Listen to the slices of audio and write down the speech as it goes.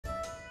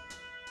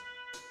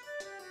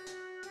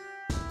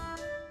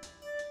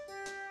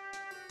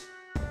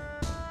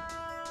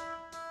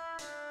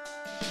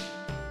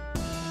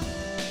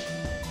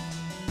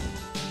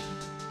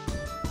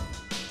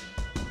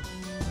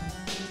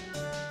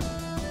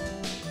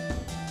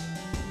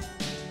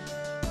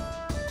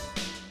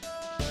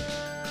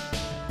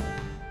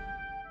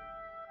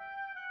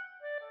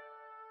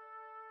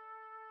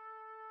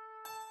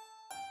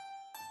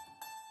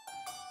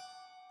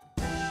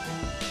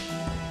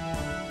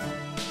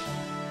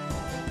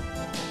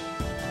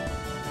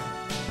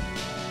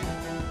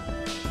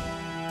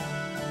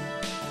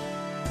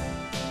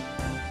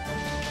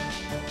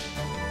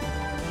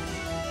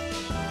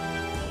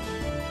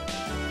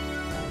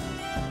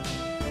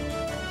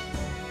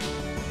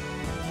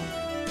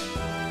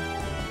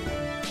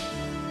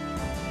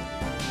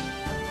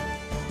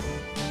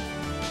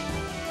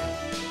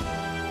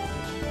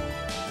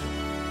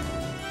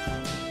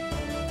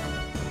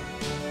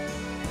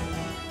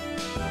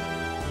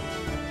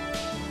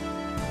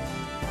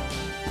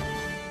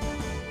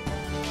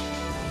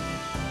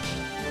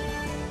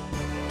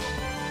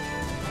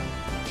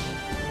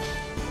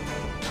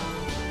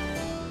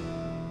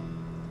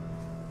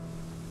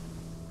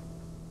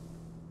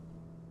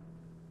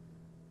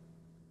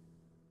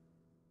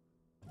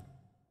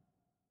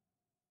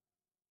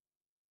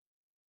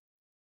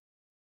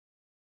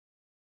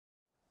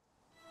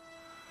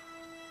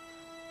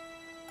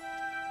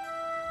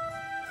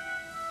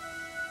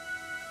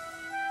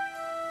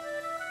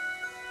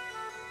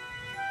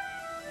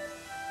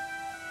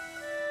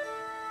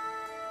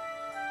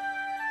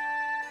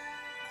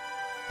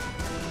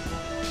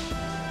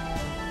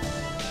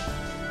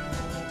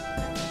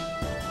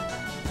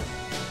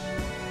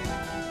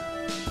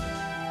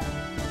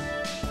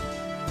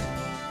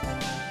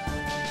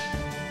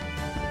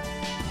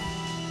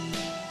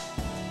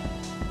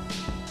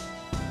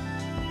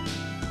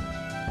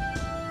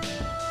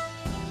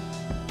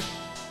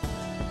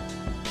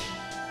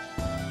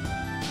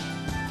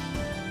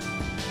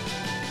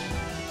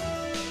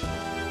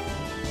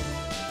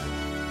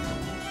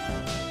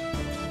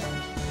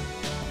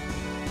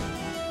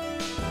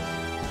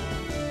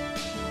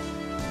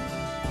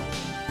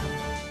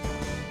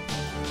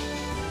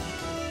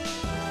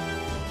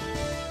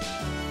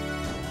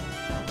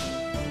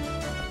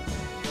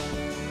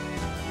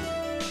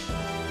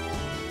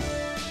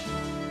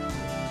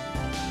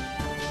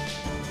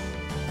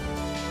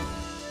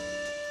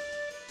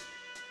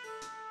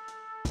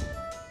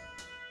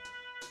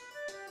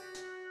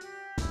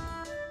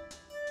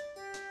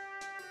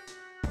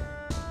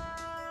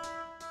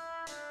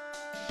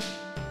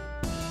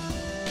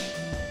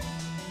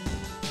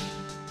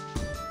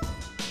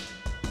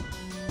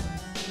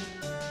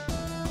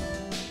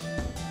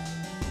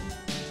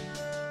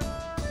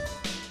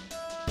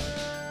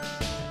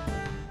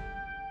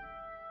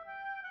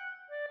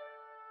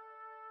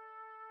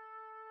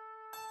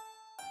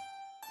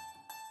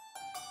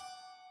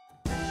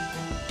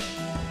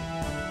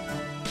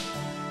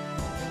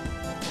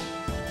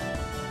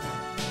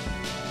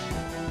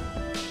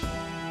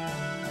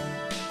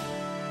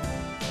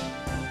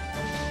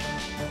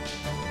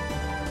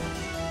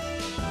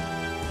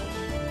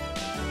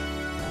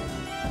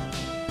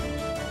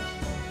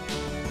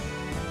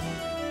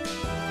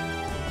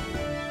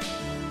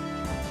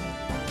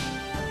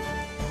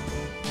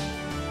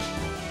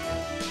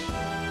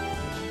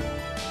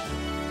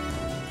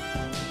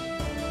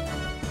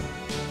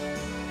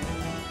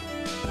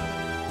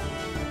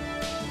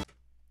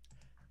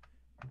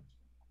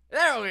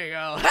There we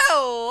go.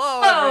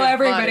 Hello, Hello,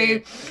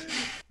 everybody.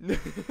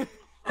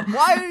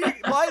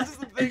 Why is this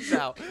the thing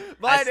now?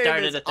 I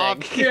started a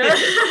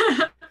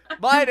thing.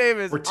 My name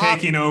is. We're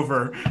taking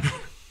over.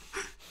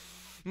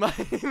 My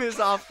name is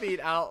Offbeat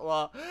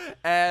Outlaw,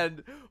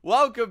 and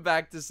welcome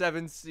back to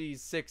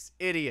 7C6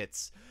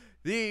 Idiots.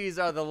 These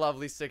are the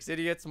lovely 6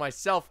 idiots,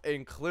 myself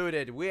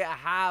included. We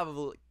have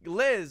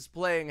Liz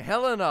playing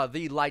Helena,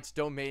 the Light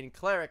Domain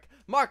Cleric.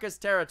 Marcus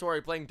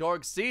Territory playing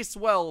Dorg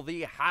Seaswell,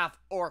 the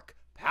half-orc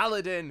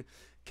paladin.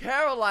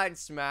 Caroline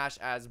Smash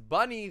as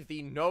Bunny,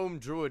 the gnome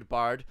druid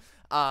bard,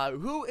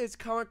 who is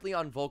currently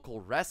on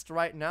vocal rest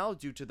right now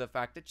due to the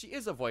fact that she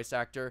is a voice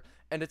actor,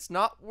 and it's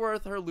not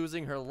worth her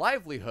losing her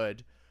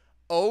livelihood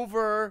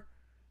over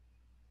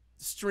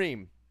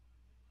stream.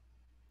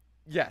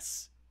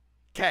 Yes.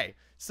 Okay.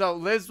 So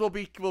Liz will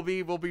be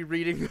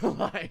reading the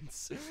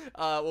lines.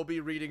 We'll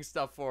be reading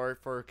stuff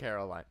for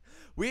Caroline.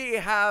 We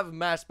have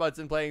Mash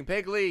Spudson playing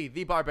Piggly,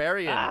 the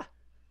barbarian,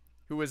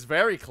 who is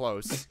very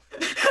close.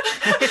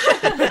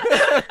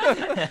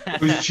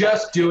 Who's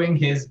just doing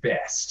his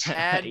best.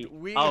 And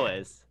we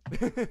always.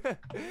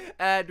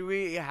 And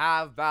we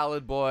have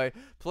Ballad Boi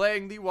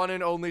playing the one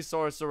and only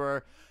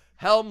sorcerer,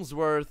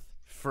 Helmsworth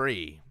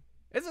Free.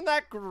 Isn't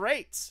that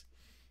great?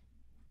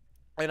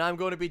 And I'm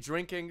going to be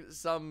drinking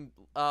some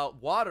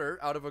water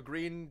out of a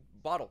green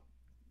bottle.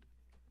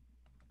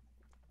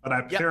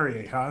 But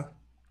Perrier, huh?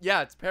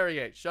 Yeah, it's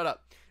Perrier. Shut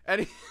up.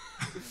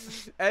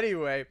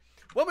 Anyway,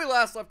 when we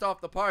last left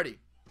off the party,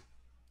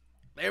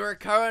 they were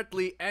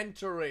currently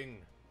entering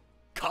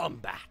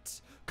combat.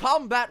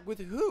 Combat with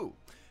who?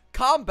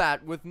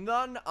 Combat with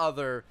none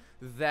other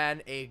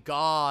than a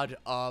god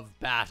of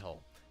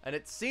battle. And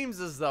it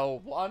seems as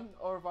though one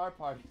of our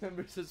party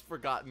members has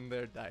forgotten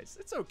their dice.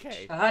 It's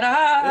okay. Shut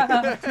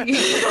up.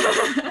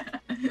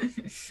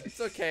 It's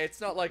okay.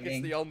 It's not like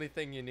it's the only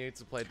thing you need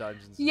to play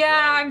Dungeons.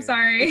 Yeah, I'm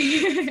sorry.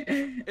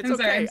 It's I'm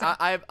okay.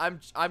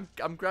 sorry.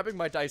 I'm grabbing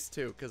my dice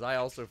too because I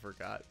also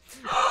forgot.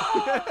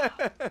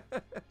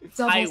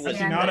 I was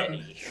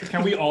ready.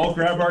 Can we all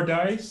grab our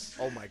dice?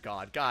 Oh my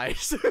god,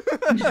 guys.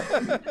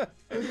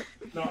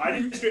 No,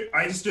 I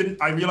just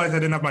didn't. I realized I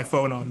didn't have my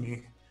phone on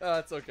me.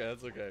 That's okay.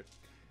 That's okay.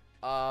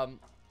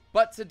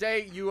 But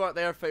today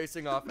they are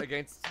facing off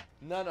against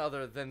none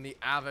other than the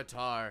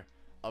avatar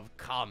of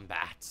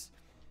combat,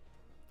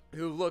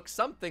 who looks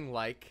something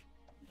like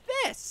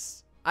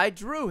this. I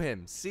drew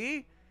him.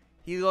 See,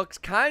 he looks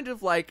kind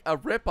of like a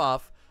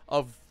ripoff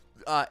of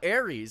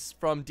Ares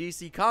from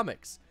DC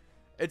Comics.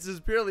 It's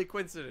just purely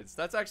coincidence.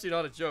 That's actually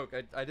not a joke.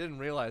 I didn't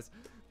realize,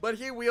 but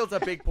he wields a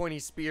big pointy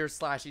spear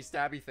slashy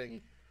stabby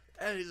thingy,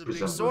 and he's a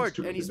big sword,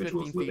 and he's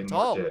 15 feet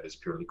tall. Is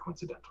purely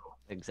coincidental.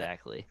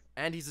 Exactly.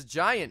 And he's a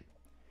giant,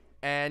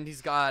 and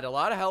he's got a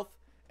lot of health,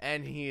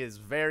 and he is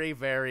very,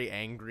 very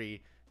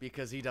angry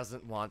because he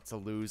doesn't want to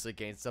lose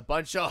against a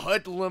bunch of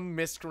hoodlum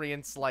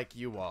miscreants like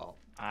you all.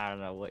 I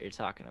don't know what you're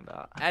talking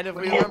about. And if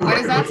we remember, What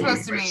is that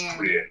supposed to mean?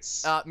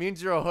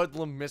 Means you're a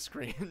hoodlum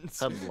miscreant.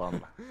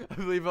 Hoodlum.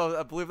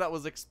 I believe that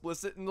was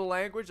explicit in the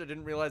language. I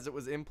didn't realize it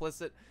was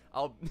implicit.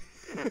 I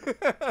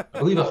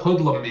believe a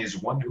hoodlum is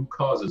one who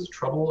causes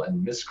trouble,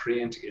 and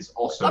miscreant is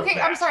also Okay,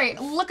 that. I'm sorry.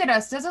 Look at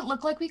us. Does it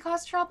look like we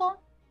cause trouble?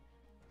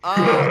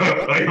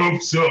 I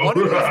hope so. One of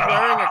you is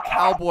wearing a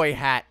cowboy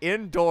hat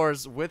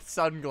indoors with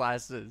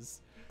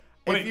sunglasses.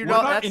 Wait, you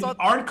know,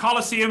 aren't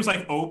Coliseums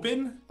like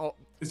open? Oh,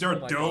 is there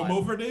a dome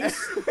over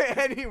this?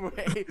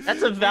 Anyway,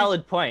 that's a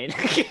valid point.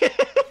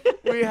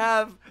 We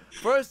have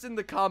first in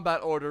the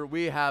combat order.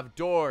 We have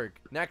Dorg.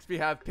 Next we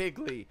have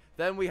Piggly.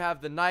 Then we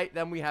have the Knight.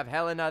 Then we have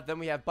Helena. Then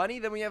we have Bunny.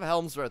 Then we have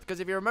Helmsworth.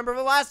 Because if you remember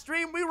the last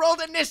stream, we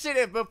rolled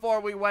initiative before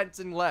we went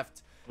and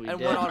left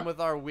went on with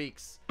our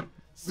weeks.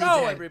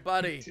 So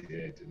everybody,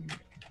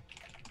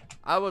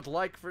 I would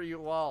like for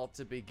you all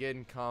to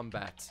begin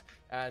combat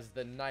as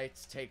the Knight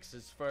takes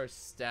his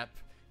first step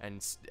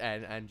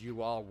and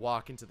you all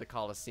walk into the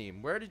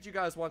Coliseum. Where did you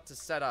guys want to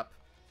set up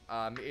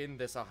in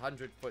this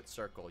 100-foot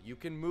circle? You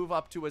can move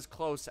up to as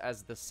close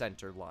as the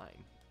center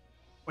line.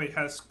 Wait,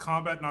 has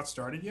combat not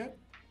started yet?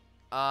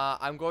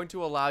 I'm going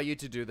to allow you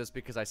to do this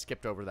because I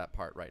skipped over that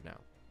part right now.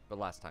 The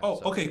last time. Oh,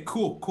 so. Okay,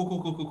 cool.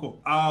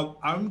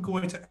 I'm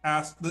going to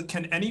ask,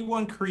 can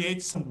anyone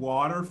create some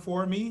water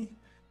for me?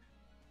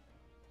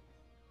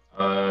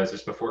 Is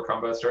this before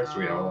combat starts? Do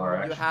we have all our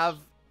actions?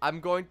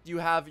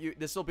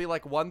 This will be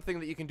like one thing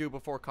that you can do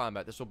before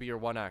combat. This will be your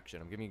one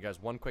action. I'm giving you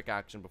guys one quick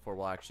action before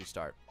we'll actually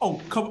start.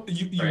 Oh, come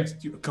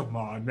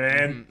on,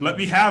 man. Let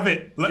me have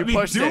it. Let me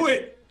do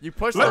it. You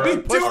pushed Let me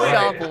push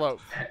the envelope.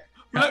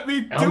 Let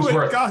me do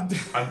it, God.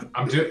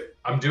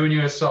 I'm doing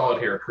you a solid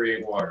here.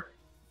 Create water.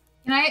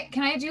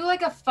 Can I do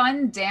like a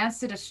fun dance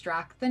to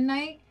distract the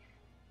Knight?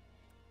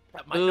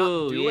 That might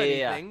not do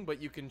anything,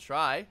 but you can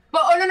try.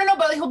 But no,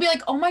 but he'll be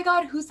like, oh my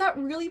god, who's that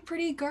really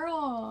pretty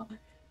girl?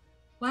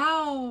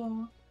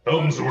 Wow.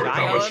 Helmsworth,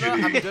 how much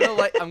you need?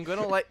 I'm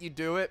gonna let you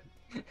do it.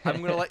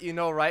 I'm gonna let you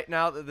know right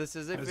now that this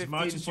is a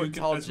 15-foot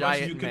tall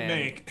giant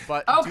man.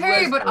 But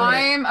okay, but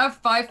I'm a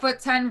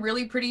 5'10"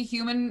 really pretty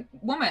human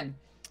woman.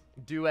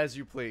 Do as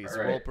you please.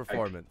 Roll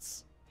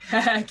performance.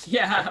 Heck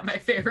yeah, my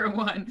favorite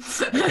one.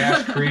 I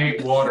cast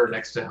create water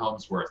next to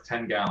Helmsworth,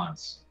 10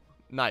 gallons.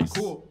 Nice.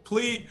 Cool.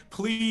 Please,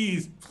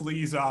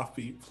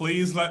 Offbeat.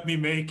 Please let me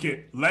make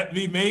it. Let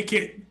me make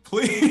it.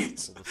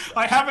 Please.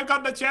 I haven't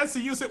gotten a chance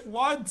to use it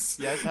once.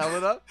 Yes,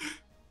 Helena?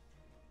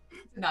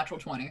 Natural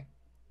 20.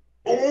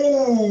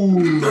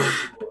 Oh!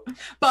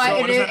 But So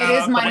it what is is, that, it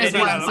is but minus it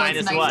is one, so minus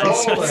it's one.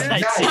 nice. Oh,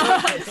 Nice.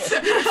 nice.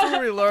 Here's where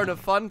we learn a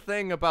fun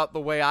thing about the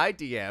way I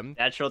DM.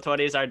 Natural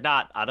 20s are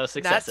not auto That's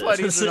successes. why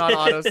these are not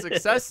auto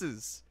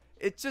successes.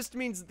 It just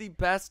means the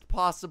best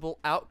possible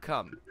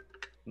outcome.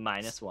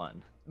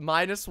 -1.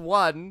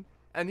 -1,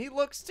 and he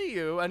looks to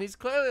you, and he's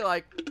clearly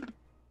like,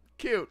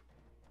 cute.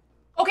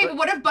 Okay, but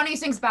what if Bunny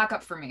sings back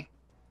up for me?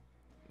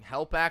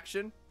 Help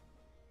action.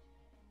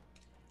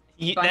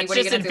 Bunny, That's what are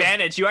you just gonna do?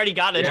 advantage. You already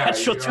got a Yeah,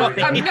 natural you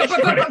already 20. got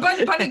No,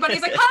 but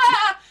Bunny's like,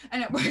 ah!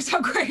 And it works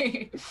out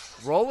great.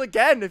 Roll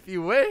again if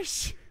you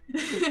wish.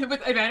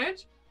 With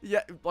advantage?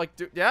 Yeah, like,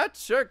 yeah,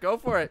 sure, go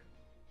for it.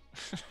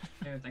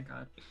 Oh, thank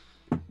God.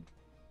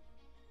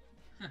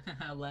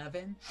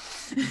 11.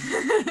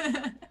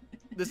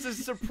 This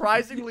is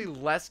surprisingly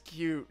less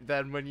cute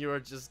than when you were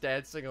just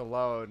dancing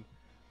alone.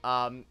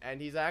 And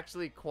he's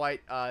actually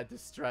quite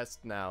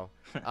distressed now.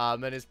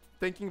 And is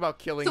thinking about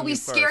killing So you we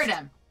first. scared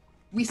him.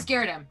 We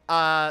scared him.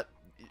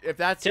 If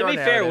that's To your be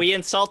fair, narrative, we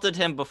insulted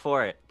him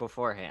beforehand.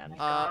 God,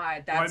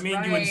 Well, that's I mean,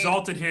 right. you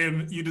insulted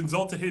him. You'd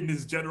insulted him in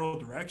his general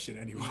direction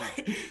anyway.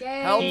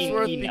 Yay.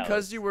 Helmsworth, He knows.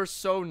 because you were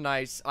so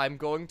nice, I'm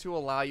going to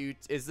allow you.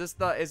 Is this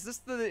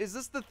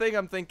the thing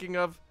I'm thinking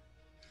of?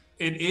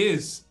 It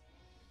is.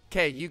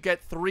 Okay, you get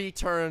 3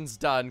 turns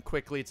done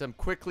quickly to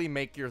quickly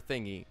make your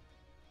thingy.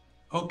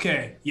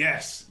 Okay.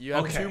 Yes. You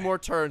have okay. 2 more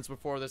turns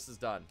before this is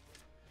done.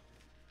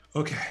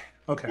 Okay.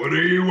 Okay. What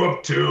are you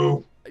up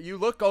to? You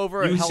look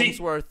over at You see-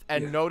 Helmsworth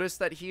and Yeah. notice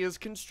that he is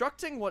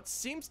constructing what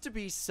seems to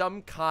be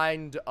some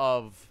kind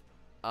of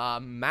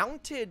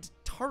mounted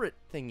turret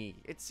thingy.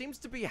 It seems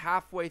to be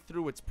halfway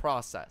through its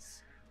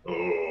process.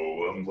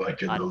 Oh, I'm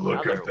liking the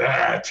look Another of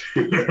that.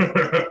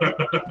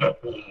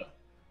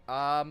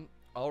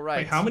 All right.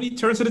 Wait, how many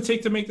turns did it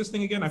take to make this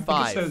thing again? I think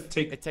 5. it said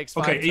take. It takes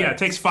 5 Okay. Yeah, it turns.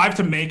 takes 5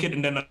 to make it,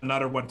 and then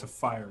another 1 to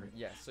fire it.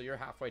 Yeah, so you're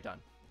halfway done.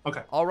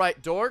 Okay. All right,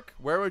 Dork,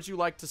 where would you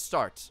like to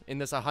start in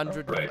this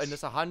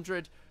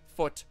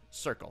 100-foot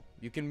circle?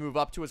 You can move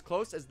up to as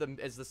close as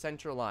the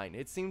center line.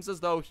 It seems as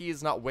though he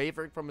is not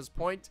wavering from his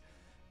point.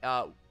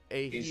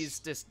 He's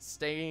just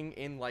staying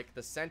in like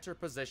the center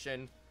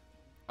position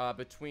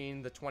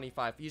between the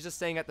 25. He's just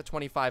staying at the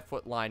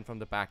 25-foot line from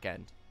the back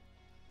end.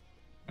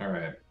 All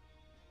right.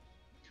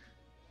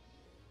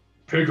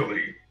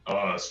 Piggly,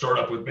 start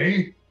up with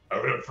me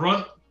out in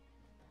front.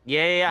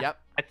 Yeah. Yep.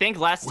 I think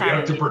last We time.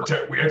 have to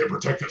protect. We have to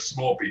protect the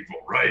small people,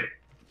 right?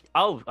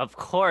 Oh, of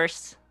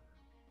course.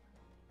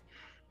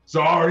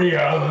 Sorry,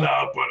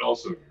 Helena, but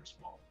also you're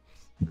small.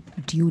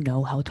 Do you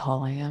know how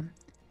tall I am?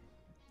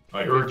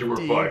 I heard you were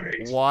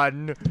 5'8".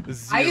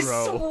 1-0. I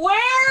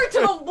swear to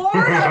the Lord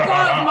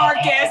above,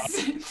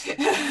 Marcus.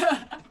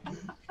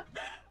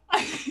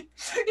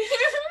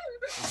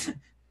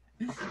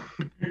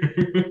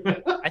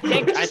 I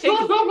think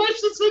how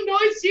much this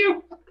annoys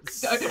you.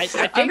 I I'm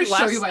think gonna show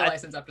last you my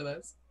license after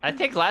this. I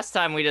think last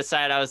time we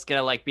decided I was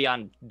gonna like be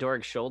on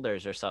Dorg's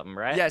shoulders or something,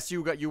 right? Yes,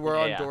 you were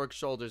on Yeah. Dork's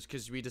shoulders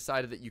because we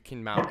decided that you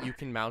can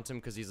mount him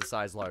because he's a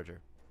size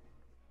larger.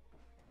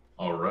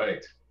 All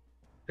right,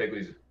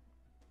 Piggly's.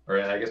 All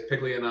right, I guess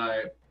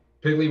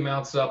Piggly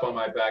mounts up on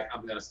my back.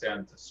 I'm gonna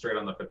stand straight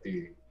on the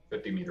 50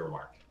 meter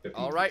mark. 50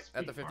 All right,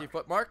 at the speed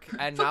 50-foot mark,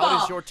 and now it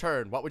Football. is your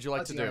turn. What would you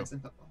like Oh, to yeah, do? it's in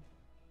football.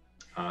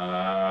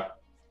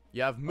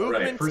 You have right,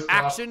 movement, first off-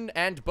 action,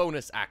 and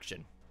bonus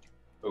action.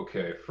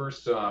 Okay,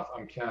 first off,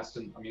 I'm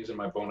using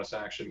my bonus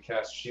action,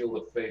 cast Shield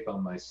of Faith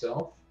on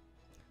myself.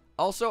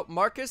 Also,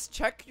 Marcus,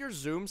 check your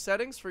Zoom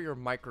settings for your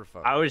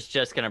microphone. I was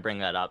just gonna bring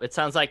that up. It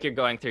sounds like you're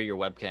going through your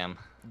webcam.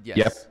 Yes.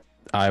 Yep.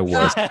 I was.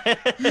 Look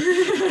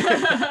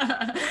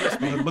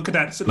at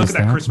that! Look at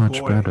that, Chris much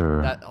Boy.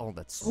 better.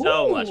 That's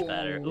So much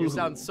better. You Ooh.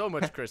 sound so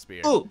much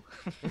crispier. Ooh.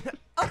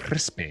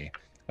 Crispy.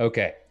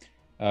 Okay.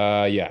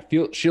 Yeah.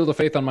 Shield of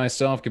Faith on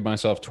myself. Give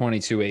myself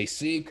 22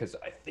 AC because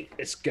I think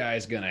this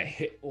guy's gonna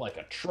hit like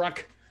a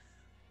truck.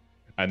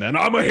 And then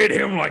I'm gonna hit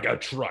him like a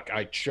truck.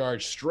 I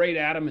charge straight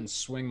at him and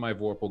swing my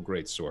Vorpal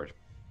Greatsword.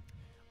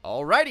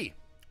 Alrighty.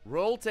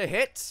 Roll to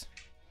hit.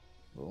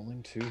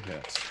 Rolling 2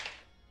 hits.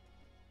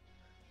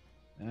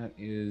 That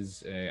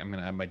is a. I'm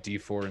gonna add my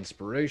D4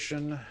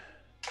 inspiration.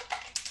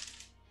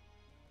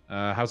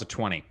 How's a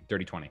 20?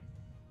 Dirty 20.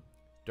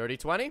 Dirty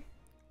 20.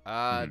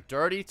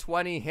 Dirty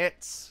 20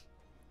 hits.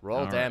 Roll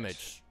All right.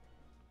 damage.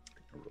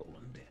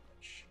 Rolling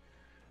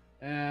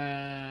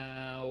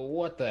damage.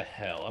 What the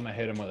hell? I'm gonna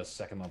hit him with a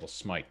 2nd level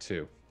smite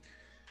too.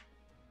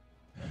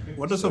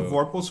 What does a So-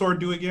 Vorpal sword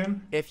do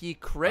again? If he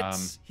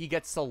crits, he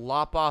gets to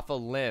lop off a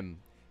limb.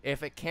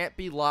 If it can't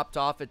be lopped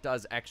off, it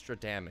does extra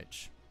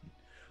damage.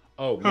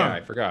 Oh yeah, Huh.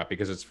 I forgot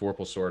because it's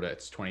Vorpal Sword.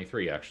 It's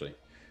 23 actually.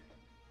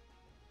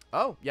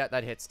 Oh, yeah,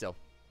 that hits still.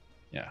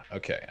 Yeah.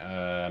 Okay.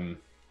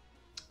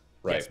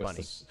 Right. Yes, what's bunny.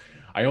 this?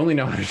 I only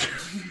know how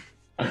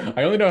to.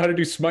 I only know how to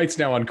do smites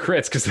now on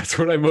crits because that's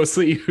what I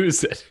mostly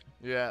use it.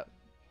 Yeah.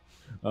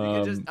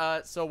 You can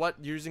just, so what?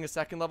 You're using a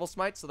second level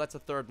smite, so that's a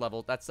third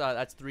level. That's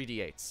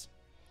 3d8s.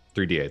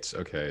 3d8s.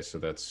 Okay, so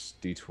that's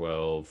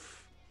d12.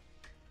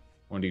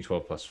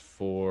 1d12 plus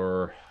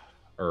 4,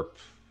 or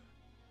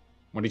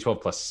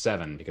 1d12 plus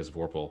 7 because of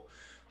Warple,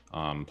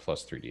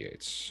 plus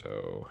 3d8s.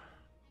 So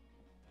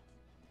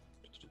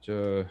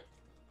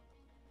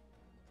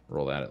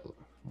roll that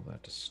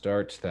to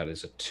start. That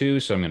is a 2,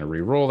 so I'm going to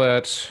re-roll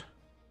that.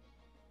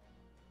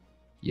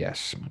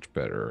 Yes, much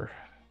better.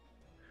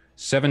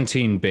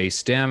 17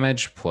 base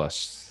damage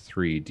plus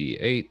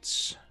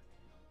 3d8s.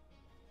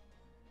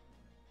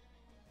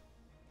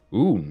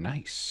 Ooh,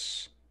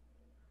 nice.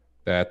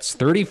 That's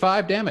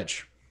 35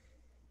 damage.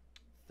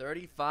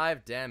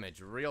 35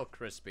 damage, real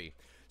crispy.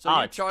 So Oh,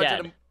 you it's charge at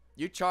dead. him.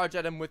 You charge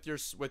at him with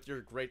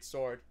your great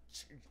sword,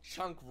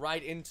 chunk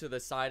right into the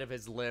side of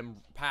his limb,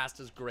 past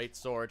his great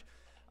sword.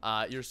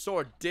 Your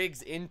sword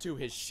digs into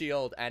his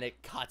shield and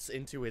it cuts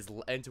into his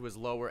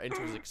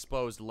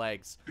exposed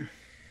legs.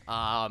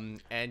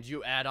 And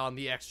you add on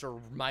the extra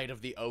might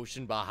of the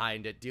ocean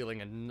behind it,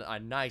 dealing a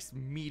nice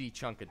meaty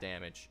chunk of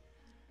damage.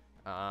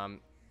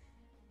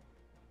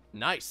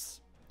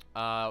 Nice.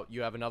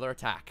 You have another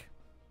attack.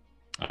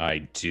 I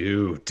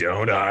do,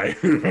 don't I?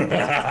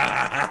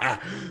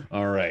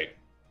 All right.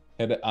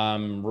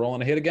 I'm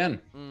rolling a hit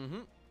again. Mm-hmm.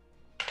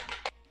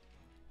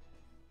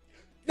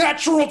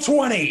 Natural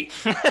 20!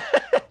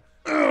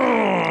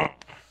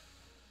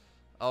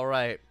 All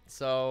right.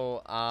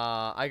 So,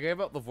 I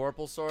gave up the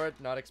Vorpal sword,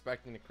 not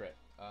expecting to crit.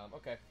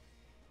 Okay.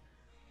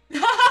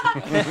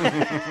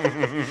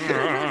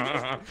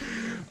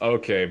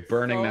 Okay,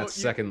 burning So that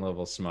second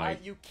level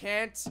smite. You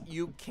can't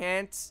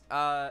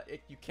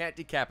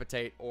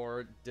decapitate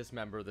or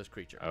dismember this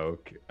creature.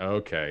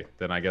 Okay.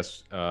 Then I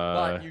guess.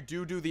 But you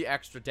do the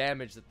extra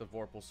damage that the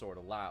Vorpal sword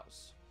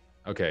allows.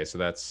 Okay, so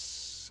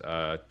that's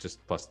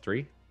just plus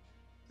 3.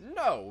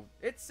 No,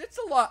 it's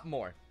a lot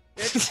more.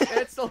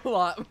 It's a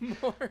lot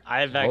more.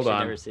 I've Hold actually on.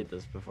 never seen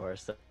this before.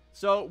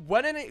 So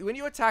when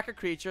you attack a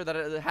creature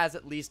that has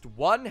at least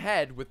one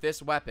head with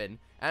this weapon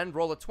and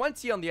roll a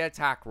 20 on the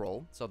attack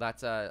roll, so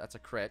that's a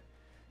crit,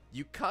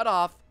 you cut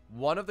off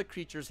one of the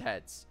creature's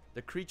heads.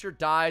 The creature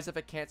dies if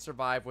it can't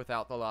survive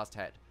without the lost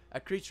head. A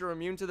creature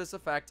immune to this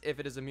effect, if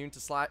it is immune to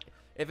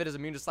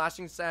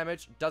slashing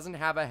damage, doesn't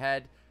have a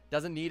head,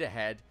 doesn't need a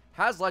head,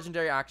 has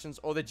legendary actions,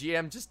 or the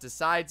GM just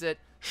decides it,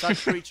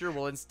 such creature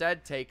will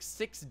instead take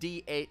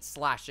 6d8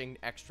 slashing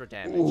extra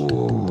damage.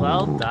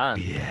 Well done.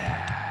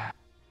 Yeah.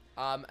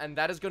 And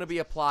that is going to be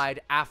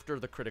applied after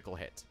the critical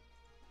hit.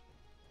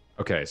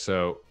 Okay,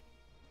 so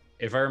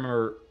if I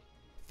remember,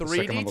 the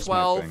second level smite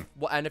 3d12, thing.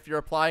 and if you're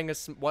applying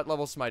what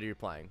level smite are you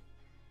applying?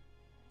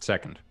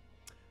 Second.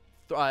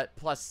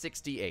 Plus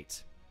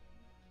 6d8.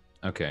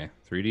 Okay,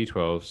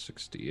 3d12,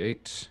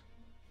 68.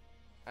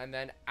 And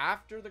then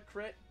after the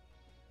crit,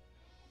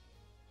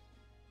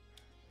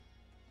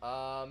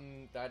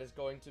 that is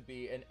going to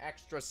be an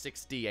extra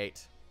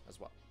 6d8 as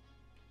well.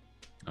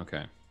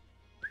 Okay.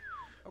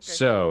 Okay.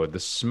 So the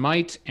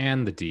smite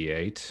and the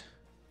d8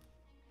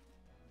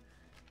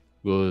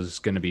 was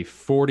going to be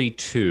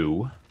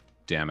 42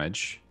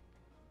 damage,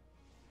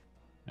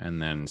 and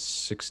then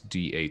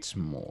 6d8s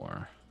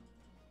more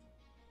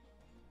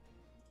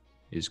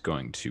is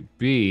going to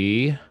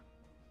be,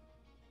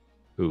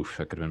 oof,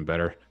 that could have been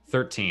better,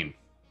 13.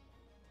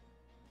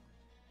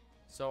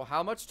 So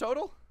how much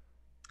total?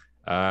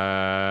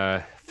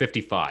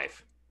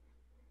 55.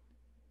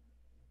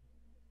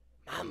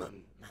 Mamma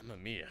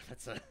mia,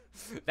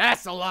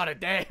 that's a lot of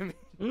damage.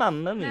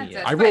 Mamma That's mia.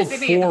 it. I rolled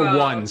Spicy 4 meatball.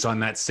 ones on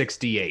that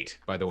 6d8,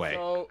 by the way.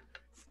 So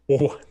 4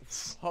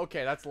 ones.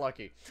 okay, that's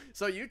lucky.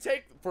 So you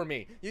take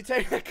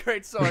the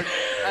great sword,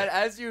 and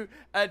as you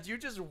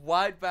just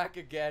wide back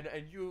again,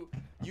 and you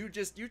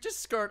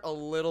just skirt a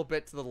little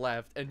bit to the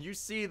left, and you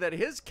see that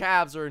his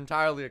calves are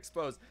entirely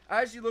exposed.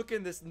 As you look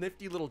in this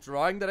nifty little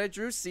drawing that I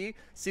drew, see,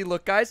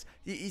 look, guys,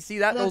 you see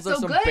that? That's Those are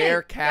so some good.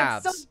 bare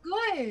calves. That's so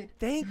good.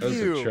 Thank Those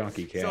are you.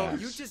 chunky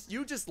calves. So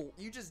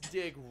you just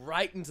dig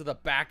right into the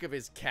back of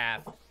his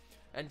calf,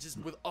 and just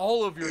with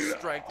all of your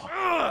strength,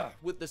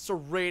 with the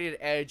serrated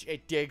edge,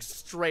 it digs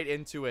straight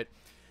into it.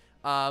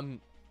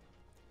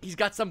 He's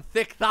got some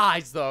thick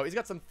thighs though. He's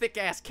got some thick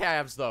ass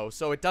calves though,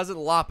 so it doesn't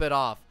lop it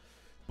off.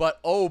 But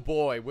oh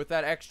boy, with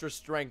that extra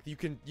strength,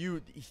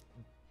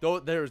 though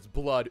there's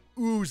blood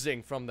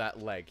oozing from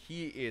that leg.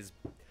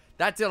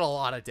 That did a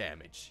lot of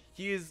damage.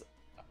 He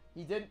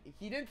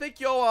didn't think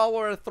you all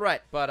were a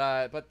threat,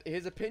 but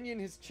his opinion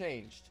has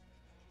changed.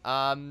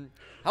 However,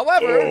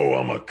 Oh,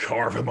 I'm gonna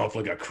carve him up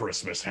like a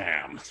Christmas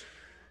ham.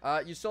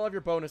 you still have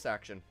your bonus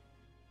action.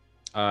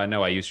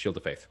 No, I used Shield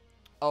of Faith.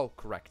 Oh,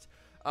 correct.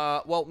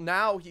 Well,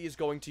 now he is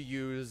going to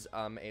use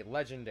a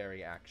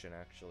legendary action,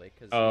 actually,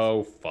 because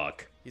Oh,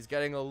 fuck. he's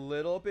getting a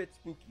little bit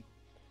spooky.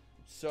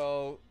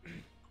 So,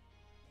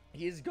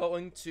 he's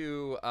going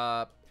to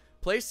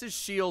place his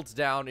shield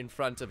down in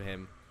front of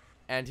him,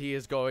 and he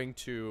is going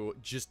to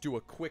just do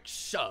a quick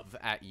shove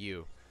at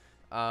you.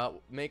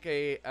 Make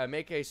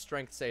a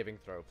strength saving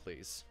throw,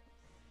 please.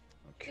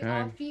 Hey, Okay.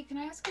 Alfie, can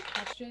I ask a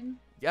question?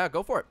 Yeah,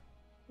 go for it.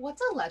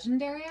 What's a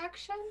legendary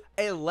action?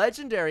 A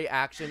legendary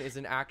action is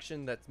an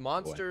action that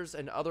monsters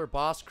and other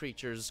boss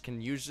creatures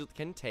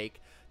can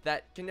take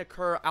that can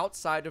occur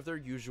outside of their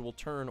usual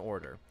turn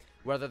order.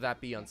 Whether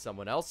that be on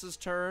someone else's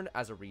turn,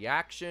 as a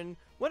reaction,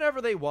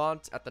 whenever they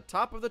want, at the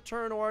top of the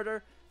turn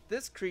order,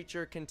 this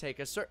creature can take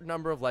a certain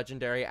number of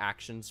legendary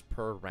actions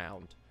per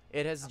round.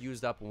 It has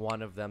used up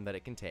one of them that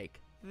it can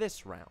take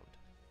this round.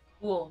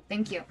 Cool,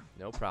 thank you.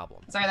 No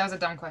problem. Sorry, that was a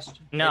dumb question.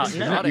 No, It's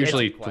no. not a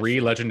Usually hit 3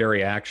 question.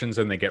 legendary actions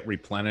and they get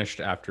replenished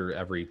after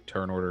every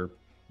turn order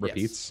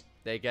repeats.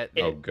 They get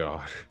Oh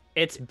god.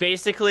 It's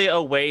basically a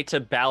way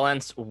to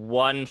balance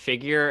one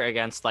figure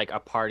against like a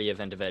party of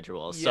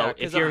individuals. Yeah, So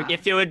 'cause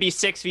if it would be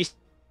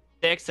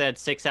 6v6, and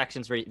 6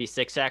 actions would be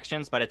 6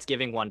 actions, but it's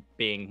giving one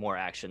being more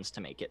actions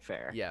to make it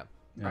fair. yeah.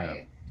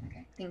 Right.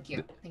 Okay. Thank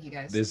you. Thank you,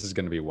 guys. This is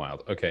going to be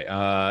wild. Okay.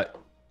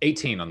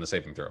 18 on the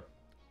saving throw.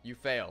 You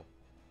fail.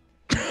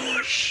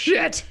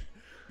 Shit.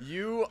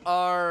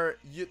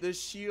 The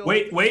shield.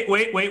 Wait.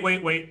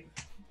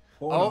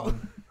 Hold Oh.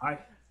 on. I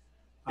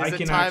Is it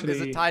can time? actually.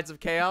 Is it Tides of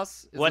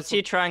Chaos? Is What's this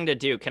he trying to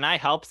do? Can I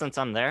help since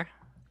I'm there?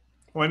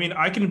 Well, I mean,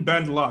 I can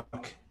bend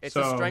luck. It's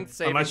so a strength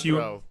saving unless you,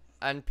 throw.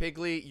 And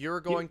Piggly, you're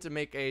going to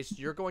make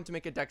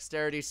a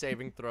dexterity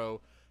saving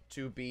throw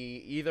to be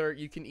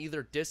you can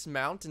either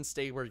dismount and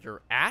stay where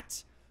you're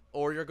at,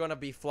 or you're going to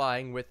be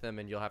flying with them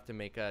and you'll have to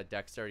make a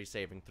dexterity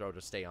saving throw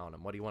to stay on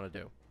them. What do you want to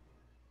do?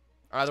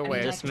 Either I way.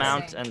 mean,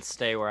 Dismount and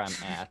stay where I'm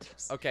at.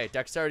 Okay,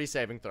 dexterity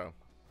saving throw.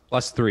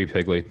 +3,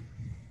 Piggly.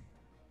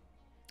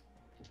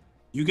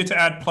 you get to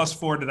add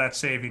 +4 to that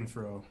saving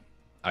throw.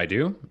 I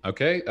do?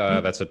 Okay.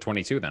 That's a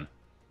 22 then.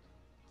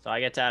 So I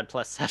get to add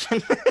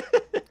 +7.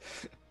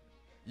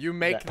 You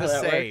make That- the how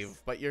that save,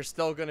 works? but you're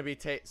still going to be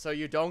so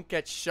you don't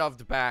get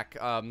shoved back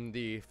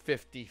the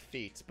 50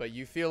 feet, but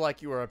you feel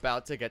like you are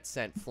about to get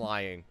sent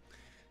flying.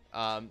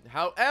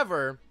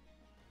 However,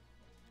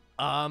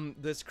 as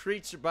this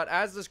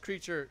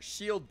creature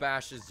shield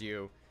bashes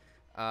you,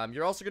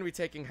 you're also going to be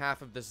taking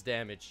half of this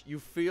damage. You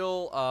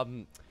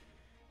feel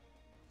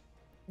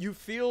you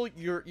feel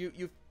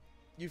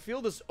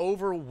this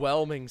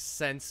overwhelming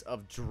sense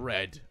of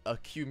dread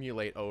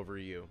accumulate over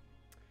you.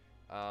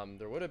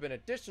 There would have been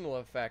additional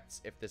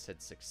effects if this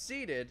had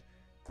succeeded,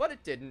 but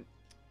it didn't.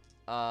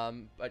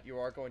 But you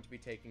are going to be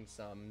taking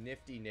some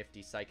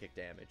nifty psychic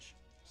damage.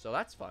 So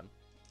that's fun.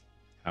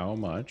 How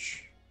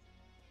much?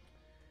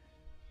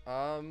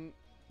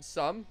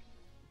 Some.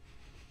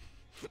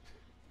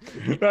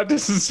 That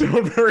doesn't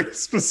sound very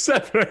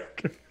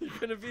specific. You're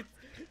gonna be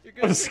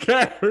I'm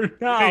scared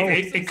now.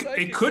 Hey, it's a it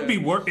psychic could be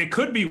damage. worse. It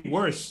could be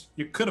worse.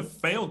 You could have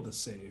failed the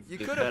save. You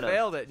could have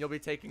failed it. You'll be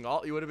taking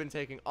all. You would have been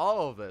taking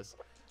all of this.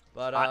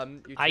 But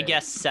you I take-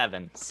 guess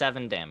 7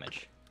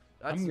 damage.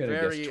 That's I'm gonna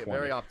guess very 20.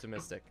 very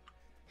optimistic.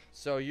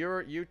 So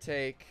you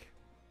take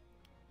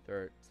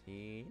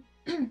 13,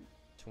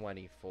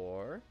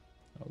 24,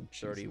 Oh,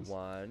 Jesus.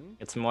 31.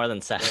 It's more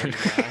than 7.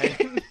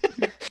 39.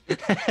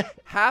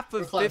 Half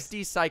We're of close.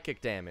 50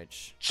 psychic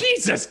damage.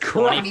 Jesus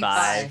Christ.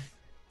 25.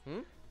 Hmm?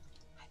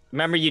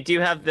 Remember, you do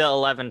have the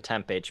 11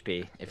 temp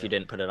HP if you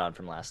didn't put it on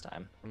from last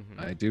time.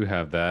 I do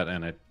have that,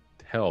 and it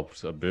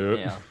helps a bit.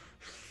 Yeah.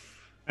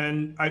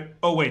 And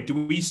oh wait, do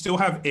we still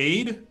have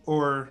aid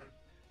or?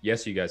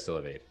 Yes, you guys still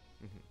have 8.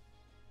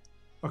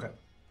 Okay.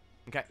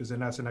 Okay. Because then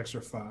that's an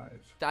extra 5.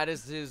 That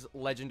is his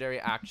legendary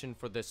action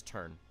for this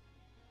turn.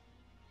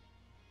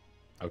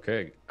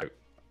 Okay. I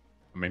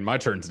mean, my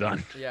turn's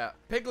done. Yeah.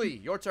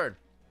 Piggly, your turn.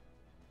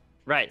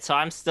 Right, so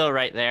I'm still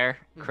right there,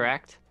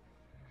 correct?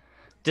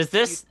 Is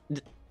didn't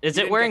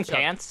it wearing get shoved.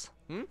 pants?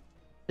 Hmm?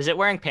 Is it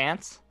wearing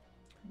pants?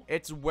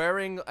 It's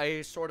wearing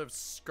a sort of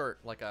skirt,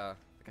 like a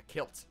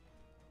kilt.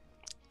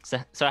 So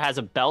it has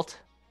a belt?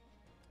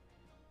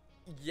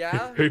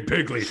 Yeah. Hey,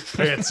 Piggly,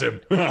 pants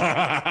him.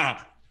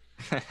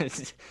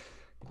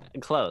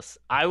 Close.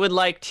 I would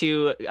like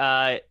to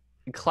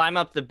climb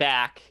up the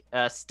back,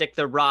 stick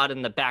the rod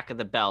in the back of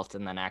the belt,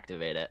 and then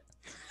activate it.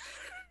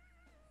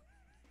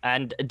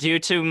 And due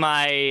to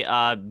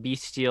my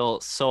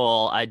bestial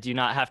soul, I do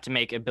not have to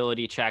make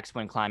ability checks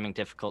when climbing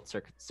difficult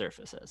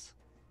surfaces,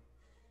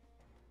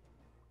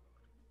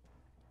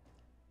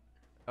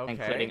 Okay.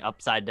 including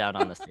upside down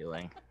on the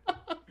ceiling.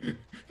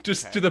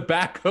 Just Okay. to the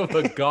back of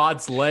a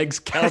god's legs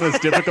count as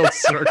difficult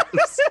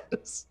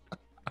surfaces.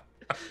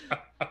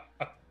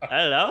 I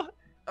don't know.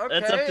 Okay.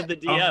 That's up to the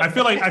DM. I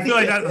feel like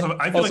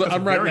that's. Also, that's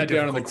I'm a writing very that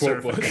down in the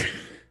difficult quote book. surface.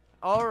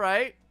 All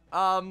right.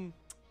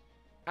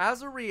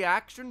 As a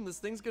reaction, this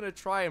thing's gonna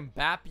try and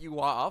bap you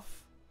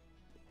off.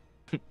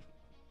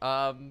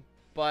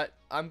 But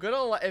I'm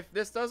gonna if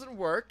this doesn't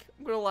work,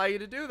 I'm gonna allow you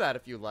to do that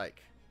if you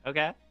like.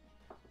 Okay.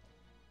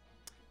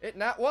 It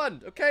nat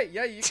 1. Okay,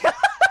 yeah, you.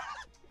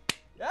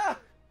 Yeah,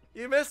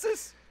 you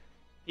misses.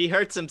 He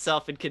hurts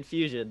himself in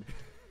confusion.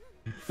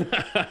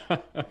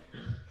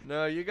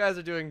 No, you guys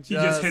are doing just He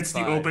just hits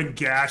fine. the open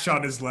gash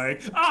on his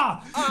leg.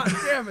 Ah!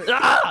 Ah, damn it.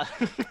 Ah!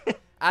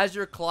 as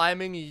you're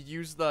climbing, you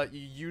use the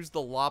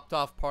lopped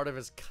off part of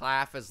his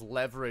calf as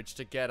leverage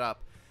to get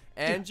up.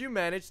 And you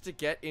manage to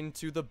get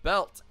into the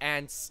belt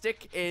and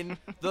stick in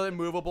the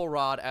immovable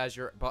rod as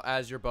your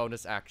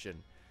bonus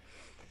action.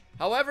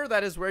 However,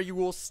 that is where you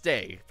will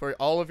stay for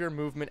all of your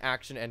movement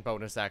action and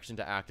bonus action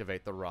to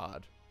activate the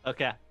rod.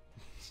 Okay.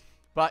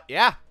 But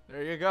yeah,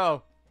 there you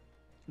go.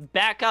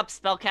 Back up,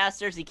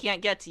 spellcasters. He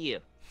can't get to you.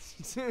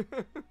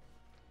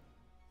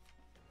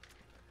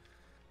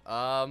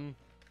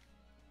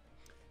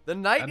 The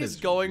knight That is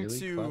is going really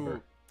to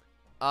clever.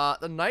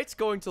 the knight's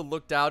going to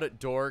look down at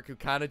Dorg, who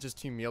kind of just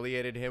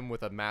humiliated him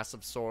with a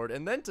massive sword,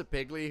 and then to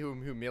Piggly, who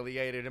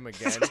humiliated him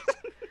again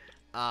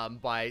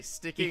by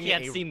sticking. You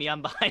can't see me.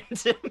 I'm behind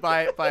him.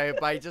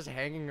 by just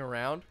hanging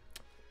around.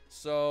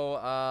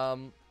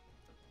 So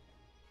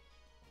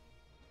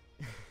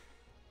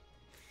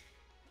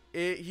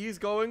he's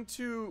going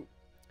to.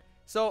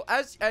 So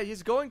as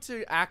he's going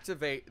to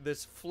activate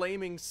this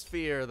flaming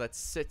sphere that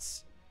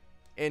sits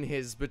in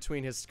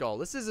between his skull.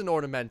 This is an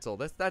ornamental.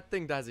 That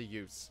thing has a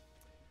use.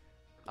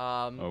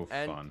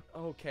 Fun.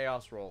 Oh,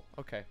 chaos roll.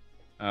 Okay.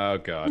 Oh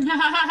god.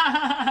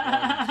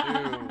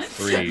 1, 2.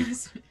 3.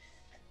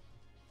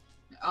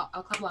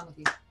 I'll come along with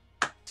you.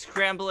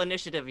 Scramble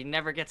initiative. He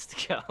never gets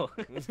to go.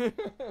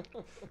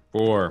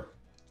 4.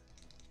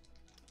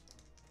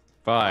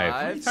 5. Five.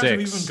 How many times have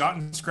we 6. even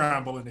gotten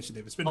scramble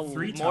initiative? It's been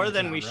 3 times More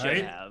than now, we right?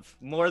 should have.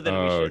 More than we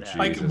Oh, should have.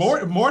 Like Jesus.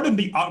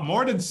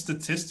 more than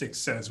statistics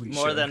says we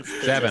More should. than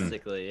 7.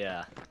 statistically,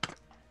 yeah.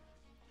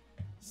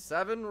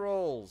 7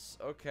 rolls.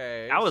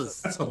 Okay. That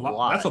was That's a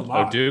lot. That's a Oh,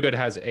 lot. Duguid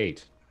has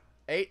 8.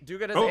 8.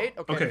 Duguid has Oh, 8.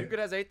 Okay. okay. Duguid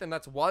has 8. Then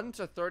that's 1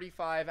 to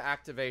 35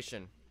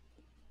 activation.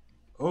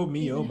 Oh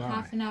me, oh Even my.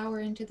 half an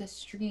hour into the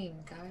stream,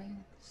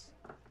 guys.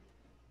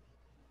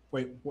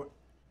 Wait, what?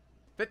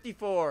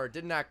 54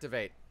 didn't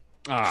activate.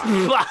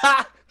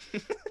 Ah,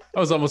 I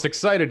was almost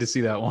excited to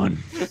see that one.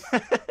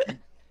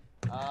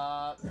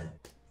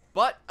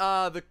 But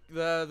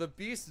the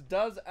beast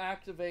does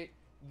activate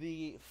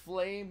the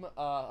flame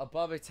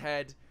above its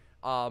head.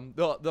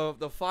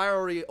 The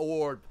fiery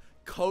orb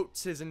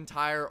coats his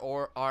entire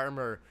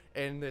armor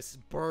in this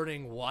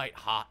burning white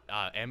hot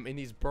in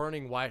these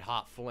burning white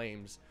hot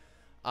flames.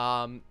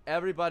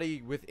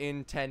 Everybody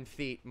within 10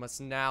 feet must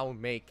now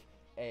make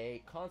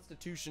a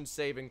Constitution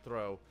saving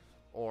throw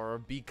or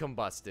be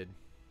combusted.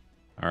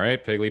 All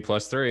right, Piggly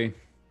plus 3.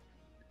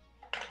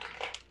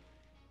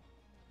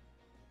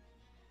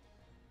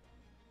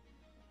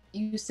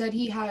 You said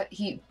he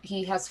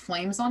has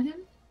flames on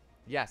him?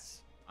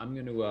 Yes. I'm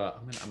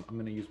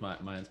gonna use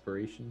my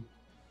inspiration.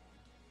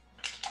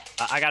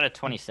 I got a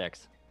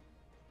 26.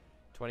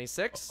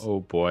 26.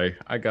 Oh boy,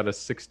 I got a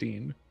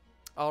 16.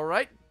 All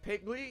right,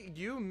 Piggly,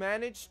 you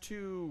managed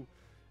to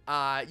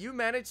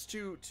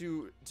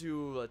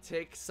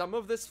take some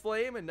of this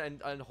flame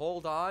and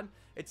hold on.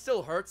 It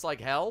still hurts like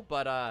hell,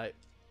 but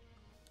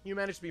you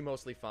managed to be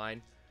mostly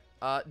fine.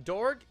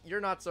 Dorg,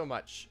 you're not so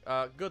much.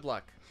 Good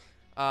luck.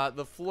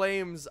 The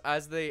flames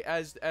as they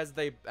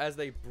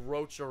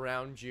broach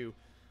around you,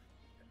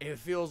 it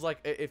feels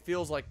like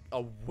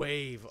a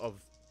wave of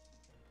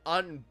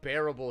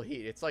unbearable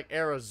heat. It's like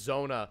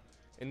Arizona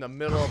in the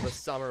middle of the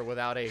summer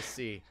without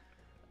AC.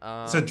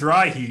 It's a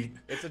dry heat.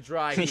 It's a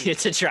dry heat.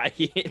 It's a dry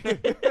heat.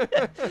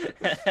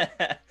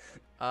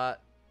 I'm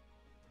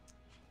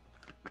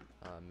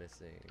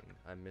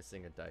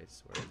missing a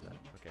dice. Where is that?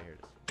 Okay, here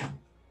it is.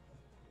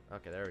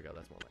 Okay, there we go.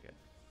 That's more like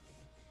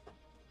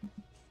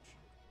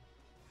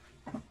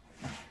it.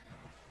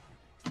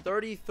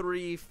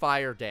 33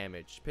 fire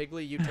damage.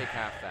 Piggly, you take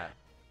half that.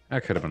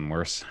 That could have been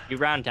worse. You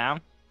round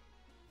down?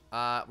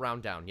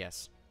 Round down,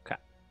 yes. Okay.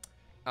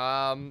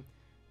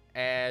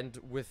 And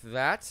with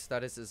that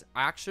is his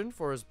action.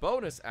 For his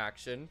bonus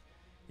action,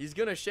 he's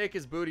gonna shake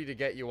his booty to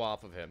get you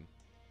off of him.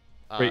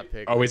 Wait,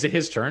 Piggly. oh, is it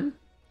his turn?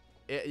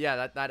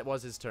 Yeah, that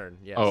was his turn.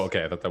 Yes. Oh,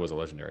 okay. I thought that was a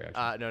legendary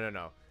action.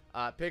 No.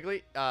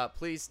 Piggly,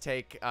 please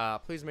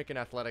make an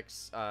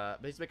athletics,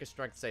 please make a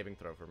strength saving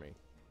throw for me.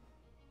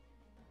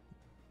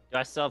 Do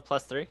I still have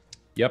plus 3?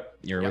 Yep,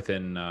 you're Yep.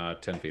 within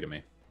 10 feet of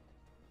me.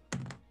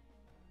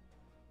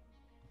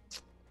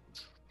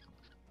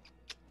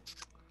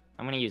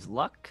 I'm going to use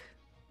luck.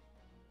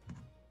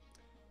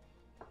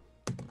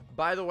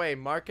 By the way,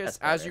 Marcus, That's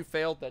as better. you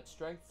failed that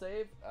strength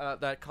save,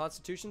 that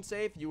Constitution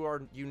save, you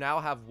now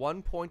have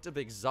 1 point of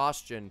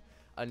exhaustion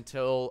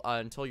until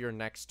your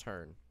next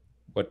turn.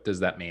 What does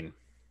that mean?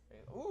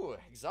 Ooh,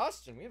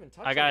 exhaustion. We haven't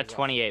touched. I got on a exhaustion.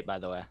 28, by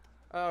the way.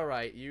 All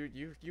right,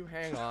 you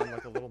hang on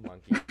like a little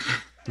monkey.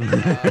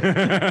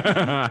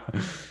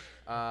 Exhaustion.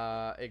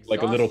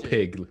 Like a little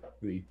pig.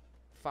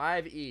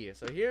 5E.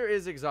 So here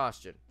is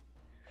exhaustion.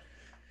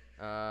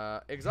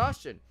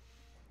 Exhaustion.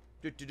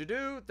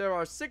 There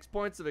are 6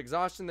 points of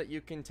exhaustion that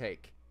you can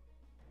take.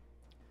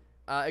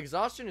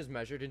 Exhaustion is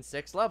measured in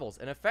 6 levels.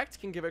 An effect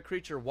can give a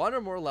creature 1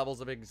 or more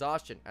levels of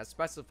exhaustion, as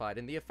specified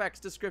in the effect's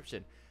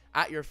description.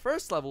 At your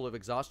first level of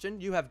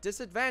exhaustion, you have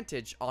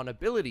disadvantage on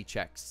ability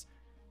checks.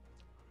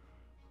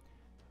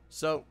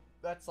 So,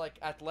 that's like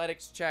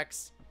athletics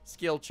checks,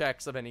 skill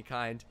checks of any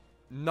kind,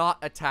 not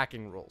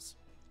attacking rolls.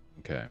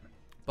 Okay.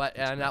 But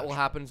and that will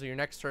happen until your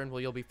next turn,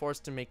 where you'll be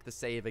forced to make the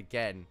save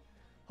again.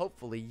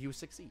 Hopefully, you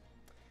succeed.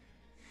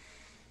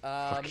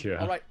 Fuck yeah.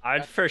 All right.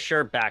 I'd for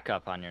sure back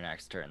up on your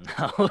next turn,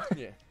 though.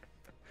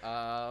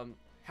 Yeah.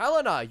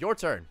 Helena, your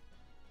turn.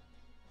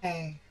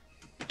 Okay.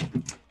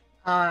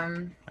 I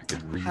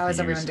could How is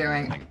everyone reuse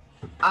doing? something.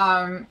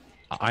 Um,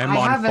 I'm I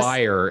on have a-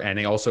 fire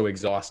and also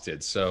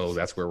exhausted, so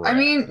that's where we're I at.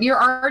 mean,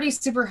 you're already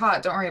super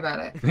hot. Don't worry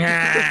about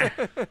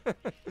it.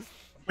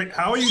 Wait,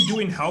 how are you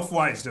doing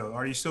health-wise though?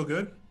 Are you still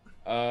good?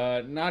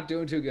 Not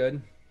doing too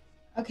good.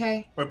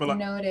 Okay. Wait, but like-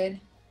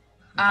 Noted.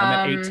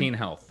 I'm at 18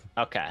 health.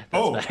 Okay. That's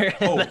Oh, better.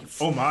 oh, That's-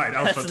 oh my!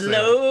 I was That's about to say.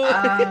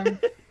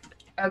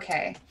 low.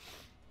 Okay.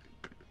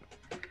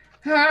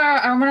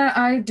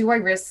 Do I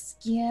risk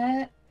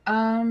it?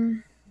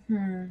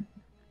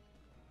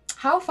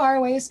 How far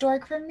away is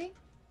Dork from me?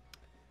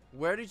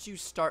 Where did you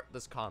start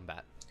this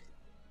combat?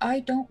 I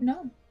don't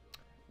know.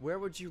 Where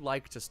would you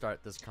like to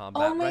start this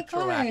combat my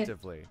God.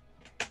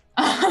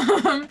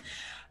 retroactively?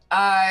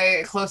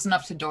 Close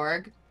enough to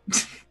Dorg.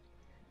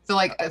 So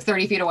like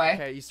 30 feet away.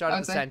 Okay, you start I at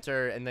would the say.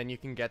 center, and then you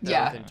can get there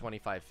Yeah. within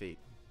 25 feet.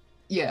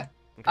 Yeah.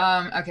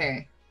 Okay.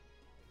 Okay.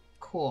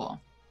 Cool.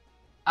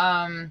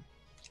 And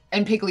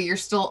Piggly, you're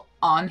still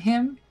on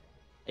him?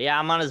 Yeah,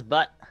 I'm on his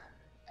butt.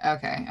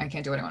 Okay, I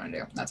can't do what I want to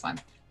do. That's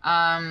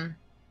fine.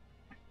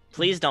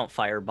 Please don't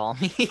fireball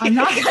me. I'm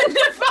not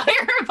gonna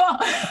fireball.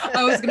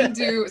 I was gonna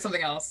do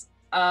something else.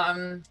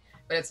 But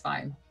it's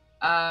fine.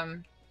 I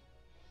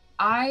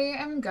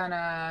am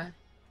gonna.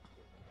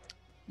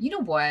 You know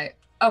what?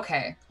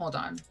 Okay, hold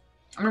on.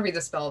 I'm gonna read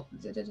the spell.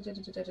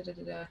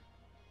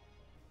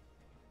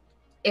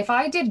 If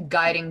I did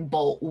guiding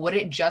bolt, would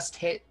it just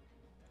hit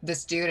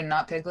this dude and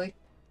not Piggly?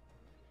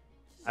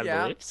 I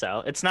Yeah. believe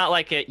so. It's not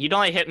like it. You'd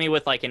only hit me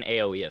with like an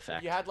AOE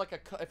effect. You had like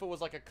if it was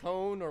like a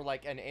cone or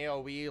like an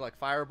AOE like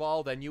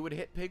fireball, then you would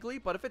hit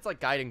Piggly. But if it's like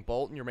guiding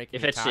bolt and you're making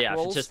If it's attack if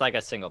rolls, it's just like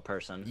a single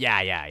person.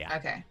 yeah.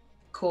 Okay,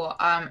 cool.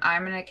 I'm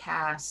gonna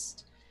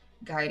cast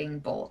guiding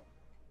bolt,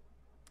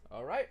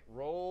 All right,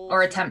 roll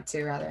or attempt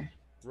to rather.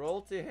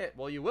 roll to hit.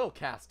 Well, you will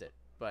cast it,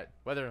 but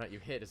whether or not you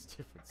hit is a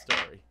different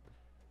story.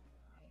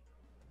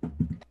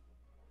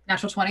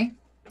 Natural 20.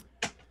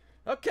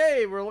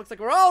 Okay, looks like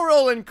we're all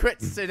rolling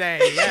crits today.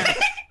 Yeah.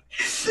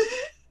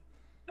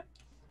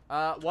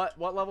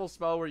 What level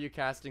spell were you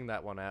casting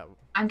that one at?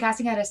 I'm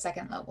casting at a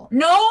second level.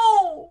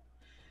 No.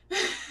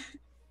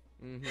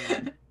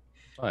 Mm-hmm.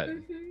 What?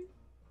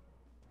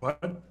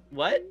 What?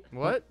 What?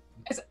 What?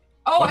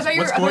 Oh, What's- I thought you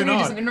were. what's I thought you going were on?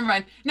 just something. Never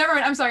mind. Never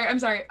mind. I'm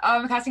sorry.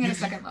 I'm casting at a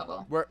second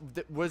level.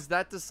 Was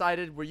that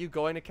decided? Were you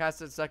going to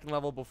cast at second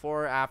level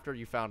before or after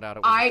you found out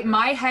it was? a crit?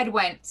 My head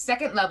went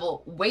second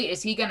level. Wait,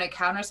 is he gonna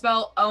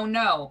counterspell? Oh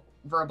no!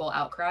 Verbal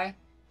outcry.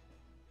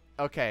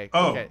 Okay.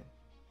 Oh.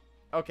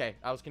 Okay.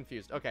 I was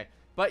confused. Okay,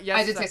 but yes.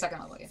 I did say second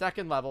level. Yeah.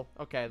 Second level.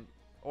 Okay,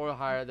 or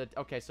higher.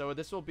 Okay, so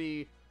this will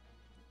be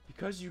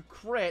because you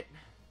crit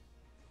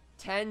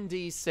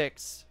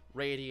 10d6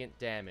 radiant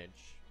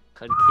damage.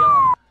 Could kill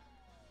him.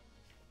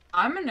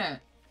 I'm gonna.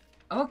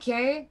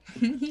 Okay.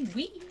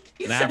 Wee.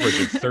 An average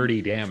of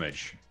 30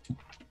 damage.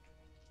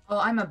 Well,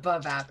 I'm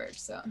above average,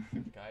 so.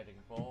 Guiding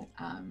bolt.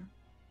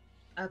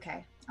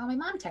 Okay. Oh, my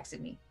mom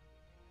texted me.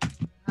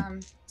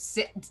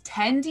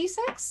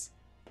 10d6?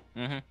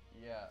 Mm-hmm.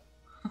 Yeah.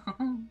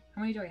 How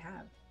many do I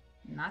have?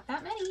 Not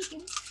that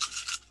many.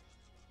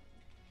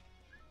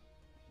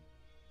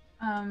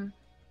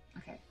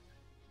 Okay.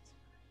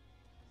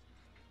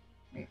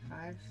 Wait,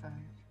 5,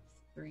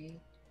 3,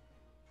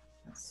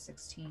 that's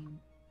 16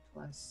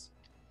 plus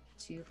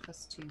 2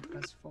 plus 2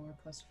 plus 4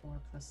 plus 4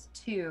 plus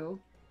 2.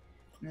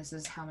 And this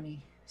is how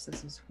many? So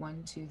this is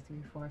 1, 2, 3,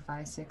 4,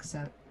 5, 6,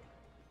 7.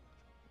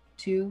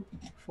 2,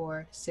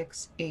 4,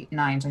 6, 8,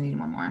 9. So I need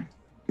one more.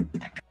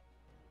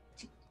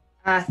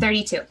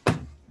 32.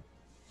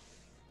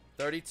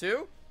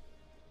 32.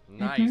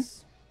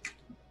 Nice.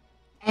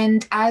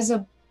 And as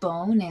a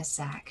bonus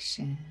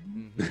action,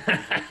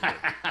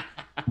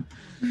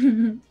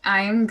 Mhm.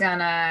 I'm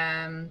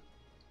gonna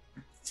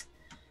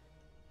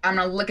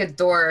look at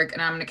Dorg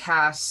and I'm gonna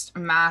cast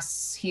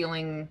Mass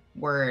Healing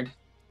Word.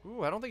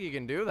 Ooh, I don't think you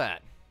can do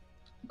that.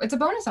 It's a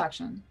bonus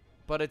action.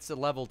 But it's a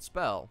leveled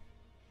spell.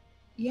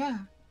 Yeah.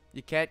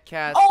 You can't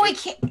cast. Oh, I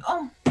can't.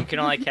 Oh. You can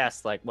only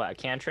cast like what, a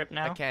cantrip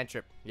now? A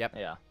cantrip. Yep.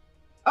 Yeah.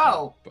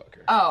 Oh.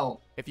 Fucker. Oh.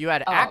 If you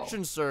had Oh.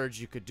 action surge,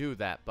 you could do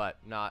that, but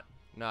not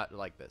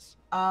like this.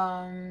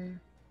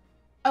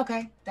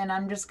 Okay, then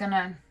I'm just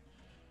gonna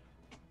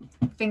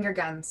finger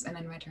guns and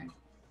end my turn.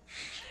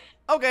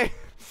 Okay.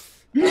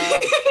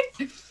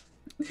 It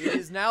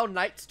is now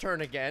Knight's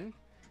turn again.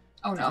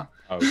 Oh no.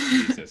 Oh,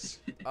 Jesus.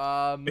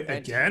 And,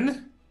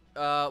 Again?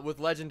 with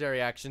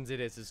legendary actions, it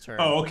is his turn.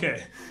 Oh,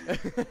 okay.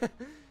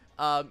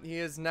 He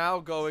is now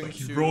going Like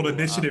to you rolled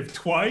initiative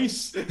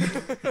twice?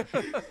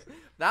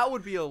 That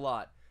would be a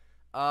lot.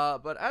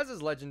 But as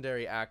his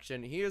legendary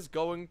action, he is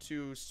going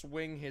to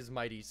swing his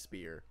mighty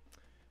spear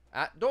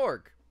at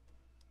Dorg.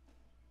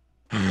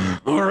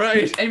 All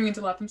right. I didn't mean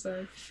to laugh, I'm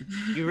sorry.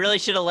 You really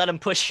should have let him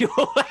push you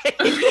away.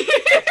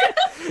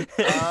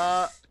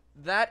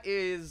 That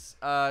is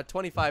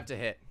 25 to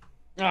hit.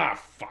 Ah,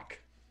 fuck.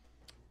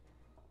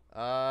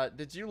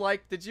 Did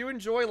you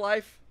enjoy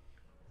life?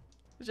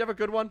 Did you have a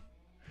good one?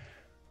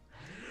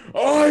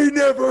 I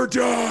never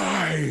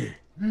die.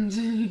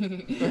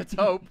 Let's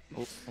hope.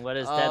 What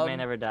is dead may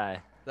never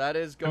die? That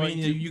is I going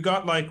mean, to... you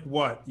got like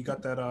what? You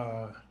got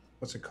that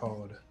what's it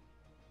called?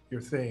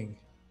 Your thing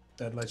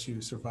that lets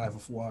you survive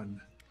with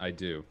one. I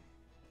do.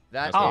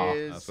 That That's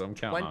is what I'm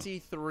counting on.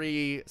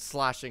 23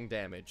 slashing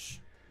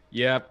damage.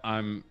 Yep,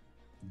 I'm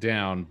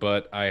down,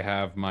 but I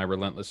have my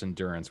relentless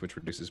endurance, which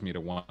reduces me to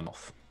 1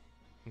 health.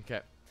 Okay.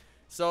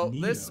 So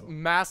this Neato.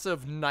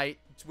 massive knight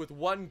with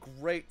one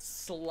great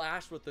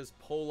slash with this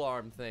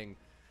polearm thing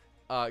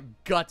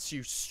guts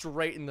you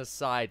straight in the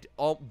side,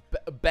 all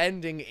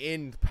bending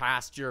in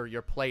past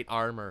your plate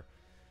armor.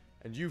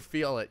 And you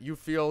feel it. You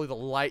feel the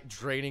light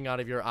draining out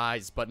of your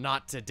eyes, but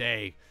not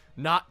today.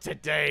 Not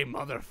today,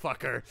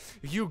 motherfucker.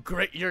 You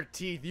grit your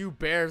teeth, you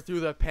bear through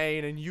the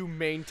pain, and you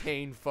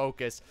maintain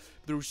focus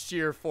through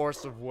sheer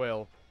force of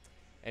will.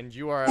 And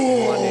you are at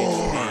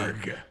 1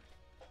 HP.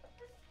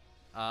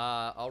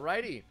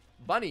 Alrighty.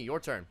 Bunny, your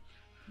turn.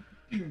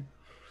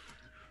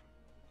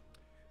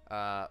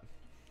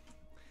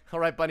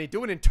 Alright, Bunny,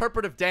 do an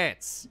interpretive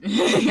dance.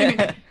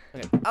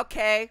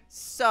 Okay,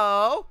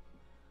 so...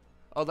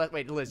 Oh,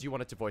 wait, Liz, you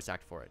wanted to voice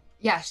act for it.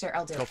 Yeah, sure,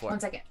 I'll do Go it. for it. 1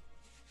 second.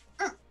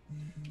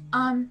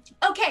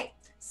 Okay,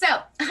 so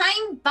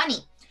I'm Bunny.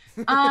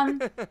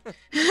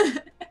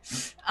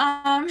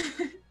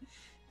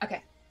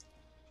 Okay.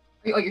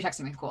 Oh, you're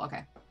texting me. Cool.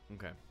 Okay.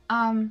 Okay.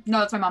 No,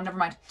 that's my mom. Never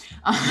mind.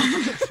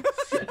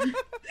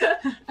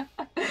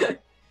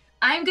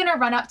 I'm gonna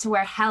run up to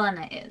where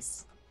Helena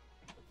is.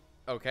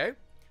 Okay.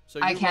 So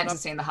I you can't run up,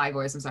 sustain the high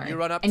voice. I'm sorry. you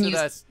run up and to use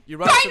this. You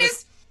run up to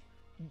blindness! this.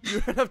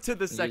 You run up to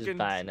the second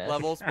Blindness.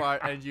 level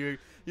spot, and you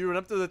run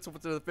up to the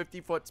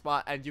 50-foot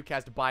spot, and you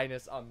cast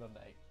Blindness on the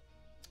knight.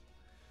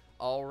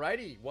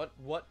 Alrighty. What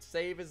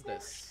save is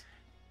this?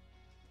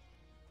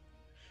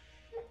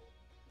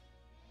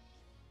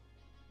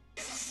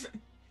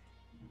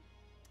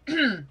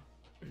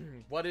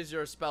 What is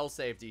your spell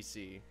save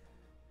DC?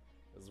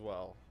 As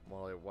well,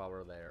 while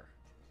we're there.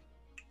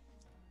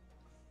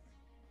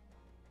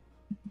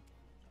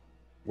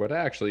 What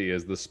actually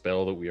is the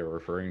spell that we are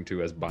referring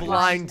to as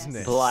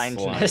Blindness.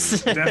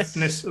 Blindness.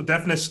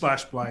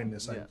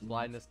 Deafness/blindness. Yeah,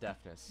 blindness,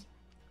 deafness.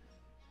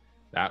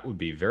 That would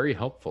be very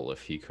helpful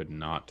if he could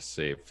not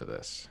save for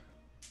this.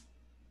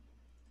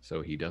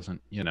 So he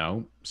doesn't,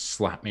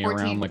 slap me 14.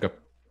 around like a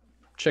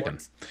chicken.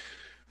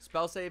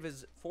 Spell save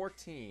is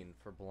 14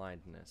 for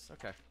blindness.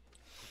 Okay.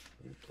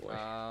 Boy.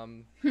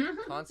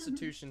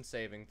 Constitution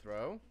saving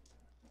throw.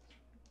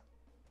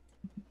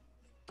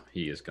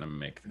 He is going to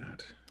make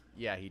that.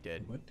 Yeah, he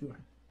did. What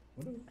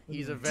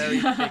He's a very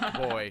thick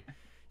boy.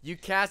 You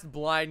cast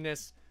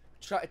blindness,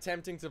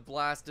 attempting to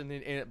blast and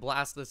it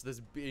blast this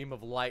beam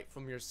of light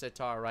from your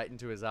sitar right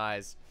into his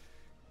eyes.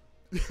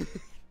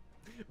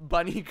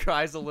 Bunny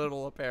cries a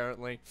little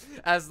apparently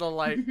as the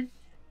light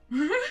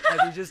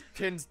as he just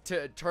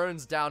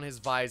turns down his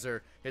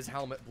visor, his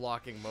helmet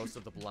blocking most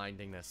of the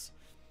blindingness.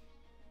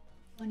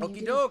 Bunny, you Okie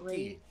did a dokie.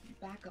 great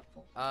backup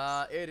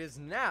voice. It is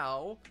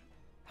now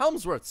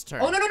Helmsworth's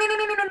turn. Oh no.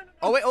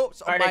 Oh wait,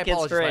 my Bardic apologies,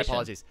 my inspiration.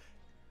 apologies.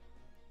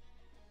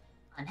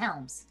 On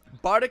Helms.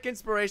 Bardic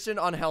Inspiration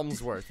on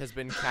Helmsworth has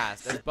been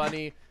cast as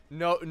Bunny,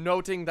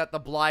 noting that the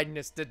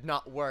blindness did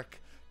not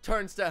work,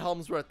 turns to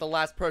Helmsworth, the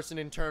last person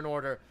in turn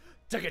order.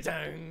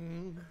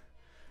 Tick-a-dang!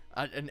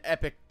 An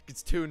epic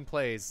tune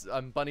plays.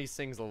 Bunny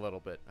sings a little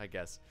bit, I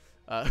guess.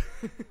 Is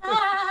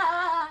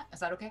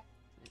that okay?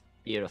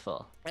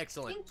 Beautiful.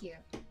 Excellent. Thank you.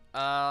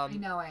 I Um,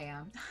 know I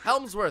am.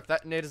 Helmsworth,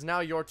 it is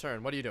now your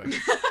turn. What are you doing?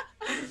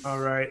 All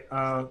right,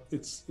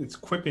 it's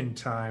quipping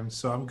time.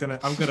 So I'm gonna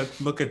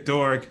look at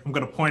Dorg. I'm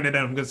gonna point at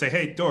him. I'm gonna say,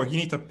 "Hey, Dorg, you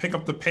need to pick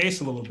up the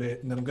pace a little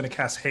bit." And then I'm gonna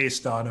cast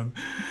haste on him.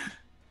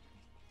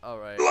 All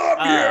right.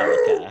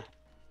 Okay.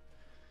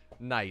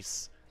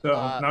 Nice. So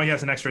Uh, now he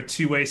has an extra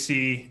 2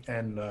 AC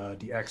and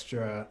the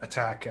extra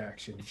attack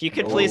action. If you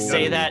could please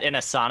say Oh. that in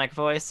a Sonic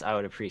voice, I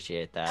would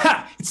appreciate that.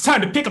 Ha! It's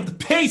time to pick up the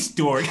pace,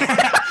 Dorg.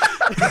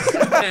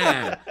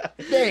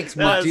 Thanks,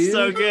 That was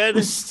so good.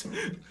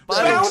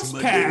 Bounce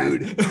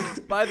pad.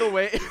 By the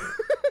way,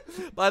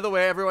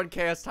 everyone,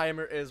 chaos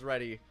timer is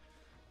ready.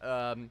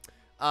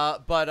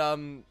 But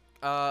I'm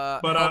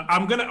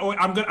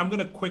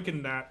gonna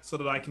quicken that so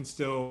that I can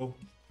still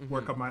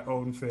work on my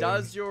own thing.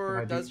 Does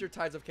your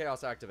Tides of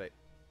Chaos activate?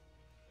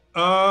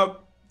 I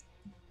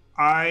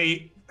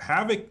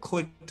have it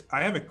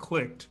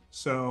clicked.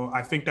 So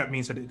I think that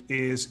means that it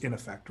is in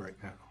effect right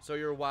now. So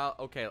you're wild.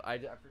 Okay, I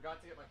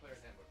forgot to get my player's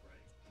handbook ready.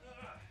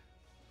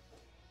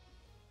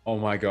 Oh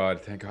my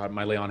god, thank god,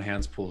 my lay on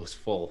hands pool is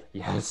full.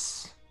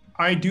 Yes.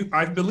 I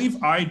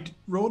believe I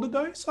rolled a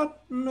dice on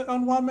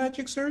Wild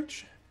Magic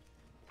Search.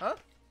 Huh?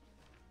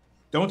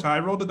 Don't I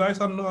roll the dice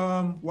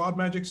on Wild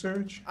Magic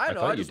Search? I don't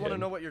know. thought I you just want to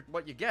did. know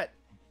what you get.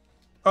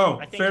 Oh,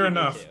 I think fair you do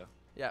enough. too.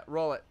 Yeah,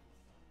 roll it.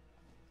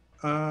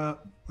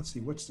 Let's see,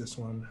 what's this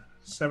one?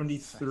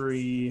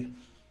 73.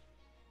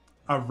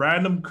 A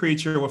random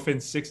creature within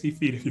 60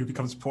 feet of you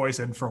becomes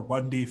poisoned for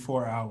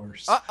 1d4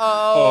 hours.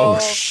 Uh-oh. Oh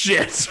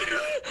shit!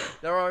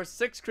 There are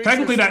 6 creatures.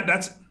 Technically,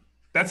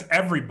 that's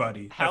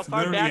everybody. How That's far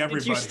literally back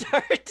did you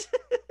everybody. start?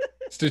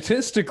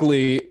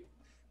 Statistically,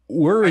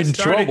 we're I in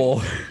started-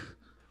 trouble.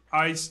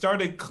 I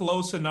started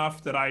close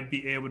enough that I'd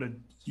be able to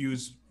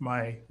use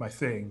my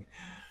thing.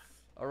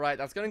 All right,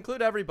 that's going to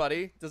include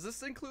everybody. Does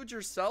this include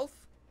yourself?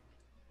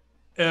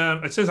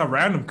 It says a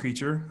random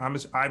creature.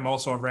 I'm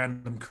also a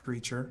random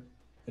creature.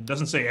 It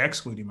doesn't say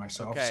excluding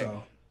myself. Okay.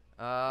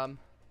 So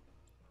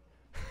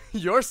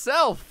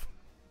Yourself.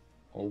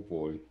 Oh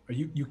boy.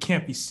 you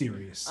can't be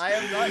serious. I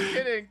am not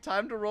kidding.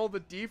 Time to roll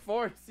the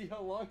d4 to see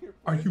how long you're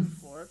Are you poisoned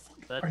for.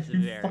 That's Are you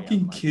very fucking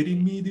unlucky.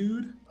 kidding me,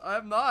 dude?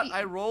 I'm not.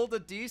 I rolled a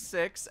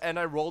d6 and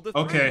I rolled a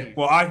 3. Okay.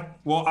 Well,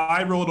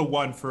 I rolled a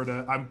 1 for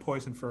the. I'm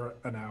poisoned for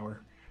an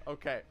hour.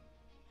 Okay.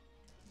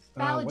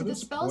 Ballad, what did the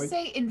is spell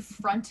say in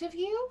front of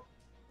you?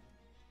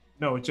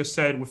 No, it just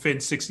said within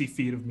 60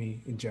 feet of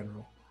me in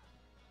general.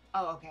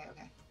 Oh, okay.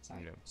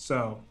 Sorry.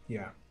 So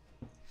yeah.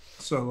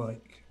 So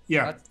like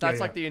yeah. That's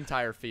like the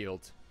entire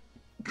field.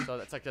 So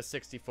that's like a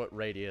 60-foot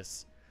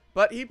radius.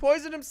 But he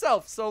poisoned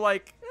himself. So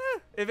like,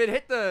 if it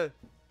hit the,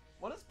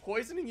 what does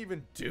poisoning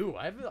even do?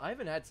 I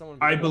haven't had someone.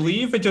 I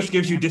believe it just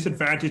gives you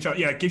disadvantage.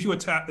 It gives you a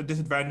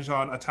disadvantage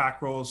on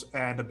attack rolls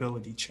and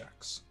ability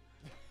checks.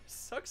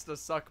 Sucks to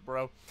suck,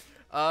 bro.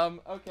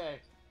 Okay.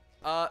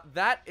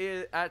 That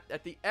is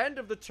at the end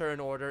of the turn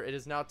order. It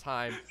is now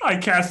time. I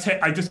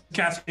just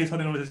cast haste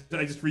on it.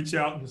 I just reach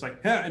out and it's like,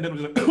 yeah, and then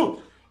it was like,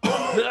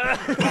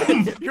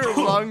 Your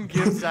lung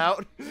gives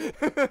out.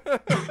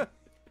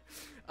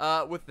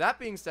 With that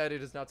being said,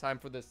 it is now time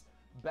for this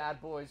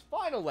bad boy's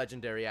final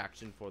legendary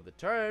action for the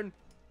turn.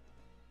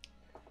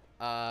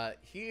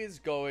 He is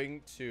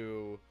going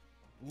to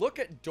look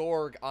at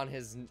Dorg on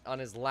his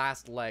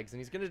last legs, and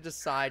he's going to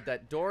decide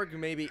that Dorg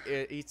maybe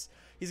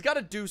he's got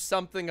to do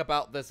something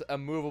about this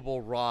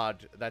immovable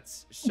rod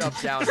that's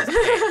shoved down his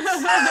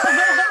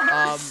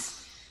pants.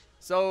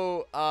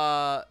 So,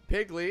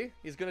 Piggly,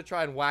 he's gonna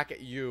try and whack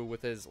at you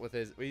with his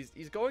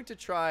he's going to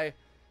try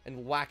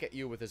and whack at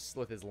you with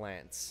his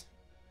lance.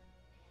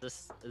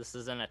 This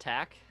is an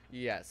attack.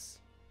 Yes.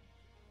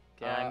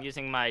 Okay, I'm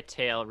using my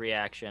tail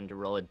reaction to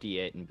roll a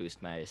d8 and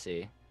boost my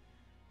AC.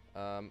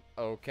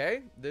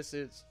 Okay. This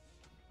is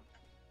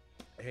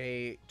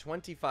a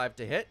 25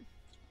 to hit.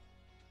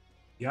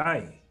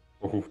 yay.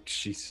 Oh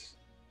jeez.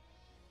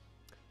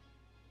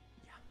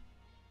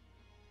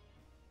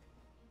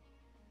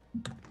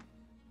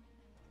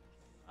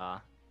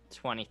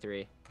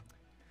 23.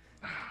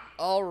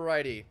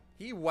 Alrighty.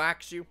 He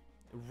whacks you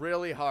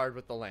really hard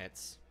with the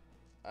lance.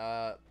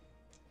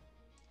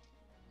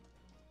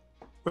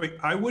 Wait,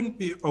 I wouldn't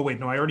be. Oh wait,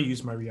 no, I already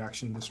used my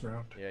reaction this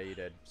round. Yeah, you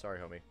did. Sorry,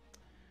 homie.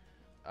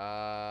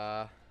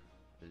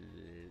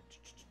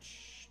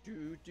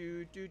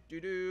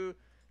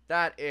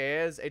 That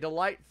is a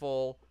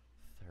delightful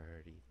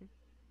 30.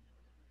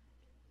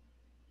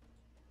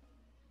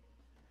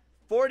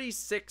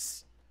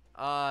 46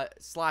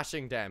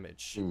 slashing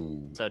damage.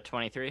 Ooh. So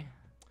 23.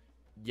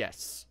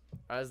 Yes.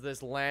 As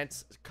this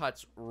lance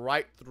cuts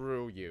right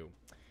through you.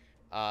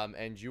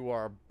 And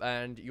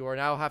you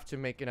now have to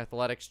make an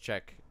athletics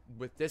check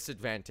with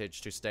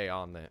disadvantage to stay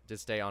on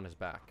his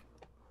back.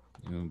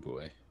 Oh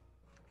boy.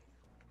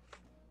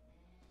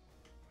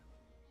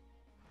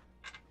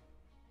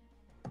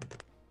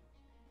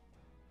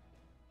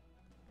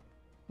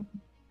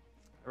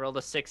 I rolled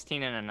a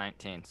 16 and a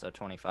 19, so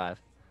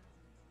 25.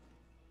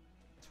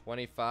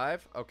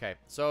 25. Okay,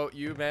 so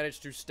you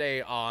managed to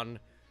stay on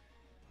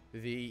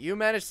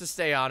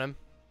him,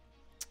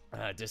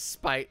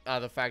 despite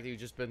the fact that you've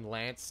just been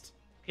lanced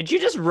Could you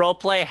just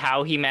roleplay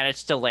how he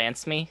managed to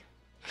lance me?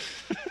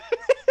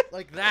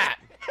 like that.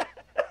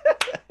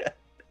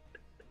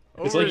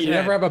 It's Over like his you head.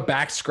 never have a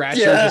back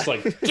scratcher, Yeah. just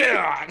like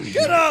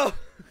Get up!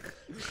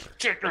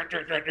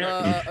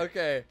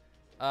 Okay.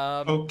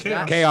 Okay.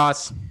 that-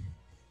 chaos.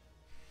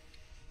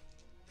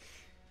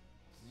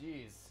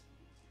 Jeez.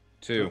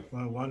 2.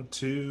 1,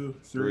 2,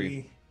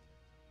 3.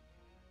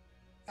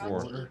 Got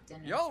Four. to eat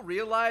dinner. Y'all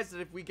realize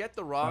that if we get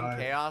the wrong 5,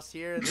 chaos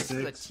here, this is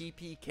a 6,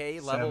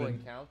 TPK level 7.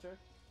 encounter.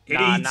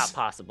 Nah, 8, not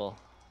possible.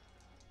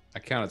 I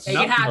counted.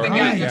 Make it happen, or-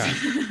 guys.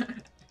 yeah.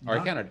 Or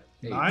I counted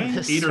 8. 9, 8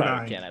 or Sorry,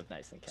 9. can't have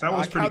nice and So that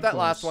was I pretty count that close.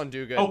 last one,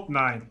 do good. Oh,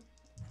 9.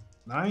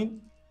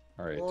 9?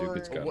 All right, dude,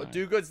 it's got What, 9.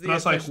 do good's the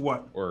That's like official.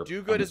 what? Or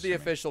Do good I'm is the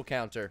assuming. official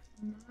counter.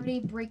 I'm already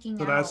breaking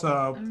So out. that's,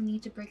 I don't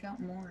need to break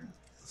out more.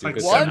 It's like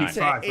Dude, 1 79. to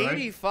 75, right?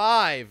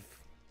 85.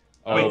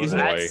 Oh Wait, boy, isn't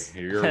that-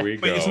 here we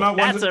go. Wait, it's not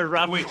one. That's a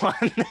rough Wait, one.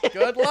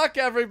 Good luck,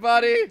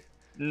 everybody.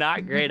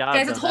 Not great odds.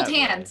 Guys, let's on hold that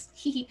one. hands.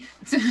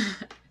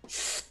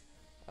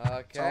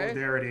 Okay.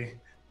 solidarity.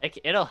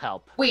 It'll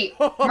help. Wait,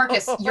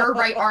 Marcus, your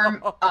right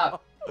arm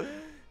up.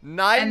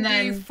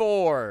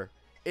 94.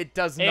 It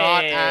does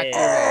not Hey. activate.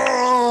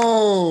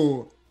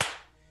 Oh!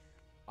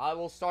 I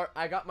will start.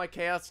 I got my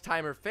chaos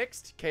timer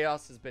fixed.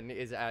 Chaos has been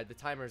the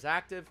timer is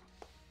active.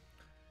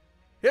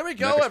 Here we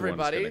go, Next one's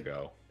everybody. gonna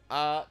go.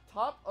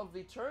 Top of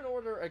the turn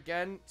order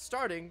again,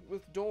 starting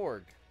with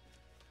Dorg.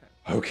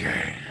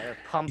 Okay.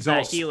 Pump He's that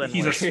all healing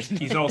he's, word.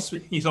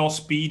 he's all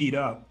speedied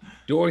up.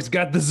 Dork's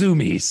got the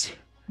zoomies.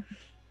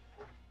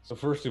 So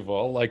first of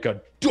all, like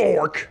a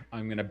dork,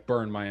 I'm gonna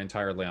burn my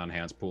entire lay on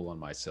hands pool on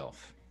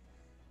myself.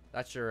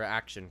 That's your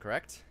action,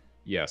 correct?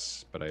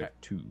 Yes, but I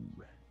have 2.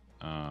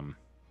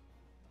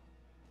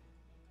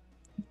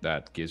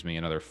 That gives me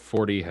another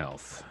 40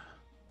 health.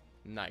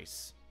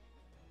 Nice.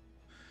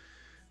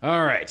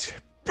 All right,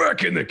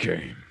 back in the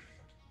game.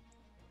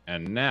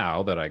 And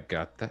now that I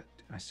got that,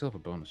 I still have a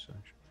bonus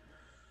action.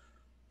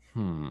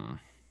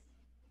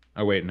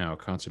 Oh wait, no,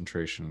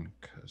 concentration,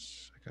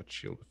 because I got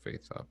Shield of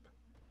Faith up.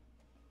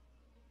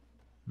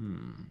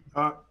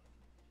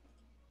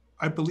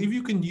 I believe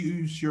you can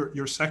use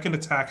your second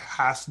attack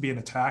has to be an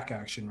attack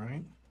action,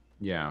 right?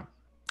 Yeah.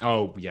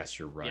 Oh, yes,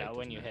 you're right. Yeah,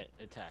 when isn't you it?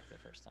 hit attack the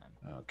first time.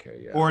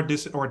 Okay, yeah. Or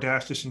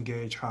dash,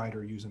 disengage, hide,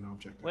 or use an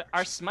object. Wait,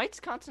 are smites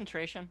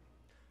concentration?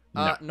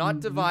 No.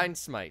 Not divine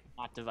smite.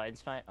 Not divine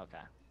smite? Okay.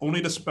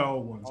 Only the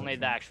spell ones. Only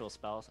the actual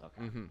spells?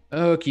 Okay.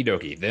 Okie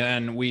dokie.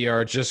 Then we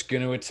are just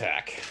going to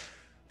attack.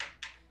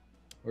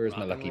 Where's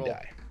my Rock and lucky roll.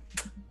 die?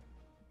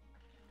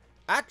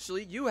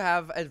 Actually, you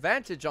have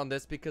advantage on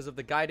this because of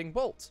the guiding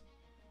bolt.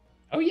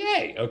 Oh,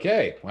 yay.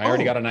 Okay. Well, I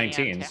already got a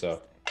 19, fantastic.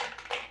 so.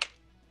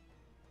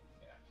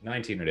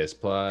 19 it is,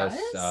 plus,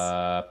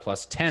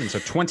 plus 10, so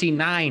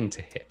 29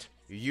 to hit.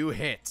 You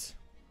hit.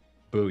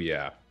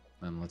 Booyah.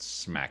 Then let's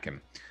smack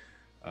him.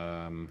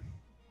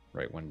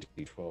 Right,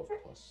 1d12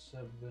 plus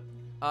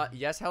 7.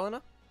 Yes,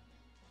 Helena?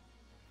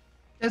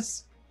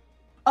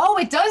 Oh,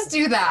 it does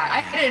do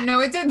that. I didn't know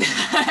it did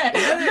that.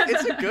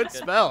 It's a good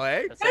spell,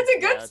 eh? That's a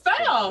good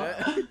spell.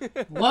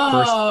 First,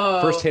 Whoa.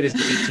 first hit is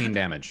 18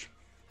 damage.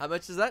 How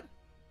much is that?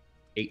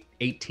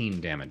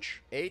 18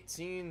 damage.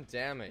 18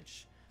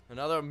 damage.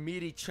 Another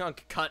meaty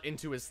chunk cut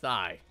into his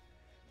thigh.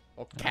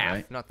 Or calf,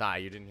 Alright. not thigh.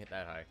 You didn't hit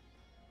that high.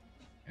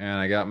 And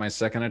I got my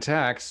second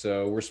attack,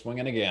 so we're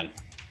swinging again.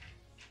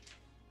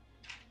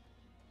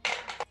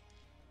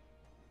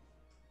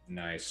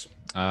 Nice.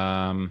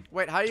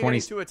 Wait, how are you 20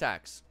 getting 2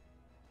 attacks?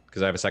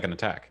 Because I have a second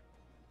attack.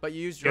 But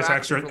you used your It's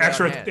action for lay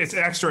on hands. It's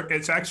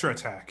extra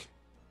attack.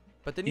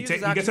 But then he you ta-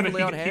 use he action gets for an-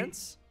 lay on he-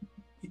 hands?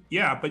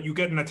 Yeah, but you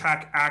get an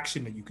attack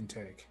action that you can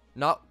take.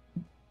 Not.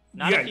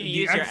 Not if you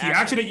use your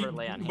action for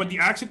lay on but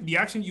hands. the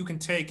action you can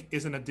take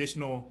is an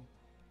additional.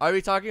 Are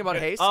we talking about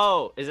haste?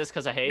 Oh, is this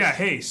because of haste? Yeah,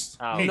 haste.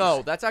 Oh. Haste.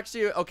 No, that's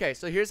actually okay.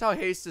 So here's how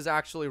haste is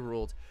actually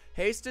ruled.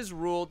 Haste is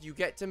ruled. You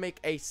get to make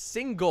a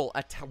single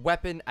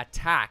weapon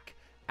attack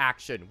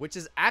action, which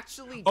is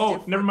actually. Oh,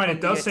 different never mind. from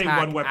It the does say attack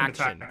one weapon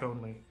action. attack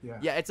only. Yeah.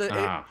 Yeah, it's a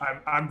Ah.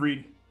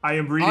 I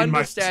am reading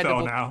my spell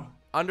Understandable. now.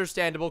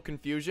 understandable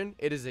confusion.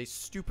 It is a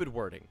stupid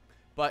wording,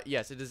 but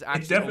yes, it is It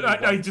actually. definitely.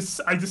 only I one.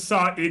 just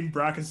saw it in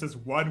brackets says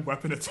one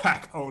weapon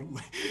attack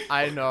only.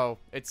 I know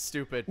it's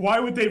stupid. Why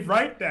would they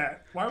write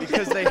that? Why would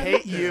Because they write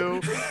hate that?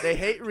 you. They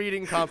hate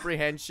reading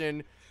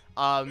comprehension.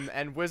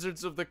 And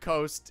Wizards of the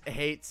Coast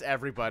hates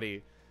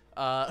everybody.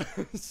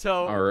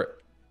 So Or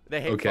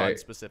they hate okay. fun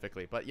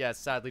specifically. But yes,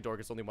 sadly, Dork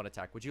is only one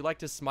attack. Would you like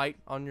to smite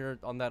on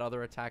that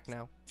other attack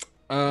now?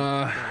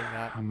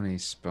 how many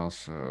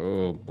spells?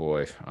 Oh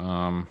boy.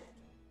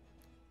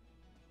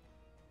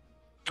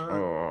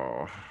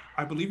 Oh,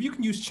 I believe you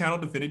can use Channel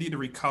Divinity to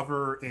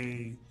recover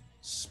a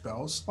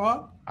spell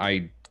slot.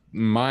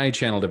 my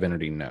channel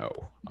divinity, no.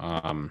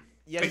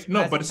 Yes,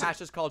 no, as but in it's-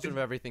 Tasha's Cauldron of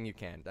Everything you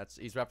can.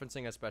 He's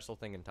referencing a special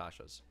thing in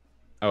Tasha's.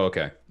 Oh,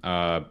 okay.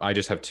 I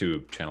just have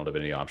 2 channel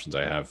divinity options.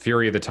 I have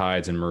Fury of the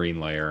Tides and Marine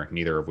Layer,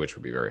 neither of which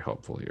would be very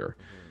helpful here.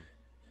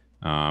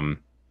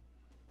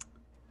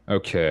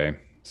 Okay,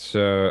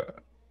 so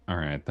all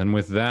right. Then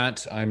with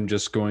that, I'm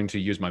just going to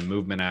use my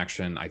movement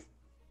action.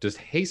 Does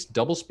haste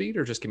double speed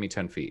or just give me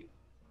 10 feet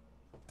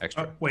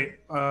extra? Wait.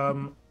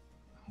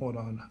 Hold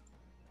on.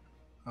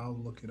 I'll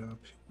look it up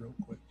real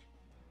quick.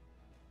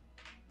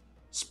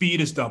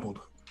 Speed is doubled,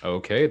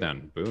 Okay,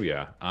 then.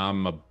 Booyah.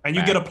 and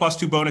you get a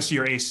 +2 bonus to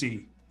your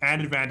AC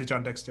and advantage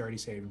on dexterity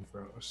saving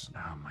throws.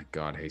 Oh my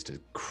god, haste is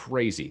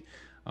crazy.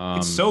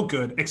 It's so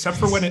good, except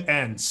for when it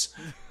ends.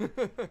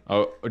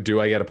 Oh,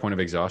 do I get a point of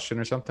exhaustion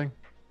or something?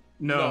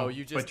 No,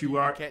 you just but you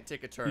are. can't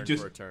take a turn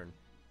just- for a turn.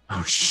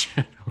 Oh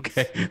shit.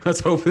 Okay, let's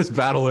hope this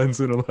battle ends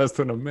in less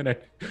than a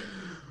minute.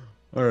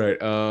 All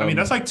right. I mean,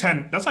 that's like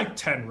 10. That's like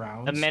 10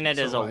 rounds. A minute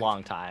so, is a like,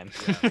 long time.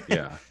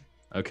 yeah.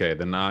 Okay,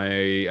 then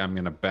I'm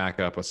gonna back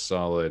up a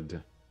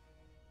solid.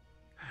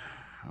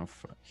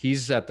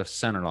 He's at the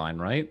center line,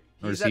 right?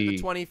 Or He's is at he? the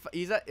 20.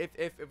 He's at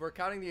if we're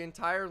counting the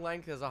entire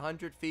length as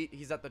 100 feet,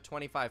 he's at the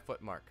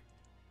 25-foot mark.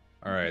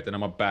 All right, then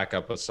I'm gonna back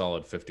up a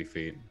solid 50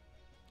 feet.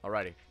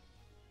 Alrighty.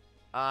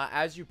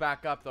 As you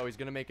back up, though, he's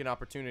gonna make an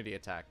opportunity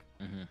attack.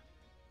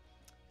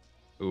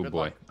 Oh Good boy.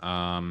 luck.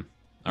 All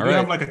You right.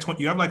 have like a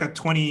 20. You have like a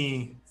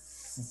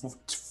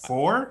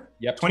 24.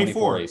 Yep.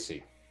 24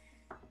 AC.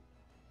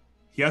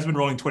 He has been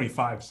rolling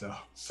 25, so.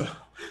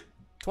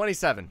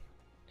 27.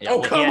 Yeah, Oh,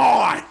 well, come he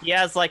has, on! He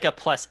has like a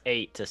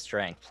 +8 to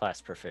strength plus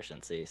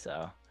proficiency,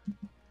 so.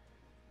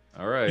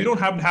 All right. You don't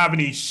happen to have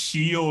any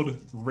shield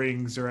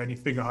rings or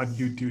anything on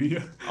you, do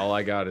you? All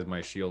I got is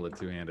my shield of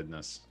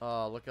two-handedness.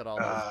 Oh, look at all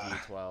those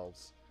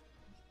D12s.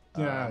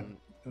 Yeah.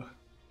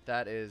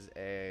 That is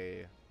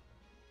a...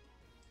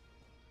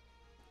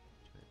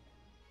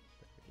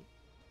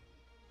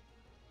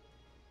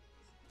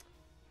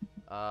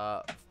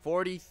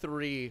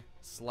 43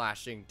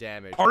 slashing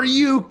damage. Are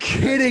you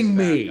kidding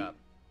me? Back up.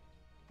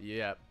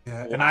 Yep.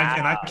 Yeah, and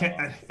I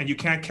can't, and you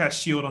can't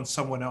cast shield on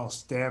someone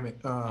else. Damn it.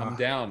 I'm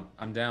down.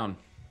 I'm down.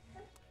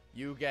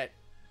 You get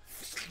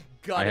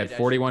I gutted had as you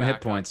 41 back hit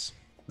up. points.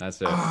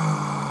 That's it.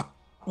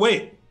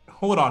 Wait,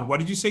 hold on. What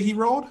did you say he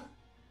rolled?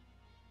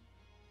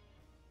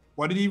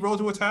 What did he roll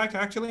to attack,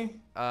 actually?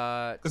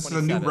 This is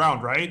a new 27.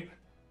 round, right?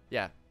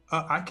 Yeah.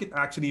 I could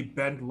actually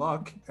bend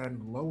luck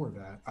and lower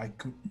that.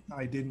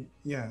 I didn't.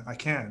 Yeah, I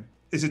can.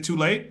 Is it too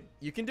late?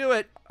 You can do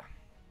it.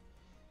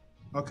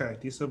 Okay,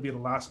 these will be the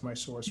last of my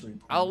sorcery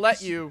points. I'll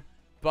let you,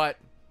 but...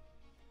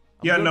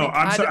 Yeah, no,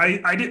 I'm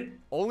sorry. I did.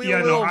 Only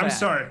Yeah, a little no, I'm mad.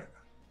 sorry.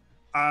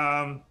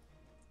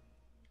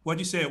 What'd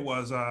you say it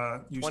was?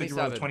 You said you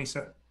rolled a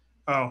 27.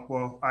 Oh,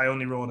 well, I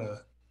only rolled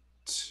a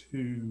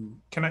 2.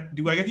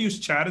 Do I get to use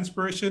chat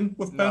inspiration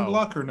with bend No,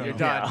 luck or no? You're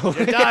done. Yeah.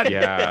 You're done.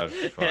 Yeah.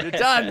 fuck. You're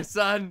done,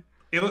 son.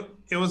 It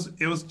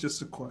was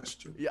just a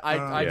question. Yeah, I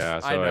so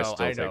I know.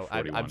 still I take know.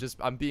 41.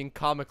 I'm being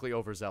comically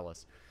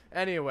overzealous.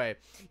 Anyway,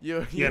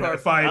 you Yeah, no, are...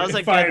 if I That was a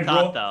if I good had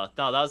thought, rolled, though.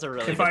 No, that was a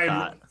really good if I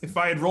thought.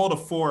 had rolled a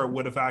 4, it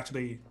would have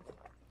actually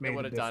made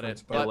would a have done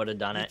difference. it. But It would have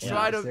done it. You Yeah.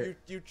 try to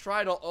you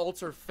try to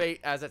alter fate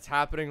as it's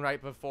happening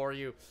right before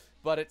you,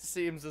 but it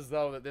seems as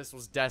though that this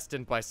was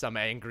destined by some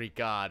angry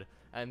god,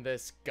 and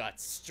this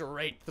got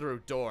straight through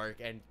Dorg,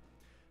 and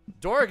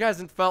Dorg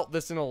hasn't felt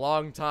this in a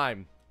long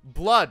time.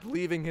 Blood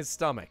leaving his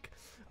stomach.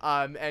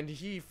 And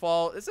he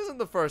falls. This isn't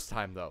the first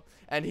time though,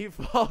 and he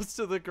falls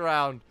to the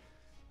ground,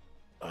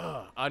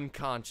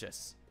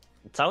 unconscious.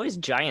 It's always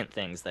giant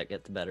things that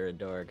get the better of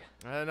Dorg.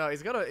 I don't know.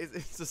 He's got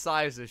it's a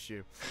size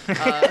issue.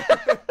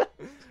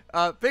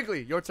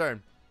 Pigley, your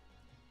turn.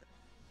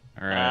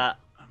 All right.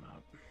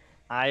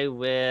 I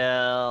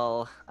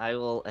will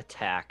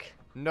attack.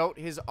 Note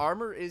his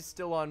armor is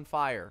still on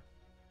fire.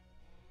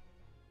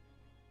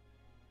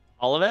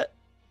 All of it?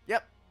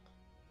 Yep.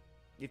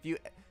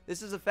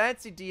 This is a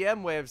fancy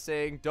DM way of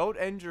saying don't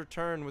end your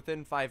turn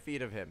within 5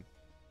 feet of him.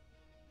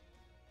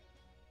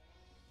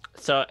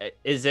 So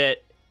is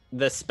it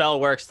the spell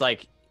works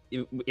like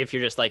if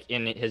you're just like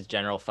in his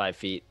general 5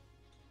 feet?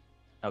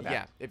 Okay.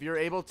 Yeah. If you're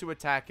able to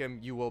attack him,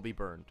 you will be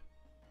burned.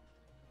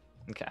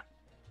 Okay.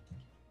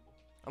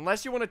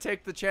 Unless you want to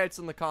take the chance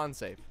on the con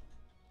save,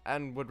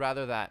 and would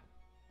rather that.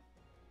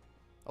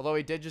 Although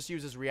he did just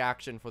use his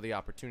reaction for the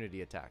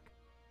opportunity attack.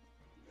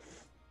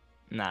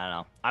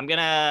 No. I'm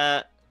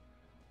gonna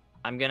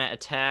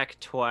attack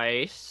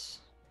twice.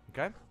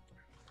 Okay.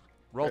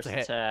 Roll First to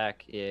hit.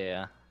 attack,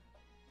 yeah.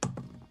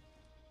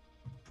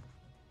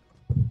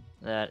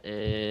 That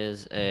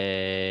is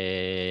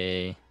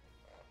a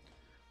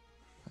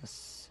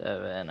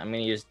 7. I'm gonna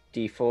use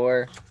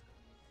D4.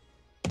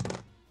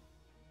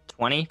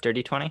 20,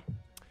 dirty 20.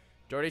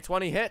 Dirty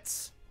 20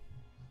 hits.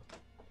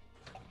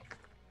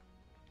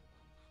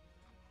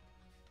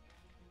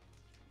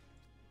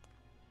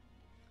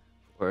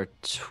 For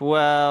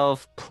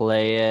 12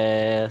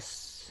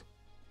 plus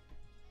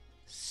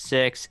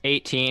 6,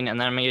 18, and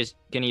then I'm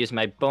gonna use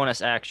my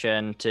bonus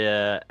action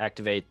to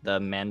activate the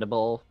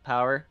mandible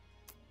power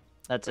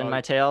that's in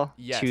my tail.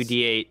 yes.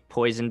 2d8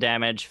 poison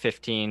damage,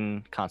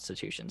 15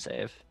 constitution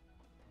save.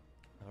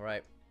 All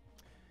right.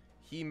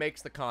 He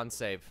makes the con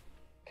save.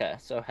 Okay,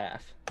 so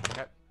half.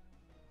 Okay.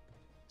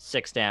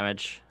 6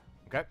 damage.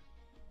 Okay.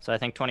 So I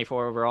think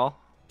 24 overall.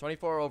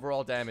 24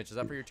 overall damage. Is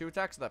that for your 2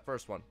 attacks or that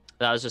first one?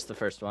 That was just the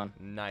first one.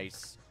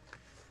 Nice.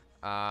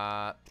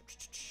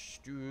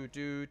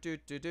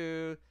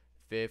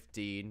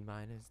 15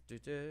 minus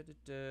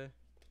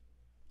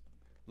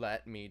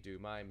Let me do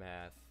my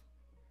math,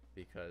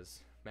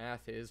 because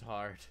math is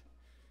hard.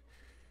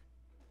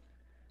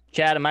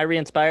 Chad, am I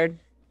re-inspired?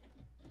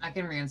 I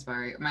can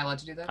re-inspire you. Am I allowed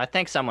to do that? I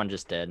think someone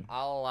just did.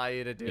 I'll allow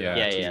you to do Yeah,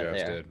 that. Yeah, two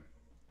guys there. did.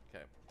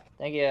 Okay.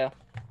 Thank you.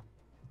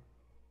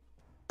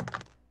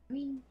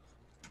 Whee!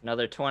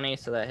 Another 20,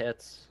 so that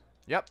hits.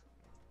 Yep.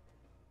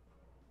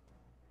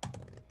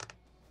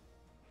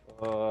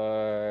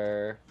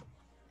 For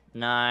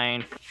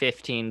 9,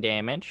 15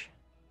 damage.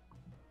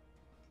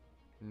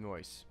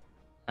 Nice.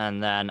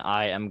 And then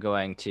I am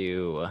going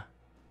to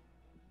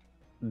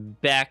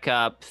back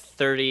up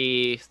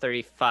 30,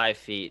 35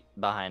 feet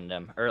behind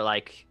him. Or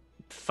like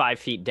 5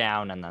 feet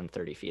down and then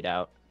 30 feet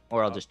out.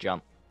 Or I'll just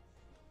jump.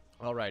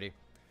 Alrighty.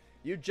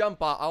 You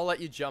jump off. I'll let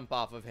you jump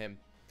off of him.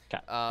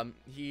 Okay.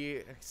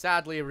 He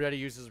sadly already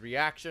uses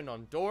reaction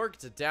on Dorg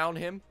to down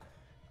him.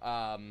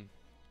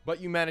 But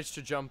you managed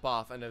to jump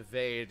off and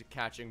evade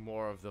catching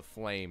more of the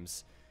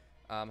flames.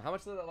 How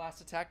much did that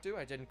last attack do?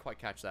 I didn't quite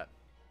catch that.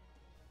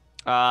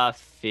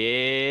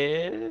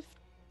 15?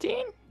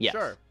 Yes.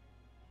 Sure.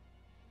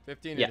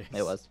 15 Yeah, it is.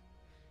 it was.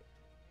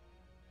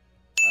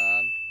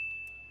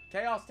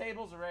 Chaos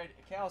tables are ready.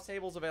 Chaos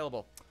tables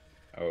available.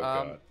 Oh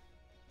god.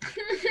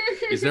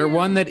 Is there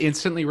one that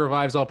instantly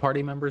revives all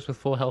party members with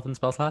full health and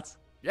spell slots?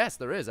 Yes,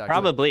 there is actually.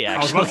 Probably, I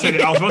was about actually.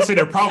 to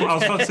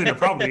say there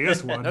probably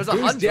is one. There's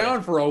Who's 100.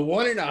 down for a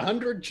 1 in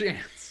 100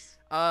 chance?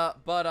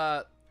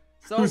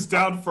 So Who's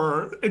down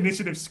for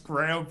initiative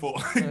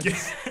scramble?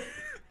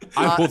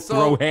 I will so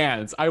throw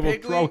hands. I will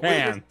Piggly, throw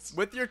hands.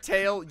 With your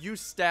tail, you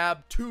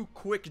stab 2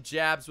 quick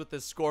jabs with the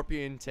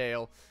scorpion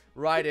tail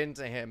right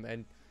into him,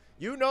 and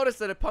you notice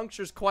that it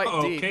punctures quite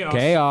deep.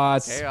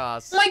 Chaos.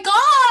 Chaos. Oh my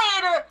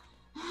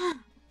god!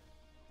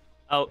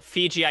 Oh,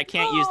 Fiji, I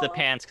can't use the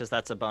pants because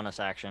that's a bonus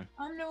action.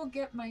 I'm gonna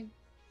get my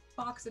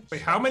box of.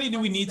 Wait, how many do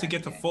we need to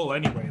get to full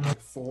anyway? Like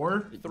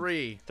 4?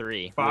 3.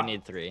 3. Five. We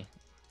need 3.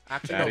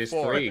 Actually, That no, is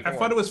 4. 3. I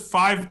thought it was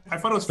 5. I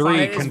thought it was 3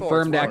 It is 5. four,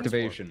 confirmed it's four, it's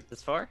activation.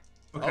 It's 4?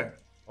 Okay.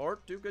 Or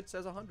Do Good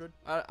says 100.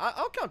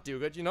 I'll count Do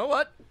Good. You know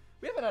what?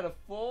 We haven't had a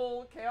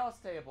full chaos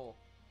table.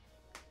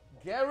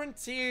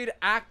 Guaranteed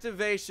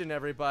activation,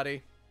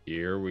 everybody.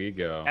 Here we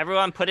go.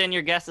 Everyone put in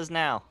your guesses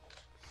now.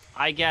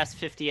 I guess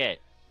 58.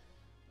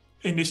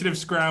 Initiative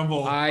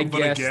scramble. I but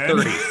guess again.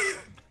 30.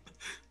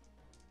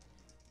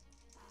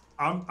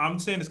 I'm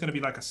saying it's gonna be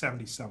like a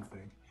 70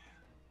 something.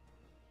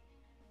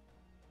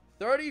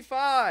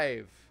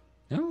 35.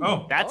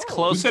 Oh. That's Oh.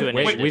 close Who said- to an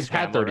wait, initiative we've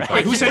had scramble, 35. right?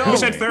 Wait, who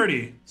said No.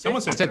 30?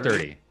 Someone I said said 30.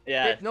 30.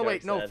 Yeah. No,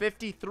 wait, George no, said.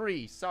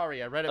 53.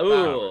 Sorry, I read it Ooh.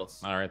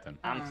 backwards. All right then.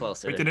 I'm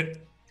closer. Wait, did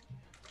it?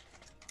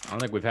 I don't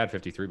think we've had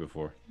 53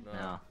 before.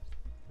 No.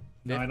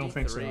 No, I don't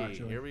think so. 53.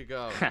 Actually, Here we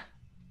go.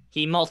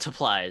 He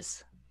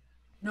multiplies.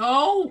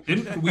 No!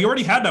 didn't we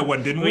already had that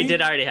one? Didn't we? We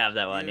did already have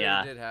that one, You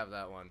yeah. did have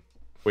that one.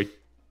 Wait,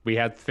 we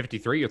had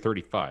 53 or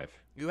 35?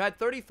 You had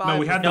 35. No,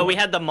 we had No, we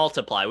had the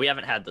multiply. We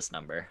haven't had this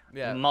number.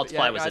 Yeah,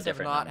 Multiply yeah, was a guys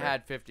different have not number.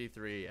 had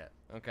 53 yet.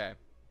 Okay.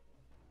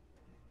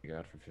 We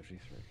got for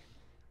 53.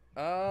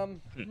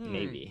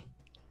 Maybe.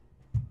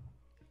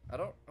 I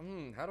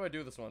don't. How do I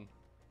do this one?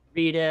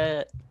 Read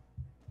it.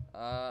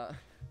 Let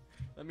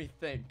me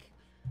think.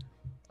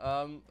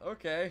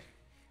 Okay.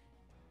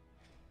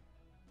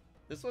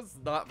 This was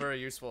not very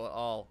useful at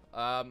all.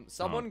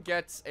 Someone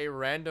gets a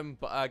random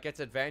gets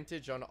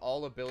advantage on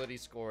all ability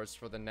scores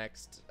for the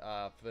next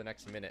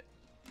minute.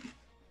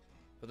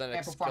 For the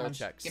next skill performance.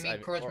 checks. Give me I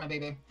mean, charisma, or-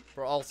 baby.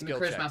 For all Give me skill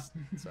charisma. checks.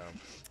 So.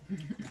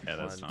 Yeah,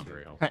 that's One, not two.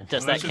 very helpful.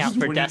 Does Well, that that's count just-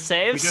 for we death just-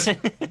 saves?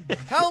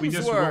 we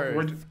just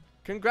Helmsworth!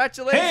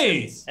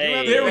 Congratulations! Hey, You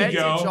have there we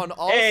advantage go. on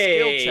all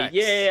Hey, skill checks.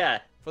 yeah.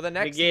 For the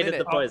next Negated minute.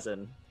 the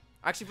poison.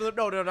 Actually, for the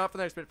no, not for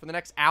the next minute. For the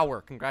next hour.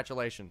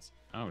 Congratulations.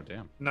 Oh,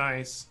 damn.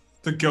 Nice.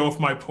 To go with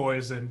my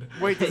poison.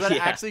 Wait, does that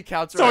Yeah. actually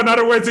count? So in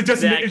other words, it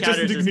just That counters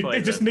as it just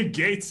poison.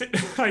 negates it.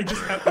 I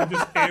just have to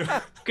just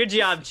aim. Good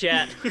job,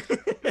 chat.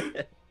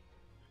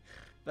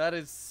 That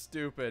is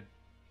stupid.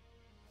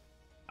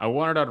 I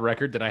wanted on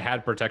record that I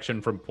had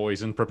protection from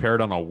poison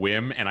prepared on a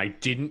whim, and I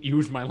didn't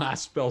use my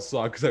last spell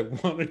slot because I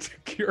wanted to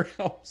cure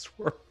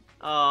Helmsworth.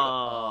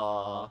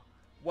 Oh.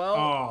 Well,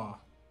 Oh.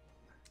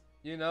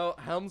 you know,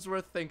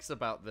 Helmsworth thinks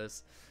about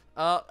this.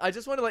 I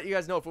just want to let you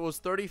guys know, if it was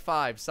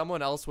 35,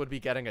 someone else would be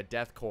getting a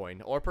death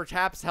coin. Or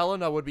perhaps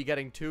Helena would be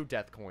getting 2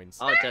 death coins.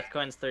 Oh, death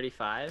coin's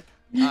 35.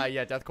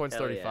 Yeah, death coin's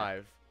Hell yeah.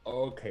 35.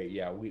 Okay,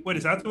 yeah. Wait,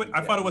 is that the way?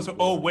 I thought it was.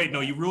 Oh wait,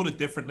 no, you ruled it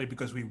differently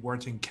because we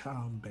weren't in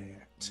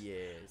combat.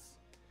 Yes.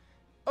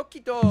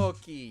 Okie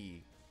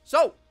dokie.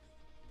 So,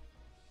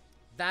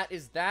 that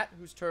is that.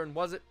 Whose turn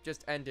was it?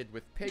 Just ended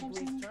with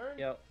Piggly's turn.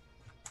 Yep.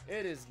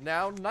 It is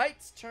now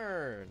Knight's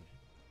turn.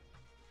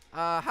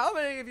 How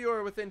many of you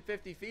are within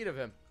 50 feet of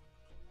him?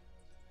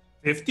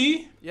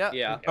 50? Yeah.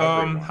 Yeah.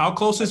 How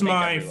close is think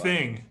my everyone.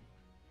 thing?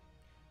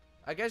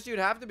 I guess you'd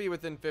have to be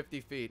within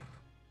 50 feet.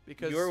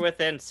 Because You were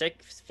within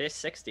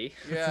 60.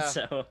 Yeah.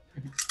 So.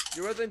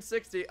 you're within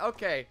 60.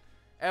 Okay.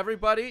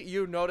 Everybody,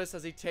 you notice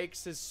as he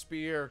takes his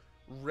spear,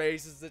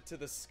 raises it to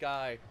the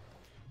sky,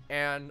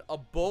 and a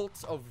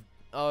bolt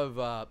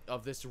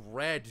of this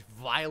red,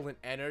 violent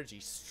energy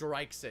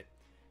strikes it,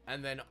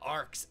 and then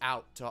arcs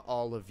out to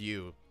all of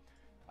you.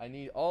 I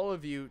need all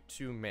of you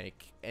to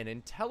make an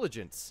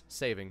intelligence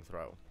saving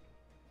throw.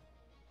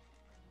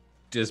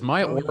 Does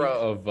my aura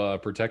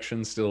of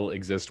protection still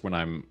exist when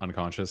I'm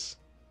unconscious?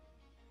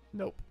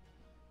 Nope.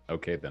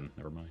 Okay, then.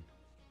 Never mind.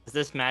 Is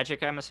this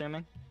magic, I'm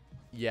assuming?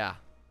 Yeah.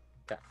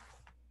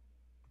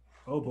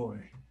 Oh boy.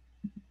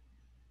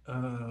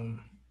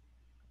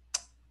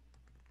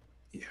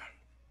 Yeah.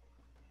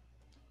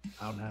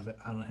 I don't have it.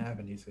 I don't have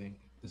anything.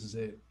 This is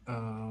it.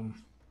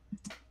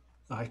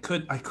 I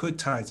could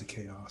tie to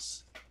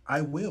chaos.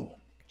 I will.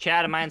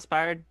 Chat, am I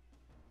inspired?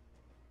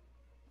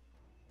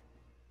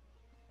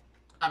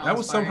 That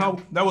was somehow.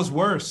 That was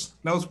worse.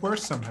 That was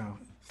worse somehow.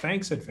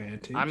 Thanks,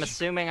 advantage. I'm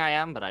assuming I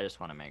am, but I just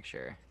want to make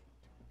sure.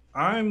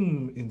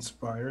 I'm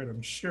inspired.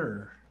 I'm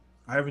sure.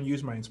 I haven't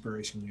used my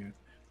inspiration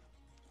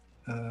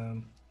yet.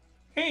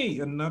 Hey,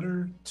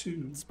 another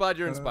 2. Spud,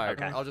 you're inspired.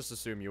 okay. I'll just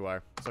assume you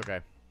are. It's okay.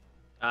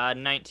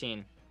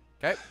 19.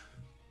 Okay.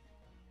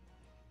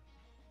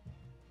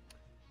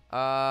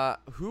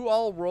 Who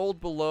all rolled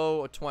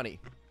below a 20?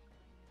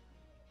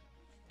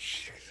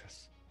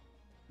 Jesus.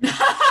 So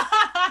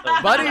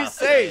Buddy's not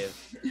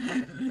safe.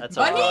 That's a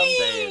Buddy! rough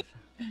save.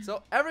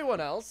 So everyone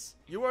else,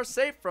 you are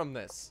safe from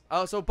this.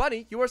 So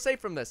Bunny, you are safe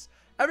from this.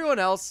 Everyone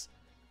else,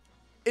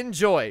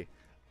 enjoy.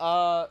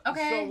 Okay.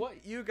 So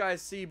what you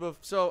guys see,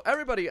 so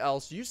everybody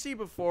else, you see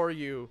before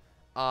you,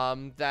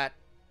 that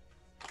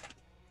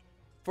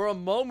for a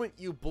moment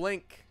you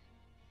blink,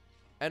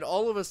 and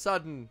all of a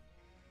sudden,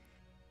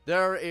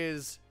 there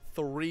is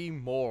 3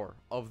 more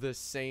of this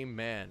same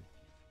man.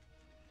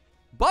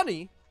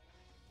 Bunny,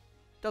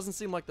 doesn't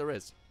seem like there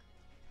is.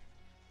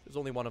 There's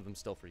only one of them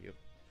still for you.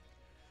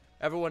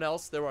 Everyone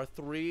else, there are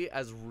 3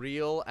 as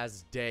real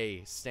as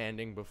day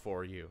standing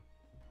before you.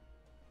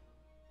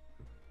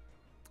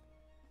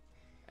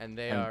 And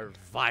they are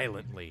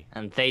violently.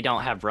 And they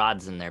don't have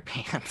rods in their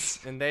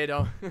pants. And they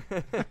don't.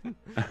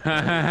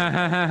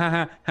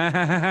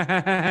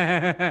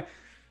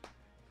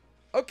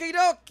 Okie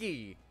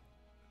dokie.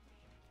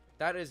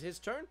 That is his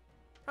turn.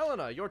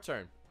 Helena, your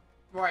turn.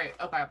 Right.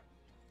 Okay.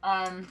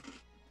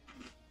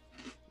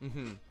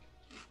 Mm-hmm.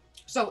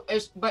 So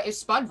is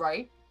Spud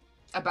right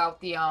about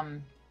the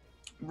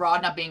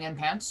rod not being in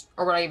pants,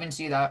 or would I even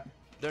see that?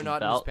 They're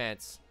not in his Belt.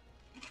 pants.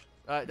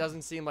 It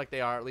doesn't seem like they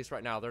are, at least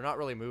right now. They're not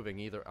really moving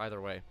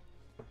either way.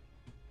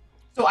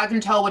 So I can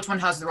tell which one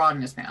has the rod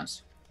in his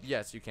pants.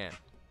 Yes, you can.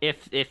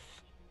 If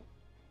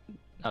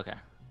okay.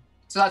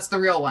 So that's the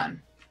real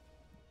one.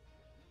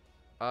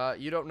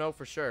 You don't know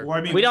for sure. Well,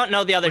 I mean, We don't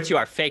know the other 2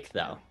 are fake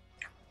though.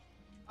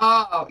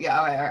 Oh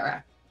yeah. Okay.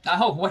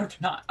 Oh, what if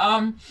not?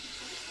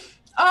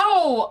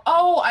 Oh,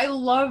 I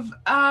love.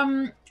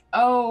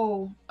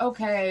 Oh,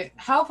 okay.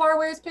 How far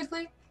away is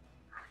Pigley?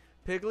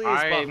 Pigley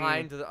is I'm-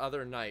 behind the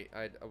other knight.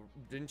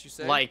 Didn't you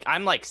say? Like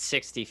I'm like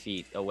 60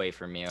 feet away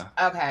from you.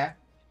 Okay.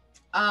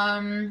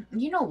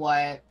 You know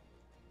what?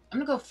 I'm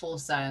gonna go full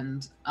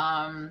send.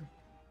 I'm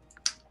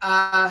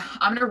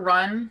gonna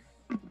run.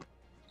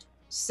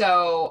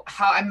 So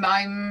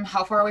I'm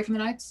how far away from the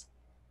knights?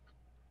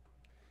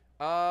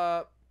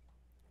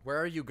 Where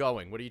are you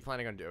going? What are you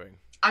planning on doing?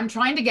 I'm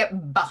trying to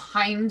get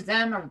behind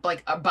them, or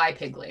like by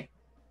Pigley.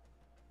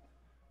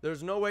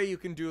 There's no way you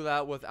can do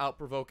that without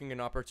provoking an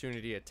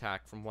opportunity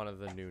attack from one of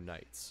the new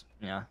knights.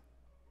 Yeah.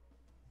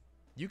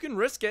 You can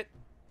risk it.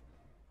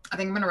 I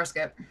think I'm gonna risk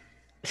it.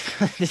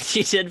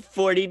 She did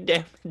 40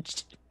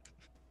 damage.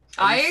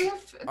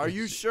 Are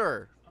you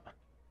sure?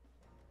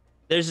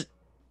 There's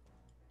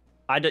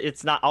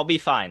it's not. I'll be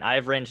fine. I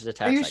have ranged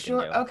attacks. Are you I can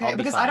sure? do. Okay, I'll be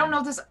because I don't fine. know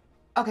if this.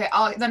 Okay,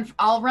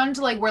 I'll run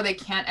to like where they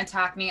can't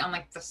attack me on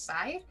like the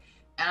side,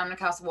 and I'm gonna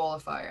cast Wall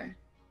of Fire.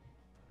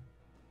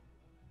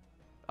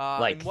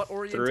 Like, in what through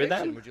orientation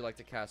them? would you like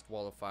to cast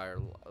Wall of Fire?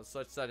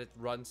 Such that it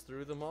runs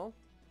through them all?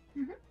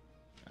 Mhm.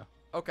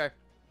 Okay.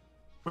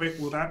 wait,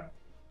 will that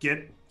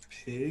get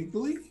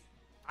Pigley?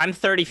 I'm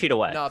 30 feet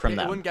away No, from It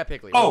them. wouldn't get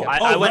Pigley. Oh,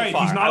 I went right.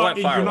 far. He's not. I went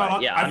far You're not away.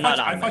 on. Yeah, I I'm thought,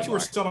 not on I thought you were anymore.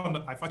 still on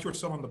the. I thought you were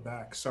still on the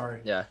back.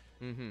 Sorry. Yeah.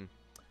 Mm-hmm.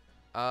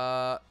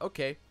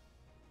 Okay.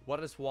 What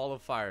does Wall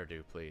of Fire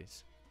do,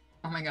 please?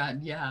 Oh my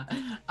god, yeah.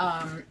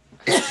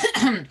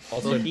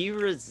 Also, Will he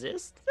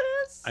resist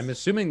this? I'm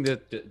assuming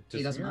that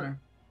He doesn't matter.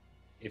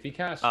 if he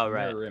casts Oh,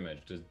 right. mirror image,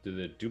 do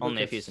the duplicates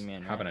Only if he's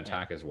immune, have an right?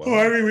 attack as well? Well,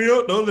 I mean, we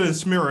don't know that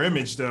it's mirror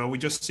image though. We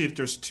just see if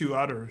there's 2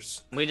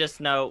 others. We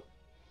just know.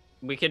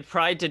 We could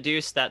probably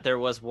deduce that there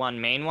was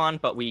one main one,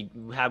 but we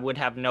would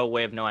have no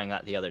way of knowing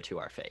that the other 2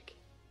 are fake.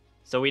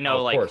 So we know,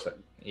 of like, course.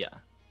 yeah.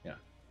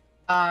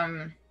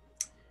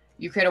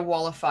 You create a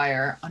wall of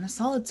fire. On a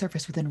solid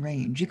surface within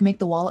range, you can make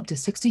the wall up to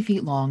 60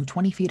 feet long,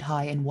 20 feet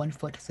high, and 1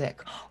 foot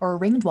thick, or a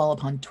ringed wall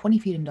upon 20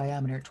 feet in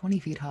diameter, 20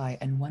 feet high,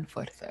 and 1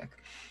 foot thick.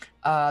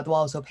 The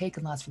wall is opaque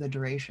and lasts for the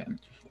duration.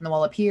 When the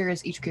wall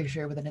appears, each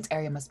creature within its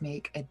area must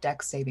make a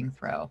dex saving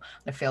throw. On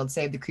a failed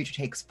save, the creature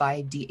takes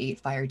 5d8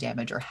 fire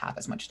damage, or half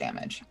as much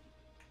damage.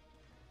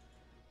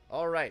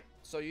 Alright,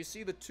 so you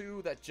see the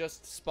 2 that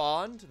just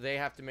spawned, they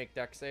have to make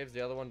dex saves.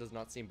 The other one does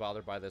not seem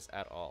bothered by this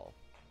at all.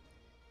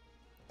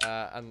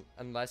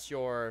 Unless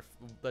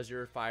does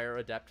your fire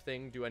adept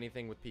thing do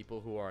anything with people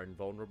who are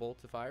invulnerable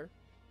to fire?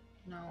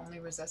 No,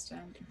 only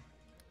resistant.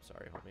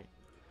 Sorry, homie.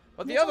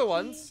 But the other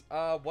ones,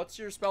 what's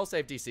your spell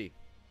save DC?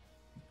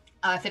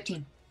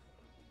 15.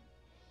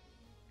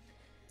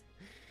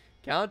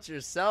 Count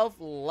yourself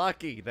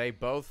lucky. They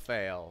both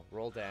fail.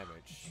 Roll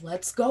damage.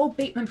 Let's go,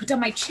 Bateman. Put down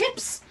my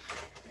chips.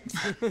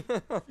 2.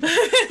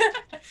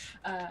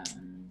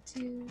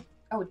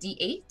 Oh,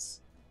 D8.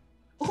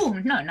 Oh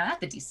no,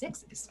 not the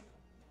D6s.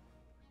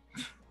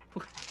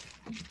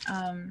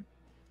 1,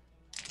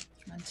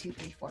 2,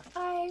 3, 4,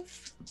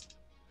 5.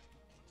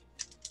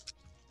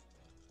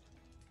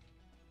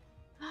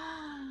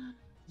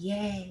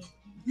 Yay.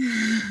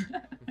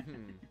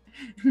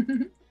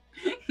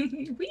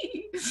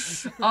 Wee.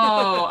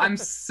 Oh, I'm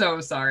so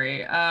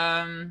sorry.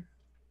 Oh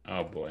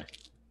boy.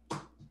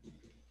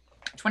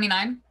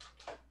 29.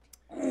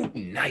 Ooh,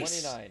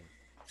 nice. 29.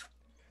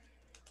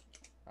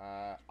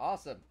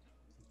 Awesome.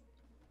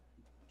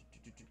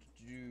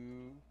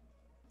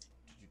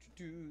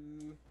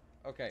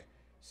 Okay,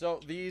 so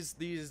these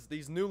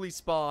newly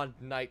spawned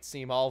knights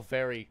seem all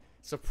very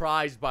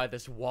surprised by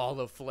this wall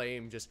of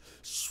flame just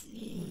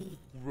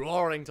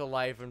roaring to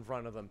life in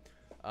front of them.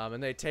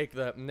 And they take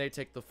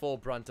the full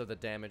brunt of the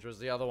damage, whereas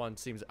the other one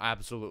seems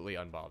absolutely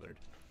unbothered.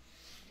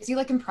 Is he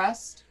like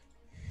impressed?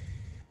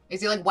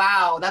 Is he like,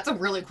 wow, that's a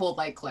really cool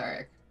light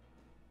cleric?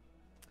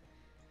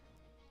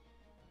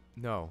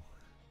 No.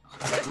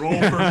 Roll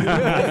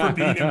for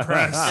being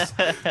impressed.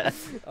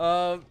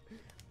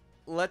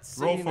 Let's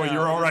see. Roll for now.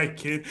 you're all right,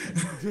 kid.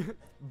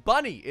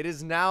 Bunny, it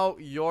is now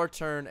your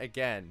turn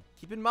again.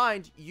 Keep in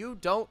mind, you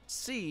don't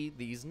see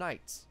these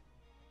knights.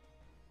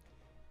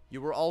 You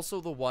were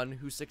also the one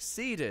who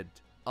succeeded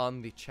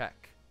on the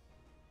check.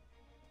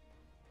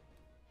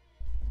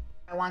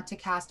 I want to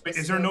cast. Wait,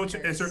 is there no?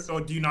 Is there? Oh,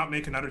 do you not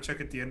make another check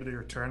at the end of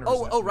your turn?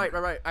 Or Oh,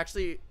 right.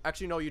 Actually,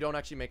 no, you don't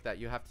actually make that.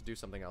 You have to do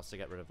something else to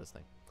get rid of this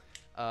thing.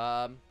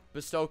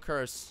 Bestow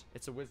curse.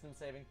 It's a wisdom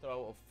saving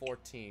throw of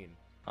 14.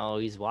 Oh,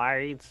 he's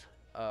worried.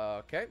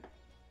 Okay.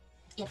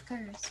 If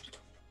cursed.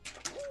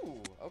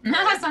 Ooh, okay.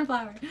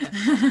 Sunflower.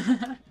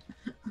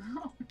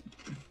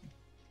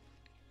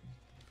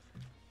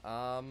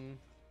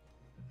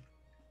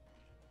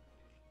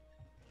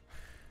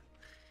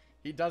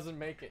 He doesn't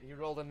make it. He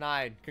rolled a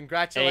 9.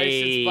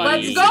 Congratulations, Hey.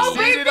 buddy. Let's go, You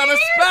succeeded on a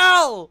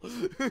spell.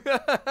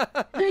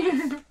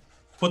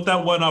 Put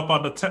that one up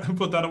on the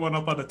put that one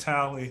up on the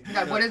tally.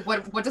 God,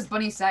 what does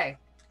Bunny say?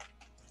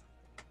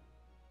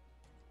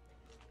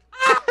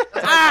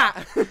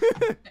 Ah!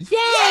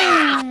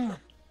 Yeah!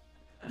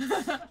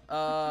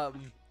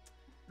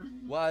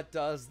 What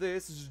does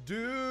this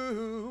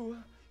do?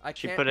 I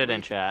She can't put it in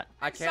read- chat.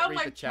 I can't Sound read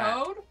the like chat.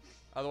 Toad?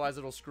 Otherwise,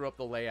 it'll screw up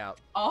the layout.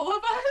 All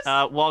of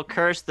us? While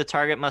cursed, the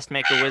target must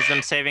make a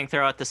wisdom saving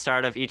throw at the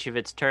start of each of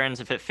its turns.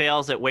 If it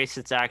fails, it wastes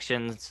its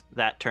actions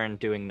that turn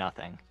doing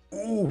nothing.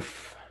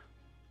 Oof.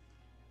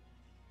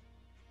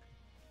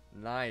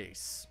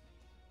 Nice.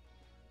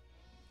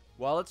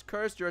 While it's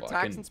cursed, your attacks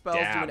Fucking and spells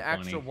do an dab,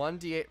 extra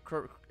bunny.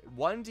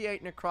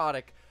 1d8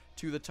 necrotic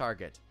to the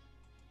target.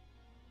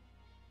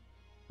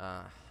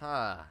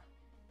 Uh-huh.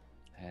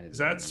 Is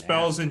that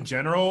spells in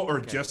general or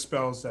Okay. just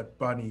spells that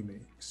Bunny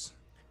makes?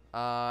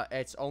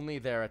 It's only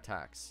their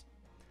attacks.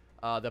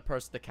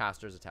 The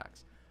caster's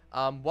attacks.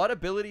 What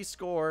ability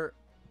score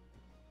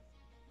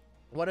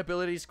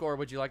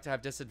would you like to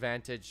have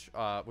disadvantage?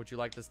 Would you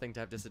like this thing to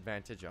have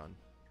disadvantage on?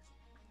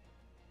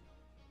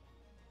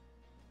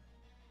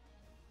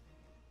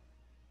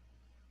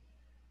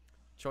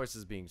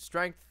 Choices being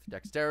strength,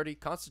 dexterity,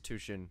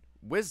 constitution,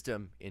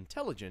 wisdom,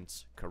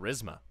 intelligence,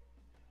 charisma.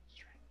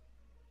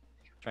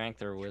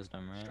 Strength or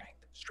wisdom, right?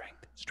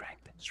 Strength?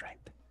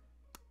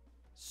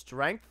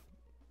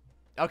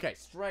 Okay,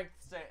 strength.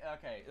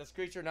 Okay, this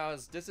creature now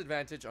has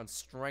disadvantage on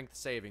strength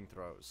saving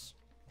throws.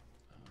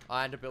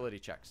 And ability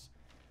checks.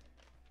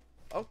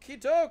 Okie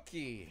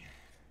dokie.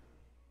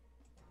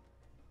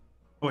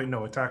 Oh, wait,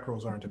 no, attack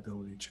rolls aren't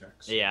ability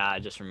checks. Yeah, I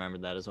just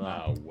remembered that as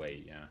well. Oh,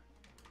 wait,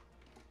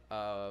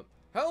 yeah.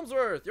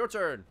 Helmsworth, your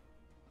turn.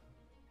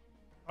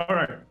 All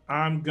right,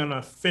 I'm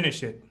gonna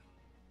finish it.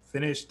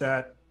 Finish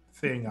that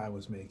thing I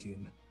was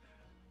making.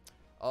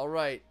 All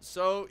right,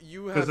 so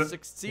you 'Cause have it-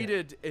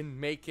 succeeded in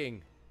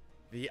making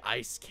the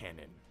ice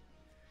cannon.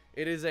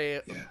 It is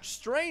a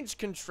strange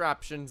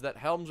contraption that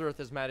Helmsworth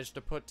has managed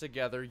to put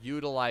together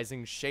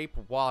utilizing shape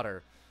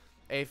water.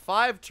 A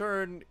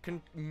 5-turn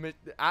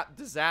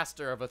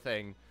disaster of a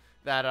thing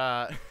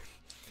that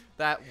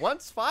that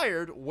once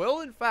fired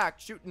will in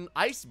fact shoot an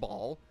ice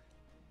ball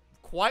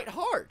quite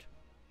hard.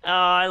 Oh,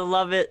 I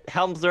love it.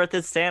 Helmsworth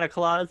is Santa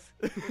Claus.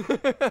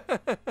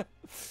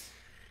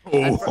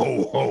 Oh,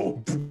 ho,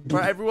 ho.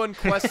 For everyone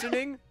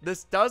questioning,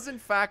 this does in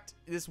fact,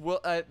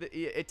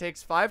 it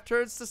takes 5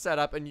 turns to set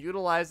up and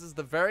utilizes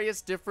the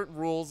various different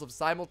rules of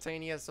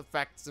simultaneous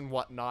effects and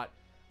whatnot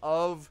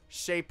of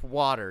shape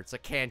water. It's a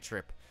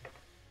cantrip.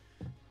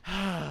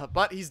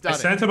 But he's done I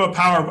sent him a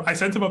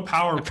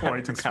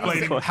PowerPoint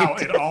explaining PowerPoint. how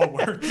it all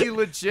works. He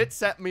legit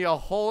sent me a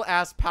whole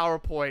ass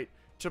PowerPoint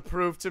to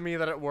prove to me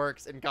that it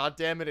works, and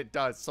goddamn it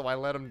does, so I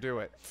let him do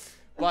it.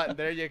 But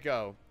there you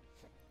go.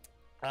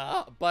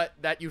 But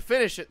that you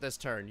finish it this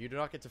turn. You do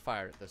not get to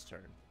fire it this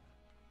turn.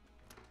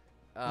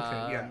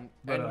 Okay, yeah.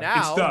 But, And now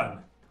it's done.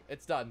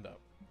 It's done though.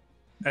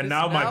 And It's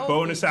now my now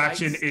bonus the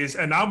action ice- is,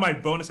 and now my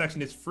bonus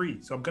action is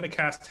free. So I'm gonna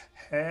cast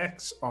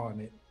Hex on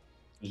it.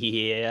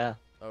 Yeah.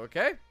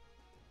 Okay.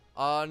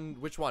 On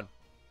which one?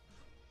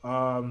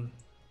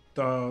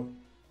 The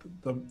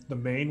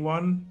main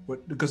one,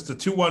 because the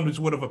two ones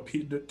would have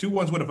appeared. The two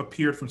ones would have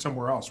appeared from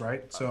somewhere else,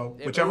 right? So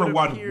It whichever would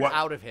one. appeared What?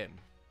 out of him.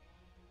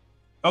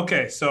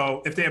 Okay,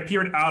 so if they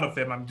appeared out of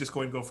him, I'm just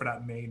going to go for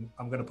that main.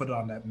 I'm gonna put it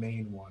on that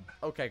main one.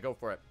 Okay, go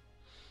for it.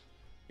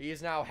 He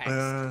is now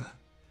hexed.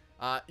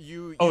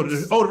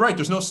 Right.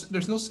 There's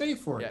no save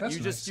for it. Yeah, That's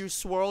you nice. you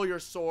swirl your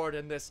sword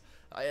and this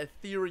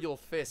ethereal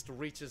fist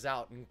reaches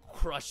out and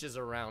crushes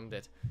around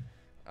it.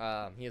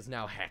 He is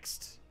now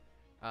hexed.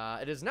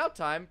 It is now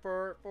time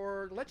for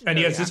legendary. And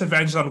he has action.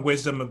 disadvantage on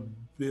wisdom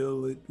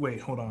ability.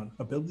 Wait, hold on.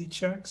 Ability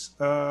checks.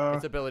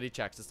 It's ability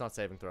checks. It's not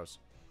saving throws.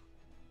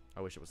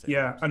 I wish it was saving.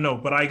 Yeah, I know,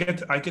 but I get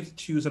to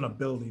choose an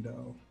ability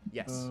though.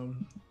 Yes.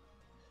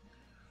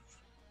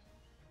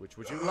 Which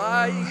would you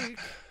like?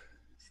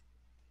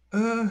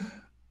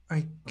 I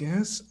I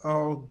guess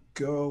I'll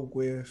go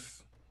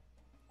with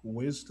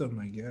wisdom,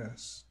 I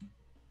guess.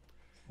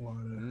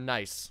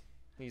 Nice.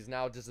 He's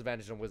now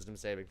disadvantaged on wisdom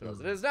saving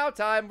throws. It is now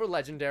time for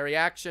legendary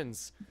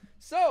actions.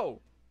 So,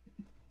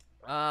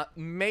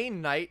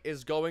 Main Knight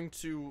is going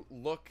to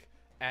look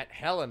at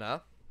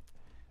Helena,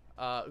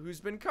 who's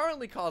been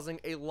currently causing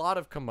a lot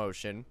of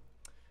commotion.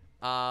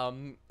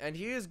 And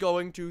he is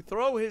going to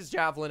throw his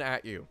javelin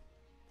at you.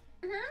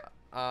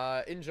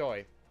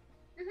 Enjoy.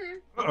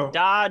 Uh-oh.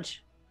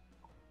 Dodge.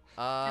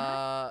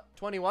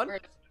 21.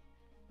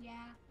 Yeah.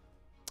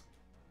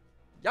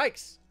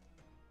 Yikes.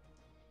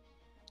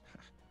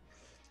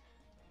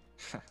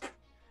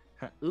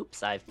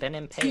 Oops, I've been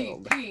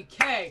impaled.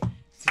 TPK.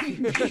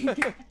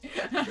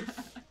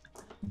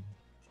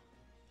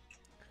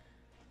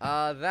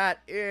 That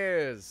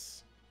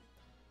is...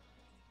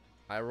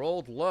 I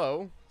rolled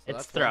low. So It's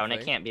that's thrown. one It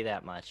thing. can't be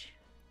that much.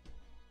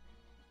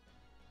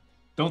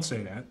 Don't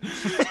say that.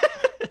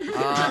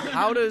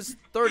 How does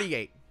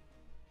 38?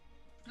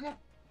 Okay.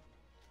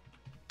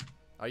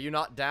 Are you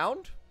not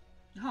downed?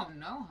 Oh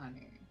no,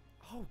 honey.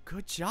 Oh,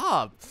 good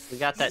job. We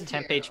got that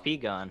Thank temp you.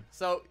 HP going.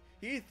 So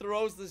he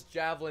throws this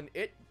javelin.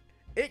 It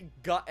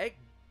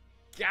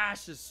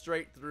gashes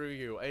straight through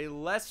you. A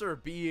lesser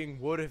being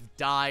would have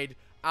died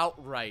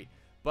outright,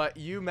 but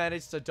you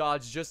managed to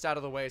dodge just out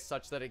of the way,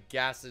 such that it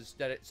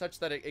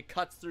it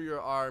cuts through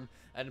your arm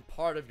and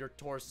part of your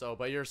torso.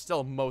 But you're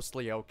still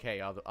mostly okay.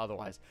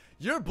 Otherwise,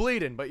 you're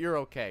bleeding, but you're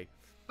okay.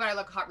 But I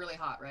look hot, really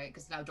hot, right?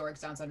 Because now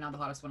Dork's down, so I'm now the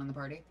hottest one in the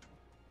party.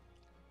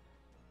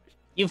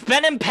 You've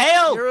been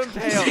impaled! You're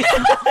impaled.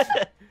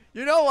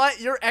 You know what?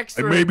 You're I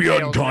extra. may be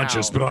impaled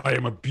unconscious, now. but I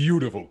am a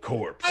beautiful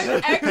corpse. I'm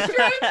extra impaled? Is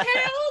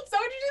that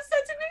what you just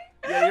said to me?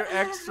 Yeah, you're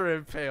extra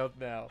impaled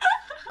now.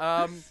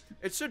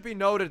 It should be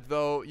noted,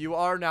 though, you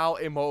are now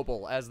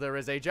immobile, as there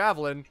is a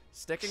javelin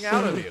sticking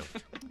out of you.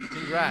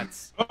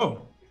 Congrats.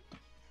 Oh.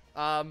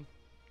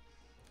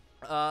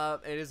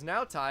 It is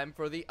now time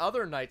for the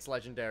other knight's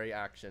legendary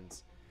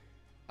actions.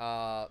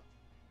 Oh,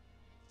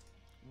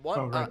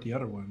 right, the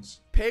other ones.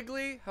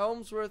 Pigley,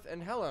 Helmsworth,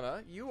 and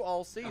Helena, you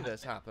all see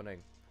this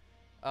happening.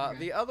 Okay.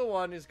 The other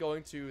one is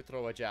going to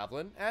throw a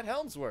javelin at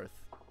Helmsworth.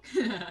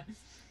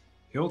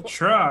 He'll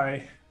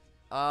try.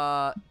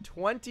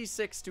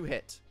 26 to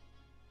hit.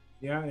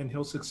 Yeah, and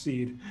he'll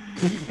succeed.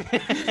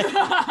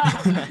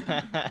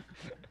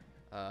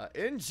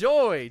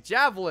 Enjoy,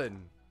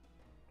 javelin.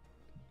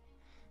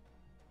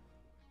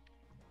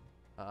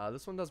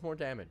 This one does more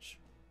damage.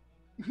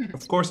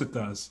 Of course it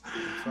does.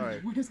 Sorry.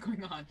 What is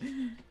going on?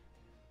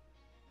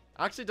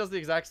 Actually, it does the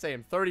exact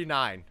same.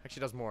 39.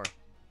 Actually, does more.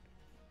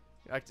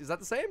 Is that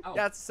the same? Oh.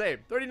 Yeah, it's the same.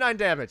 39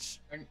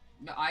 damage.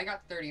 No, I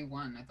got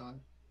 31, I thought.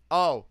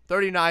 Oh,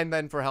 39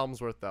 then for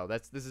Helmsworth, though.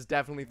 This is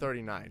definitely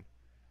 39.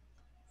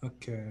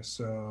 Okay,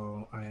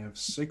 so I have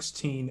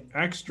 16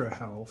 extra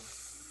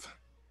health.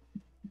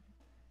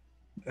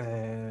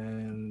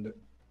 And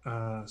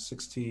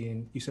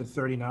 16, you said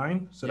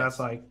 39? So Yes. that's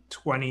like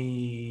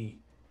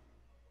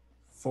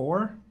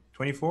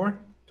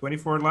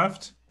 24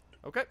 left.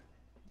 Okay.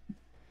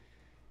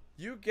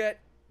 You get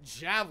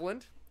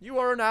javelined. You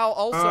are now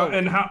also.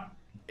 And how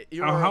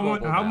you are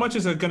immobile now. much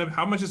is it gonna?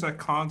 How much is that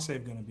con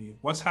save gonna be?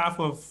 What's half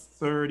of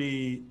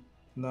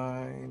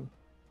 39?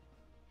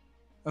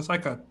 That's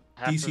like a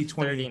Half DC of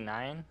 20.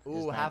 39?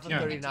 Ooh, half of Yeah.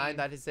 39.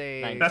 That is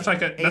a. 19. That's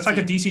like a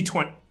 18. DC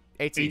 20.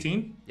 18.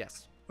 18.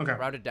 Yes. Okay,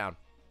 Round it down.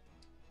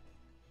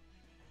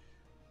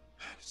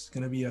 it's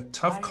gonna be a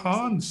tough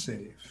con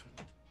save.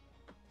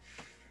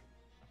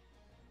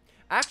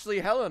 Actually,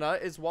 Helena,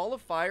 is Wall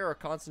of Fire a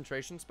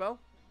concentration spell?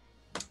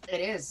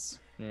 It is.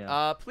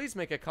 Yeah. Please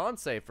make a con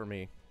save for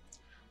me.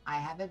 I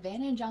have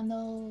advantage on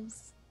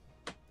those.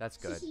 That's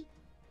good.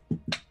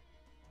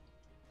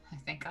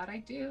 Thank God I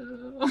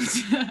do.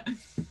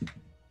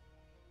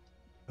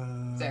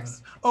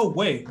 6. Oh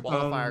wait. Wall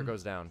of Fire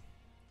goes down.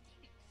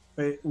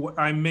 Wait, am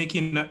I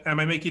making?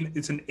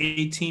 It's an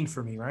 18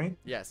 for me, right?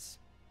 Yes.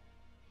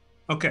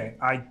 Okay,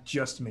 I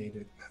just made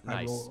it.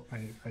 Nice. I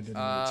did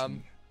an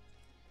 18.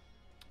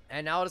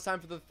 And now it is time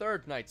for the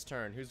third knight's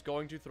turn, who's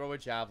going to throw a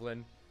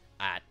javelin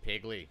at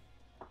Pigley.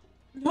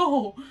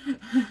 No.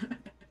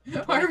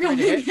 Why are we all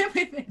getting hit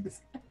with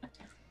things?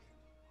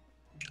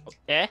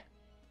 Eh?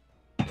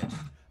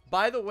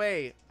 By the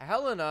way,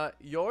 Helena,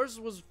 yours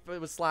was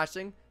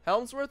slashing.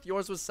 Helmsworth,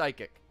 yours was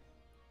psychic.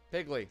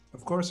 Pigley.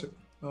 Of course. Yeah,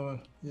 How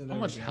there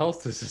much we go.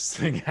 health does this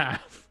thing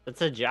have?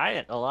 That's a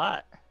giant. A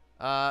lot.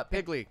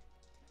 Pigley.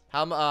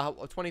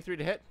 23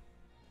 to hit?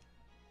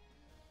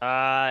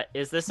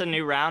 Is this a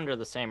new round or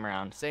the same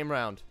round? Same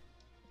round.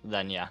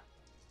 Then yeah.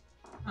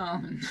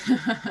 Oh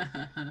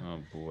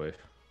boy.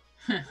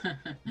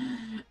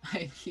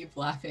 I keep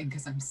laughing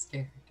because I'm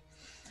scared.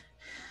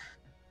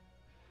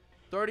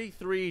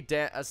 33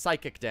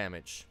 psychic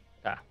damage.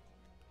 Ah.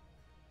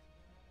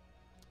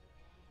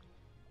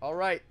 All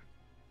right.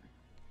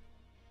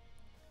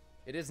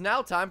 It is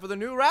now time for the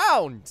new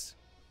round.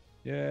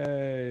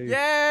 Yay.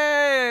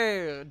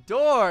 Yay!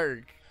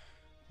 Dorg.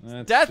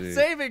 Let's Death see.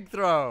 saving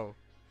throw.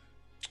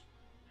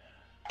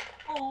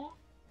 Oh.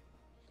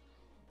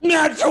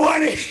 Not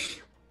 20!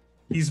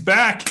 He's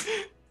back.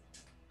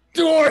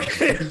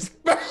 Dork is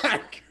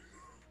back!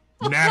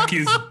 Knack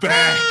is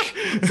back.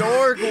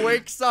 Dorg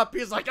wakes up.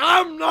 He's like,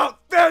 I'm not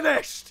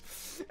finished!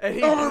 And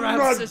he I'm grabs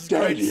not his dead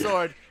great yet.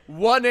 sword.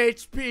 1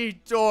 HP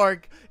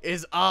Dorg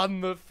is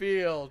on the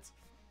field.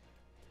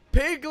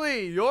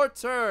 Piggly, your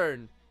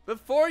turn.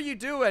 Before you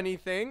do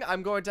anything,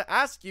 I'm going to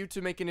ask you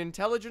to make an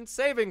intelligence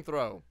saving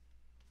throw.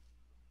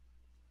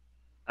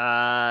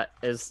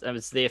 Is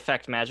the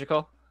effect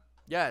magical?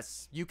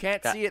 Yes, you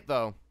can't Okay. see it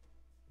though.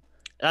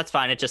 That's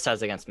fine. It just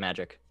says against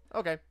magic.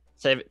 Okay.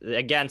 Save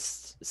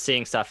against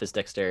seeing stuff is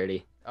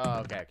dexterity. Oh,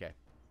 okay, okay.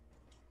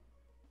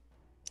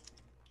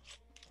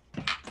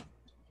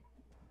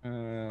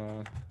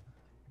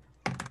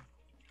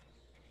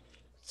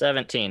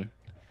 17.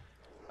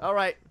 All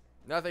right,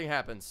 nothing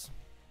happens.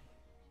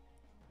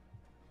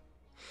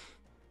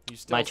 You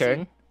still My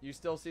turn? You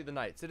still see the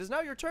knights. It is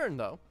now your turn,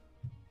 though.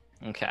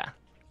 Okay.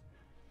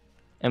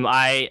 Am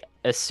I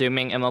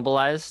assuming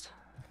immobilized?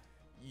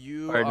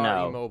 You Or are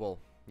no? immobile.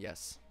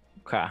 Yes.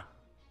 Okay.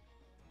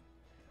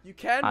 You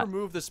can I-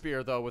 remove the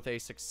spear, though, with a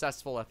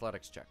successful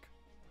athletics check.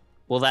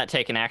 Will that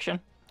take an action?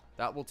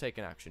 That will take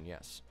an action,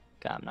 yes.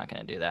 Okay, I'm not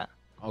gonna do that.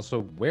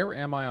 Also, where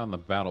am I on the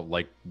battle?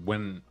 Like,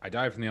 when I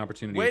dive from the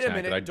opportunity Wait a attack,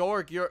 minute, did I...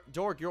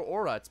 Dorg, your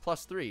aura, it's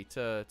 +3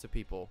 to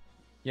people.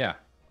 Yeah.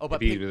 Oh, but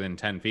If he's Pig- within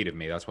 10 feet of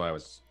me, that's why I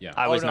was... Yeah.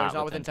 I was no, not he's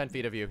not within 10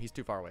 feet of you. He's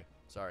too far away.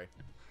 Sorry.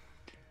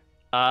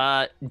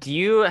 Do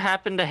you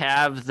happen to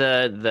have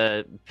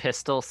the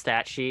pistol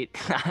stat sheet?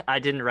 I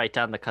didn't write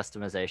down the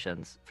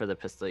customizations for the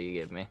pistol you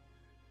gave me.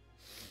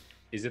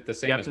 Is it the Do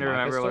same you as happen to my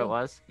remember what it pistol?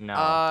 was?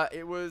 No.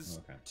 It was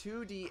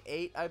Okay.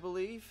 2d8, I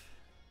believe.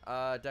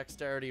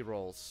 Dexterity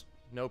rolls.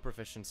 No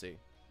proficiency.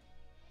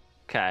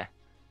 Okay.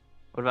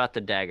 What about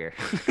the dagger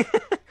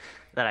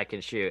that I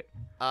can shoot?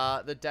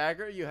 The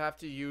dagger you have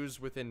to use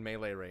within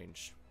melee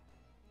range.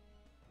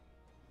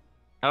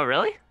 Oh,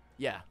 really?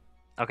 Yeah,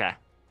 Okay.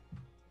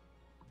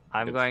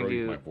 I'm Could going throw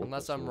you to. my vorpal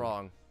unless I'm sword.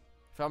 wrong.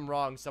 If I'm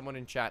wrong, someone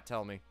in chat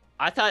tell me.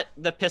 I thought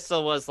the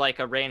pistol was like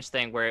a range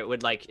thing where it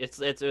would like it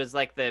was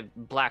like the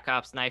Black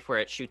Ops knife where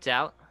it shoots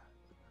out,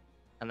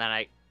 and then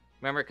I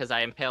remember because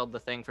I impaled the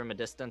thing from a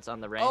distance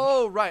on the range.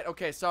 Oh, right.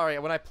 Okay, sorry.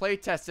 When I play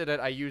tested it,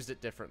 I used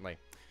it differently.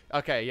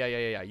 Okay,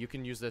 yeah. You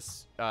can use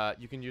this.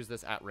 You can use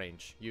this at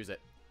range. Use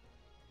it.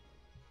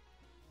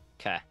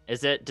 Okay.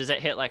 Does it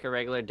hit like a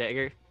regular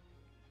dagger?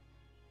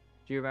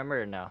 Do you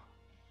remember or no?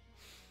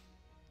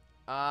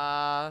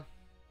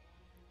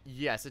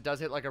 Yes, it does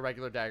hit like a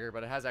regular dagger,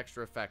 but it has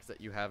extra effects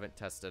that you haven't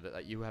tested,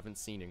 that you haven't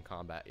seen in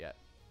combat yet.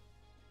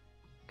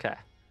 Okay.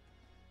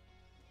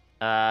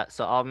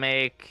 So I'll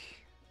make.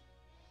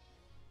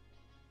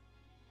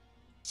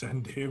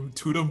 Send him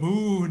to the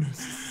moon.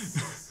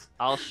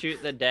 I'll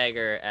shoot the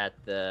dagger at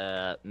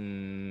the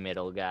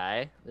middle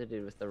guy, the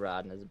dude with the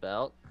rod in his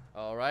belt.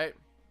 All right.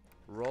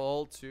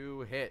 Roll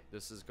to hit.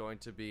 This is going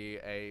to be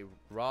a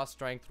raw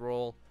strength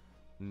roll.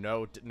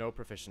 No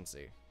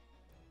proficiency.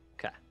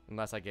 Okay.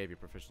 Unless I gave you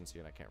proficiency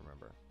and I can't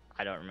remember.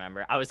 I don't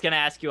remember. I was gonna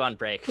ask you on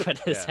break,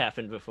 but this Yeah.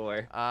 happened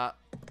before.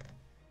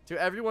 To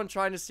everyone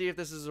trying to see if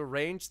this is a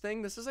range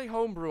thing, this is a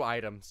homebrew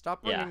item.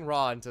 Stop bringing Yeah.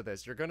 raw into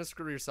this. You're gonna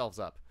screw yourselves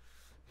up.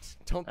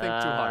 Don't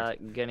think too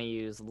hard. Gonna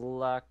use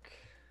luck.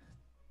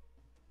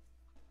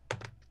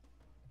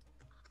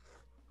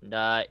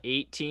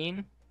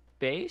 18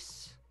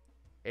 base.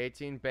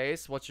 18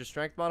 base. What's your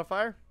strength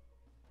modifier?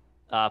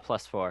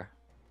 +4.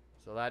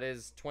 So that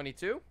is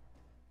 22.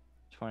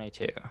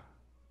 22.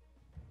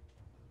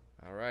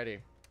 Alrighty.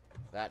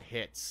 That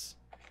hits.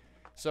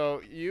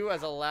 So you,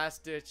 as a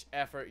last-ditch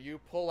effort, you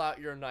pull out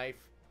your knife,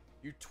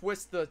 you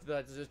twist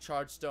the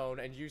charge stone,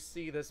 and you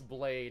see this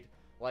blade,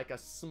 like a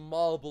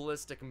small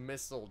ballistic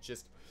missile,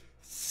 just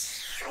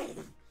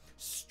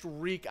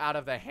streak out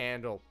of the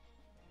handle.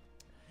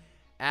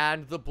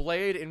 And the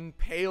blade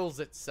impales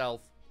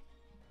itself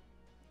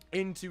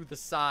into the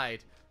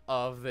side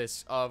of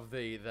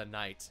the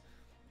knight.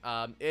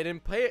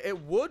 It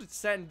would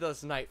send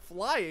this knight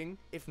flying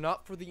if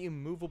not for the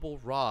immovable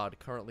rod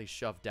currently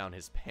shoved down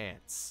his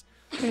pants.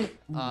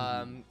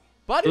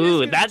 But it is Ooh,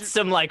 gonna that's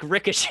some like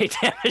ricochet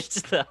damage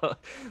though.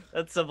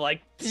 That's some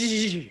like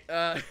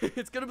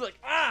it's gonna be like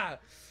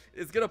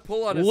it's gonna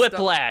pull on his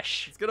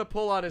whiplash. It's gonna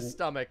pull on his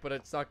stomach, but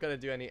it's not gonna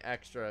do any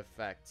extra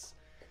effects.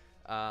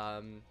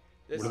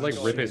 This Would it is like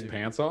going rip his to-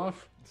 pants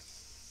off?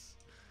 He's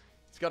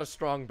got a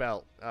strong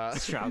belt.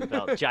 Strong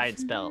belt,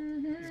 giant's belt.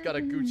 He's got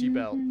a Gucci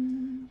belt.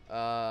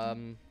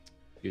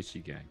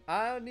 Gucci gang.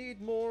 I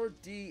need more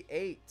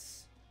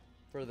D8s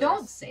for this.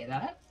 Don't say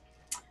that.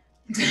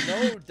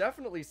 No,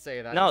 definitely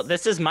say that. No,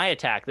 this is my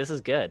attack. This is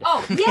good.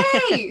 Oh,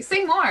 yay!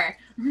 Say more.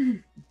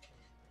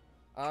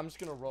 I'm just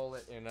gonna roll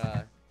it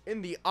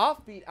in the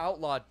Offbeat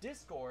Outlaw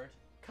Discord.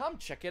 Come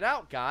check it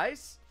out,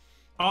 guys.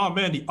 Oh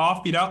man, the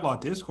Offbeat Outlaw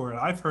Discord.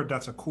 I've heard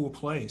that's a cool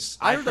place.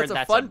 I I've heard that's heard a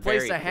that's fun a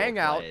place very to cool hang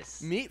out,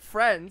 place. meet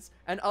friends,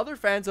 and other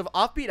fans of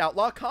Offbeat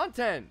Outlaw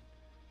content.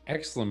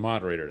 Excellent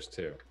moderators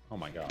too. Oh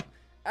my god.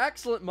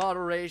 Excellent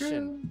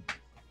moderation.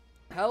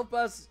 Help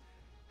us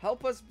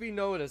be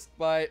noticed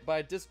by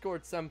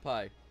Discord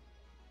Senpai.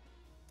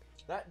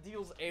 That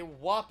deals a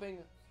whopping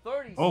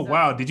 37. Oh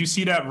wow! Did you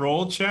see that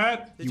roll,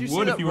 chat? Did you see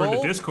would that if you were in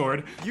roll? the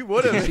Discord. You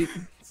would have. Did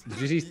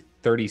you see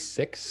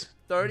 36?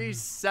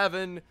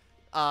 37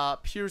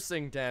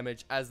 piercing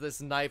damage as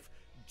this knife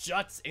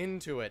juts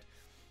into it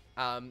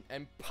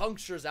and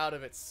punctures out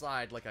of its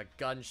side like a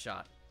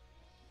gunshot.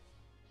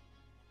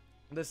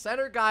 The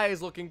center guy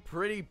is looking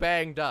pretty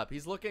banged up.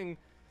 He's looking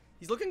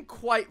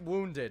quite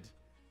wounded.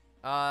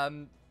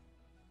 Yikes,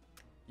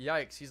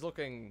 he's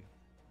looking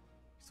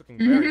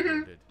very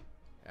wounded,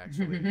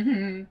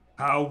 actually.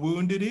 How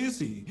wounded is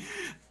he?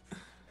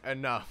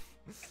 Enough.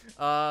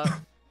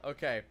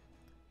 Okay.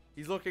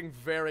 He's looking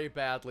very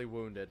badly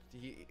wounded.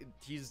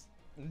 He's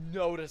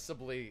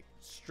noticeably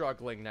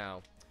struggling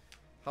now.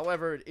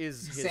 However, it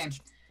is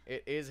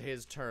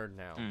his turn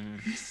now.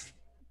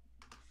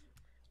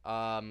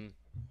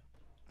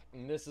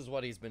 And this is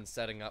what he's been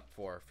setting up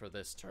for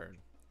this turn.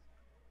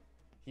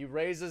 He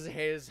raises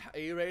his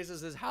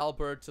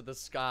halberd to the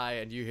sky,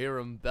 and you hear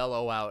him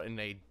bellow out in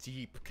a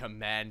deep,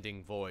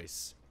 commanding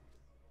voice.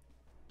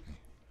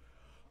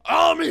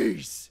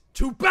 Armies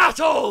to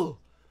battle!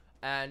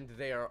 And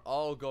they are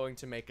all going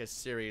to make a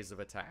series of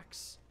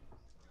attacks.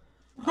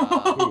 Two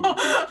of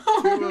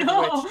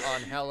which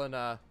on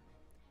Helena,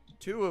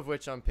 2 of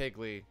which on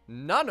Piggly,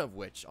 none of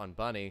which on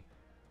Bunny,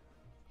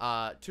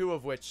 2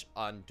 of which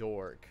on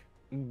Dorg.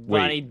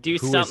 Bunny, do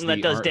who is something that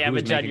the does art- who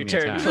damage is on making your the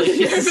turn, attack?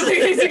 please.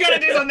 Please, you gotta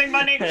do something,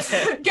 Bunny.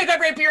 Get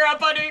that rapier out,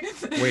 Bunny.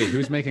 Wait,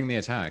 who's making the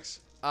attacks?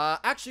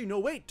 Actually, no,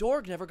 wait,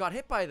 Dorg never got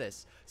hit by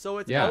this. So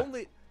it's Yeah.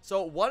 only...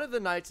 So one of the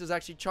knights is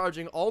actually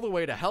charging all the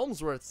way to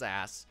Helmsworth's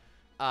ass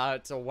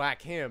to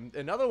whack him.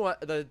 Another one,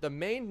 the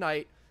main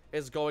knight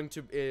is going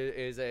to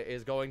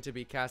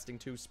be casting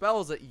 2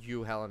 spells at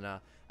you,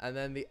 Helena, and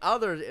then the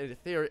other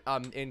the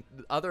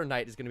other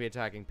knight is going to be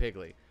attacking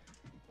Piggly.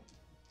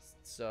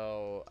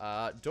 So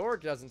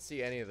Dorg doesn't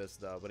see any of this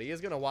though, but he is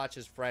going to watch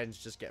his friends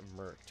just get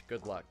murked.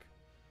 Good luck.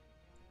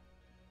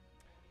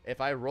 If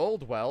I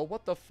rolled well,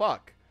 what the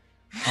fuck?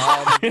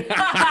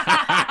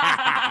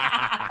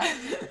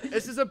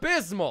 This is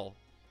abysmal.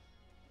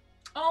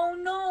 Oh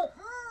no.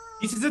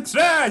 This is a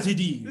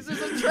tragedy. This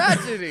is a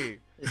tragedy.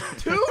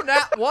 2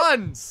 nat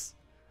 1s.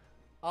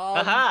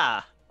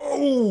 Aha!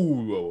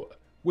 Oh,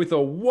 with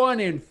a 1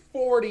 in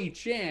 40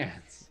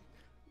 chance.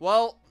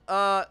 Well,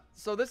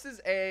 so this is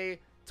a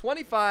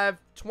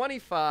 25,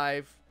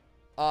 25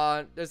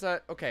 on, there's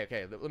a, okay,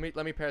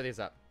 let me pair these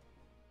up.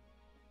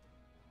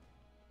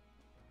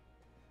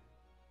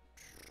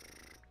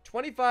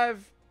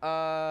 25,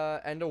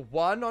 and a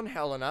 1 on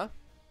Helena.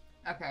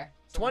 Okay.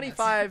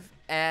 25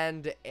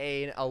 and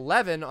an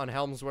 11 on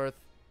Helmsworth.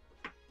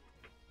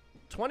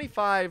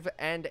 25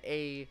 and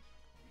a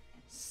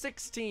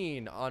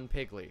 16 on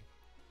Piggly.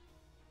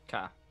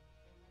 Okay.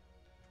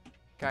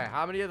 Okay,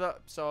 how many of the...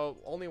 So,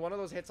 only one of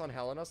those hits on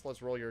Helena, so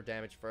let's roll your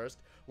damage first.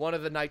 One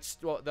of the knights...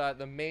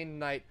 The main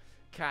knight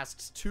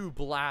casts 2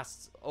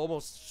 blasts,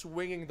 almost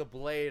swinging the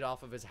blade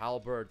off of his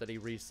halberd that he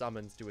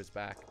resummons to his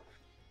back.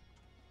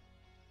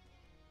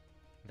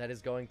 That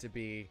is going to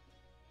be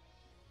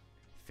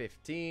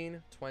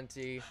 15,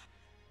 20,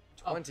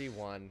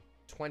 21,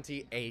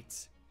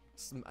 28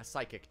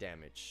 psychic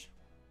damage.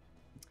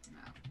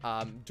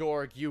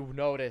 Dorg, you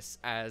notice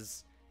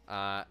as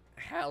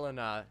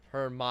Helena,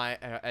 her mind,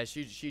 as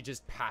she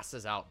just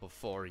passes out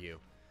before you.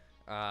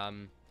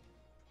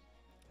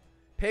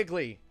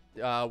 Piggly,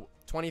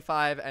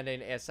 25 and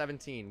a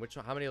 17.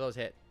 How many of those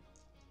hit?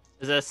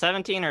 Is it a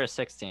 17 or a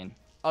 16?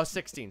 Oh,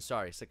 16.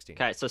 Sorry, 16.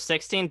 Okay, so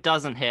 16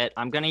 doesn't hit.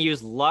 I'm gonna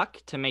use luck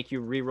to make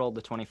you re-roll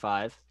the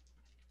 25.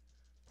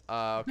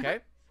 Okay.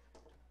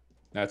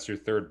 That's your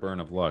 3rd burn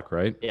of luck,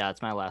 right? Yeah,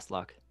 it's my last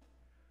luck.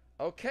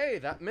 Okay,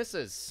 that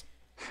misses.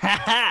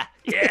 Haha!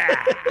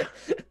 Yeah!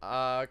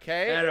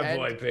 Okay.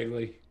 Attaboy,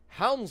 Piggly.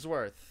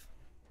 Helmsworth.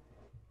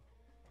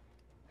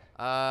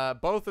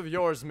 Both of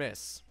yours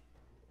miss.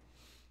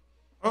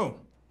 Oh.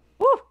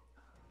 Woo!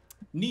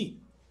 Neat.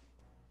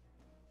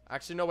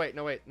 Actually, no, wait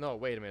a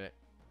minute.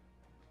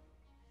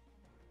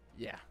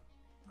 Yeah.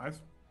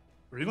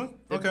 Really?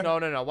 Okay.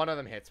 No. One of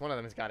them hits. One of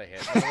them has got to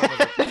hit.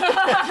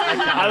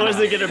 I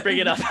wasn't gonna bring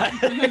it up.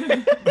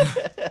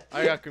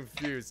 I got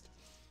confused.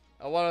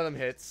 One of them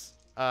hits,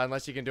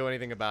 unless you can do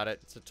anything about it.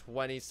 It's a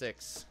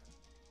 26.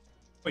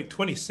 Wait,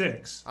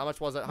 26. How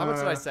much was it? How much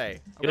did I say?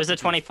 It was a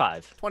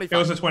 25. 25. It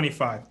was a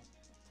 25.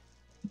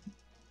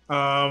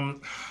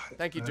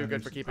 Thank you, Too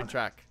Good, for keeping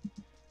track.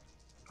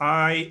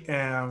 I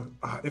am.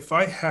 If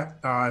I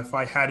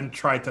hadn't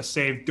tried to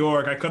save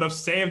Dorg, I could have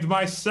saved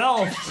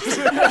myself.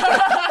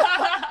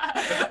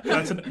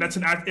 That's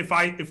an act. If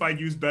I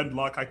use bend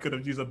luck, I could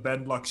have used a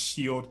bend luck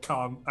shield.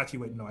 Actually,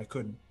 wait, no, I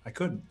couldn't.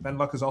 Bend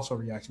luck is also a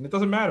reaction. It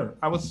doesn't matter.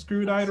 I was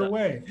screwed either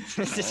way.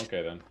 Oh,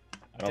 okay then.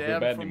 I don't feel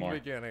Damn bad from anymore. the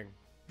beginning.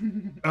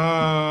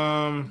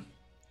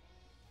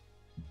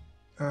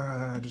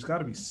 There's got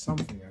to be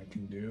something I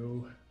can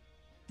do.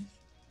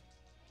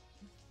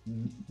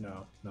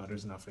 No,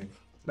 there's nothing.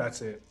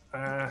 That's it.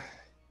 I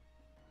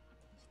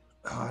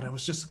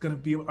was just gonna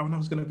be. I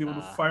was gonna be able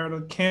to fire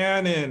the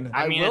cannon.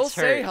 I mean, will it's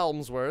say, hurt.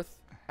 Helmsworth,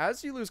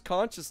 as you lose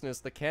consciousness,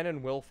 the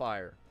cannon will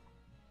fire.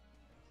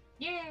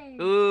 Yay!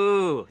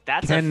 Ooh,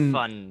 that's a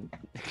fun.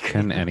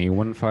 Can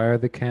anyone fire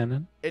the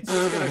cannon? It's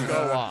just gonna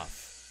go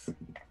off.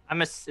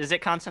 Is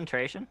it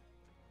concentration?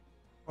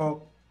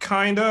 Well,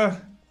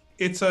 kinda.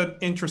 It's an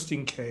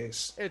interesting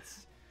case.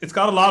 It's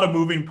got a lot of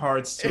moving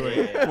parts to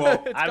it.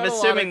 Well, It's I'm got a lot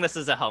assuming of- this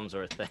is a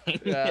Helmsworth thing.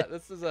 Yeah,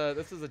 this is a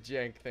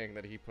jank thing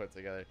that he put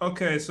together.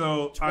 okay,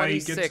 so I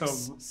get 26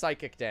 to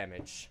psychic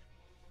damage.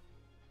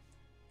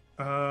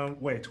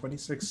 wait,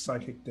 26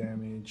 psychic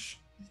damage.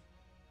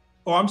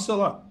 Oh, I'm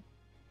still up.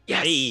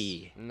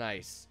 Yes.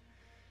 Nice.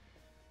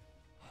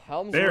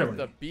 Helmsworth, Barely.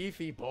 the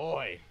beefy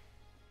boy.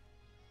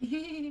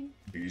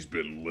 He's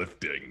been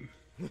lifting.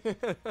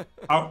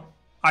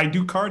 I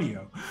do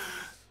cardio.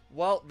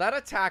 Well, that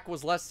attack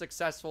was less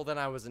successful than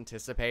I was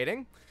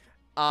anticipating.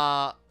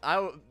 Looks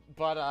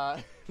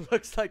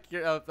like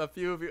you're, a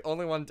few of you,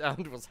 only one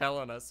downed was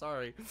Helena.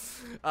 Sorry.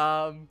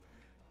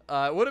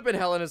 It would have been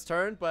Helena's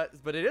turn, but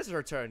it is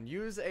her turn.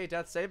 Use a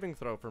death saving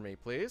throw for me,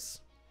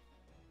 please.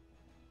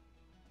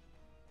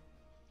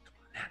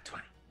 Nat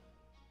 20.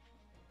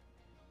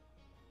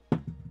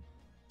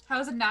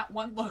 How's a nat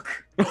 1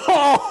 look?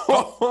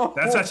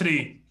 That's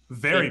actually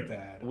very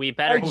bad. We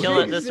better Oh, kill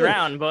it this Jesus.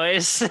 round,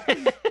 boys.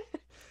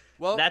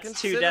 Well, That's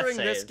 2 death considering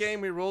this saves.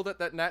 game we ruled it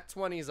that nat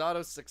 20 is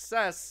auto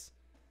success.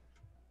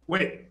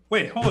 Wait,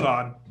 hold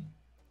on.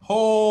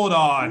 Hold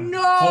on.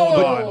 No!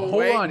 Hold on. Hold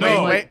wait, on, wait,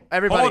 no. wait.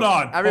 Everybody, Hold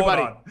on,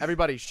 everybody, hold on.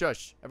 everybody,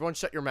 shush. Everyone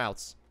shut your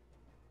mouths.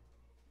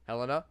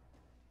 Helena,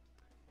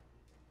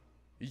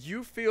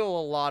 you feel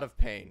a lot of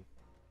pain.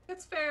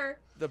 That's fair.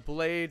 The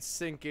blades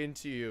sink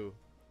into you,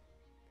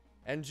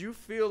 and you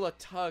feel a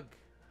tug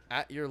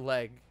at your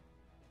leg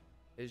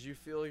as you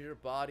feel your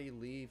body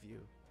leave you.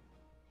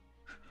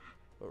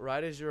 But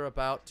right as you're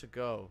about to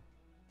go,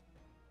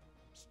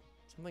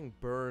 something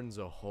burns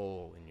a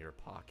hole in your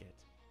pocket.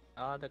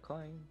 Ah, the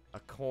coin. A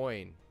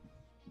coin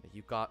that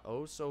you got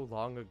oh so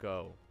long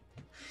ago.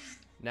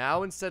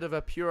 Now, instead of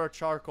a pure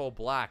charcoal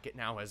black, it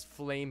now has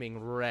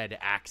flaming red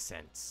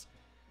accents.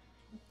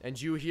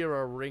 And you hear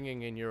a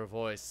ringing in your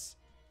voice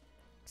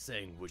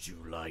saying, "Would you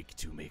like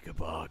to make a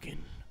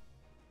bargain?"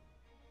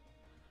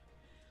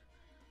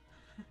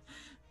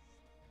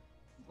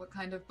 What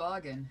kind of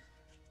bargain?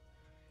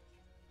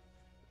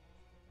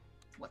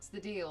 What's the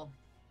deal?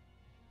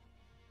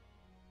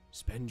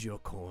 Spend your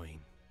coin,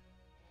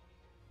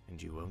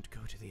 and you won't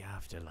go to the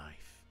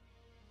afterlife.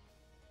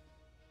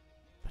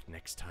 But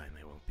next time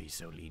I won't be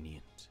so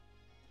lenient.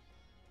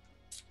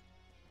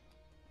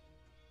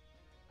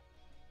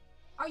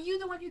 Are you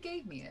the one who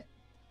gave me it?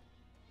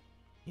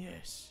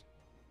 Yes,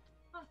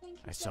 Oh, thank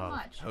you I so saw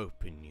much.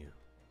 hope in you.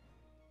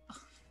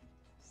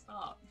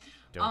 Stop.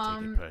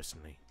 Don't take it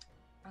personally.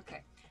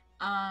 Okay.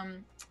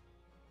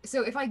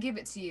 So if I give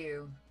it to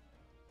you,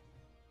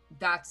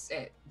 that's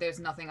it. There's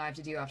nothing I have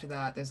to do after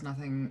that. There's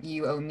nothing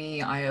you owe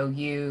me, I owe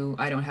you.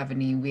 I don't have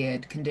any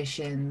weird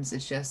conditions.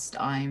 It's just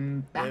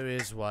I'm back. There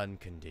is one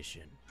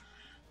condition.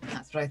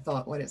 That's what I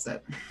thought. What is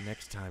it?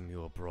 Next time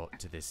you are brought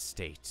to this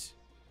state,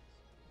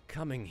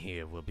 coming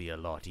here will be a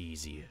lot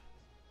easier.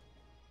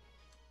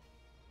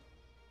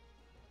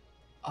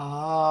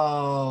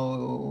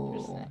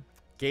 Oh.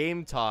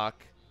 Game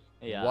talk.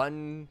 Yeah.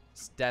 One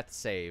death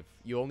save.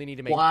 You only need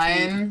to make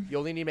One. You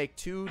only need to make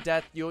 2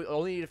 death. You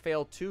only need to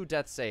fail 2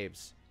 death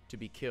saves to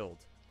be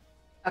killed.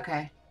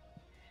 Okay.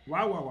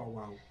 Wow, wow, wow,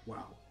 wow,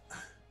 wow.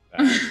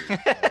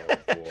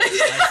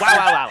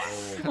 Wow.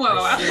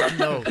 Wow. Should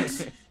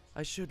note-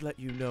 I should let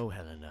you know,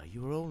 Helena,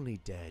 you are only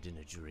dead in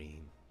a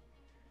dream.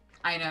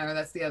 I know.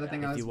 That's the other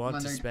thing I If was you want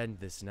wondering. to spend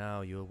this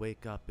now, you'll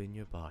wake up in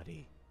your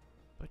body,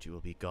 but you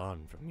will be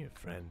gone from your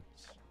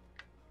friends.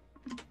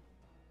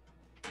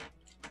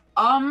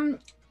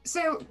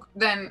 So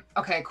then,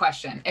 okay,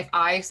 question. If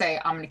I say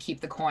I'm gonna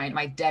keep the coin, am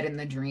I dead in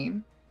the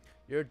dream?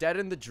 You're dead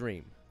in the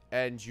dream,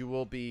 and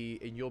you'll be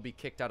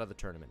kicked out of the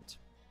tournament,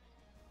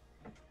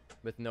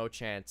 with no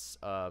chance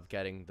of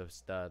getting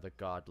the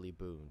godly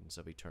boons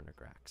of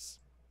Eternograx.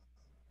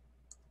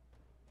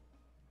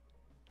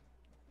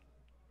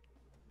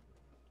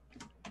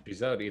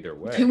 She's out either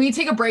way. Can we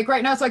take a break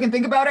right now so I can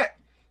think about it?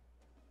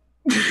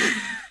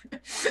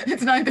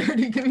 It's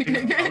 9:30. Can we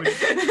take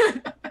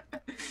it?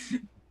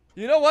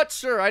 You know what?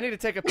 Sure, I need to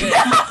take a piss.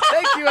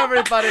 Thank you,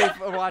 everybody,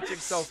 for watching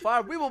so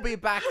far. We will be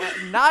back at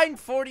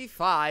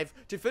 9:45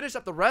 to finish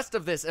up the rest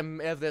of this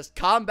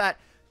combat.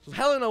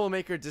 Helena will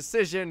make her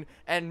decision,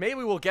 and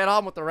maybe we'll get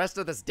on with the rest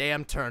of this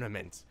damn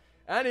tournament.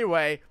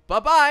 Anyway,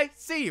 bye-bye.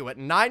 See you at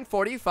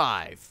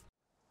 9:45.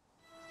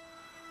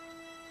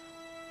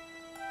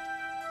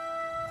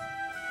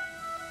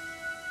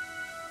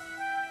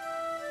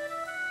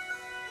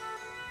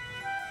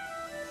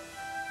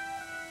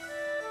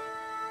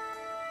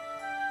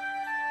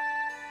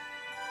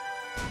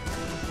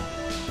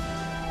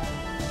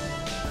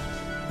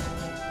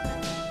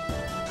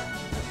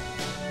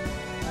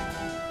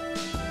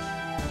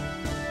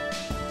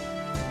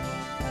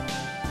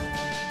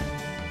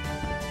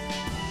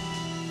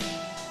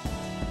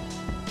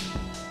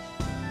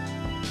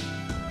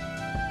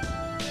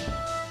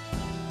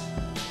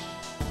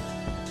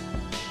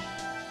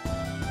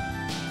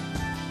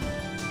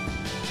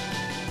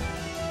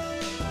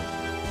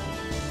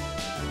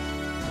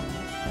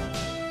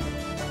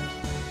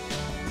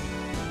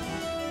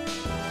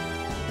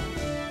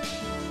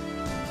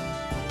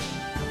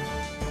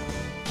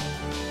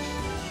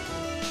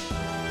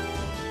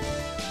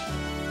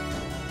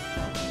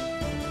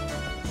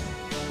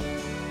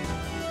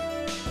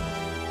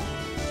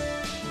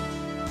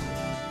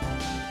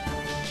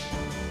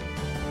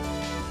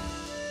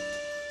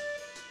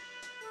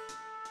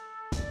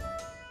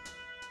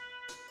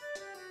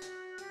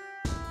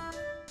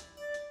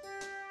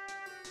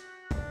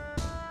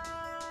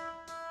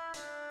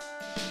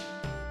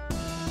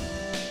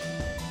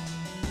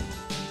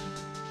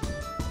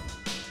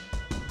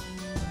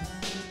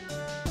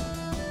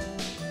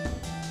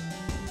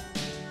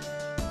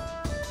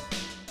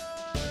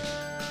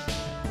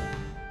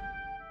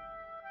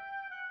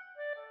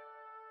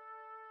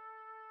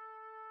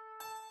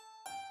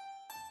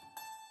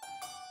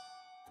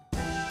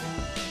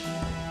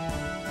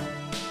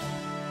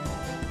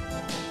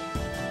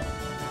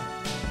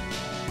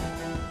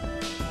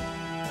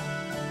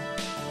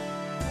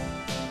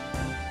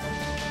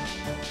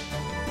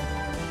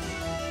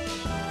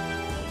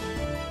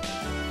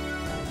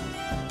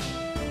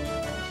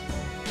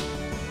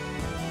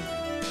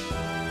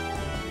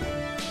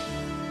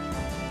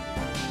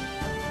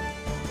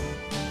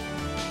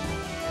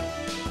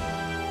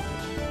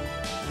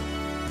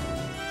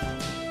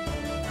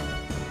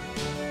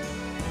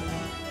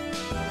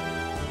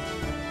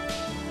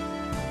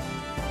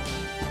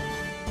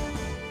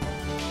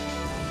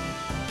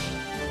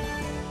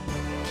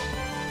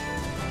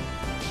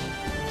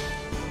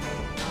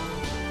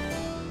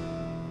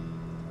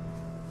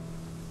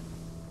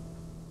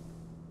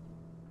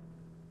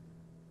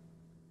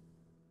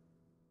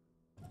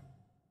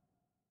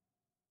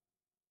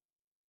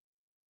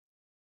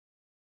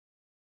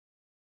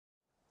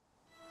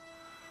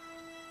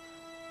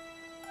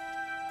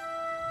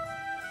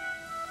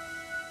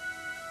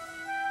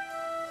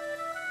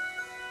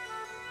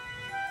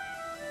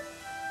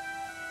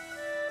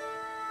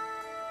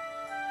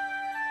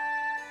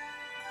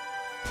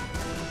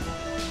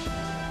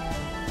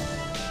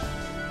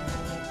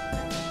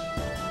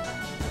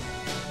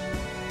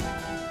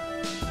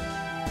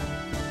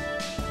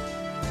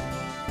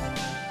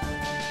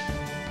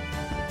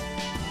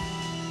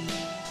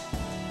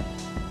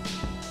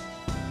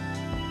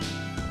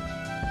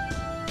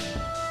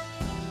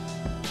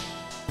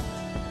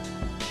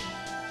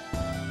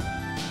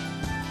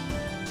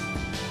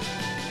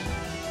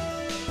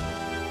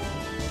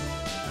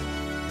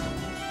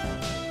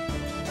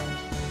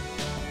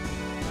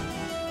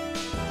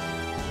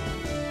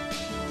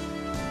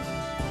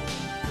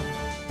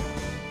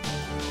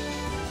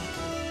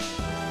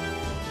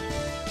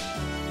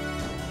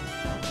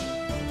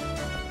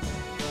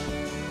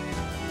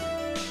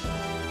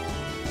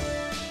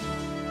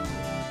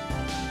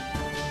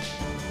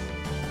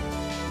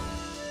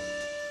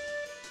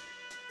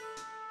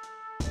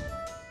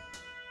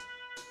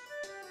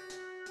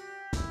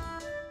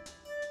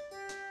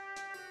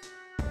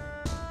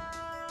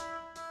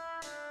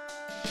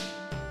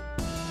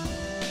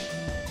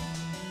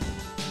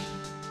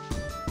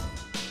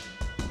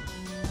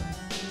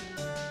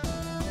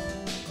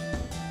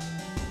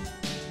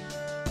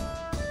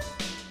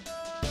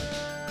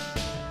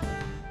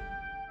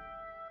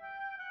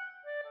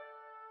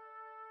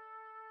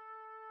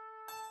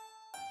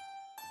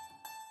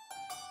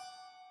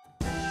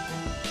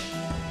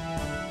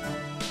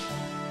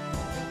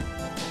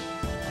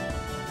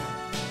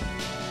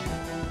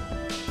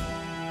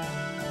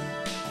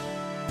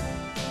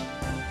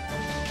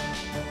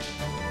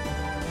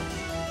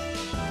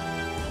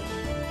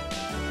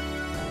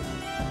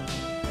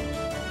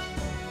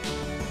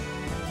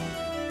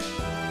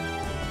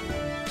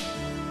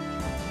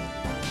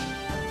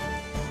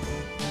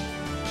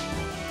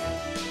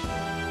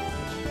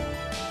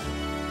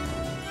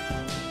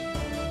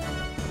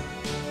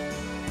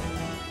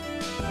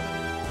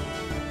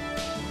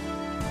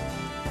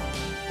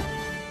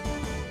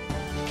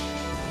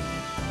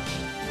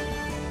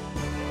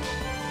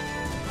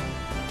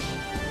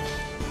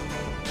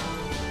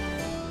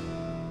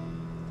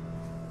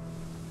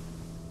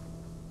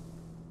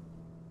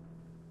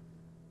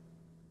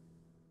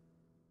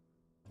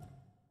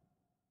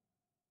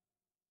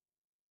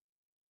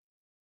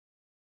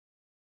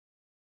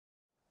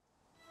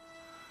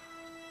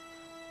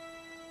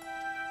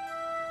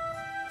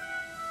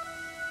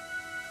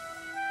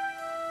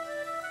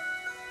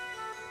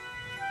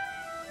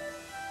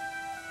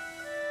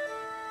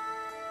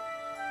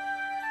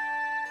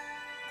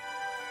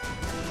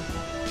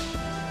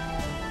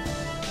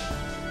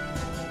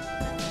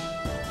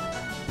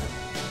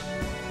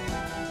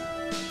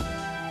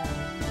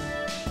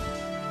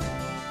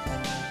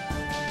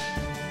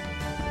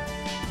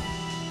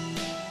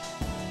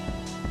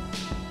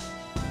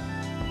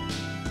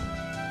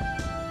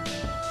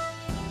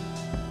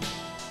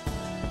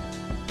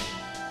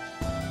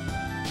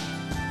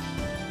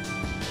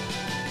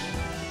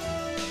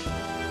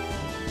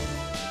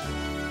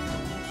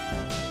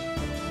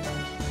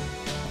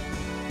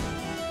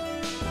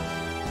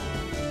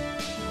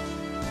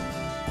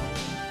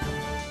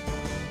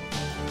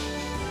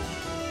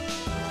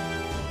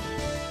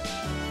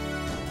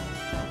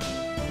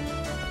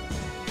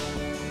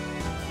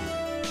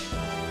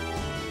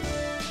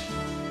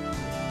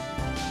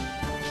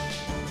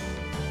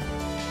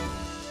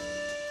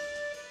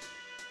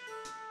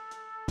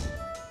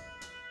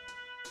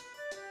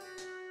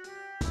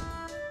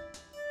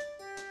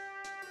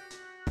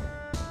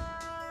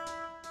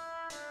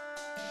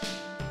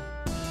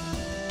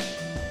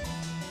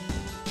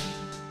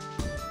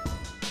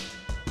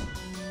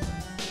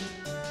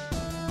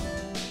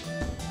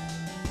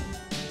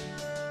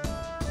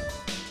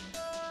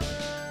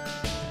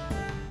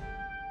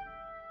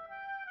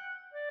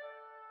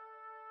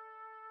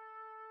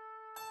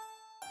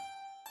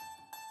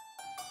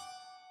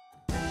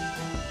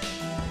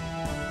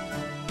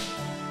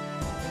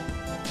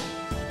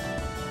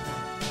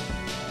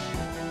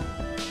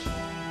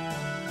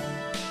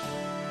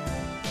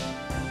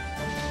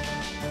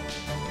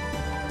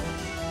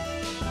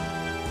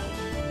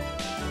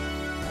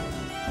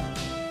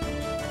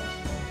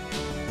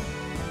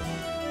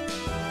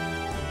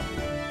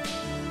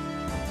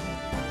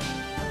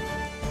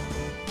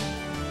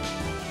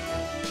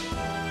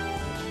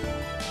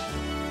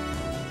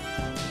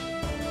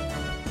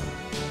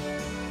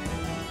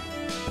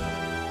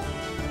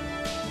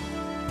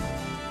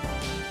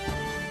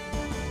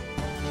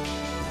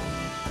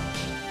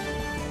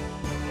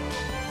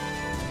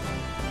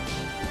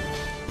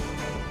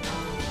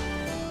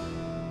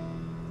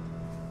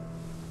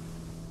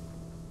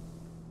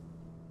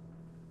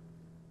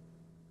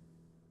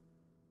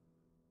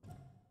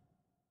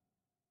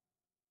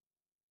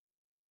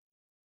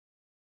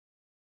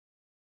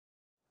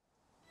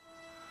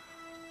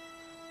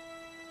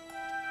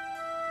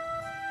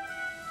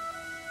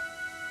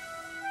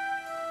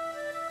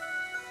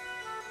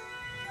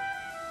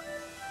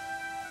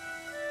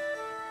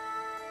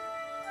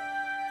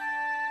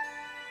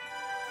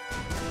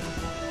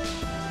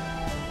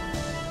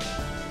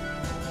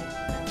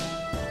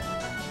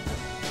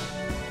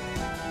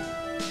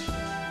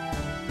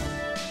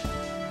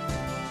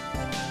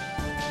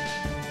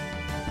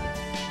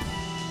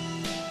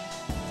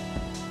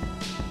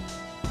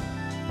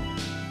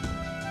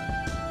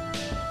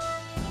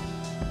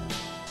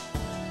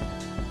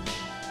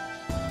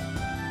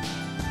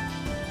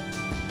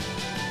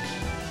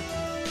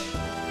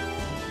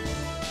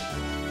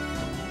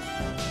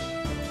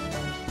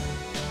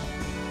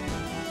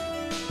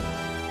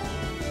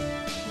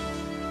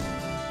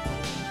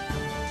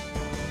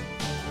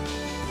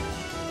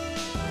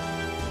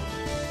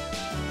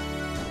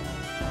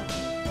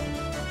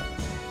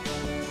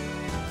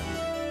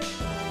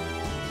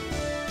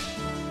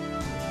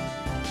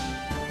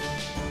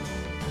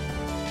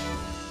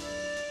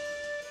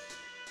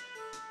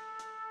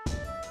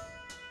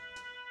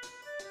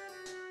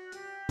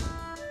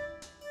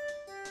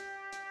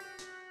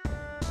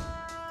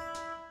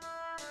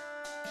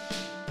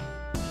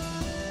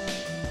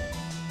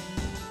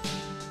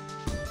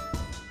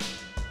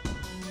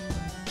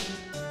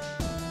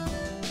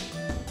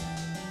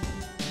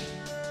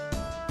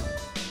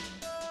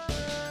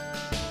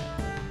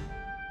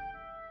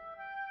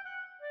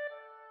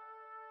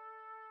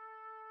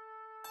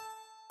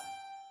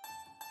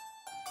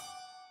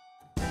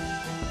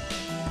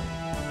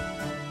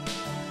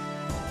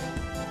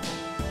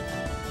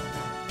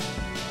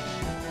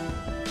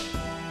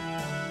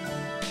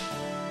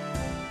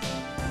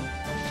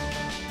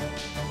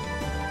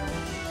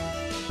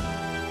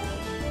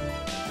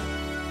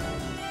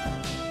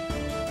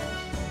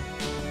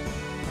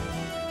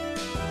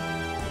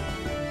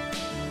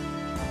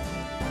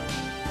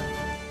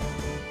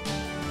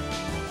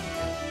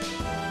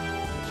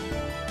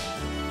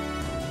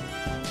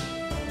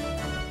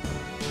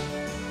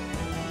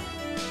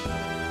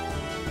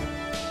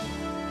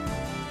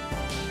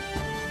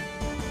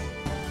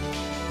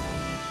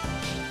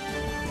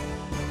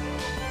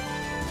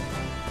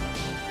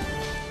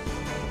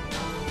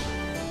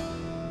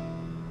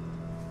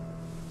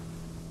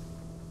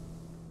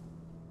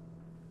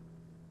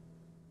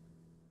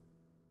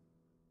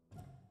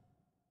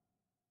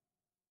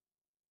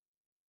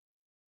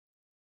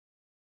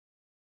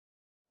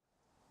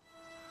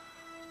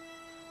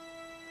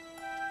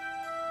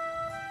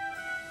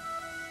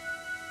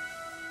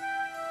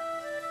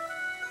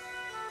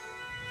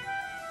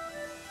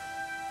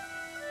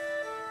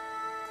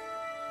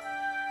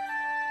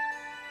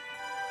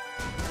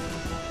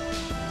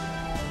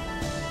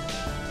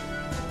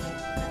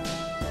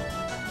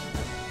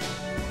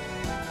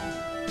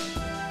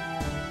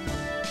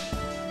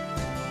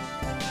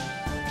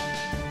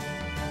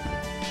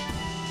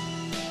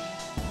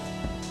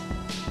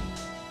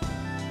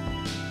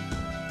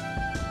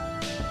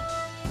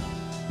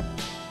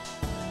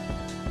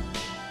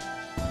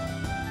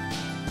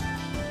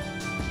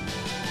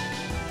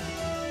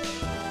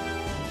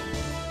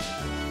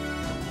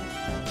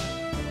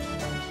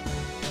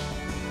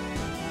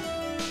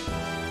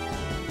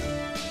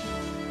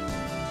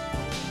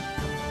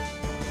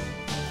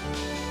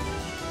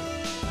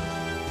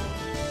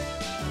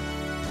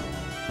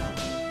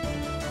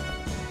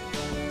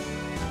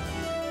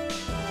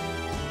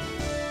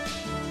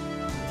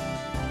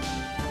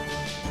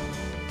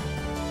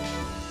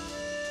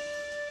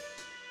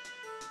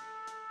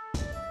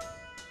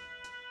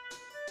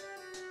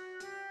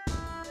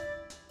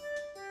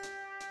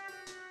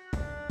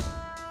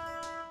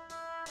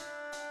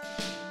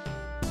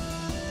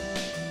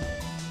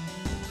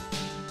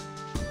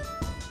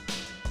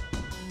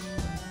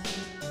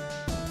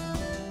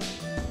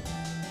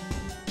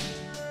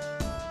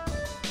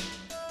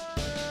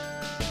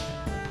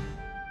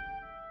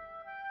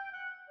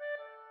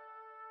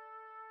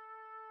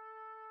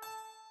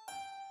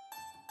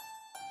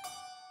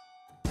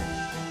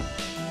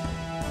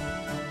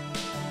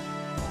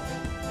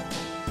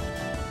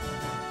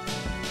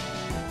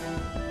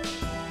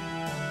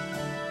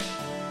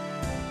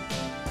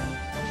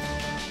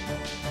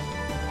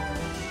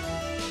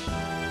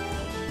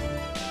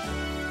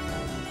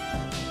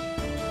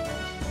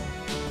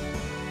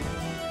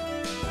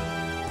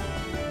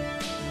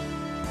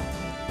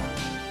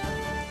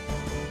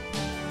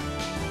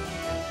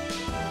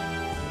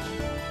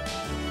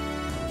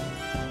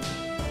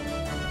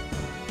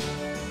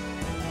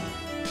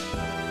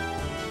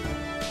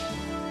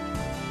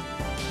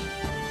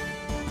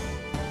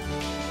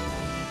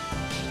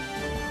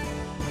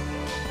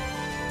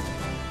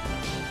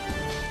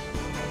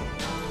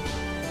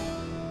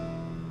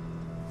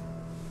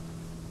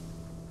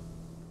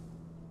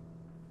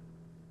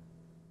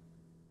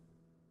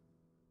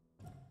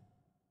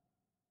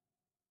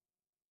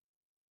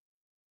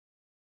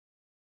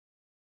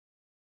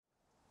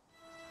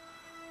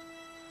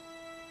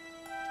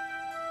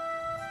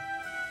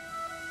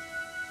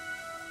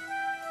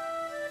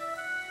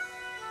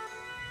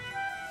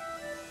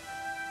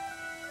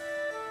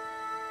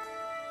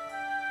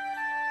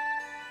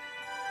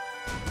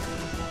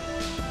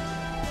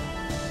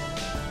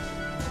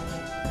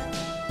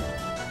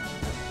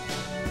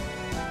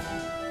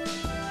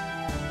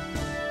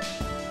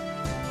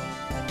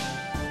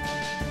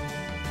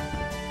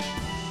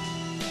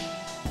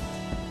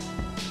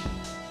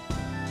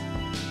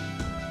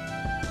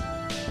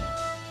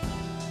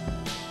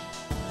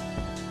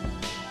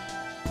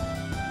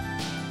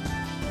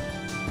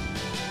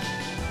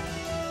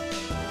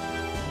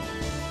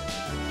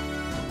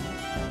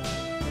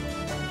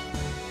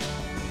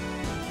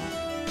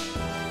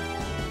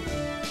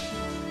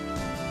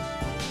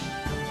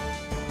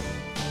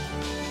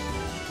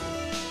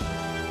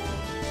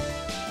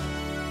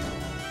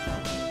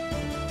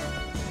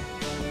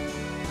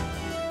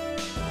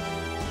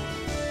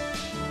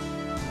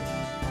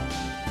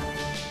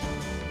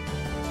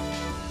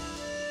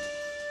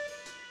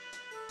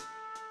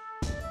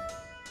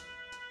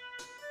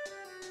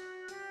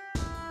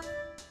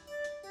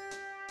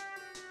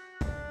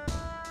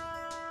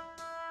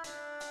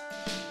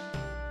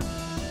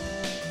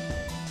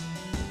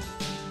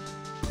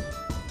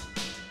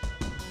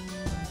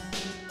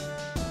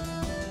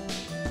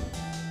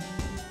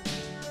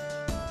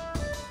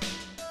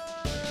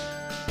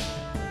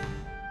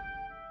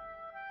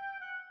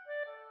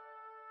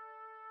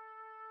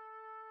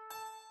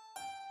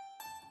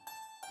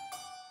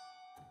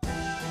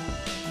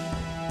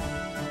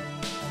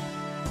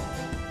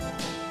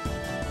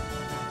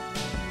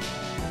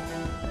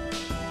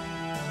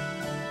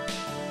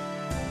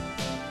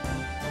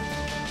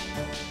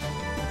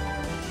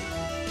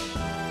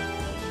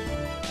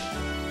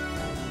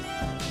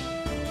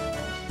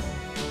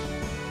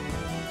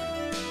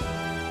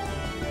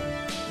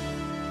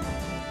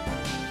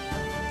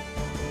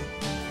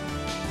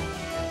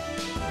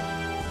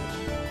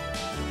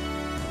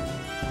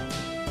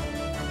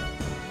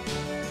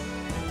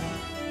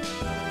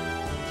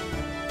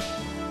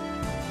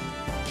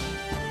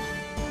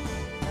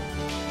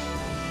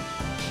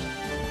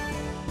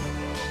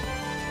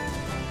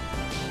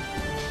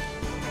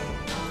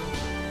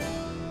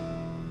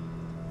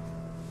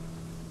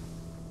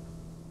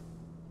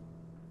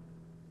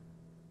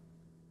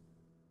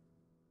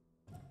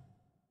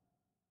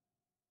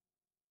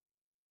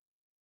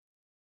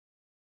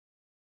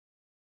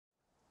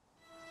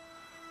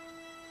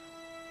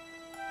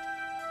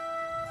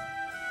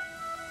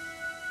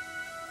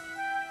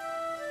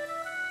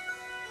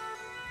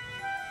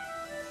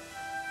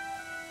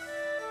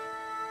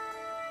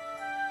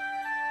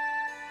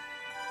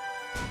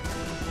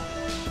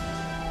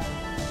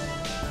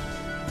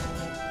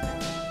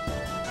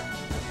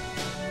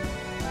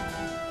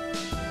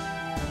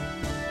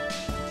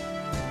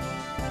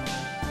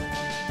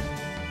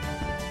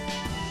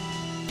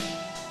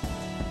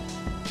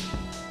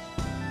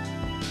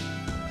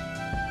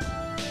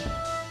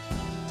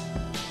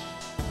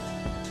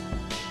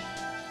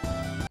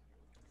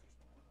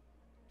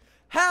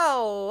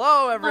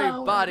 Hello,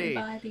 everybody.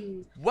 Hello,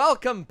 everybody.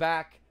 Welcome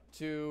back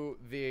to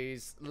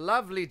this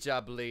lovely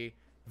jubbly,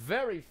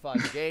 very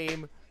fun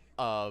game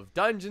of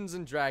Dungeons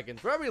and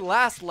Dragons. Where we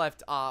last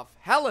left off,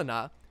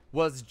 Helena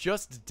was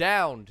just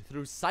downed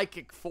through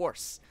psychic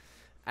force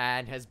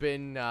and has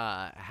been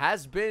dead.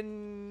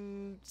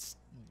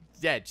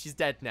 She's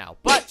dead now,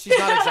 but she's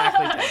not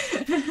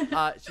exactly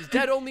dead. She's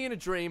dead only in a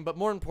dream, but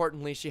more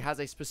importantly, she has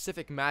a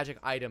specific magic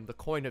item, the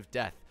Coin of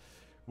Death,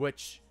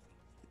 which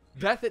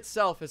Death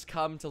itself has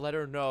come to let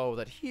her know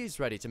that he's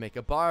ready to make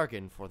a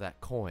bargain for that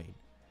coin,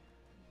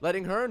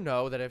 letting her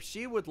know that if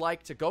she would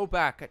like to go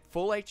back at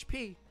full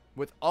HP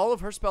with all of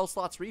her spell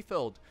slots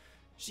refilled,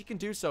 she can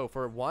do so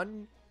for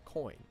 1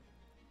 coin.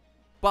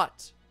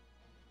 But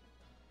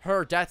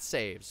her death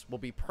saves will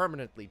be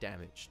permanently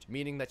damaged,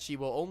 meaning that she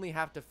will only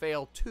have to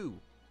fail 2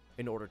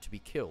 in order to be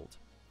killed.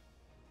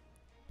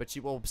 But she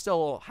will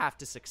still have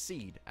to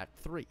succeed at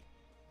 3.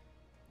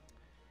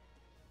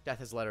 Death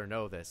has let her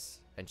know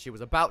this, and she was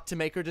about to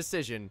make her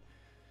decision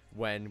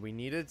when we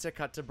needed to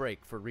cut to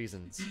break for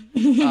reasons.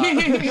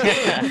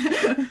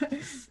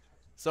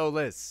 So,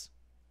 Liz,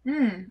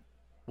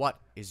 what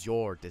is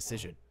your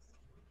decision?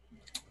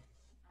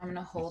 I'm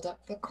gonna hold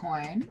up the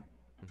coin.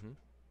 Mhm.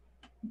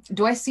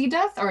 Do I see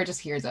Death or I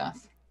just hear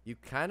Death? You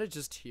kind of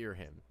just hear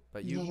him,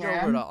 but you You know hear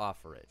where him? to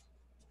offer it.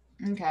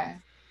 Okay.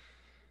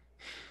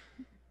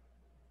 I'm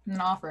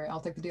gonna offer it.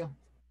 I'll take the deal.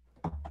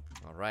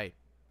 All right.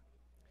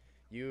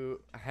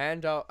 You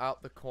hand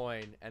out the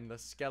coin, and the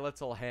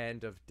skeletal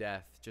hand of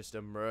Death just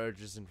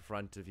emerges in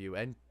front of you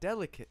and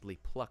delicately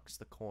plucks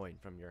the coin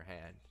from your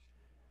hand.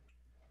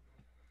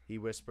 He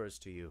whispers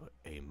to you,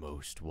 "A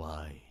most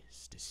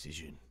wise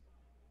decision."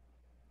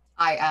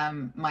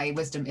 My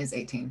wisdom is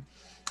 18.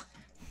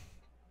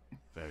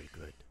 Very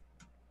good.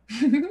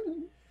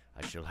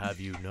 I shall have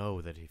you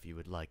know that if you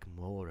would like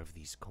more of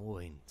these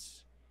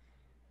coins,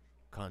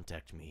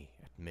 contact me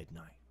at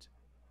midnight.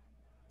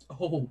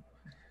 Oh,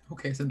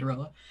 okay,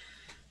 Cinderella.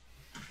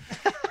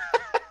 Say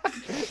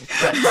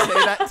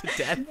that to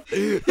Death.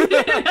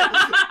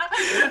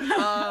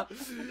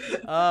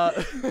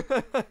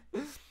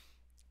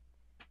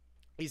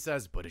 He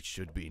says, but it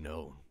should be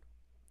known.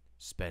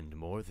 Spend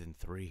more than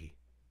 3,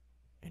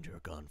 and you're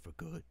gone for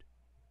good.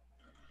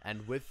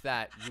 And with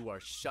that, you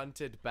are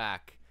shunted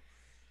back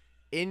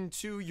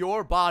into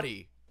your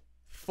body,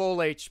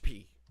 full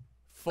HP,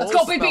 full Let's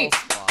go, spell baby!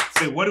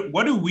 slots. Wait,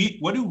 what do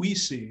we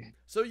see?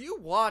 So you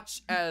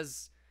watch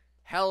as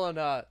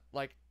Helena,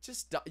 like,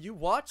 you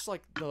watch,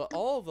 like,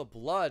 all the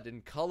blood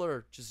and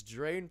color just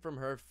drain from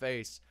her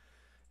face.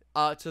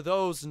 To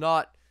those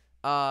not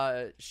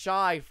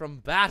shy from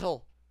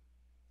battle,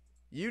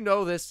 you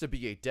know this to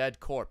be a dead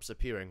corpse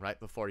appearing right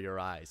before your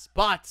eyes.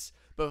 But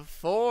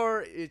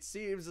before it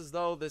seems as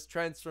though this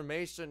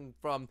transformation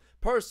from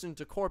person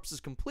to corpse is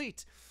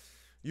complete,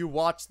 you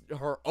watch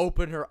her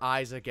open her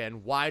eyes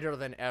again, wider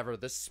than ever.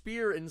 The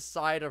spear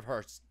inside of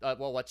her,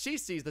 what she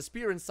sees, the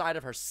spear inside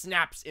of her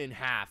snaps in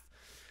half.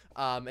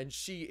 And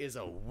she is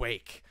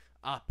awake,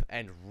 up,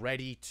 and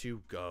ready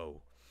to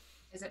go.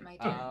 Is it my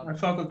turn? I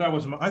thought that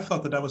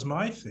was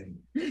my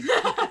thing.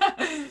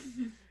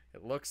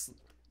 It looks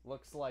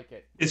like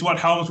it. It's what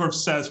Helmsworth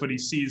says when he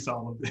sees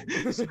all of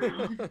this.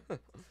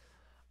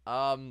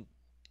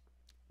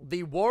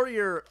 The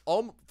warrior,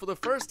 for the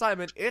first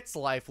time in its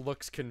life,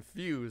 looks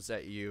confused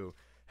at you,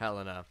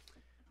 Helena.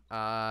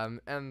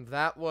 And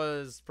that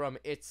was from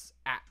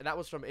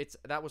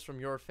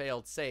your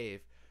failed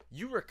save.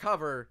 You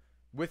recover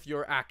with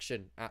your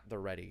action at the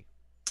ready.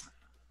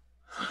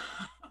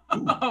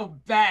 Oh,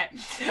 bet.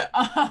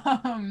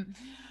 All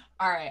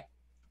right.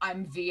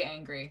 I'm V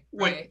angry.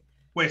 Right?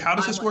 Wait, how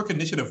does this work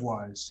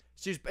initiative-wise?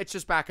 It's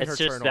just back in her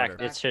turn order.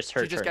 It's just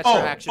her She just turn. gets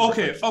her Oh, action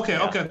okay. first. No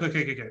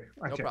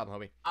No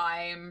problem, homie.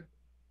 I'm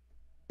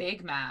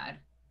big mad.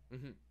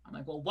 Mhm. I'm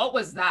like, well, what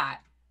was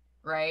that?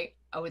 Right?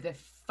 Oh, the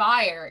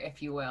fire, if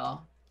you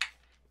will.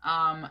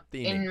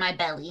 In my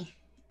belly.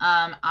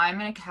 I'm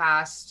gonna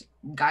cast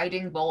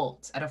Guiding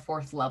Bolt at a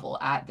 4th level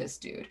at this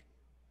dude.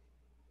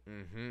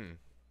 Mm-hmm.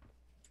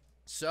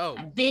 So,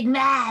 I'm big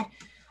mad.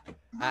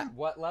 at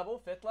what level?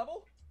 5th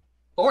level?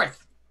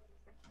 4th.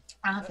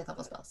 I don't have 5th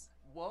level spells.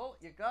 Well,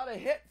 you gotta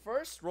hit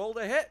first. Roll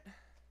to hit.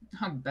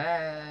 I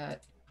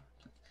bet.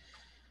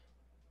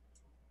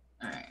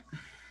 All right.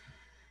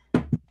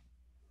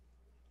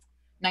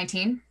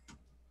 19.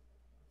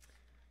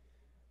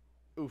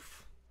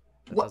 Oof.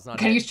 That What, does not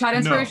can I hit. use chat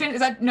inspiration?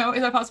 Is that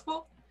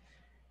possible?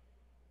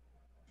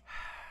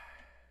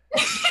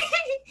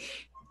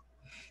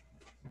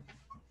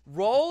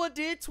 Roll a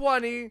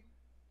d20.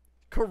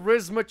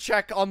 Charisma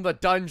check on the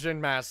Dungeon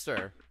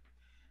Master.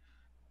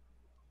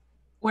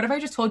 What if I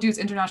just told you it's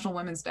International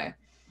Women's Day?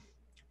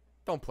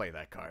 Don't play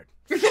that card.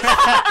 Okay.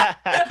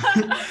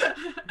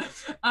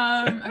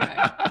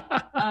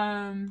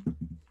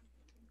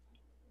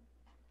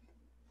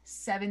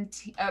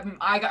 17.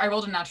 I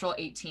rolled a natural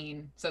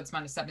 18, so it's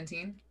minus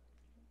 17.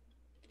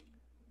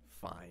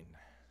 Fine.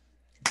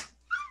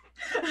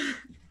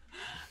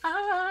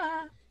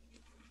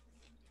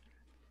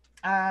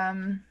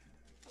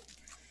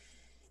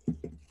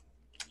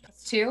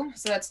 2,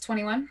 so that's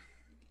 21.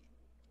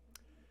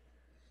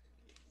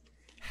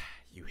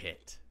 You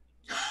hit.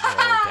 Roll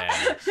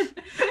damage.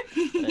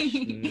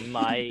 This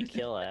might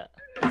kill it.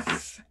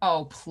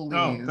 Oh, please.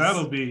 Oh,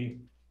 that'll be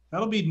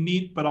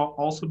neat, but I'll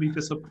also be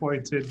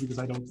disappointed because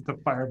I don't get to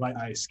fire my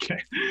ice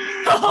cannon.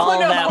 All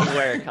that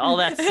work, all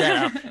that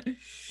setup.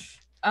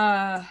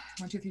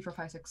 1, 2, 3, 4,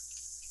 5, 6,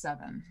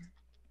 7.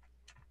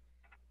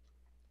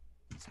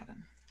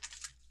 7.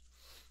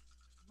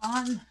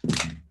 On.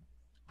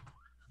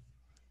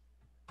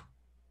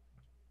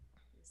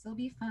 This'll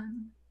be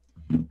fun.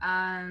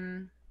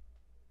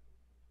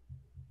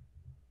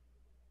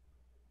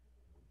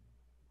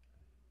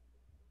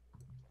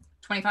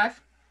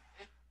 25.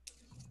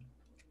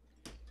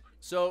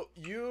 So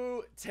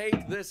you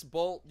take this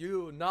bolt,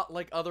 you not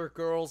like other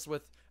girls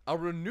with a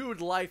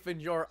renewed life in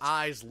your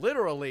eyes,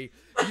 literally,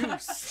 you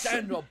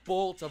send a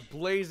bolt of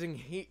blazing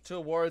heat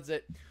towards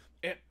it.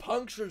 It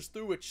punctures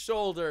through its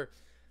shoulder,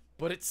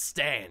 but it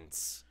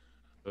stands.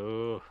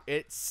 Ooh.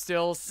 It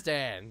still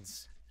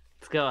stands.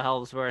 Let's go,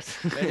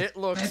 Helmsworth. And it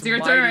looks It's your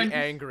mighty turn.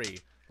 angry.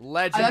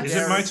 Legendary. Is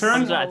it my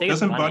turn? I think it's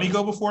Doesn't Bunny. Bunny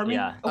go before me?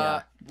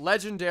 Yeah.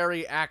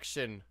 Legendary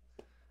action.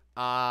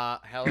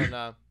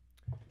 Helena.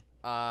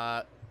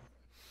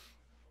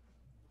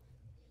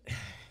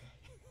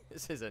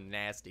 This is a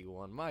nasty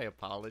one. My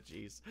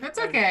apologies. That's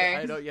okay.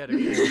 I know you had a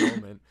cool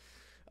moment.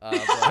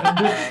 Send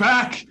it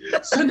back!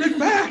 Send it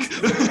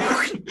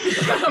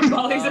back!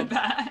 Molly's a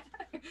bat.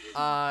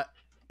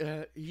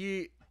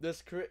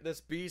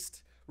 This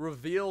beast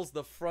reveals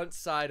the front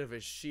side of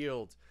his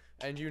shield,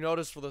 and you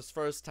notice for this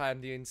first time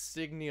the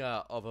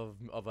insignia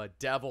of a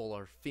devil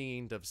or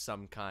fiend of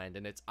some kind,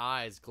 and its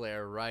eyes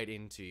glare right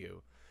into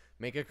you.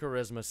 Make a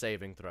charisma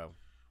saving throw.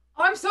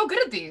 Oh, I'm so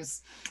good at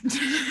these.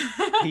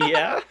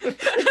 Yeah.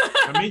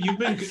 I mean,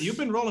 you've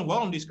been rolling well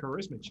on these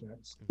charisma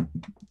checks.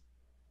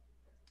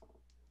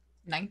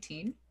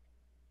 19.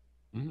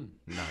 Not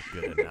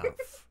good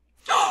enough.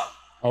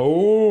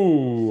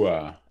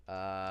 Oh.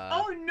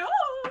 Oh no!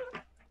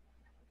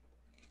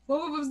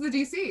 What was the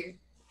DC? If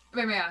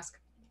I may ask.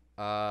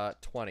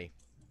 20.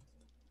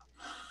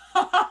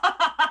 You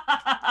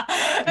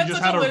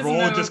just had a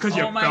roll just because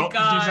you felt. You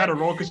just had a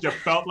roll because you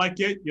felt like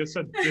it. You're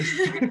so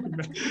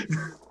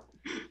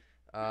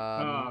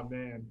oh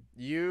man.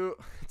 You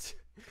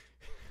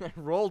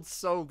rolled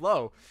so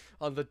low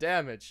on the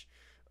damage,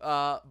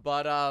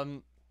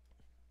 but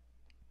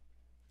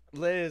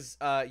Liz,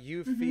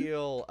 you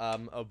feel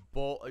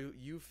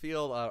you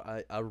feel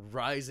a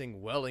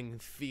rising, welling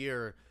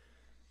fear,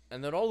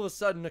 and then all of a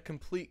sudden a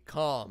complete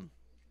calm.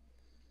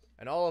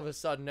 And all of a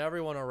sudden,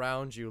 everyone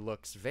around you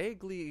looks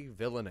vaguely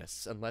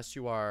villainous, unless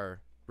you are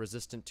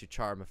resistant to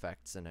charm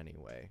effects in any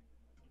way.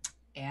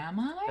 Am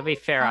I? To be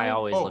fair, I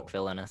always Oh. look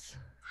villainous.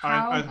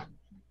 Caroline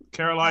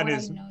How would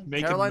is I know that?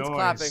 making Caroline's noise.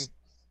 clapping.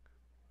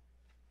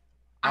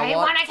 I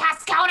want to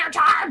cast counter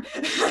charm.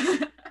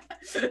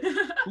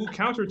 Ooh,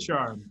 counter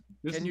charm.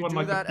 This Can is you one do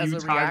like that a as few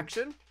a times.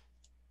 reaction?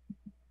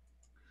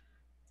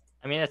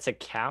 I mean, it's a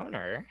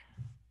counter.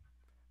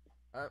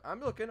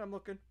 I'm looking.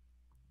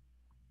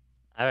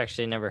 I've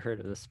actually never heard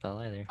of this spell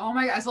either. Oh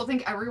my god! I still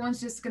think everyone's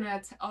just gonna.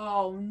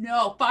 Oh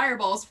no!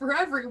 Fireballs for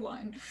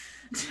everyone.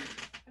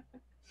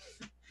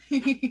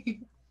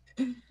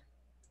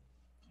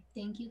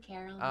 Thank you,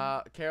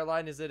 Caroline.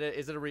 Caroline, is it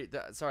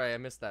a sorry, I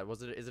missed that.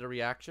 Is it a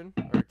reaction,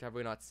 or have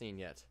we not seen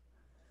yet?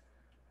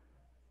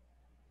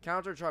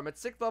 Counter charm. At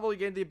 6th level, you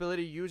gain the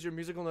ability to use your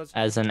musical notes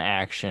As an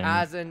action.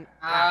 as an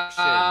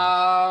action.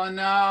 Oh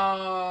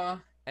no!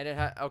 And it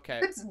okay.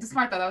 That's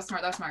smart though. That was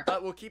smart. That was smart.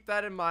 But we'll keep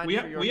that in mind. We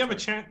for your have a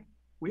turn. chance.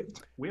 We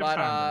have But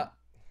time.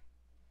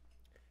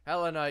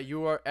 Helena,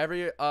 you are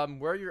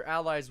where your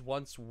allies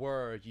once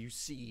were. You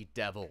see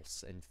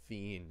devils and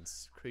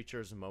fiends,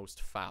 creatures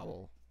most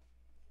foul,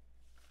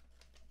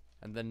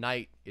 and the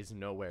night is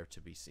nowhere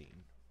to be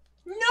seen.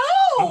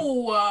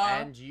 No!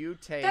 And you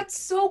take. That's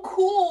so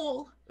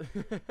cool.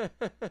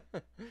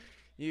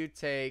 You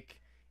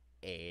take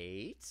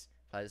 8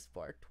 plus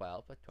 4,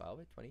 12 plus 12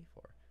 is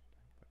 24.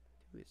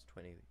 2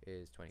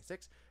 is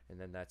 26, and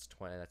then that's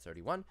 20. That's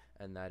 31,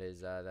 and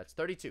that's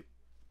 32.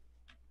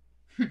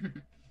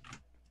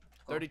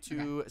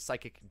 32 Okay.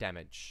 psychic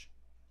damage.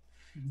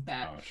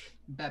 Bet. Ouch.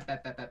 Bet.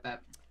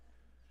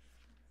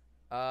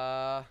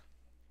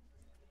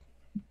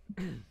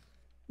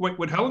 Wait,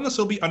 would Helena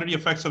still be under the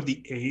effects of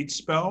the aid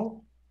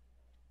spell?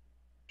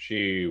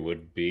 She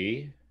would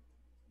be.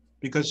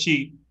 Because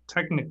she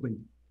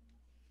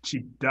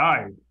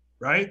died,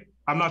 right?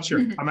 I'm not sure.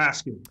 I'm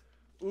asking.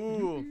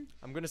 Ooh,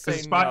 I'm gonna 'Cause say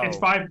it's no. five.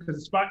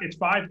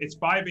 It's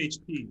 5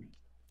 HP.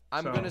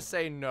 I'm so- gonna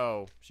say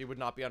no. She would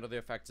not be under the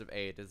effects of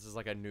 8. This is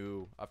like a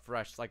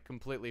fresh, like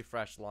completely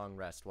fresh long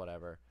rest,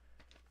 whatever.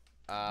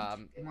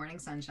 Good morning,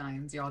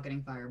 sunshines. You're all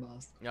getting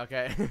fireballs.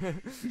 Okay.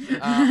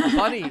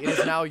 Bunny, it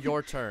is now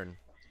your turn.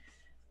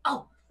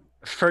 Oh.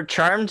 For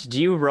Charmed,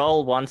 do you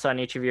roll once on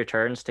each of your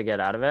turns to get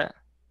out of it?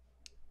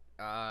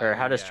 Or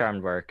how does Yeah.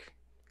 Charmed work?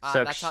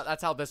 So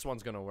That's how this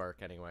one's gonna work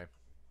anyway.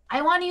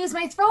 I want to use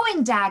my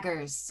throwing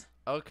daggers.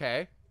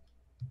 Okay.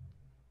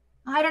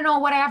 I don't know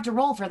what I have to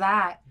roll for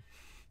that.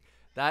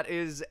 That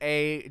is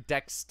a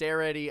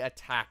dexterity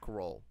attack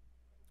roll.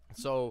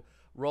 So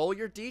roll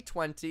your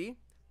d20,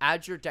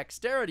 add your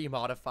dexterity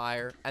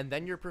modifier, and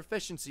then your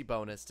proficiency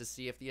bonus to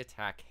see if the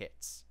attack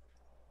hits.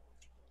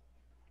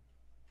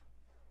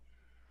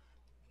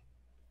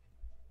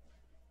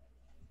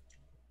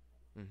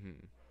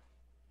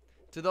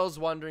 To those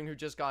wondering who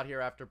just got here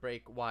after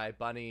break why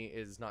Bunny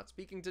is not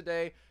speaking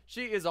today,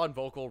 she is on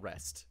vocal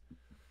rest.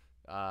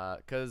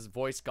 'Cause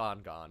voice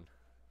gone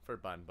for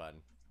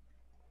Bun.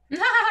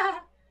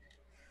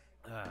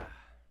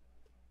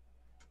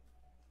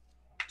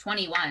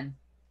 21.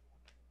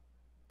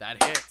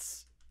 That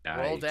hits.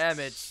 Roll Nice.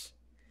 damage.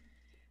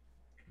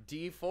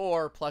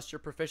 D4 plus your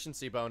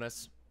proficiency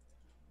bonus.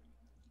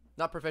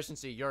 Not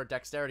proficiency, your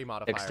dexterity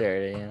modifier.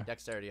 Dexterity, yeah.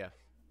 Dexterity, yeah.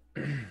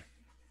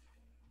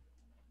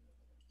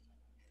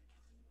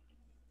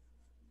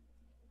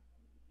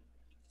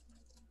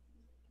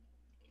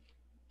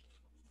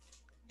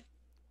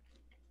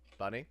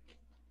 Bunny,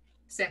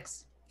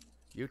 6.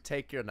 you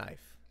take your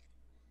knife.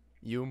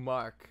 You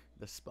mark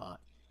the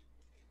spot.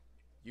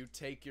 You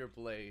take your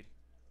blade.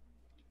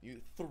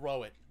 You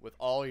throw it with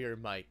all your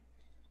might.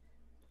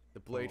 The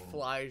blade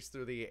flies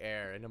through the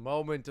air in a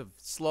moment of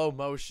slow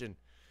motion.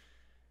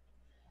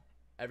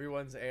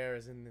 Everyone's air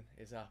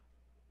is up.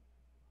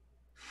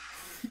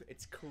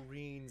 It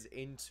careens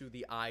into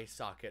the eye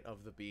socket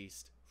of the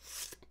beast.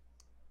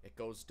 It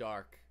goes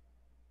dark.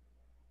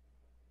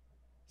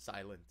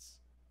 Silence.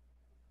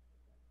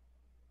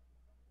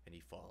 And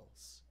he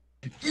falls.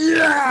 My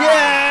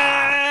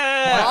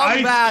ice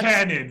Combat's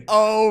cannon.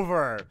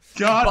 over.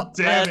 God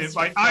damn it! Let's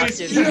My ice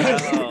fucking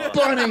cannon.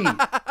 go. Bunny!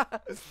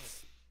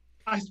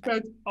 I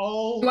spent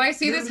all. Do I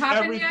see this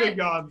happen yet?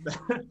 everything on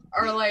that.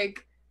 Or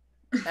like,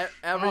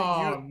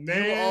 Oh, you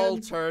man. all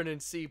turn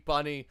and see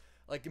Bunny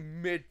like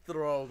mid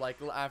throw, like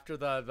after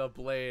the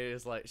blade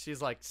is like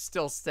she's like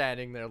still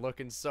standing there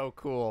looking so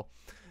cool,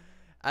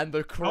 and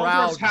the crowd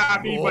Ellsworth's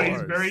happy, but he's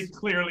roars. very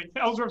clearly.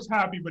 Ellsworth's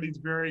happy, but he's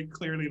very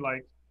clearly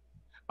like.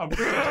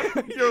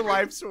 Your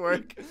life's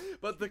work,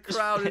 but the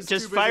crowd is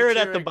Just too busy fire it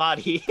at the cheering.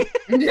 body.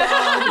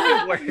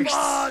 Bunny, works.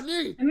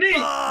 Bunny, Neat.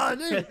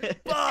 Bunny, and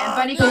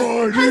Bunny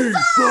goes,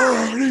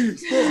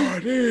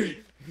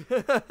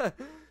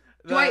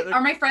 The-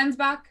 are my friends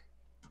back?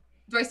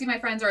 Do I see my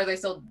friends or are they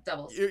still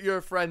devils?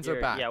 your friends are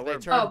You're- back. yeah, They we're-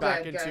 turn Oh,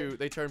 back good, into good.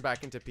 they turn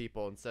back into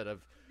people instead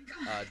of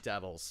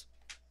devils.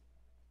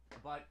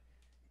 But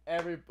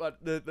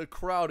the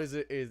crowd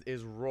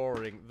is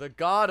roaring. The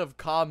god of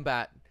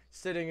combat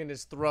sitting in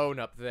his throne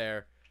up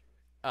there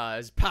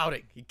is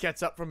pouting. He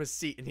gets up from his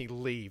seat and he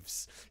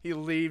leaves. He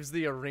leaves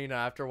the arena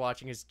after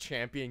watching his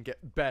champion get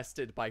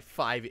bested by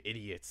 5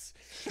 idiots.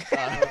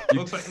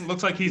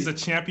 Looks like he's a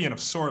champion of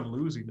sore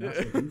losing. That's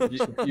what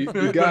he-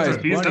 You guys,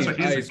 That's what Bunny's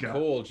he's ice got.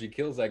 cold. She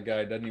kills that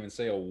guy, doesn't even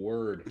say a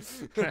word.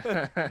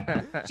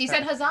 She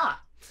said huzzah.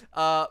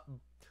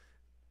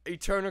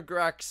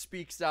 Eternograx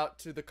speaks out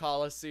to the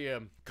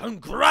Coliseum.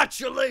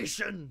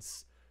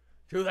 Congratulations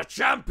to the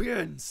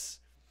champions!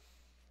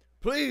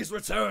 Please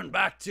return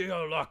back to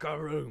your locker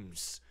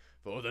rooms,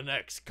 for the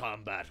next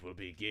combat will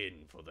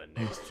begin for the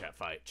next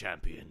fight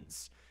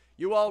champions.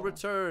 You all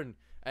return,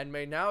 and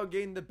may now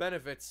gain the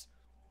benefits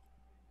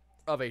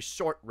of a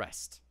short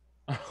rest.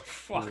 Oh,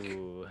 fuck.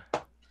 Ooh.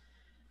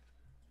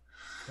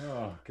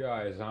 Oh,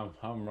 guys,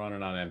 I'm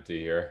running on empty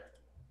here.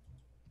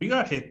 We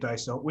got hit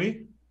dice, don't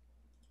we?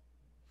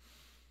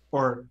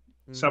 Or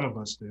some of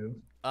us do.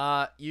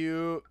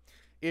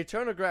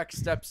 Eternograx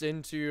steps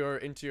into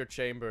your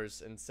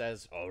chambers and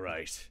says, "All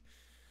right,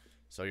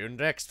 so your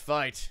next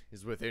fight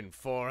is within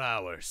 4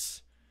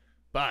 hours,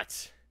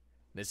 but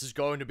this is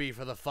going to be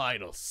for the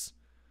finals.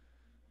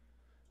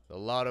 A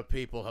lot of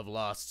people have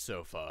lost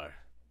so far.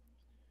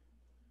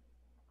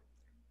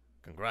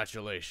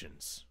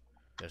 Congratulations.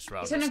 This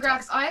round was Eternograx,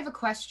 tough." I have a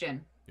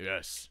question.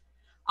 Yes,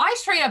 I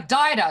straight up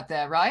died out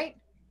there, right?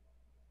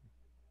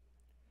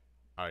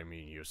 I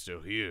mean you're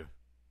still here.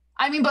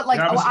 I mean, but like,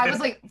 Yeah, I was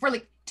like, for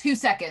like 2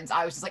 seconds,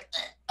 I was just like,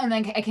 and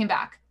then I came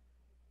back.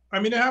 I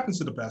mean, it happens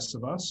to the best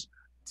of us.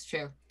 It's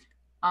true.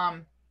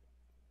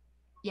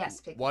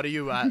 Yes, Piggy. What are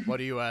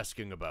you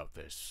asking about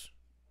this?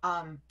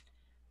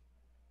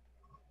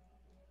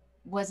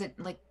 Was it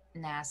like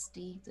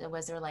nasty?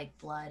 Was there like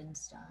blood and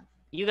stuff?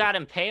 You got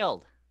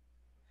impaled.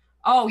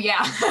 Oh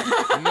yeah.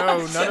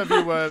 No, none of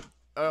you were.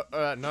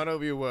 None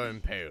of you were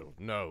impaled.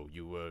 No,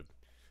 you were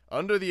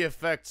under the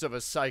effects of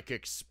a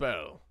psychic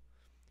spell.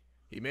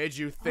 He made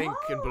you think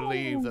and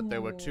believe that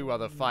there were 2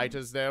 other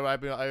fighters there. I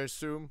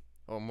assume,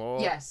 or more.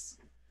 Yes.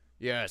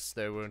 Yes,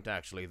 they weren't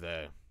actually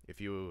there.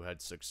 If you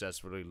had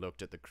successfully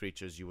looked at the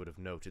creatures, you would have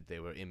noted they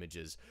were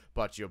images,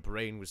 but your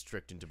brain was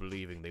tricked into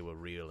believing they were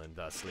real and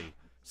thusly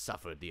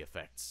suffered the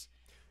effects.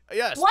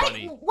 Yes, What?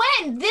 Bunny.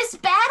 When? This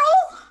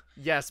battle?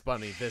 Yes,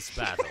 Bunny, this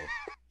battle.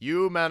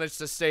 You managed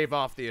to stave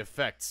off the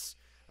effects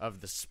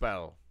of the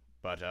spell,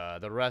 but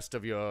the rest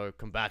of your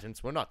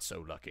combatants were not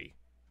so lucky.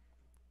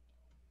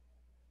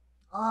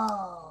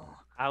 Oh.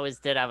 I always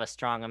did have a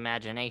strong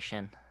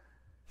imagination.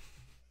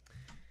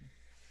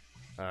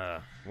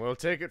 Well,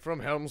 take it from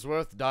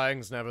Helmsworth,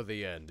 dying's never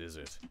the end, is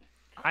it?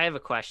 I have a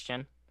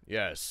question.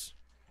 Yes.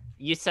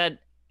 You said,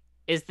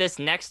 is this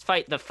next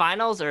fight the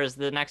finals, or is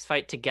the next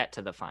fight to get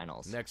to the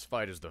finals? Next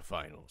fight is the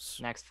finals.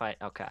 Next fight,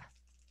 okay.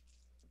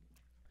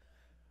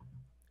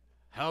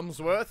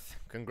 Helmsworth,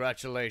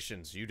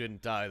 congratulations. You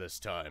didn't die this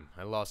time.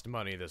 I lost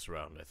money this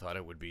round. I thought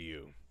it would be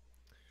you.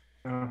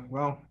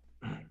 Well,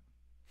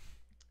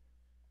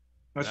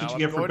 that's Now what you I'm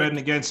get for going to- betting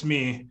against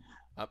me.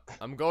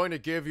 I'm going to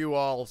give you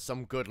all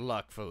some good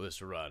luck for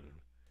this run.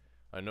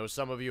 I know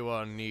some of you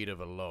are in need of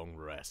a long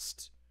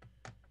rest.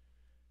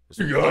 This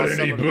You will got cost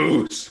any some of-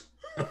 booze?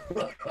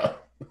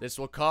 This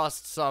will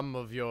cost some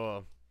of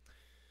your...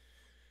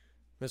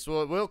 This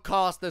will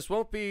cost... This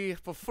won't be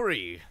for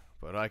free,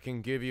 but I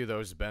can give you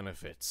those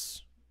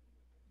benefits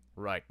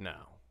right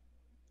now.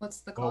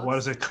 What's the Well, cost? what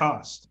does it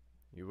cost?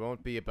 You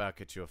won't be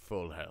back at your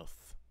full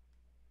health.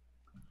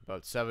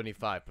 About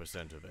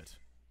 75% of it,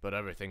 but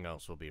everything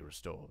else will be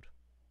restored.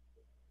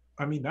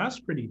 I mean, that's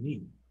pretty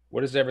neat.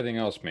 What does everything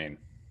else mean?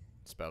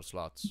 Spell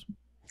slots.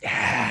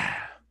 Yeah.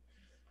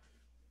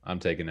 I'm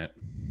taking it.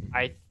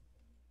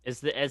 Is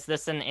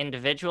this an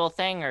individual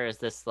thing, or is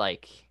this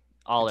like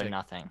all or Take-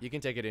 nothing? You can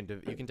take it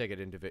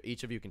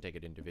each of you can take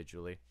it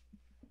individually.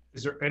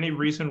 Is there any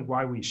reason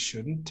why we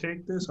shouldn't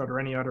take this? Are there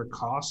any other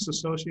costs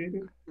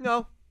associated?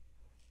 No.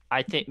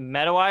 I think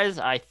meta-wise,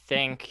 I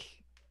think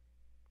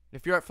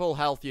If you're at full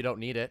health, you don't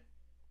need it.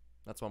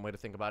 That's one way to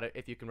think about it.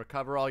 If you can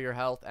recover all your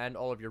health and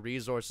all of your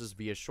resources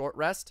via short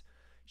rest,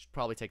 you should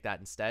probably take that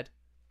instead.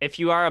 if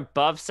you are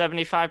above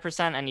 75%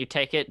 and you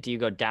take it, do you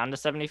go down to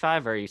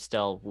 75, or are you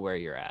still where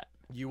you're at?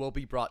 You will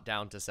be brought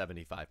down to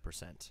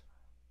 75%.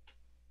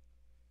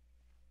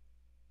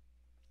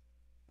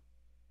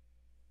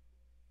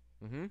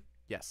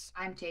 Yes.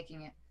 I'm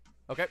taking it.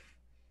 Okay.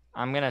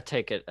 I'm gonna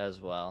take it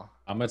as well.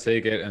 I'm gonna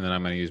take it, and then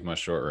I'm gonna use my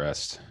short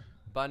rest.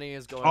 Bunny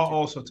is going I'll to...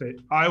 also take.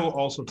 I will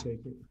also take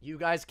it. You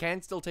guys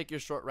can still take your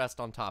short rest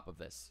on top of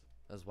this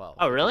as well.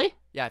 Oh, really?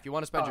 Yeah, if you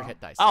want to spend your Oh. hit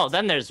dice. Oh, yes.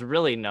 then there's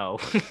really no.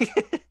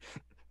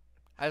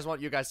 I just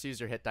want you guys to use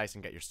your hit dice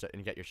and get your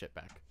shit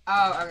back.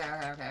 Oh,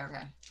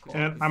 okay. Cool.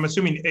 And I'm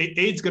assuming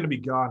Aid's going to be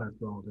gone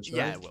after all this, right?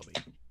 Yeah, it will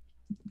be.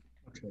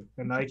 Okay.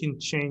 And I can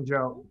change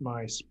out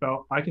my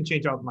spell. I can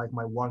change out like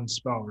my one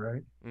spell,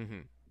 right? Mm-hmm.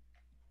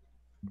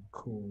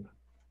 Cool.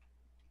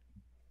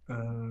 That's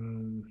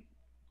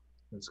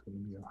going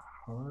to be a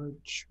hard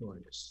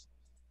choice.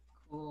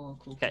 Cool.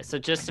 Okay, so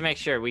just to make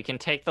sure, we can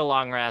take the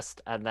long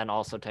rest and then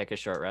also take a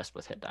short rest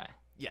with hit die.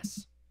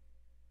 Yes.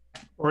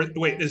 Or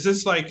wait, is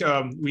this like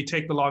we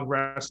take the long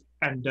rest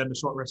and then the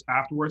short rest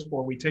afterwards,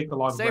 or we take the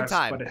long Same rest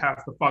time. but it has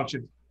to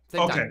function?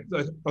 Same Okay.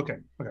 time. Okay.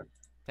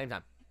 Same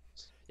time.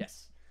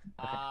 Yes.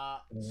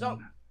 So,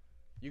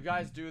 you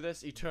guys do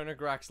this.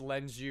 Eternograx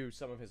lends you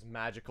some of his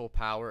magical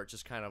power. It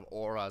just kind of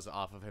auras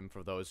off of him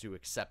for those who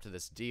accept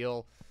this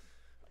deal.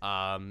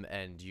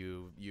 And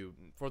you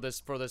for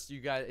this you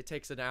guys, it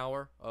takes an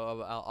hour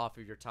off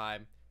of your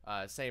time.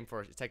 Same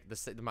for take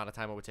the amount of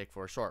time it would take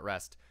for a short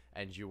rest,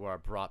 and you are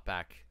brought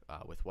back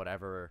with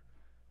whatever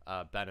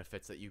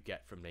benefits that you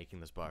get from making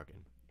this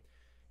bargain.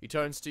 He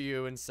turns to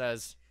you and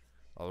says,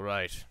 "All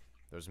right,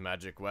 those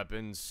magic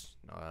weapons,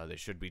 they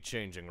should be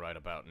changing right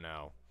about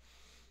now."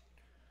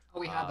 Oh,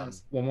 we have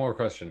those. One more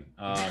question.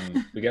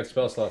 We get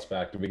spell slots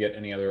back. Do we get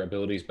any other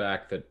abilities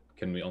back that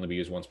can only be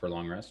used once per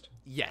long rest?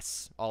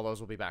 Yes, all those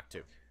will be back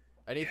too.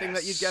 Anything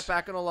that you'd get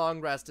back on a long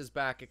rest is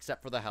back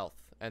except for the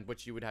health, and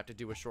which you would have to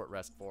do a short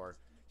rest for,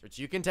 which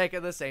you can take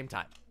at the same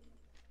time.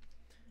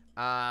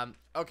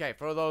 Okay,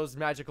 for those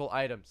magical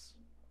items,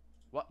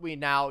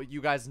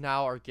 you guys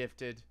now are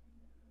gifted.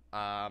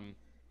 Okie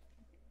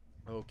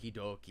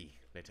dokie.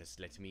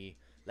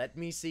 Let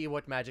me see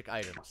what magic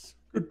items.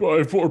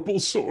 Goodbye, Vorpal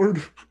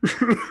Sword.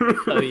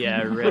 Oh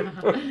yeah, rip.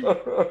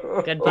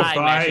 Goodbye, Goodbye.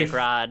 magic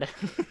rod.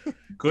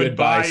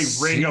 Goodbye,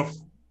 ring of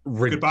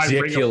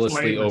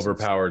Ridiculously flame.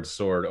 overpowered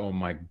sword. Oh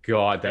my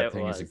god, that It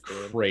thing was, is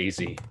dude.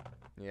 crazy.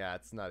 Yeah,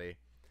 it's nutty.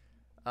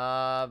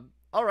 All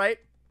right.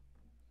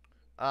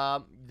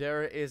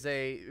 There is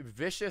a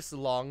vicious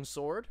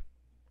longsword.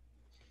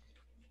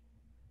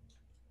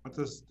 What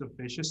does the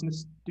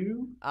viciousness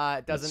do?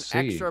 It does Let's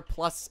an see. extra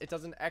plus. It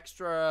does an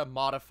extra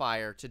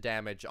modifier to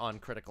damage on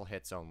critical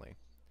hits only.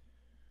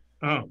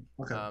 Oh,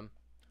 okay.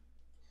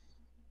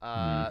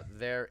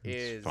 There It's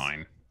is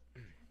fine.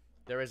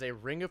 There is a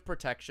ring of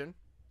protection,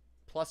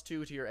 +2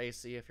 to your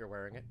AC if you're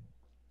wearing it.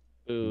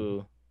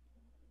 Ooh.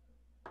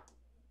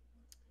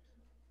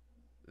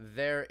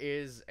 There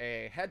is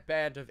a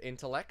headband of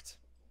intellect,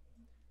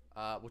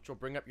 which will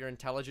bring up your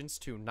intelligence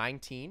to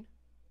 19.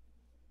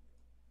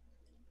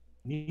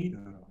 Neat.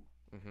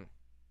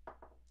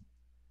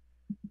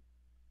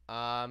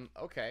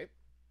 Okay.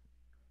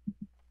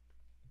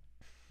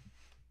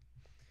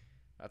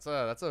 That's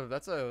a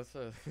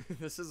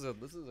this is a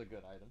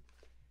good item.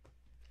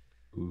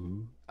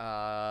 Ooh.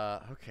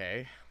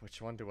 Okay.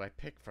 Which one do I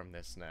pick from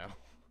this now?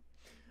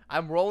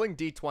 I'm rolling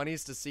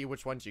d20s to see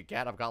which ones you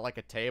get. I've got like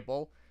a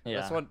table.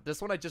 Yeah.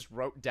 This one I just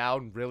wrote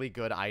down really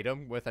good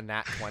item with a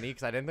nat 20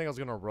 because I didn't think I was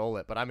gonna roll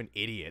it, but I'm an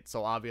idiot,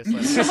 so obviously.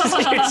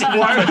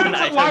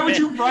 Why would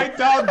you write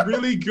down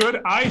really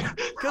good items?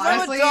 Because I'm a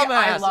Honestly, I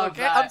dumbass. love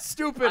Okay, that. I'm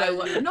stupid.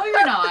 No,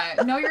 you're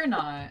not. No, you're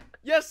not.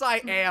 Yes, I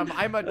am.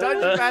 I'm a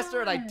dungeon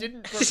master, and I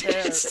didn't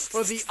prepare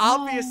for the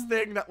obvious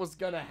thing that was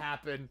gonna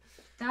happen.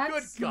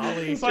 That's Good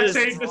golly. It's like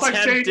saying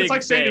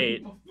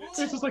bait.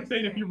 this is like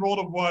saying if you rolled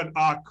a 1,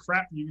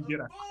 crap, you get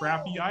a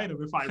crappy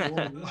item if I roll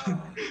a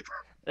 1.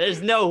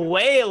 There's no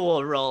way it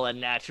will roll a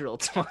natural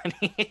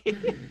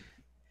 20.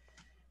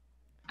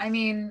 I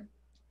mean,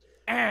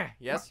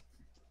 Yes.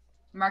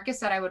 Marcus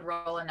said I would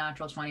roll a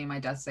natural 20 in my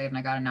death save, and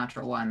I got a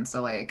natural 1.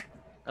 So like,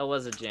 That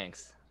was a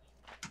jinx.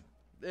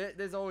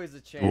 There's always a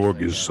chance. Sorg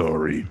I is guess.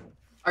 sorry.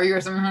 are you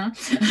or something?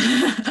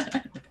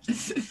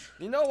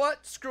 You know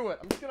what? Screw it.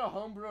 I'm just gonna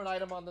homebrew an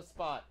item on the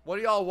spot. What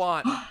do y'all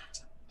want?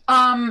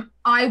 I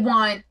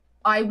want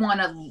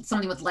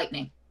something with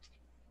lightning.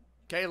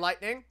 Okay,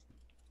 lightning.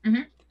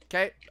 Mhm.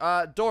 Okay,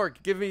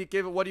 Dorg, give it.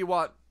 What do you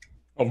want?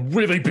 A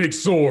really big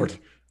sword.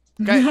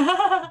 Okay,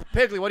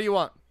 Piggly, what do you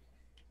want?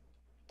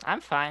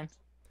 I'm fine.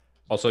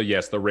 Also,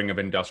 yes, the Ring of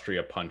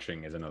Industria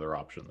punching is another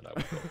option that I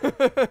would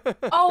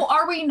go. Oh,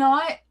 are we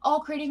not all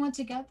creating one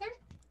together?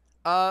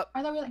 Are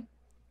Are they really?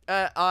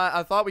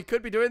 I thought we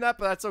could be doing that,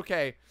 but that's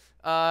okay.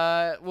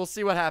 We'll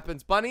see what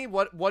happens. Bunny,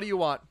 what do you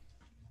want?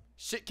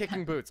 Shit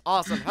kicking boots.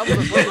 Awesome. What do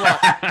you want?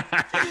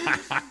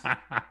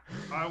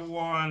 I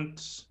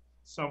want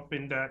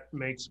something that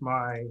makes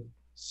my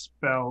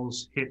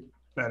spells hit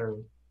better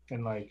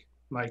and like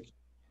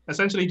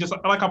essentially just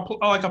like a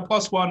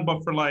 +1,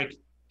 but for like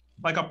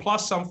a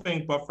plus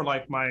something, but for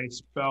like my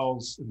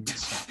spells. And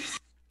stuff.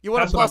 You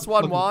want That's a what I'm +1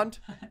 looking- wand?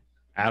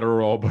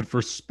 Adderall, but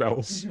for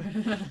spells.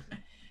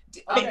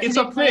 It's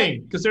a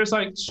thing because there's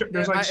like shards.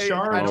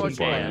 I know Oh, what you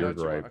fine, want. I know you're what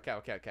you want. right.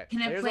 Okay.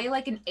 Can it Here's play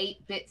like an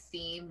 8-bit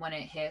theme when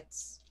it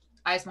hits?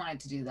 I just wanted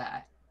to do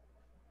that.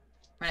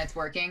 When it's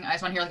working, I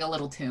just want to hear like a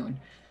little tune.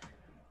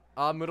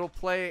 It'll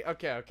play.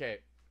 Okay.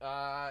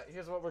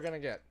 Here's what we're gonna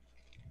get.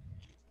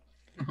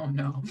 Oh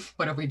no,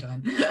 what have we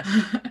done?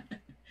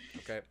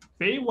 Okay.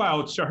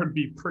 Feywild shard would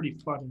be pretty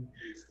funny.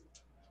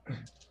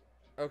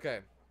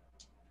 Okay.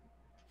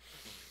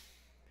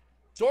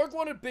 Dorg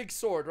wanted a big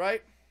sword,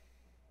 right?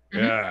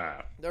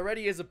 Yeah. There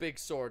already is a big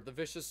sword. The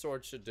vicious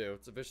sword should do.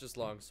 It's a vicious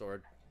long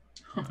sword.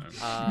 Which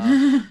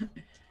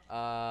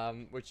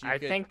you I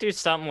could... think do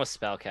something with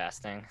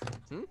spellcasting.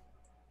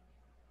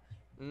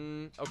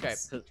 Okay.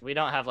 'Cause we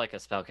don't have like a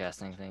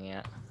spellcasting thing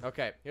yet.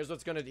 Okay. Here's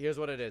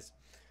what it is.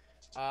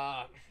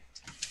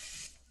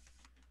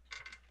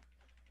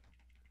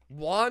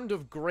 Wand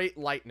of Great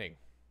Lightning.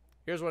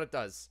 Here's what it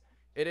does.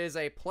 It is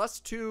a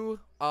 +2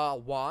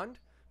 wand,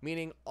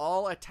 meaning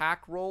all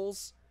attack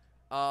rolls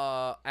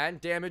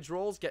and damage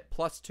rolls get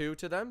 +2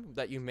 to them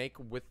that you make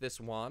with this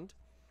wand.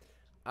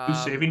 Do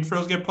saving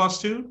throws get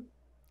 +2?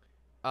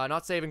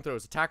 Not saving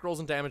throws, attack rolls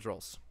and damage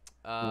rolls.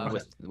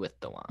 With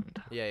the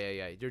wand.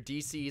 Yeah. Your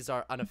DCs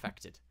are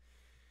unaffected.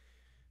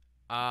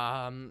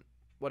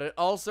 What it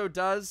also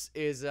does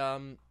is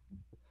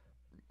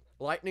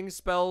lightning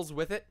spells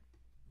with it.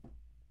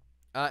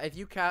 If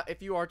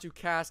you are to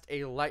cast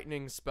a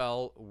lightning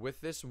spell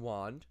with this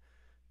wand,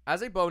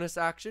 as a bonus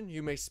action,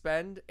 you may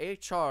spend a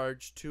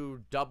charge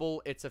to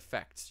double its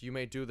effects. You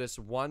may do this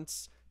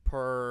once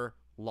per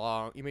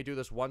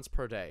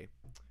day.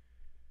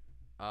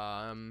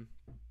 So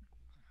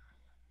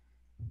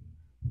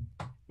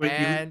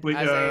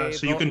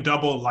you can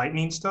double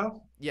lightning stuff?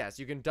 Yes,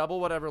 you can double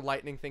whatever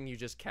lightning thing you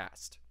just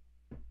cast.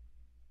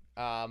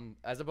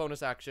 As a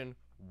bonus action,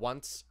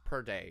 once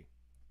per day.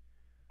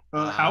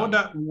 How would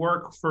that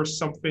work for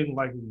something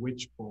like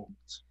Witch Bolt?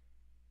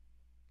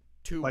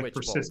 2 Like witch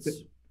persistent.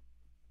 bolts.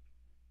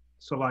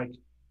 So like,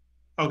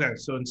 okay,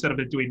 so instead of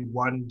it doing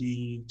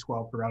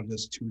 1d12 per round,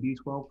 it's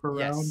 2d12 per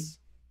round?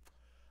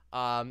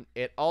 Yes.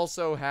 It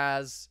also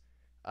has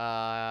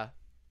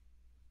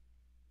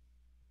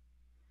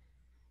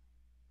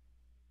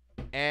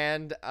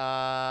and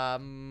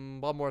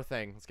one more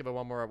thing. Let's give it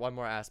one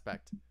more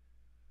aspect.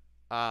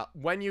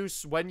 When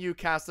you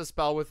cast a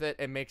spell with it,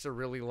 it makes a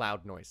really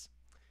loud noise.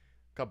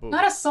 Kaboom.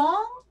 Not a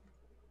song?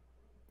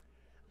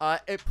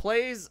 It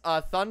plays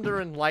Thunder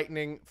and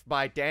Lightning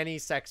by Danny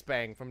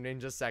Sexbang from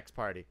Ninja Sex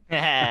Party.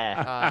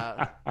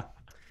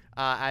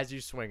 As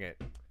you swing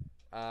it.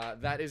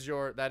 That is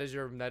your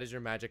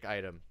magic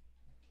item.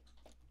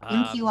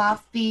 Thank you,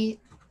 Offbeat.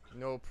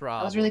 No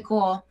problem. That was really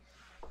cool.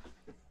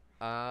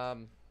 That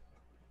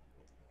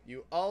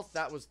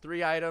was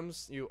 3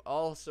 items. You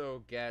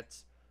also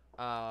get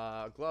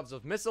gloves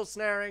of missile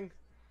snaring.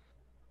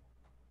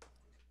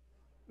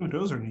 Ooh,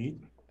 those are neat.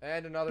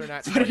 And another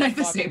nat. What did I have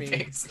the Fuck same me.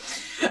 face?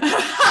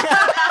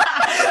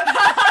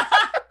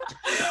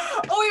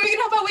 Oh wait,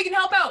 we can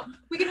help out.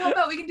 We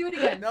can do it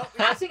again. Nope.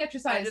 Casting I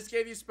exercise. just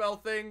gave you spell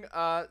thing.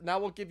 Now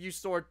we'll give you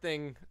sword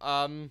thing.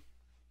 You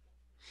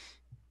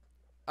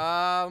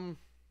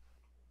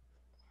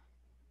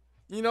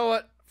know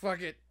what? Fuck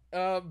it.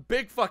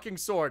 Big fucking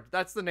sword.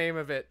 That's the name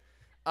of it.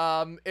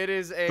 It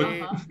is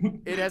a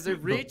it has a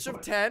reach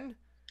of 10.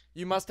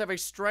 You must have a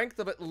strength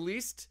of at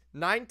least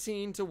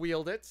 19 to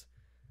wield it.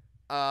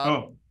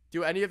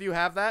 Do any of you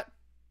have that?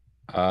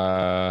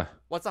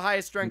 What's the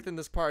highest strength in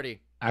this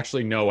party?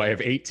 Actually, no, I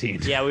have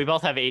 18. Yeah, we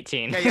both have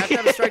 18. Okay, you have to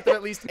have a strength of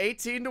at least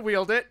 18 to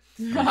wield it.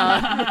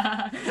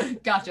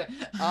 Gotcha.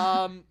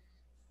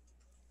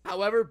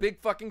 However, Big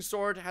Fucking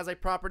Sword has a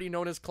property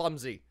known as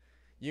Clumsy.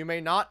 You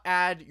may not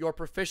add your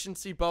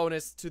proficiency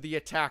bonus to the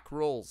attack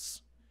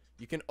rolls.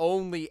 You can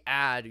only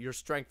add your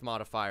strength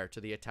modifier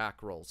to the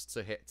attack rolls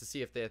to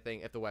see if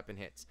the weapon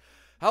hits.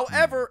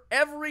 However,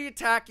 every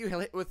attack you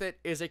hit with it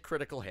is a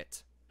critical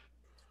hit.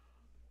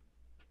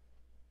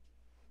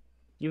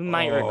 You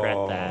might regret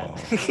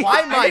that.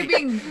 I might. Are you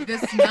being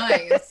this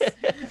nice?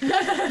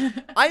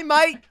 I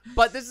might,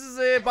 but this is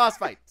a boss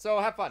fight, so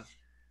have fun.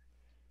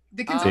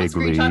 The consent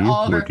screenshot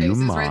all of our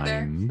faces right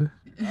there.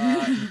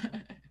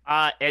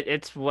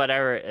 It's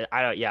whatever.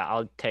 I don't. Yeah,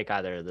 I'll take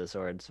either of the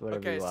swords. Whatever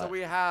Okay, you want. so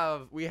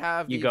we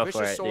have You the go vicious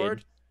for it, sword.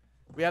 dude.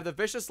 We have the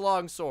vicious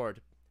long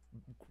sword,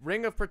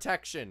 ring of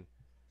protection,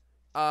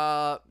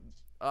 the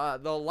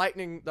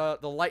lightning.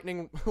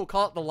 We'll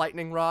call it the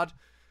lightning rod.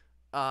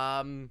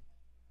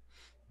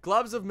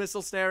 Gloves of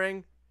missile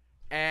snaring,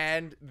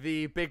 and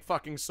the big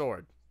fucking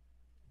sword.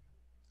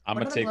 I'm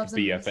gonna take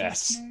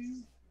BFS.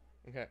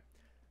 Okay.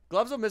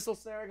 Gloves of missile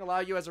snaring allow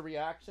you as a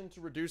reaction to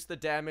reduce the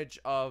damage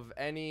of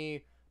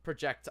any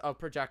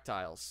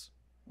projectiles.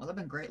 Well, that'd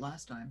been great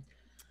last time.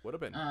 Would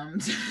have been.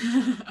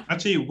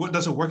 Actually, what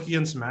does it work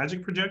against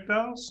magic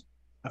projectiles?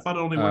 I thought it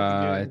only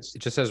worked against. It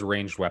just says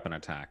ranged weapon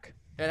attack.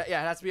 Yeah, it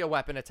has to be a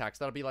weapon attack.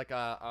 So that'll be like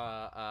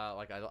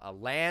a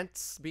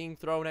lance being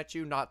thrown at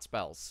you, not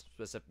spells.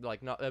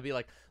 It'll be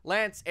like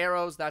lance,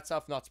 arrows, that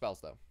stuff, not spells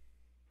though.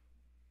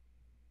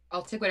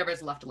 I'll take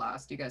whatever's left to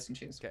last. You guys can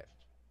choose. Okay.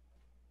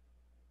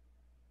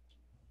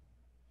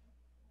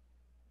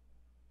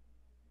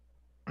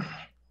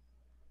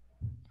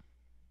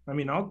 I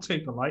mean, I'll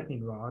take the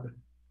lightning rod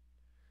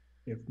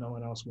if no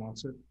one else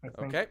wants it. I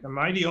think. Okay. Am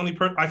I the only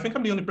person? I think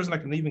I'm the only person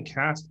that can even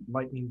cast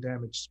lightning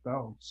damage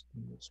spells.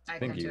 I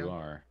think you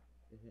are.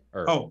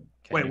 Or Oh,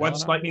 wait,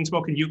 what's lightning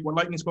spell? What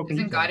lightning spell can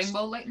Isn't you guiding cast?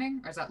 bolt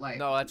lightning, or is that light?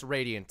 No, that's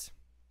radiant.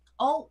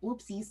 Oh,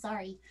 whoopsie,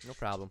 sorry. No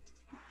problem.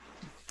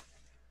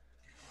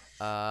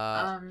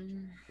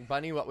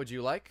 Bunny, what would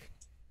you like?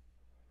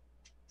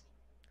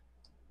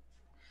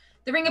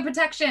 The ring of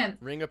protection.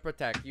 Ring of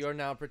protect. You are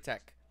now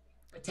protect.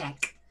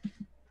 Protect.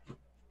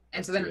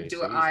 And so That's then, two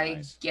do ACs, I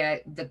nice.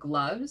 get the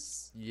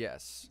gloves?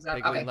 Yes. Is that-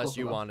 Piggly, okay, unless cool,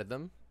 you cool. wanted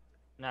them.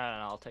 No,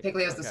 I'll take.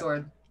 Piggly has Okay. the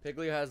sword.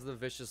 Piggly has the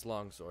vicious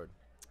longsword.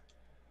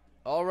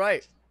 All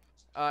right.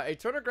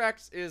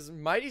 Eternograx is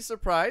mighty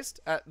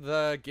surprised at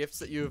the gifts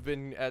that you have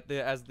been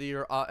as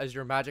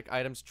your magic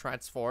items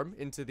transform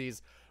into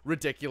these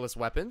ridiculous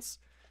weapons.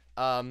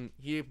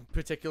 He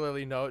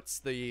particularly notes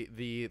the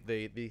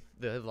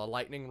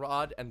lightning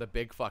rod and the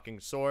big fucking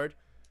sword.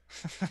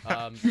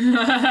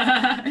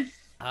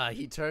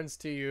 He turns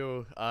to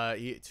you,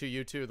 to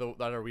you two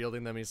that are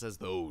wielding them. He says,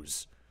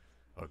 "Those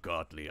are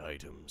godly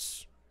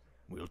items.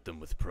 Wield them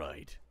with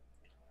pride.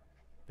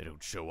 They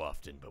don't show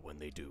often, but when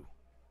they do."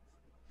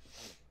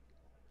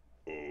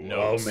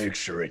 I'll make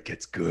sure it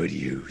gets good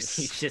You use.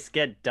 just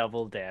get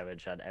double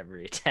damage on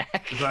every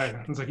attack. It's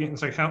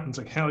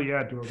like hell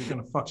yeah, dude, we're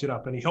gonna fuck it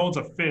up. And he holds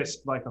a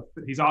fist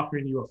he's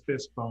offering you a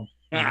fist bump.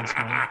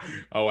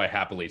 Oh, I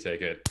happily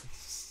take it.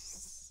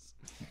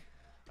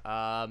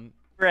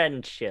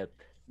 Friendship.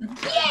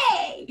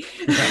 Yay!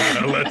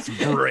 Let's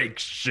break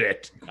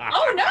shit.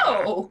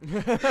 Oh no!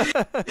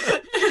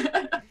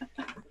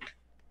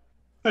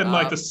 I'd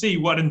like to see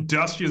what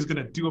Industria's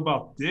gonna do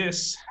about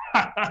this.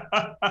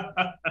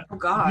 Oh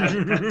god.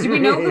 Do we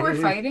know who we're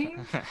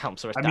fighting?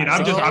 Helms with I mean,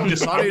 dice. I'm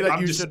just funny that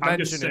I'm you just- should I'm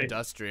just mention saying.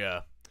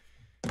 Industria.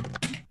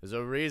 There's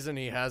a reason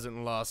he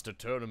hasn't lost a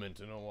tournament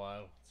in a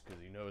while. It's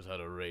because he knows how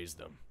to raise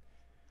them.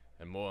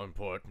 And more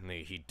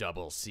importantly, he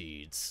double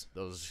seeds.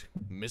 Those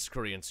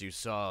miscreants you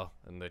saw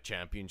in the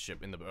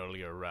championship in the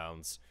earlier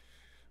rounds,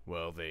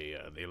 well, they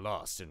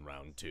lost in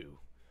round 2.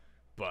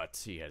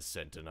 But he has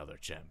sent another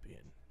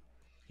champion.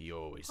 He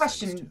always sends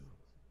Question. two.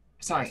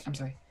 Sorry, Yes. I'm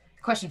sorry.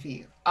 Question for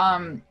you.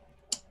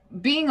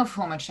 Being a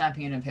former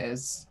champion of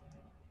his,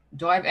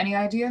 do I have any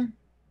idea?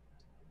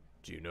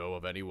 Do you know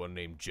of anyone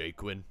named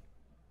Jaquin?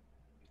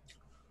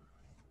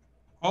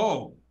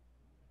 Oh,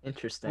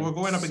 Interesting. we're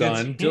going up Son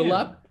against de him.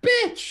 la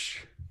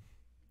bitch.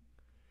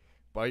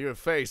 By your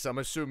face, I'm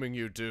assuming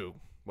you do.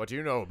 What do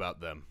you know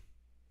about them?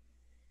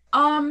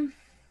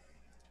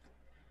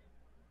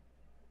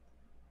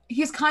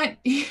 He's kind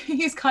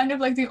of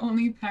like the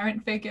only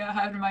parent figure I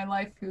have in my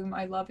life whom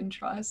I love and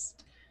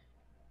trust.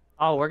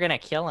 Oh, we're gonna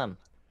kill him.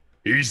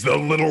 He's the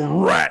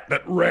little rat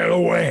that ran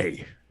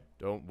away.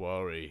 Don't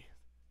worry. Wait,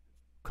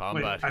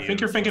 Combat I here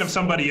think you're is thinking for of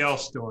somebody sport.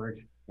 else,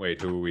 Dorg.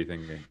 Wait, who are we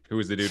thinking? Who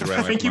was the dude who ran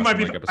I away think from you us might in,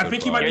 be. like, episode I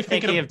think you might 12? be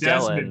You're thinking of Dylan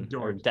Desmond,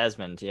 or Dorg.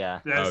 Desmond. Yeah.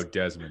 Oh,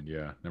 Desmond,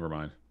 yeah. Never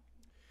mind.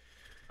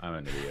 I'm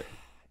an idiot.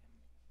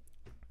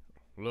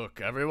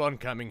 Look, everyone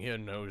coming here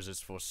knows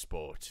it's for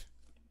sport.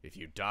 If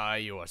you die,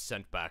 you are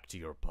sent back to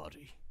your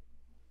body.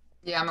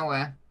 Yeah, I'm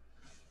aware.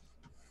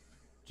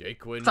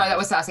 Jaquin. Sorry, that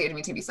was sassy. I didn't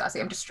mean to be sassy.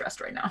 I'm just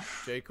stressed right now.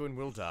 Jaquin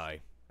will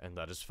die, and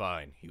that is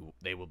fine.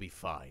 They will be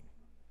fine.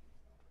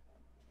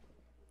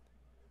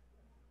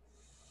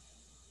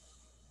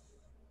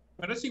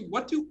 But I see.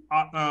 What do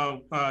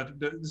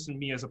this is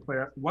me as a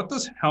player. What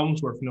does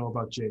Helmsworth know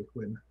about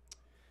Jaquin?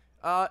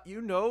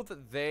 You know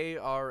that they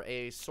are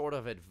a sort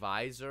of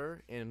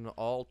advisor in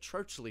all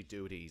churchly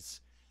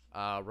duties,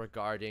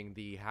 regarding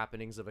the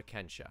happenings of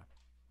Akentia.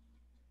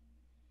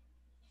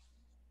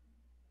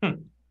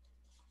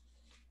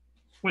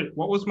 Wait,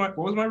 what was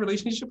my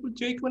relationship with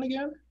Jaquin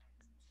again?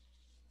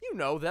 You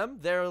know them.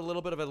 They're a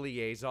little bit of a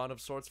liaison of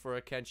sorts for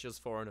Akentia's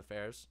foreign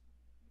affairs.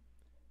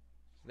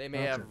 They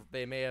may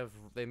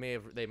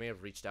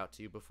have reached out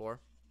to you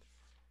before.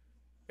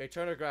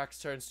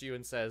 Eternograx turns to you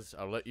and says,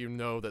 "I'll let you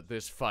know that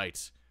this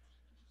fight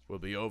will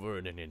be over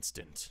in an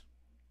instant.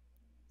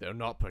 They're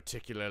not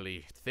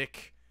particularly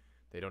thick.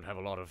 They don't have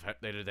a lot of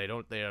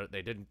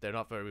they're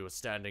not very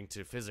withstanding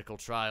to physical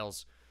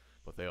trials,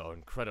 but they are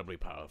incredibly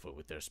powerful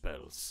with their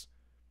spells.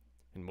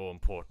 And more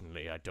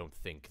importantly, I don't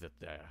think that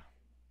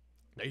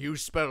they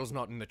use spells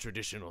not in the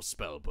traditional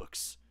spell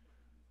books.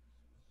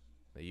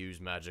 They use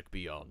magic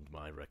beyond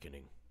my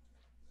reckoning."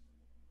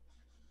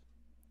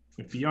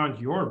 Beyond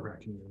your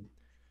reckoning.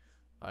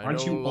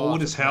 Aren't you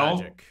old as hell?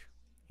 Magic.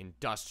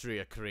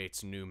 Industria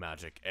creates new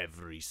magic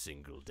every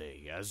single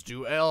day, as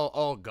do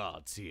all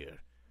gods here.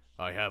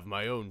 I have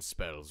my own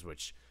spells,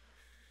 which,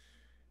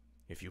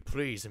 if you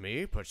please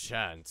me,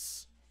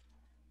 perchance,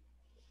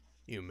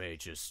 you may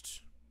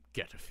just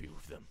get a few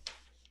of them.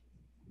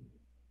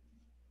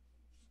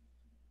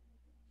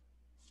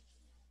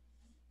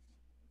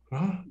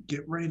 Well,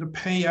 get ready to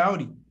pay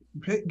out.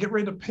 Get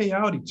ready to pay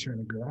out,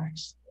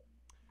 Eternograx.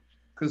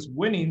 Because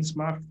winning's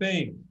my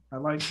thing. I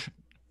like.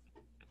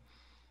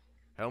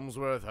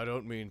 Helmsworth, I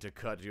don't mean to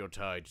cut your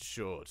tide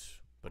short,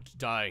 but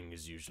dying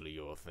is usually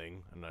your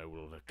thing, and I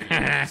will keep it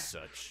as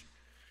such.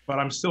 But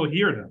I'm still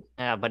here then.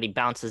 Yeah, but he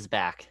bounces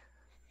back.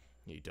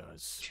 He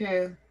does.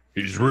 True.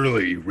 He's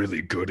really,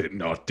 really good at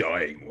not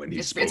dying when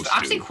he's supposed It's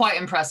actually to. quite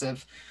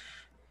impressive.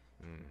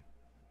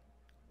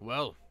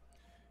 Well,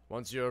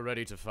 once you're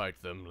ready to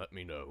fight them, let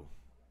me know.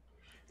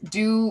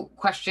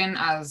 Question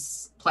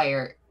as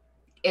player,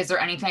 is there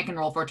anything I can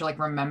roll for to like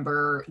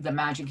remember the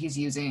magic he's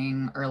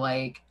using, or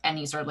like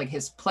any sort of like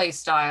his play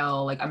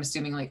style? Like I'm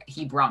assuming like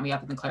he brought me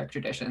up in the cleric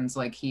traditions,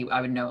 like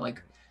I would know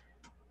like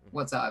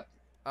what's up.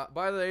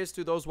 By the way,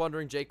 to those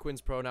wondering,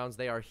 Jaquin's pronouns,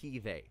 they are he,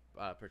 they,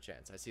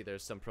 perchance. I see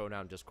there's some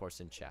pronoun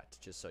discourse in chat,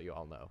 just so you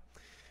all know.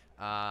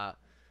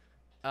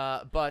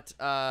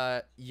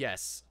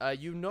 Yes,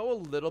 you know a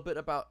little bit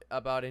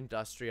about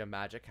Industria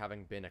magic,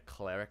 having been a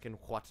cleric and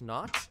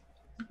whatnot.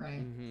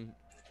 Right.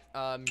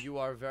 You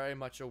are very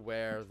much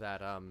aware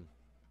that,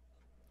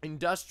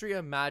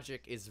 Industria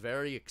magic is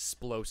very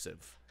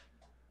explosive.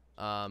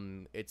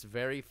 It's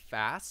very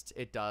fast.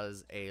 It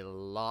does a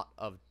lot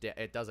of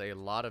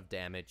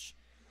damage.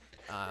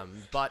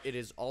 But it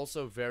is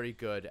also very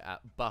good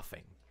at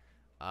buffing.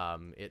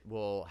 It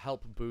will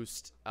help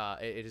boost.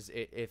 An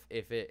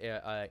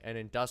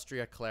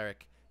Industria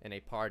cleric in a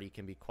party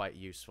can be quite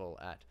useful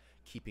at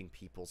keeping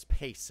people's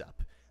pace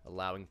up,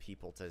 allowing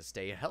people to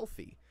stay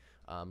healthy.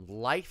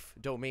 Life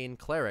domain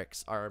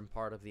clerics are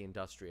part of the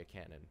Industria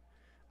canon,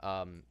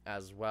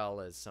 as well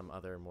as some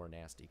other more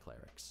nasty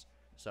clerics.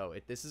 So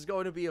this is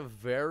going to be a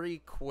very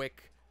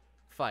quick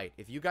fight.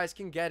 If you guys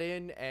can get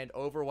in and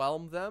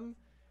overwhelm them,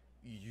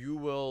 you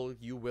will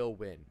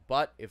win.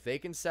 But if they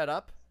can set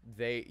up,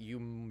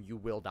 you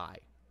will die.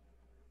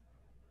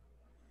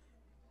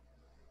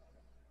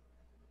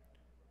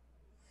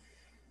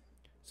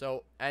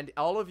 So, and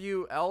all of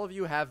you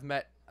have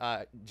met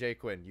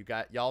Jaquin.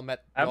 Y'all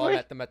met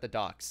them at the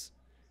docks.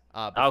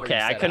 Okay,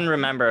 I couldn't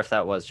remember if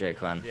that was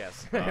Jaquin.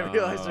 Yes, I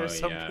realized there's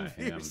some yeah,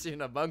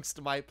 confusion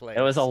amongst my players.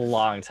 It was a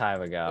long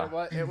time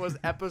ago. It was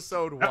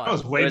episode 1. That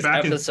was It way was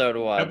back episode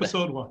 1.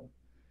 Episode 1.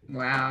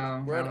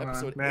 Wow. We're at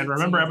episode. Man, 18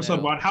 remember episode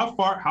now. 1?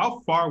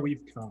 How far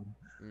we've come.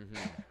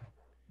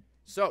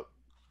 So,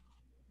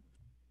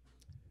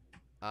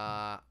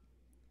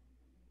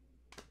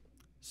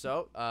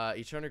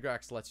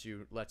 Eternograx lets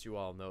you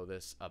all know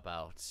this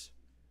about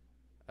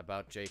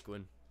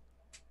Jaquin,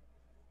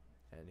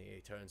 and he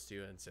turns to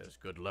you and says,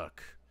 "Good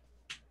luck.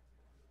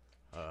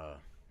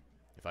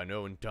 If I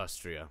know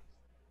Industria,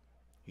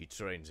 he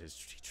trains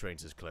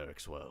his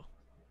clerics well."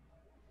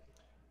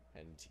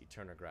 And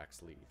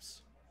Eternograx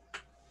leaves.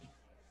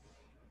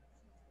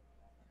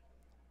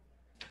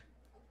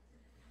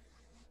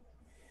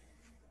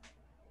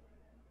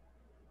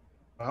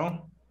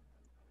 Well,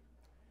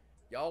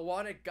 Y'all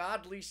wanted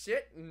godly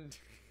shit and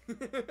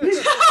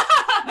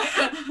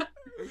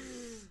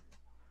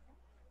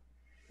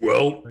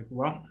Well, I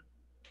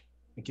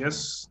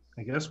guess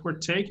we're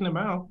taking him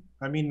out.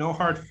 I mean, no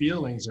hard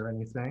feelings or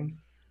anything.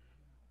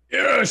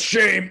 yeah,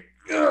 shame.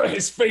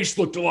 His face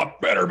looked a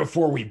lot better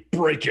before we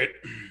break it.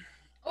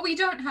 Oh, we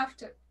don't have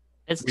to.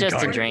 It's We just a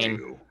kinda dream.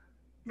 do.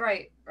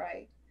 Right.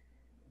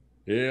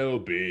 He'll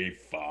be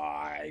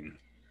fine.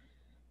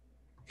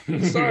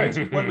 Besides,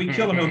 when we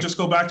kill him, he'll just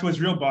go back to his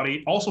real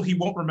body. Also, he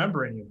won't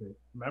remember any of it.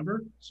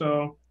 Remember?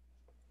 So,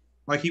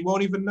 like, he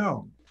won't even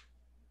know.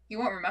 You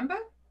won't remember?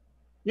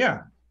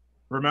 Yeah.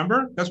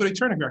 Remember? That's what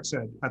Eternograx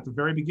said at the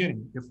very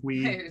beginning. If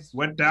we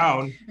went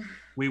down,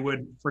 we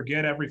would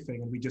forget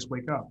everything and we just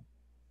wake up.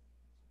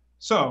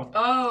 So,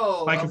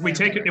 like, okay,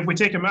 if we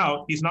take him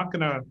out, he's not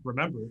gonna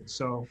remember it.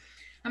 So,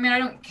 I mean,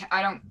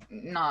 I don't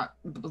not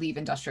believe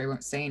Industria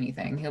won't say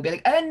anything. He'll be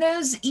like, and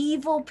those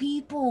evil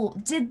people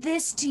did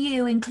this to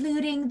you,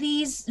 including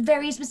these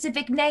very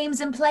specific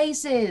names and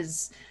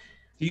places.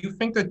 do you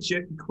think that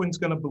Quinn's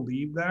gonna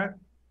believe that?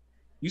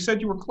 You said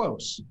you were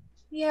close.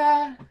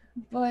 Yeah,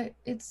 but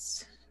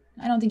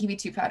I don't think he'd be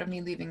too proud of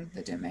me leaving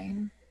the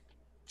domain.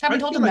 Haven't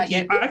told him that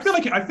yet. I feel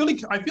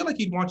like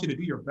he'd want you to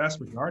do your best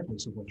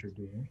regardless of what you're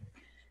doing.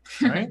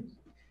 Right?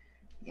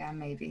 Yeah,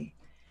 maybe.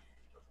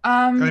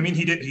 I mean,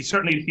 he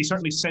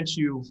certainly sent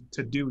you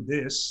to do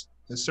this.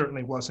 This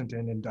certainly wasn't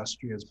in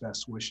Industria's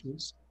best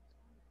wishes.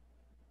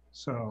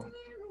 So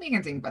we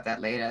can think about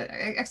that later.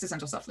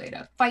 Existential stuff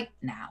later. Fight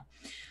now.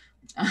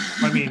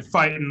 I mean,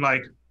 fight in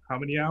like how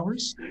many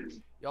hours?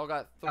 Y'all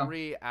got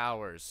 3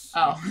 hours.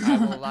 Oh. I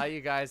will allow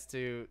you guys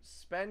to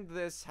spend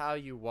this how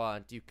you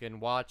want. You can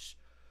watch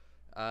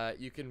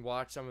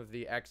some of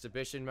the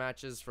exhibition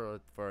matches for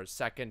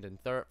second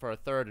and third, for a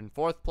third and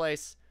fourth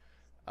place.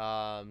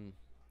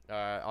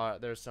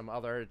 There's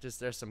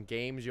some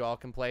games you all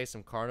can play,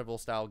 some carnival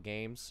style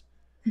games.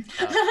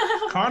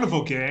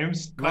 Carnival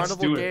games.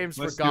 Carnival games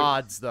for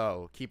gods,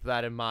 though. Keep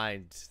that in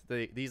mind.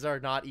 These are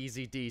not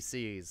easy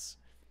DCs.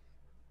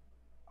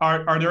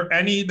 Are there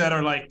any that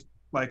are like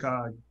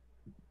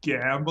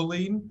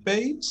gambling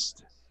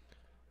based?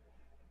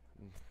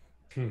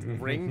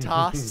 Ring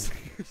toss.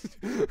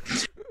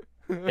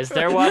 Is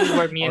there one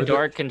where me and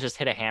Dork can just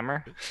hit a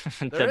hammer?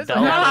 There is a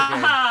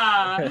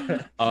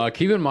hammer game.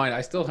 Keep in mind, I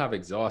still have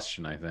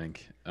exhaustion, I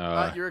think.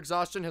 Your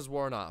exhaustion has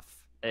worn off.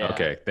 Yeah.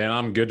 Okay, then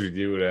I'm good to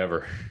do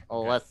whatever.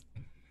 Oh, let's.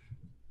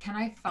 Can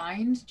I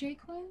find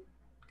Jaquin?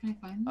 Can I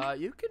find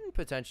him? You can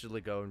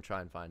potentially go and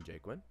try and find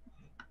Jaquin.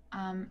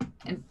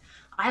 And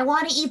I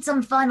want to eat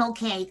some funnel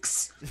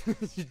cakes.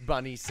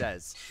 Bunny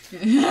says.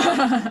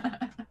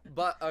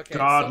 But okay.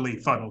 Godly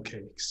funnel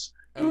cakes.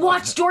 And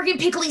watch Dork and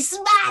Piggly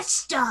smash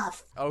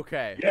stuff.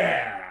 Okay.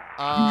 Yeah.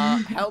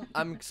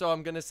 I'm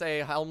gonna say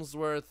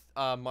Helmsworth,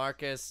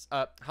 Marcus,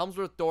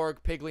 Helmsworth,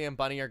 Dorg, Piggly, and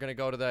Bunny are gonna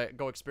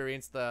go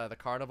experience the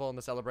carnival and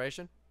the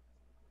celebration.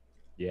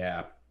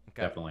 Yeah,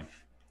 Okay. definitely.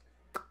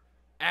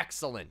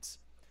 Excellent.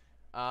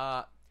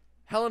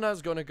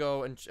 Helena's gonna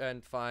go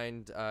and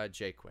find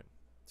Jaquin.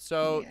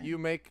 So Yeah. you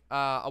make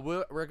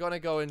we're gonna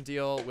go and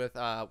deal with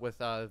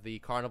the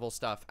carnival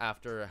stuff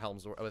after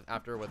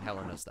with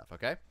Helena's stuff.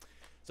 Okay.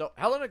 So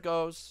Helena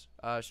goes.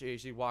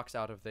 She walks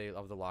out of the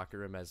locker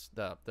room as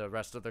the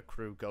rest of the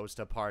crew goes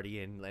to party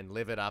and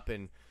live it up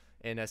in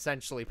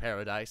essentially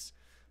paradise.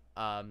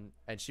 And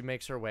she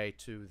makes her way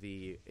to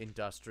the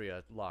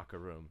Industria locker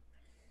room.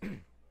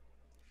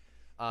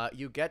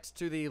 You get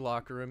to the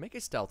locker room. Make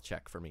a stealth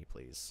check for me,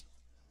 please.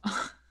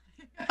 Oh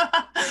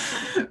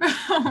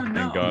Thank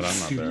no. God I'm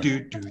not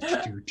there.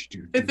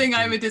 The thing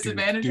I have a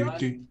disadvantage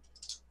on?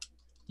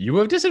 You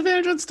have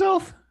disadvantage on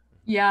stealth?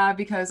 Yeah,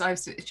 because I have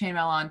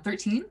chainmail on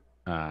 13.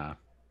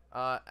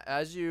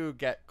 As you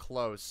get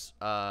close,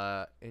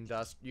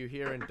 you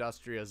hear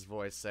Industria's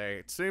voice say,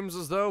 "It seems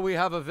as though we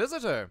have a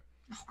visitor."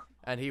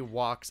 And he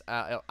walks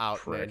out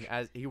and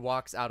as he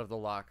walks out of the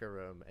locker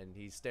room and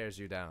he stares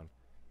you down.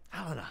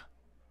 Helena,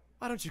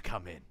 why don't you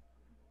come in?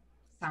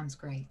 Sounds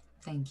great.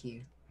 Thank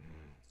you.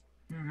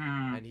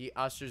 And he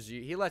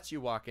lets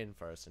you walk in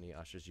first and he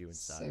ushers you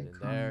inside. So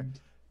And kind.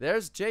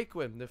 there's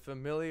Jaquin, the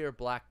familiar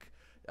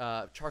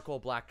charcoal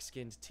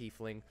black-skinned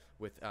tiefling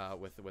with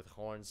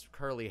horns,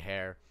 curly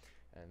hair,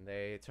 and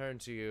they turn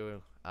to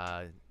you.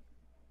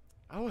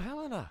 Oh,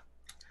 Helena,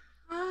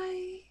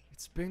 Hi.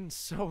 it's been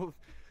so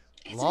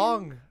It's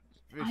long.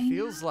 I It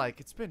feels know. like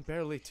it's been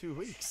barely 2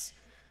 weeks.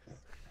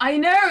 I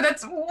know,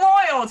 that's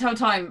wild how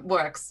time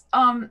works.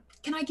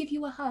 Can I give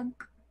you a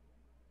hug?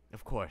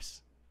 Of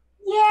course.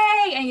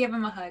 Yay! I give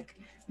him a hug.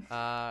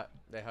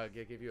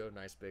 They give you a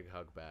nice big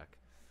hug back.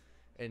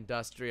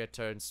 Industria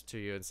turns to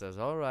you and says,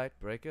 "All right,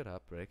 break it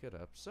up, break it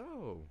up."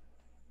 So,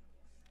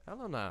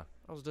 Helena,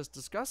 I was just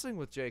discussing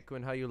with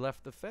Jaquin how you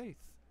left the faith.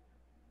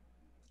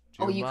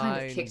 Do You kind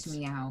of mind- kicked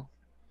me out.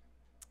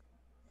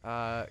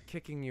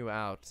 Kicking you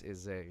out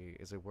is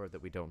a word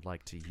that we don't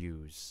like to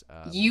use.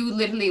 You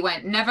literally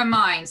went, never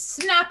mind,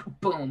 snap,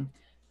 boom.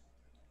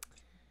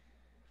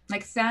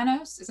 Like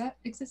Thanos, does that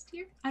exist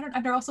here?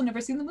 I've also never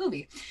seen the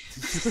movie.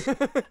 Yes,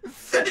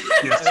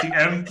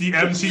 the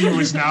MCU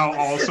is now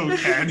also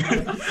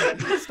canon.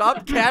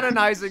 Stop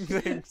canonizing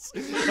things.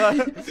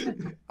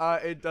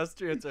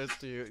 Industria turns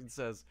to you and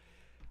says,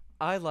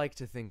 "I like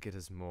to think it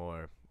is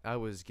more. I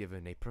was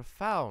given a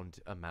profound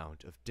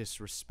amount of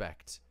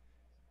disrespect,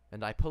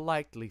 and I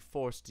politely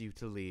forced you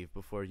to leave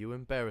before you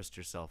embarrassed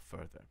yourself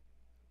further."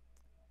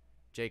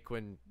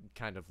 Jaquin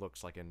kind of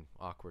looks like an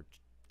awkward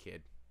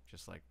kid,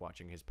 just like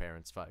watching his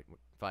parents fight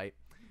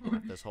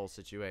this whole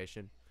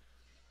situation.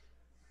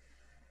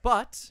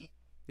 But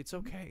it's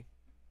okay.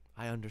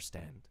 I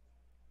understand.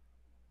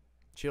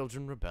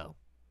 Children rebel.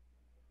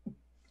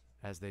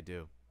 As they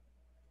do.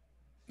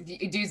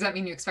 Does that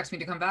mean you expect me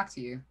to come back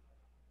to you?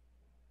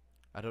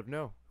 I don't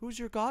know. Who's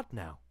your god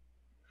now?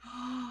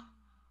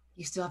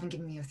 You still haven't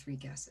given me your 3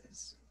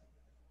 guesses.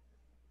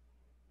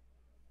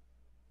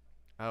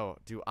 Oh,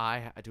 do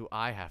I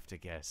have to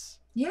guess?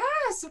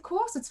 Yes, of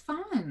course, it's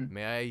fun.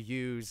 May I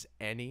use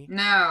any?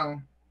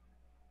 No.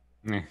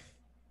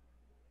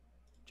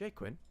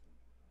 Jaquin,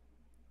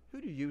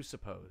 who do you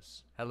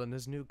suppose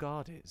Helena's new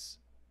god is?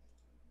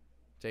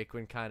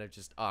 Jaquin kind of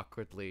just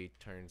awkwardly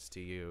turns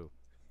to you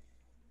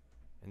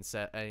and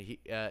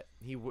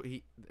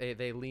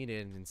they lean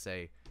in and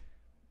say,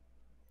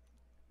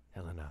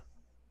 Helena,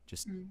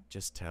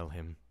 just tell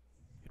him.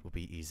 It will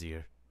be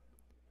easier.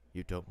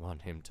 You don't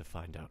want him to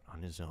find out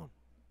on his own.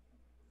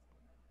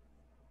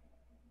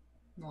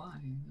 Why?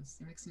 This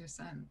makes no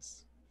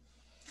sense.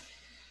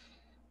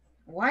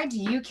 Why do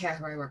you care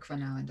who I work for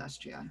now,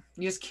 Industria?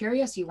 You're just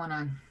curious? You want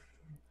to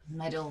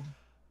meddle?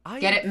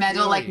 Get it?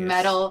 Meddle like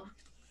metal?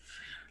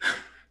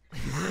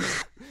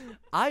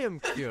 I am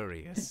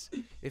curious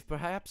if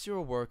perhaps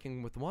you're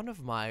working with one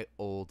of my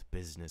old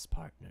business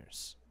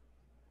partners.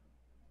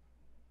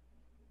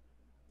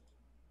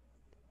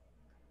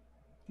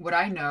 Would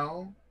I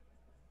know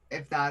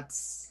if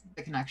that's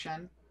the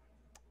connection?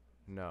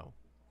 No.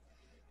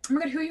 Oh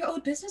my god, who are your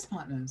old business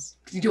partners?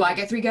 Do I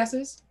get 3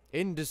 guesses?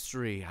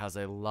 Industry has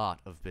a lot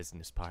of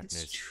business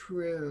partners. It's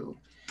true.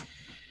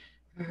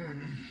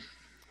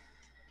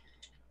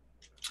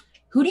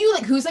 Who do you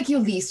like? Who's like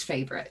your least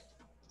favorite?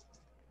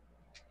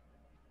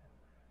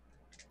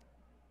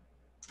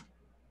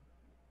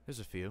 There's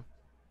a few.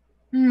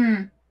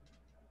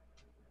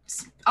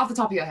 Off the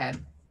top of your head.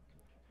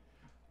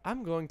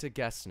 I'm going to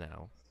guess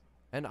now,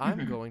 and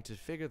I'm going to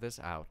figure this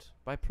out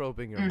by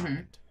probing your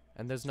mind.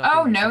 And there's nothing.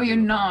 Oh you no, can you're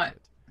do about not.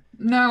 it.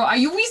 No,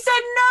 we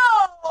said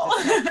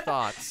no. Detect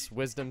thoughts,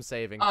 wisdom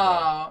saving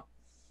throw.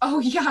 Oh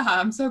yeah,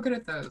 I'm so good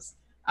at those.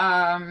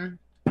 Natural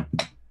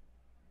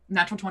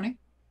 20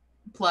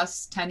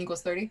 plus 10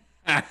 equals 30.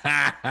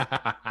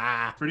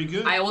 Pretty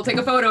good. I will take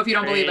a photo if you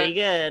don't believe Pretty it.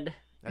 good.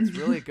 That's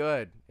really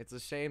good. It's a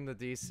shame the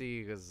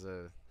DC is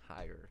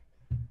higher,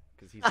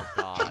 because he's a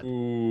god.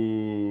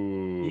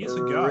 Ooh. He's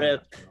a guy.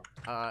 Rip.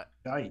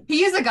 Yikes.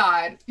 He is a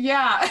god.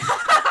 Yeah.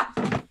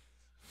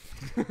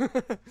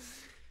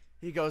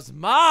 He goes,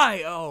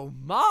 my, oh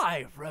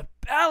my,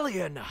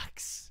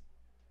 Rebellionox.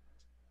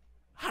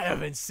 I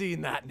haven't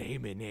seen that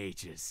name in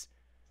ages.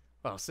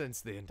 Well, since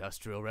the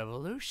Industrial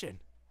Revolution.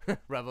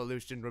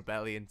 Revolution,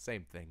 rebellion,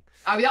 same thing.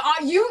 Oh yeah.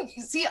 You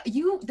see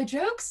the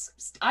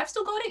jokes. I've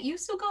still got it. You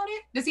still got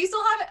it. Does he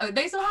still have it? Oh,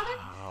 they still have it.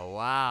 Oh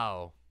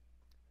wow,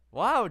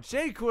 wow,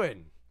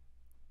 Jaquin.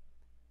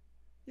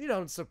 You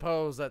don't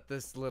suppose that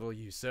this little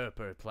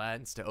usurper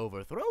plans to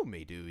overthrow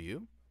me, do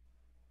you?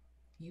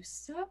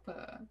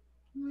 Usurper.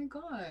 Oh my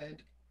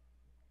god.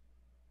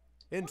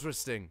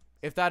 Interesting.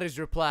 If that is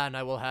your plan,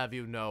 I will have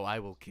you know I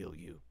will kill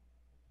you.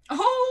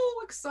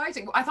 Oh,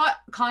 exciting. I thought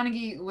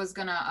Carnegie was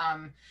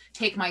gonna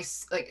take my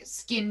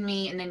skin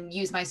me and then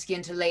use my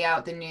skin to lay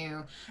out the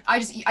new.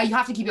 You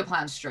have to keep your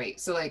plans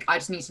straight. So like I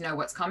just need to know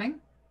what's coming.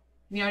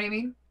 You know what I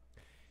mean?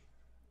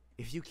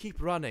 If you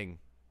keep running,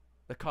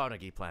 the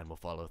Carnegie plan will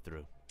follow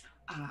through.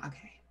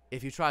 Okay.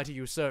 If you try to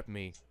usurp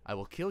me, I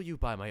will kill you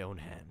by my own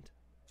hand.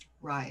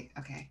 Right,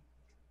 okay.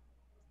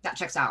 That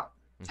checks out.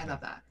 I love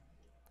that.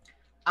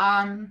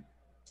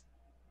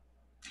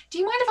 Do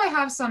you mind if I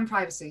have some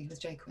privacy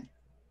with Jaquin?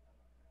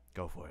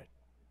 Go for it.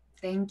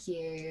 Thank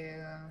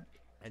you.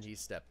 And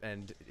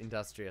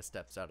Industria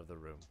steps out of the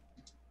room.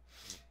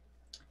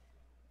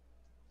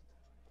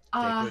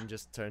 Jaquin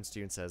just turns to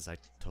you and says, I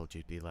told you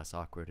it'd be less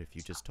awkward if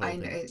you just told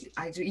him.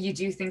 You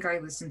do think I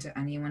listen to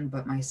anyone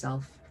but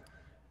myself?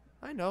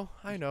 I know,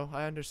 I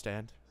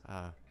understand.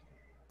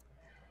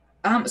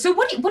 So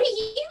what are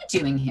you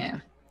doing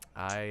here?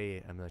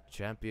 I am a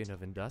champion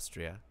of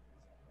Industria.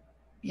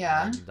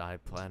 Yeah. And I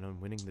plan on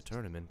winning the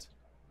tournament.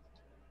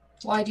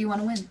 Why do you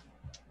want to win?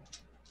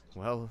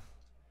 Well,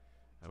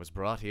 I was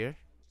brought here.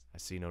 I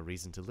see no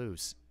reason to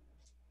lose.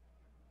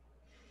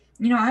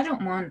 You know, I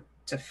don't want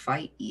to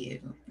fight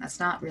you. That's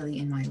not really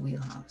in my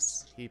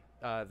wheelhouse.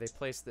 They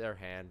place their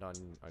hand on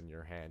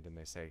your hand and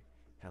they say,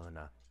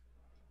 Helena,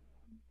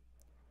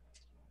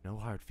 no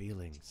hard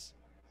feelings.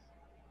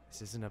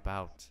 This isn't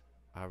about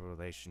our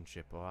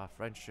relationship or our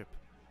friendship.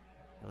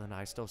 Helena,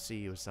 I still see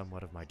you as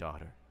somewhat of my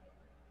daughter.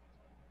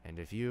 And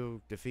if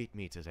you defeat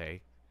me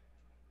today,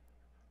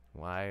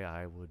 why,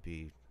 I would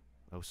be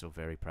oh so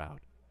very proud.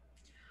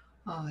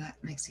 Oh, that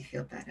makes me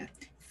feel better.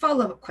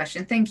 Follow-up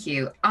question, thank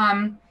you.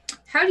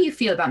 How do you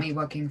feel about me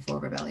working for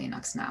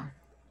Rebellionox now?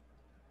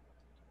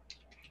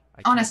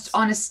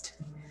 Honest.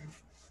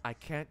 I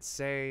can't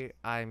say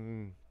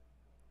I'm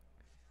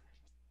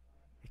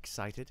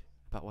excited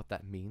about what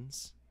that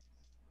means.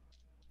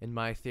 In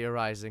my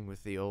theorizing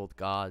with the old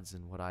gods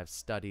and what I've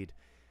studied,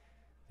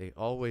 they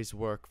always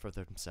work for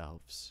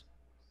themselves.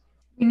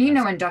 And you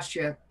know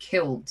Industria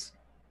killed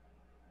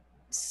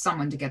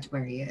someone to get to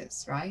where he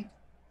is, right?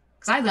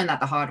 Because I learned that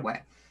the hard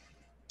way.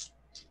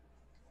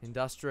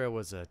 Industria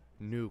was a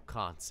new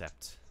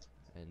concept,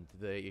 and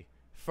the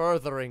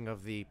furthering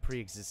of the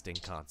pre-existing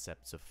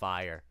concepts of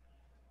fire.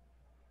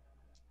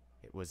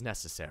 It was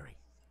necessary.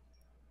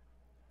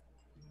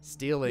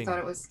 Stealing thought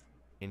it was...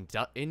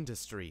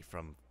 industry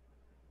from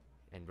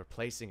and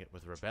replacing it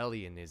with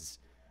rebellion is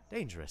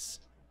dangerous.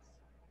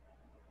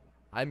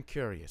 I'm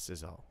curious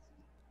is all.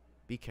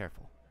 Be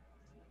careful.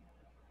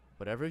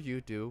 Whatever you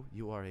do,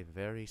 you are a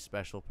very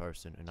special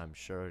person, and I'm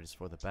sure it is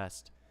for the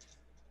best.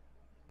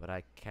 But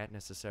I can't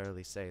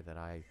necessarily say that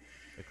I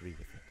agree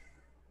with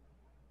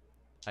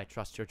it. I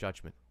trust your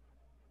judgment.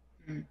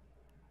 Mm.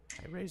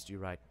 I raised you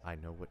right. I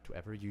know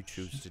whatever you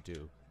choose to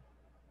do,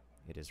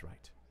 it is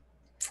right.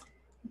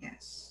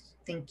 Yes,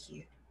 thank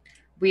you.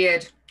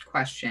 Weird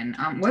question.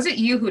 Was it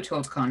you who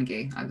told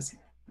Carnegie I was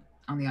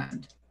on the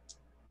island?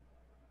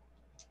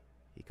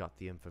 He got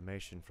the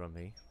information from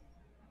me.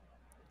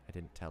 I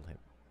didn't tell him.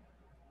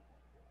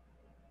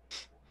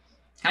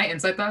 Can I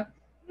insight that?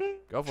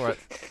 Go for it.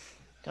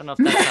 Don't know if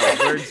that's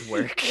how words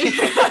work.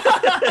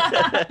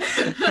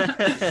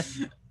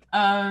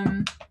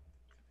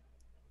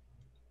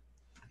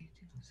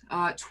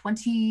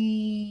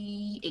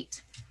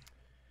 28.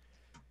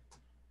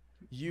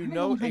 You I'm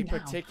note a right now.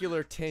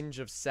 particular tinge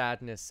of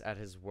sadness at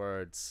his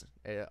words,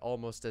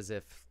 almost as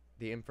if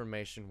the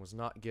information was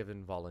not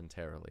given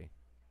voluntarily.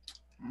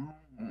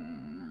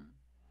 Mm.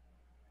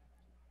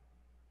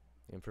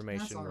 The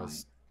information all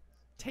was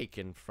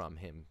taken from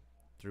him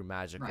through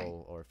magical Right.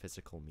 or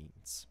physical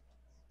means.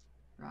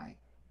 Right.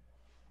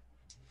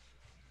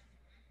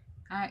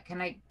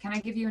 Can I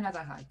give you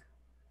another hug?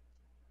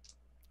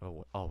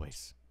 Oh,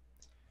 always.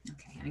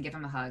 Okay, and I give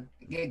him a hug.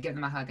 Give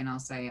them a hug, and I'll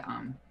say,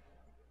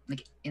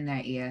 like in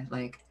their ear,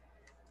 like,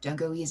 don't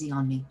go easy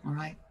on me, all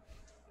right?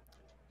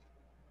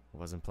 I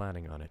wasn't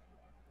planning on it.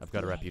 I've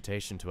got a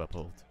reputation to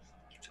uphold.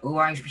 Oh,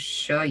 I'm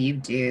sure you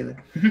do.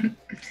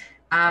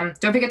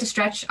 Don't forget to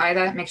stretch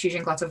either. Make sure you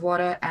drink lots of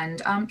water,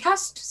 and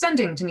cast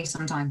sending to me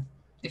sometime.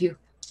 If you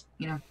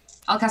know,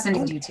 I'll cast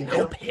sending to you too.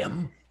 Help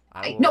him.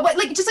 No, but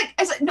like just like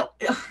as no.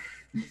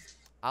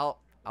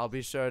 I'll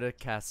be sure to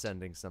cast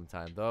sending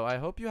sometime, though I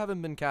hope you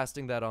haven't been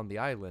casting that on the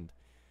island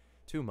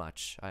too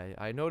much.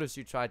 I noticed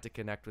you tried to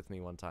connect with me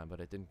one time, but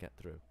it didn't get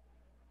through.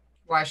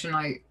 Why shouldn't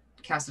I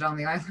cast it on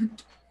the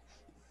island?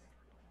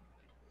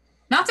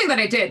 Not saying that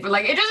I did, but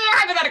like it just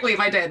hypothetically, if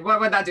I did, what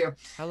would that do?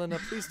 Helena,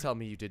 please tell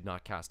me you did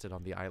not cast it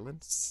on the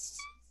island.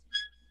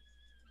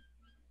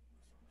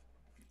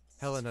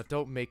 Helena,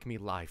 don't make me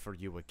lie for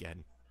you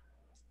again.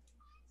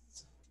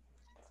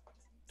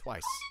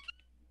 Twice.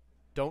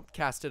 Don't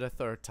cast it a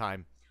third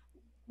time.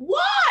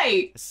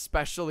 Why?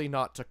 Especially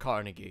not to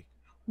Carnegie.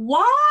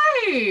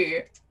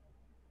 Why?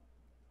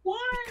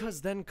 Why?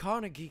 Because then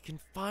Carnegie can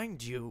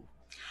find you.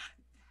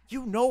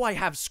 You know I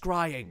have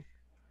scrying.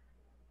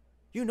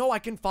 You know I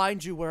can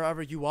find you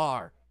wherever you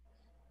are.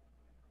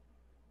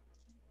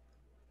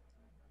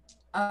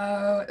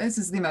 This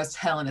is the most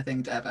Helena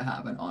thing to ever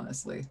happen,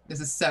 honestly. This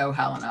is so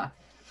Helena.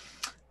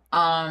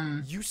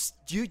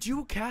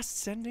 You cast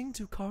sending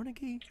to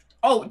Carnegie?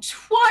 Oh,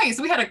 twice!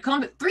 We had a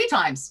comment 3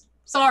 times.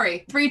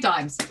 Sorry, 3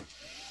 times.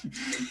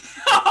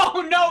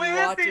 Oh no, we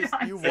missed 3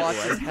 times. You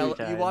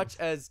watch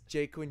as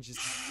Jaquin just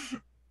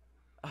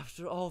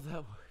after all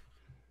that.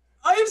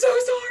 I am so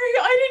sorry.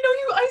 I didn't know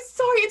you. I'm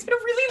sorry. It's been a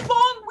really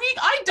long week.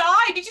 I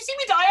died. Did you see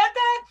me die out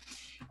there?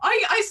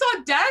 I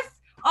saw death.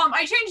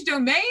 I changed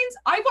domains.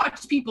 I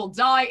watched people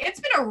die. It's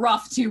been a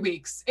rough 2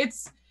 weeks.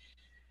 It's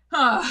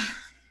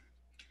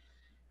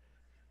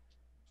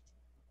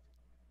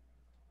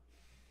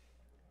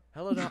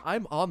Helena,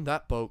 I'm on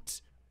that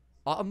boat.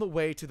 On the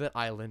way to the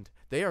island.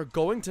 They are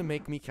going to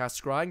make me cast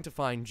scrying to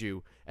find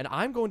you, and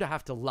I'm going to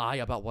have to lie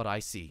about what I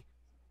see.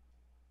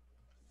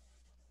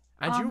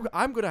 And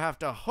I'm going to have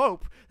to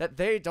hope that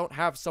they don't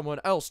have someone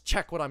else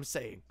check what I'm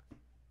saying.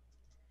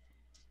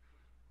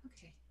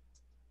 okay.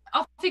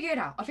 I'll figure it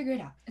out.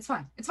 It's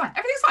fine.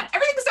 Everything's fine.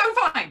 Everything's so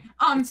fine.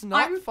 It's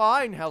not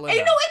fine, Helena.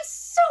 I know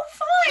it's so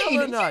fine.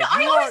 Helena,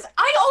 I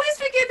always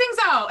figure things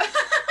out.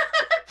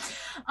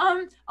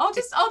 I'll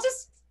just.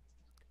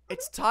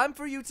 It's time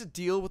for you to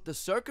deal with the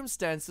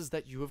circumstances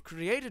that you have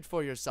created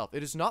for yourself.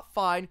 It is not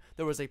fine.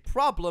 There was a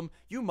problem.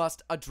 You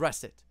must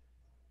address it.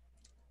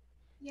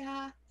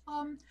 Yeah.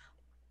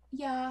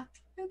 Yeah.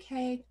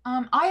 Okay.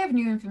 I have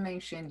new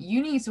information.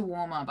 You need to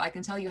warm up. I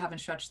can tell you haven't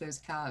stretched those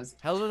calves.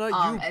 Helena,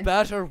 you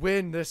better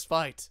win this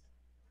fight.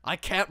 I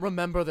can't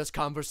remember this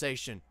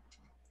conversation.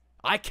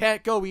 I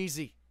can't go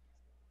easy.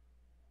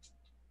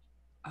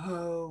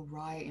 Oh,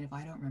 right. And if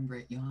I don't remember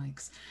it,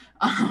 yikes.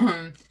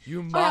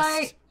 You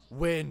must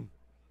win.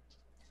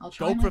 I'll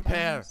try. Go my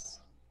prepare. best.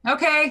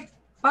 Okay.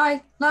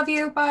 Bye. Love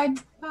you. Bye.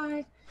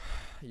 Bye.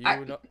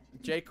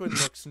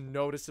 Jaquin looks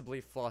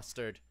noticeably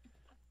flustered.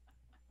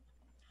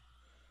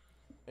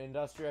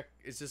 Industria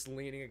is just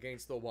leaning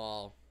against the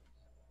wall.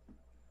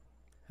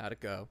 How'd it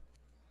go?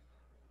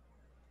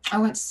 I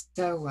went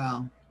so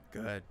well.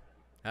 Good.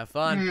 Have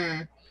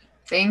fun.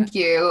 Thank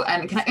you.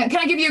 And can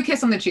I give you a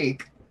kiss on the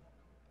cheek?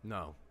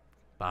 No.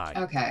 Bye.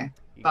 Okay.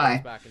 He Bye.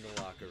 goes back into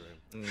the locker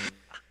room.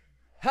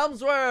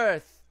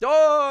 Helmsworth,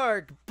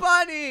 Dorg,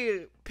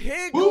 Bunny,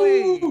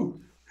 Piggly. Woo!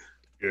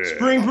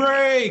 Spring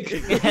break.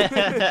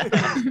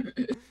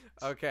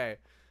 Okay.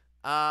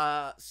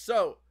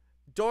 So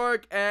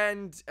Dorg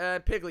and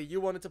Piggly, you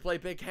wanted to play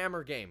Big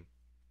Hammer game.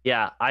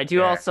 Yeah, I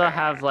do also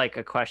have like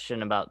a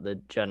question about the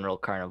general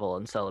carnival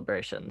and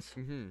celebrations.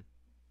 Mm-hmm.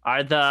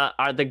 Are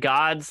the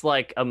gods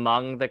like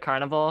among the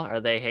carnival?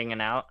 Are they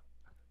hanging out?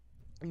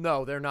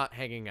 No, they're not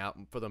hanging out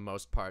for the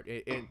most part.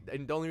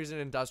 And the only reason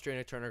Industria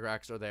and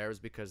Eternograx are there is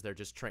because they're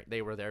just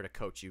they were there to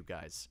coach you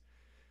guys.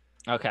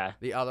 Okay.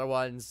 The other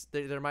ones,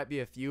 there might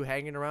be a few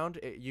hanging around.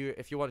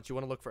 If you want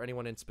to look for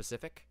anyone in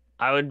specific.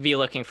 I would be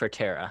looking for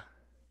Terra.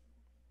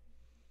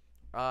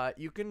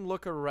 You can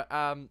look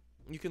around.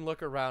 You can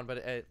look around,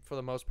 but for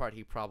the most part,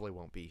 he probably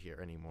won't be here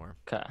anymore.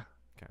 Okay.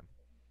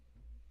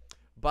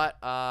 But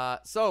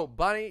so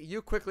Bunny,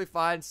 you quickly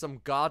find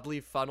some godly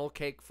funnel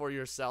cake for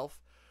yourself.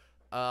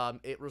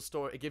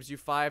 It gives you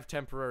 5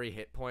 temporary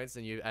hit points,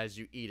 and as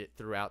you eat it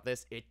throughout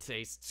this, it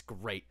tastes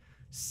great.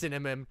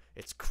 Cinnamon,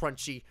 it's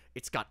crunchy,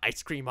 it's got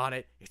ice cream on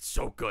it, it's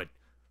so good.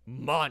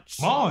 Munch.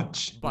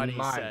 Bunny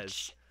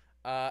says.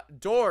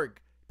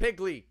 Dorg,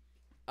 Piggly,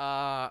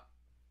 y'all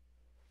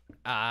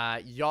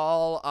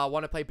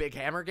want to play Big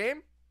Hammer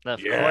game?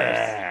 Of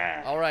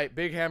course. All right,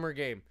 Big Hammer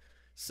game.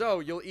 So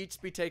you'll each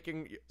be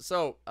taking.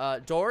 So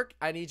Dorg,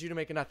 I need you to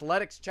make an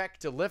athletics check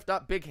to lift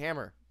up Big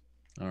Hammer.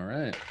 All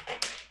right.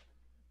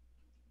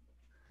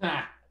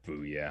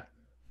 Booyah.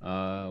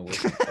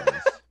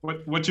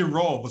 What's your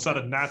roll? Was that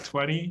a nat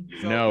 20?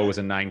 No, it was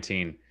a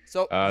 19.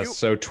 So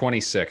so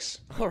 26.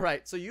 All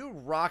right, so you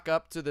rock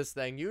up to this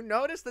thing. You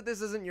notice that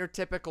this isn't your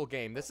typical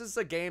game. This is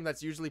a game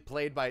that's usually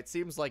played by, it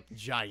seems like,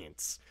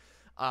 giants.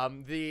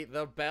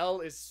 The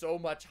bell is so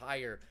much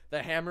higher.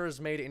 The hammer is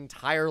made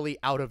entirely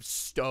out of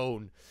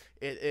stone.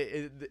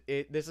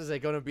 This is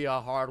going to be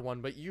a hard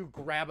one, but you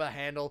grab a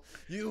handle,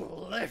 you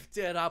lift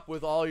it up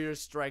with all your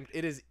strength.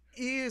 It is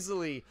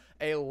easily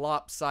a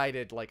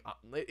lopsided, like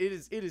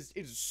it is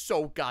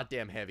so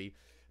goddamn heavy,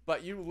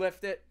 but you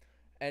lift it,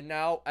 and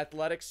now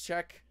athletics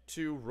check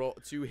to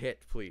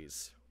hit,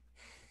 please.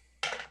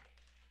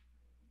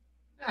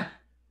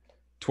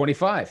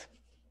 25.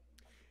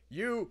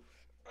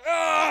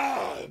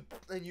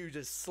 And you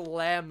just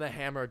slam the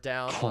hammer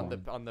down on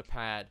the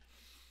pad,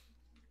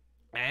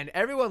 and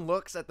everyone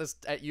looks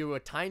at you, a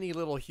tiny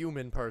little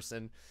human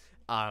person,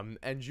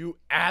 and you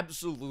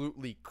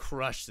absolutely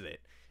crushed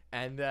it.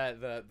 And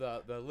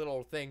the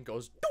little thing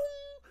goes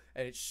dong,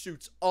 and it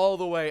shoots all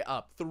the way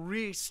up,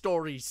 3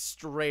 stories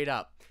straight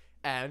up,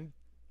 and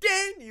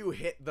then you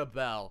hit the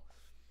bell.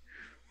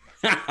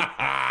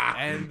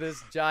 And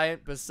this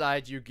giant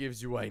beside you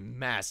gives you a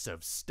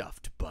massive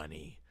stuffed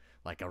bunny,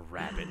 like a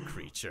rabbit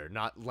creature,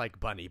 not like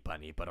Bunny, but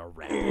a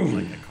rabbit,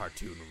 like a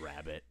cartoon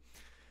rabbit.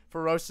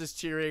 Ferocious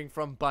cheering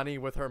from Bunny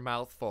with her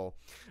mouth full.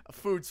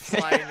 Food's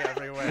flying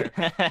everywhere.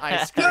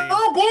 Ice cream.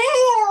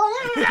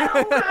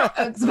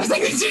 That's the best I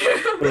can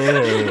do.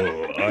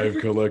 Oh, I've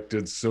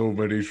collected so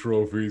many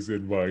trophies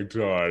in my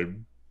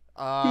time.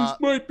 This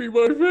might be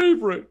my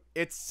favorite.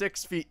 It's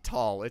 6 feet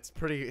tall. It's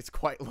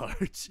quite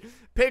large.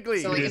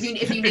 Piggly. So if you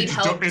need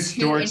help, it's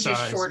 2 door inches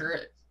size. shorter,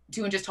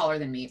 2 inches taller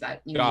than me.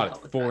 That you need Got help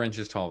it. with 4 that.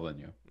 inches taller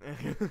than you.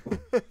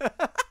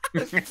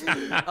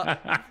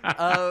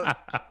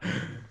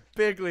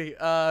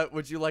 Piggly,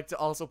 would you like to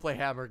also play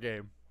Hammer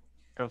Game?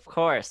 Of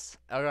course.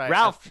 All right.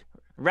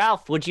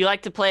 Ralph, would you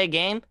like to play a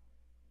game?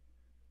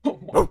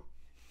 My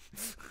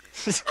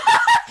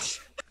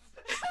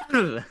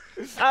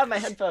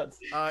headphones.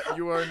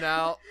 You are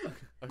now.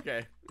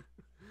 Okay.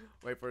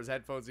 Wait for his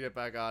headphones to get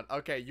back on.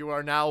 Okay, you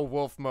are now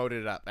wolf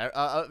moded up.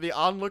 The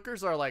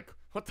onlookers are like,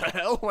 what the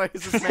hell? Why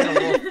is this man a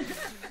wolf?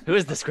 Who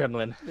is this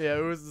gremlin? Yeah,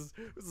 who's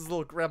this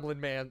little gremlin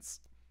man's?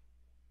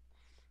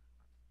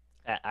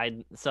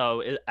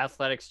 So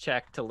athletics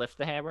check to lift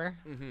the hammer.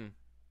 Mm-hmm.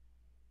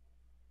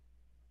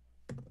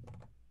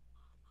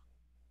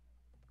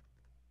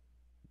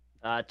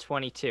 Uh,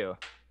 22.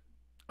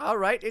 All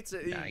right,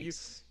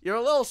 Nice. you're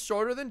a little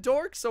shorter than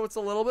Dork, so it's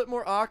a little bit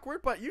more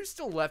awkward, but you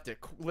still lift it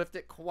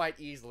quite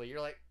easily.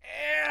 You're like,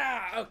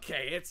 yeah,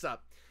 okay, it's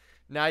up.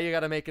 Now you got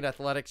to make an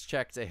athletics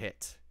check to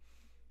hit.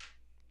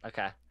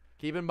 Okay.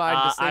 Keep in mind,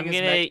 this thing I'm is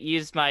gonna meant-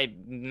 use my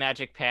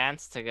magic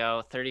pants to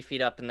go 30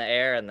 feet up in the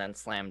air and then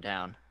slam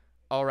down.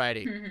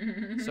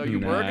 Alrighty. So you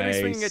were gonna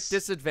swing at Nice.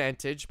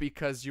 disadvantage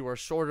because you are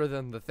shorter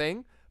than the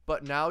thing,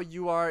 but now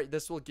you are.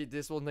 This will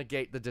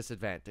negate the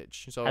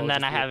disadvantage. So And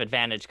then just I be- have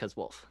advantage because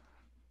wolf.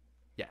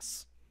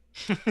 yes.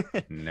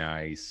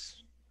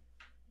 Nice.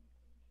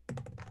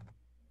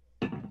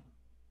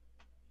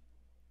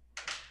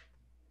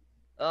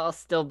 Oh,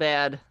 still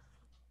bad.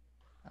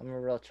 I'm a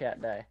real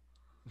chat die.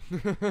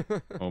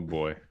 Oh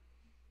boy.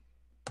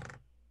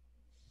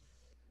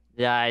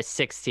 Yeah,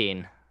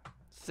 16.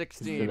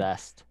 16. The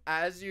best.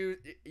 As you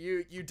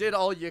did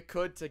all you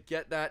could to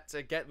get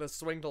the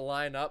swing to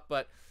line up,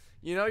 but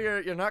you know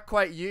you're not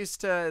quite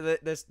used to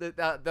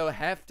the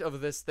heft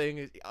of this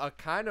thing.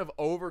 Kind of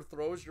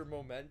overthrows your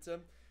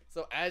momentum.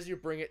 So as you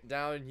bring it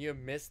down, you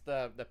miss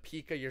the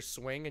peak of your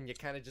swing, and you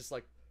kind of just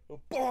like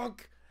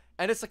bonk,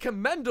 and it's a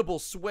commendable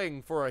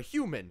swing for a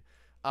human,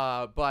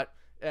 but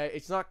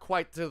it's not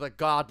quite to the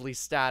godly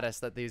status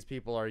that these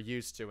people are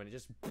used to, and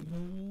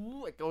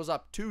it goes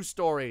up 2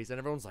 stories, and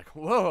everyone's like,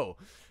 whoa.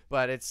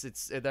 But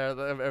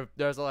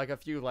there's like a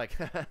few like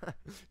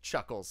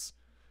chuckles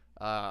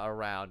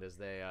around as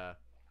they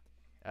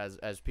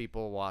as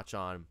people watch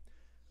on.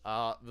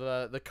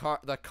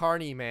 The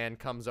carny man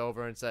comes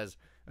over and says,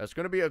 "There's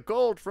gonna be a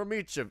gold from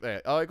each of you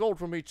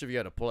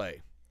to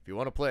play. If you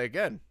want to play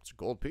again, it's a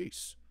gold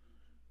piece."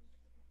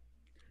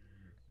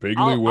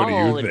 Piggly, what do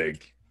you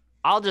think?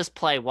 I'll just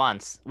play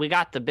once. We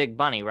got the big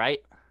bunny,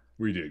 right?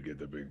 We did get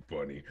the big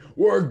bunny.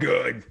 We're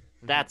good.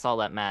 That's all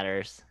that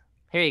matters.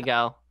 Here you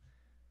go.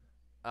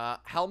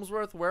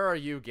 Helmsworth, where are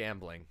you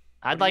gambling?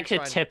 I'd like to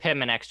tip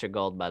him an extra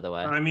gold, by the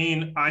way. I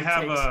mean, I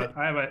have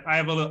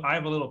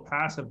a little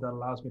passive that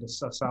allows me to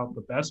suss out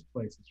the best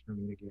places for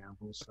me to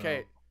gamble. So.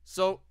 Okay,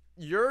 so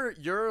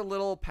your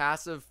little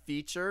passive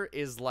feature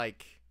is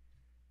like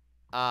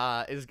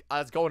is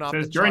going off.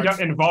 It says the during charts.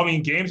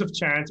 involving games of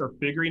chance or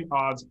figuring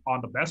odds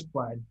on the best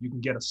play, you can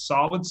get a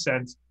solid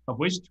sense of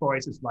which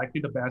choice is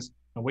likely the best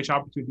and which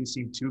opportunities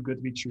seem too good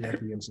to be true at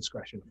the DM's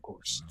discretion, of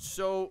course.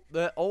 So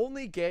the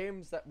only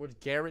games that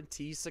would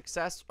guarantee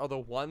success are the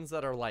ones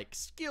that are like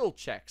skill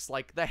checks,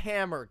 like the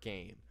hammer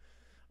game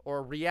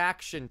or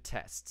reaction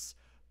tests.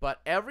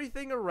 But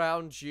everything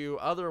around you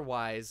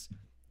otherwise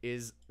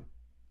is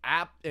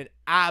an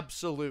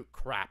absolute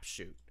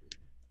crapshoot.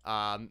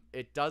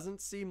 It doesn't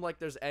seem like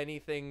there's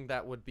anything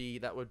that would be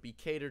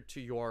catered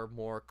to your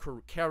more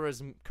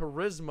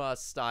charisma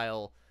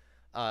style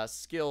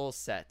skill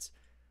set,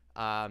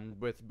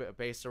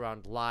 based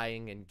around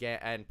lying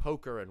and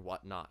poker and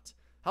whatnot.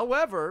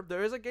 However,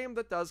 there is a game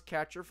that does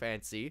catch your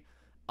fancy,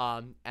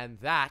 and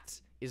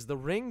that is the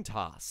ring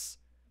toss.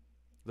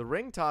 The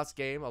ring toss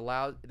game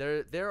allows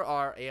there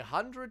are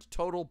 100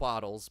 total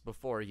bottles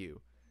before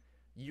you.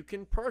 You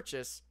can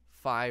purchase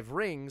 5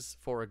 rings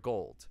for a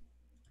gold.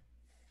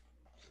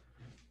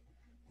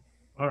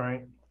 All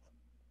right.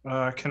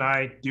 Can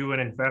I do an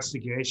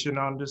investigation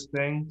on this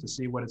thing to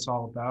see what it's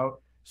all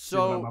about? See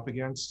what I'm So, up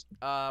against.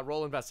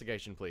 roll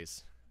investigation,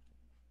 please.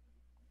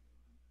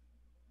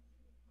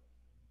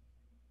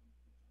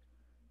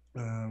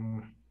 You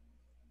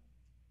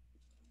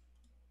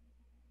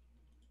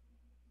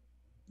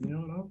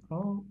know what?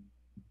 I'll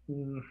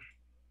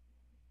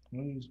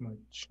use my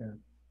chat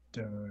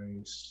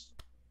dice.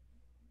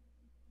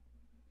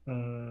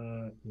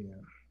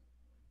 Yeah.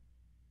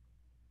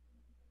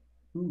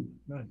 Ooh,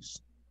 nice.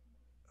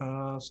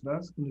 So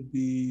that's going to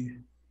be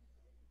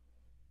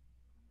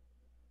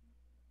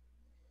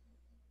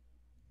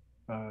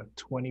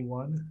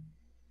 21.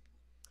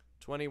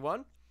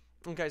 21?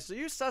 Okay, so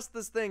you suss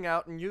this thing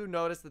out and you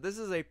notice that this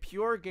is a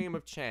pure game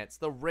of chance.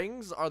 The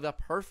rings are the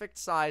perfect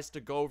size to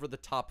go over the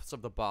tops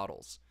of the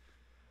bottles.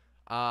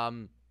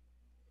 And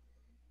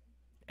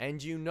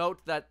you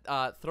note that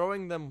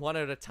throwing them one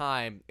at a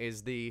time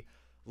is the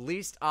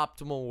least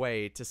optimal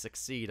way to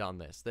succeed on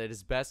this. That it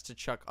is best to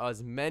chuck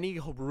as many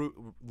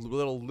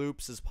little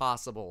loops as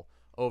possible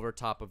over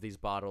top of these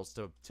bottles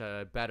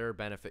to better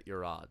benefit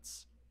your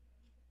odds.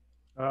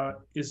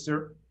 Is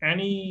there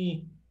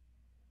any...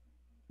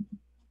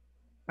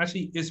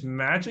 Actually, is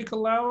magic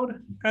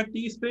allowed at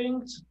these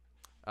things?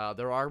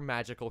 There are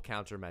magical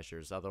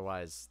countermeasures.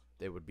 Otherwise,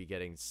 they would be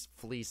getting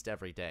fleeced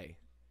every day.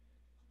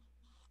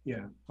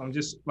 Yeah, I'm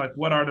just like,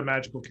 what are the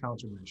magical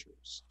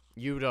countermeasures?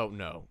 You don't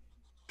know.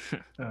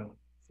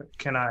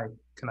 Can I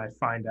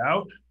find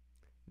out?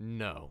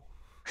 No.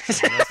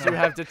 Unless you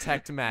have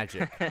detect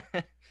magic.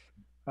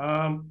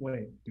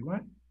 Wait, do I?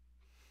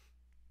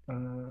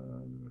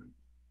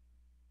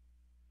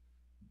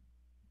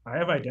 I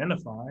have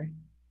identify.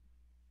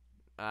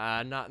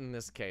 Not in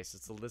this case.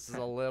 This is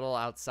a little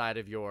outside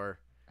of your.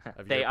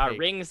 They are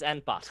rings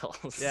and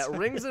bottles. Yeah,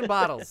 rings and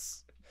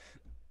bottles.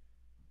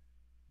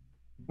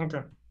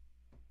 Okay.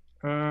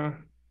 I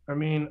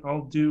mean,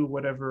 I'll do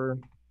whatever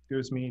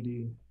gives me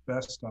the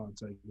best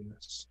odds, I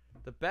guess.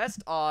 The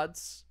best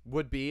odds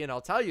would be, and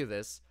I'll tell you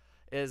this,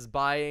 is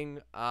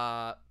buying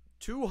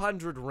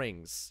 200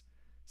 rings.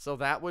 So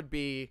that would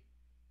be,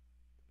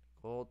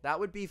 well, that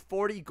would be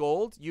 40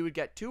 gold. You would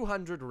get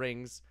 200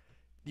 rings.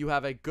 You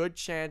have a good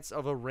chance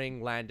of a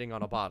ring landing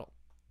on a bottle.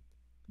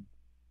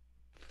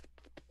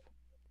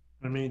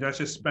 I mean, that's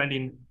just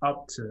spending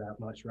up to that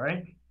much,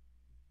 right?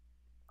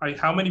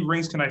 How many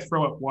rings can I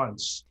throw at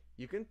once?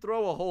 You can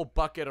throw a whole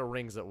bucket of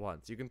rings at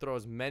once. You can throw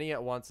as many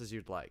at once as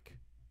you'd like.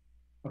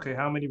 Okay,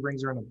 how many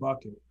rings are in a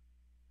bucket?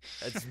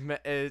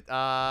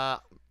 How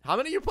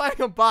many are you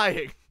planning on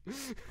buying?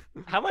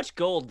 How much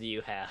gold do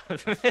you have?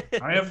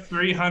 I have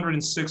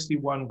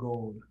 361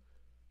 gold.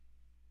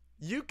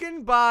 You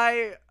can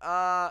buy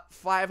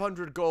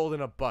 500 gold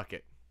in a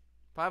bucket.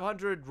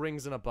 500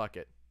 rings in a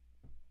bucket.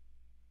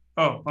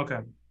 Oh, okay.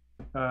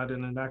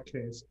 Then in that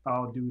case,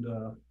 I'll do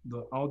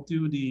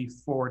the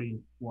 40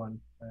 one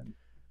then.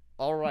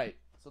 All right.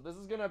 So this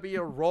is gonna be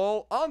a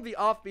roll on the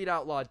Offbeat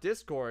Outlaw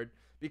Discord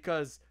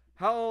because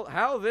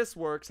how this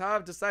works, how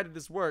I've decided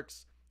this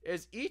works,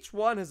 is each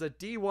one has a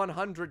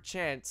D100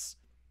 chance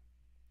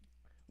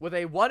with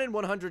a 1 in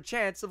 100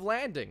 chance of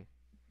landing.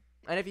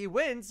 And if he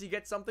wins, he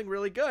gets something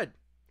really good.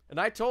 And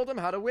I told him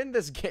how to win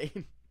this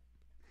game,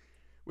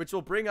 which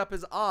will bring up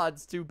his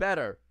odds to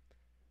better.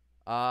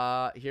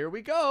 Here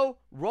we go.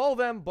 Roll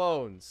them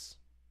bones.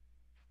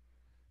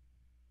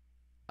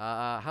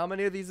 How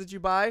many of these did you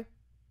buy?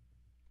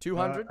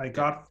 200? I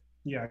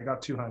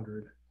got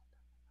 200.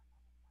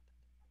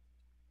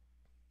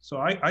 So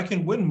I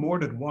can win more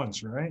than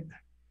once, right?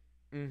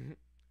 Mm-hmm.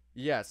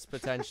 Yes,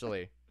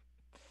 potentially.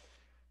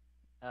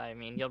 I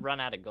mean, you'll run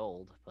out of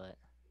gold, but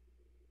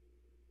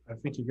I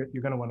think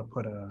you're gonna want to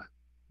put a.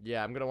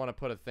 Yeah, I'm gonna want to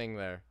put a thing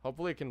there.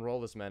 Hopefully it can roll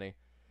this many.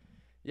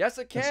 Yes,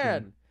 it Let's see.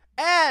 can.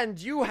 And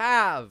you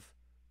have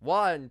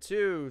 1,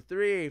 2,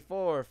 3,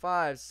 4,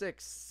 5,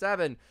 6,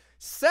 7.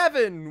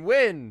 7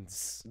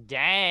 wins.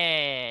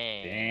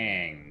 dang.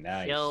 Dang,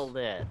 nice. Killed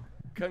it.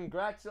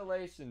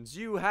 Congratulations.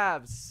 You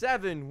have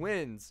 7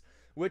 wins,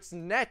 which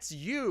nets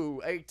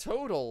you a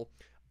total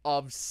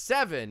of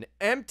 7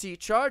 empty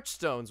charge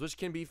stones, which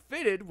can be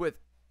fitted with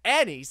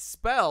any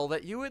spell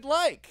that you would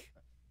like.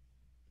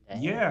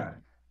 Dang. Yeah,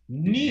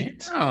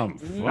 neat. That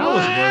was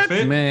worth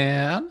it.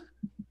 man.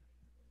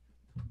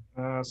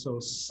 So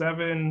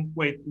 7.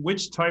 Wait,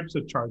 which types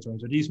of charge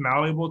stones are these?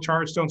 Malleable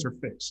charge stones or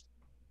fixed?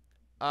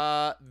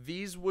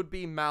 These would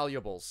be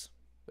malleables,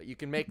 but you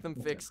can make them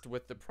fixed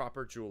with the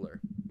proper jeweler,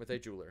 with a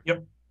jeweler.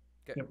 Yep.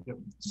 Okay. Yep.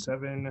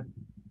 7.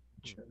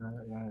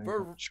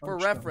 For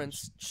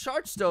reference,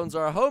 charge stones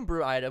are a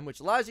homebrew item which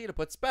allows you to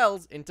put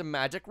spells into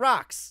magic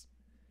rocks.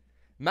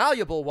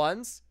 Malleable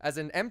ones, as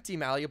in empty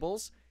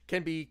malleables,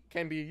 can be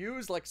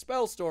used like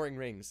spell storing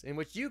rings, in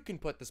which you can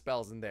put the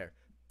spells in there.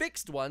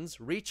 Fixed ones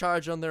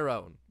recharge on their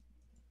own.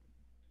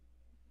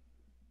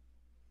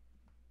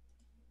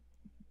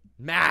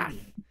 Math.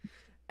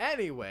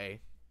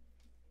 Anyway,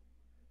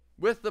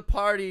 with the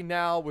party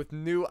now with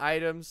new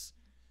items,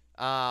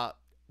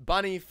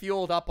 Bunny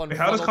fueled up on. Wait,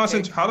 how does funnel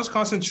cake. how does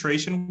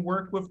concentration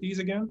work with these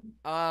again?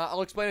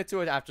 I'll explain it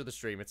to it after the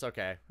stream. It's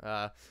okay.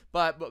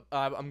 But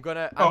I'm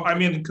gonna. I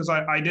mean, because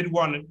I did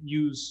want to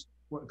use,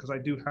 because I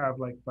do have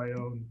like my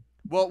own.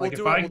 Well, like,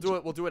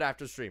 we'll do it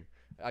after stream.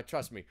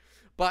 Trust me.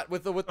 But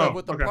with the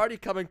okay. party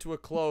coming to a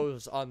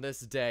close on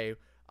this day,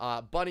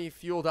 Bunny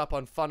fueled up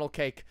on funnel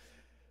cake.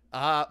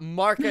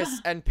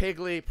 Marcus and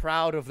Piggly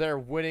proud of their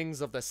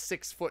winnings of the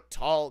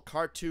 6-foot-tall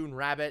cartoon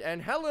rabbit,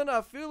 and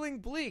Helena feeling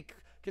bleak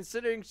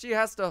considering she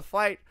has to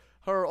fight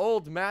her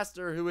old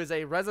master who is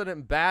a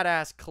resident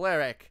badass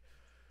cleric.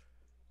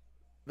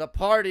 The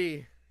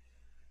party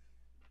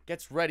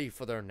gets ready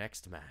for their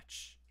next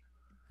match.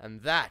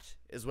 And that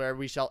is where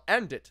we shall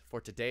end it for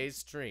today's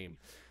stream.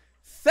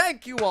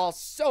 Thank you all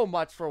so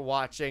much for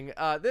watching.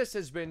 This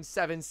has been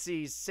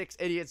 7C's 6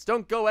 Idiots.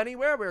 Don't go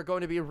anywhere. We're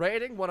going to be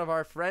raiding one of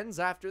our friends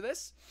after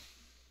this.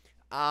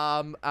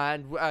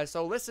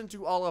 So listen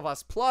to all of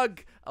us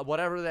plug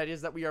whatever that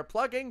is that we are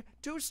plugging.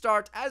 To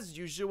start, as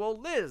usual,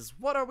 Liz,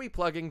 what are we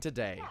plugging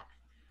today?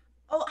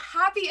 Oh,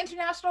 happy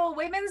International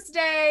Women's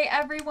Day,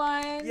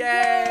 everyone!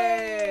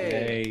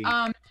 Yay!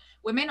 Yay.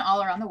 Women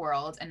all around the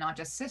world, and not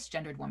just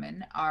cisgendered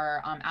women,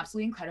 are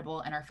absolutely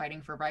incredible and are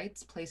fighting for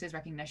rights, places,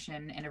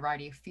 recognition in a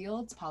variety of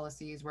fields,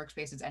 policies,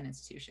 workspaces, and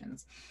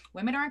institutions.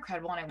 Women are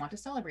incredible, and I want to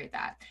celebrate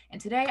that.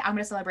 And today, I'm going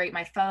to celebrate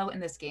my fellow in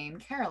this game,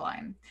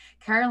 Caroline.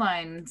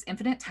 Caroline's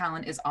infinite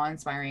talent is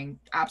awe-inspiring,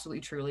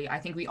 absolutely, truly. I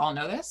think we all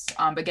know this,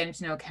 but getting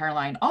to know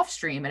Caroline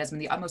off-stream, it has been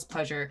the utmost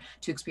pleasure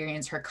to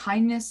experience her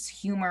kindness,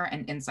 humor,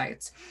 and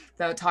insights.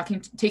 Though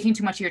taking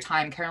too much of your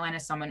time, Caroline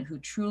is someone who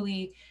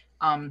truly...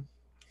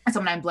 and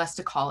someone I'm blessed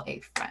to call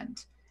a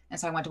friend. And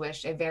so I want to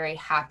wish a very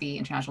happy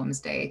International Women's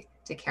Day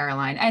to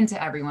Caroline and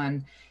to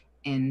everyone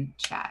in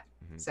chat.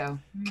 So,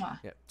 mwah.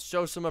 Yeah,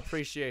 show some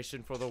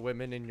appreciation for the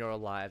women in your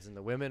lives and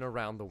the women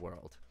around the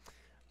world.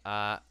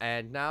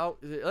 And now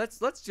let's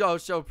go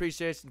show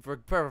appreciation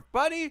for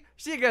Bunny.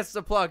 She gets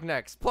to plug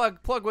next. Plug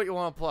what you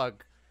want to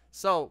plug.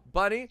 So,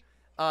 Bunny,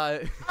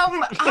 hi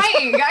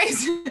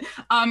guys.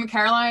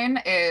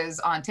 Caroline is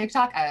on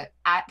TikTok at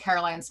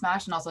Caroline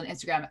Smash and also on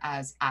Instagram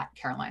as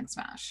 @Caroline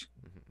Smash.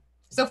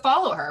 So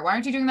follow her. Why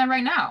aren't you doing that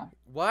right now?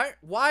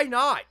 Why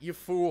not, you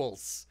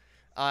fools?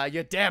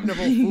 You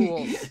damnable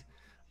fools.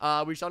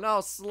 We shall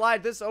now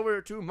slide this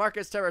over to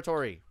Marcus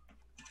territory.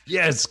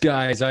 Yes,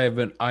 guys, I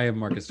have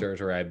Marcus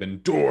Territory. I've been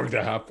Dorg,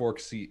 the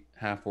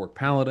half-orc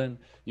paladin.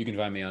 You can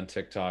find me on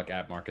TikTok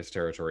at Marcus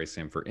Territory,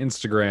 same for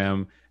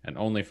Instagram and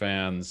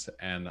OnlyFans,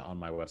 and on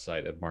my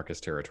website at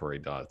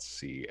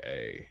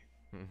marcusterritory.ca.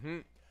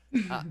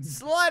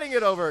 Sliding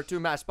it over to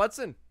Matt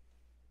Spudson.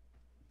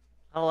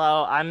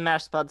 Hello, I'm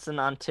Mash Spudson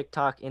on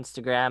TikTok,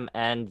 Instagram,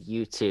 and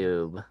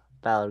YouTube.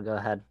 Ballard, go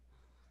ahead.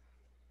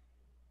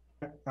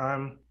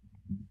 I'm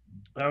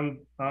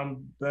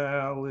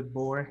Ballad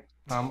Boi.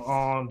 I'm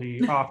on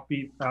the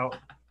Offbeat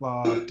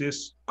Outlaw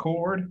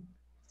Discord.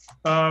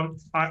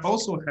 I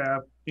also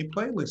have a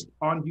playlist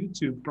on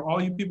YouTube for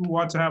all you people who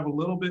want to have know a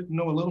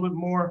little bit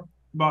more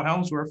about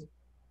Helmsworth.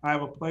 I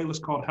have a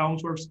playlist called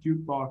Helmsworth's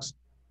Jukebox.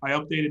 I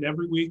update it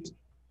every week.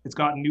 It's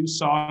got new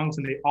songs,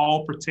 and they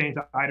all pertain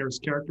to either his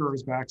character or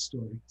his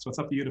backstory. So it's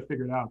up to you to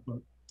figure it out. But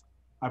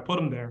I put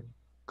them there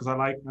because I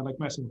like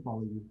messing with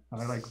all of you.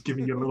 I like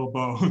giving you little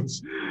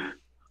bones.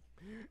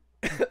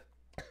 I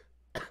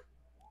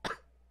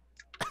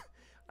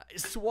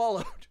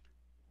swallowed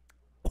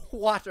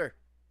water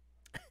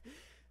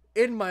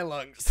in my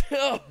lungs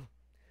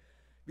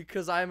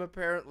because I am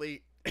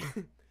apparently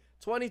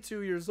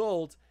 22 years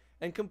old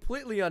and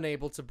completely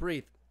unable to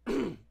breathe.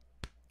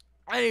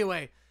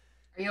 Anyway,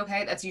 Are you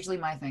okay? That's usually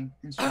my thing.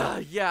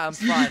 yeah, I'm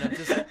fine.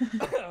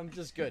 I'm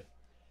just good.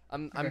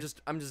 I'm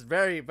just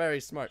very, very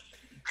smart.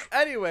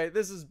 Anyway,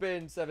 this has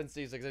been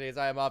 7C6 Idiots.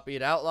 I am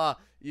Offbeat Outlaw.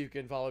 You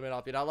can follow me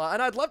on Offbeat Outlaw.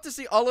 And I'd love to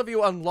see all of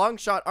you on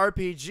Longshot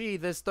RPG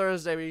this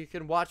Thursday, where you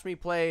can watch me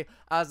play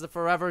as the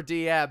Forever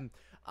DM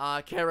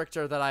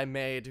character that I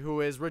made,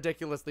 who is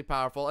ridiculously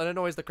powerful and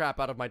annoys the crap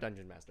out of my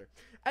dungeon master.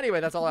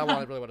 Anyway, that's all I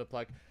really wanted to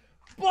plug.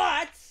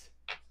 But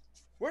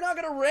we're not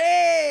gonna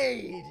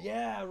raid.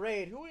 Yeah,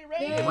 raid. Who are we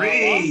raiding?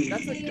 Raid.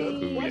 That's a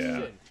good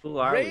question. Who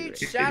are we Raid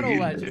raiding? Shadow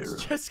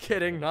Legends. Just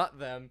kidding, not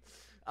them.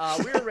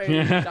 We're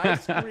raiding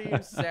Dice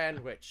Cream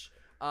Sandwich,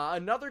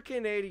 another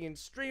Canadian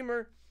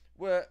streamer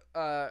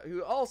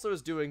who also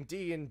is doing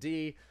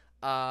D&D.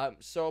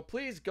 So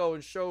please go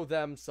and show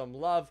them some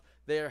love.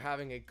 They are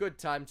having a good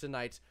time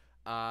tonight.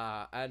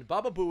 And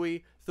Baba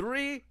Booey,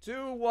 3,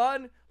 2,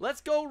 1,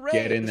 let's go raid.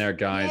 Get in there,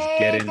 guys. Yay,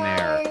 Get in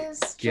there.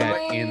 guys,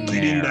 Get in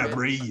Get in there. that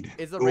raid.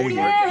 Is the Oh raid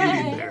yeah, working?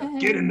 get in there.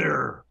 Get in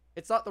there.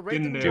 It's not the raid.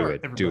 Get in didn't there.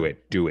 work. Do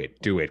it. Do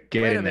it. Do it.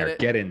 Get Wait a in there. minute.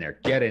 Get in there.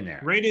 Get in there.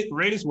 Raid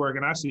is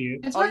working. I see it.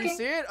 It's Oh, working. you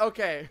see it?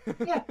 Okay.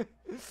 Yeah.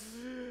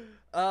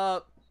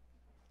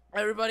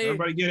 Everybody.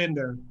 Everybody get in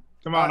there.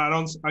 Come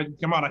on,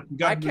 come on. You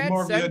got can't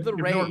more of send you, the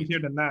you're more raid. here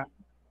than that.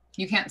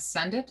 You can't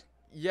send it?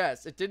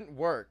 Yes, it didn't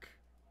work.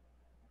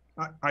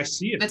 I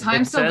see it. The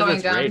time's still says going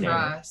it's down raiding. for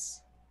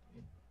us.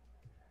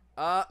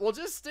 Well,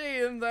 just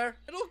stay in there.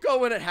 It'll go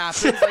when it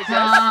happens,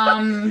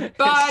 I guess.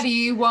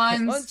 Buddy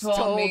once Once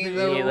told me the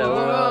the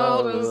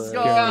world world was was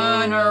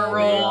gonna roll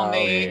roll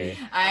me. me.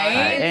 I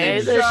ain't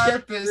ain't the the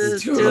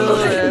sharpest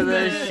tool in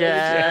the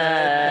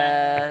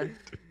shed.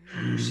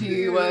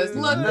 She was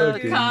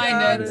looking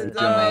kind of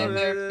dumb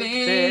with her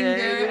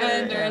finger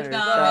and her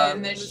thumb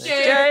in the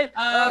shape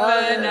of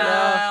an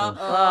owl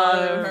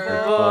on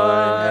her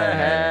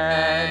forehead.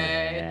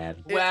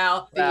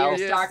 Well, the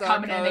years start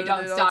coming and they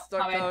don't stop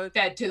coming.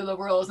 Fed to the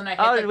rules and I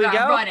Oh, hit did the we ground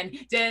go? running.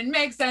 Didn't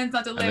make sense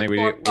not to live think we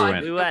for fun.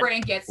 went. We The went.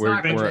 brain gets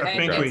We're- smarter we're- and I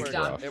think gets we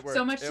dumb. went. It worked.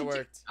 So much It to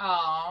worked.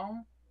 Aw.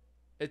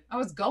 I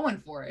was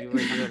going for You it. were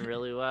doing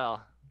really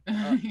well.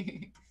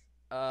 Okay.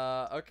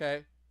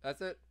 That's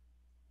it.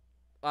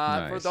 For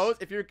Nice. those,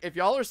 if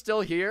y'all are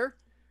still here,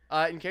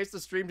 in case the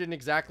stream didn't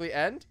exactly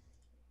end,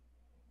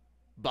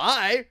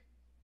 bye.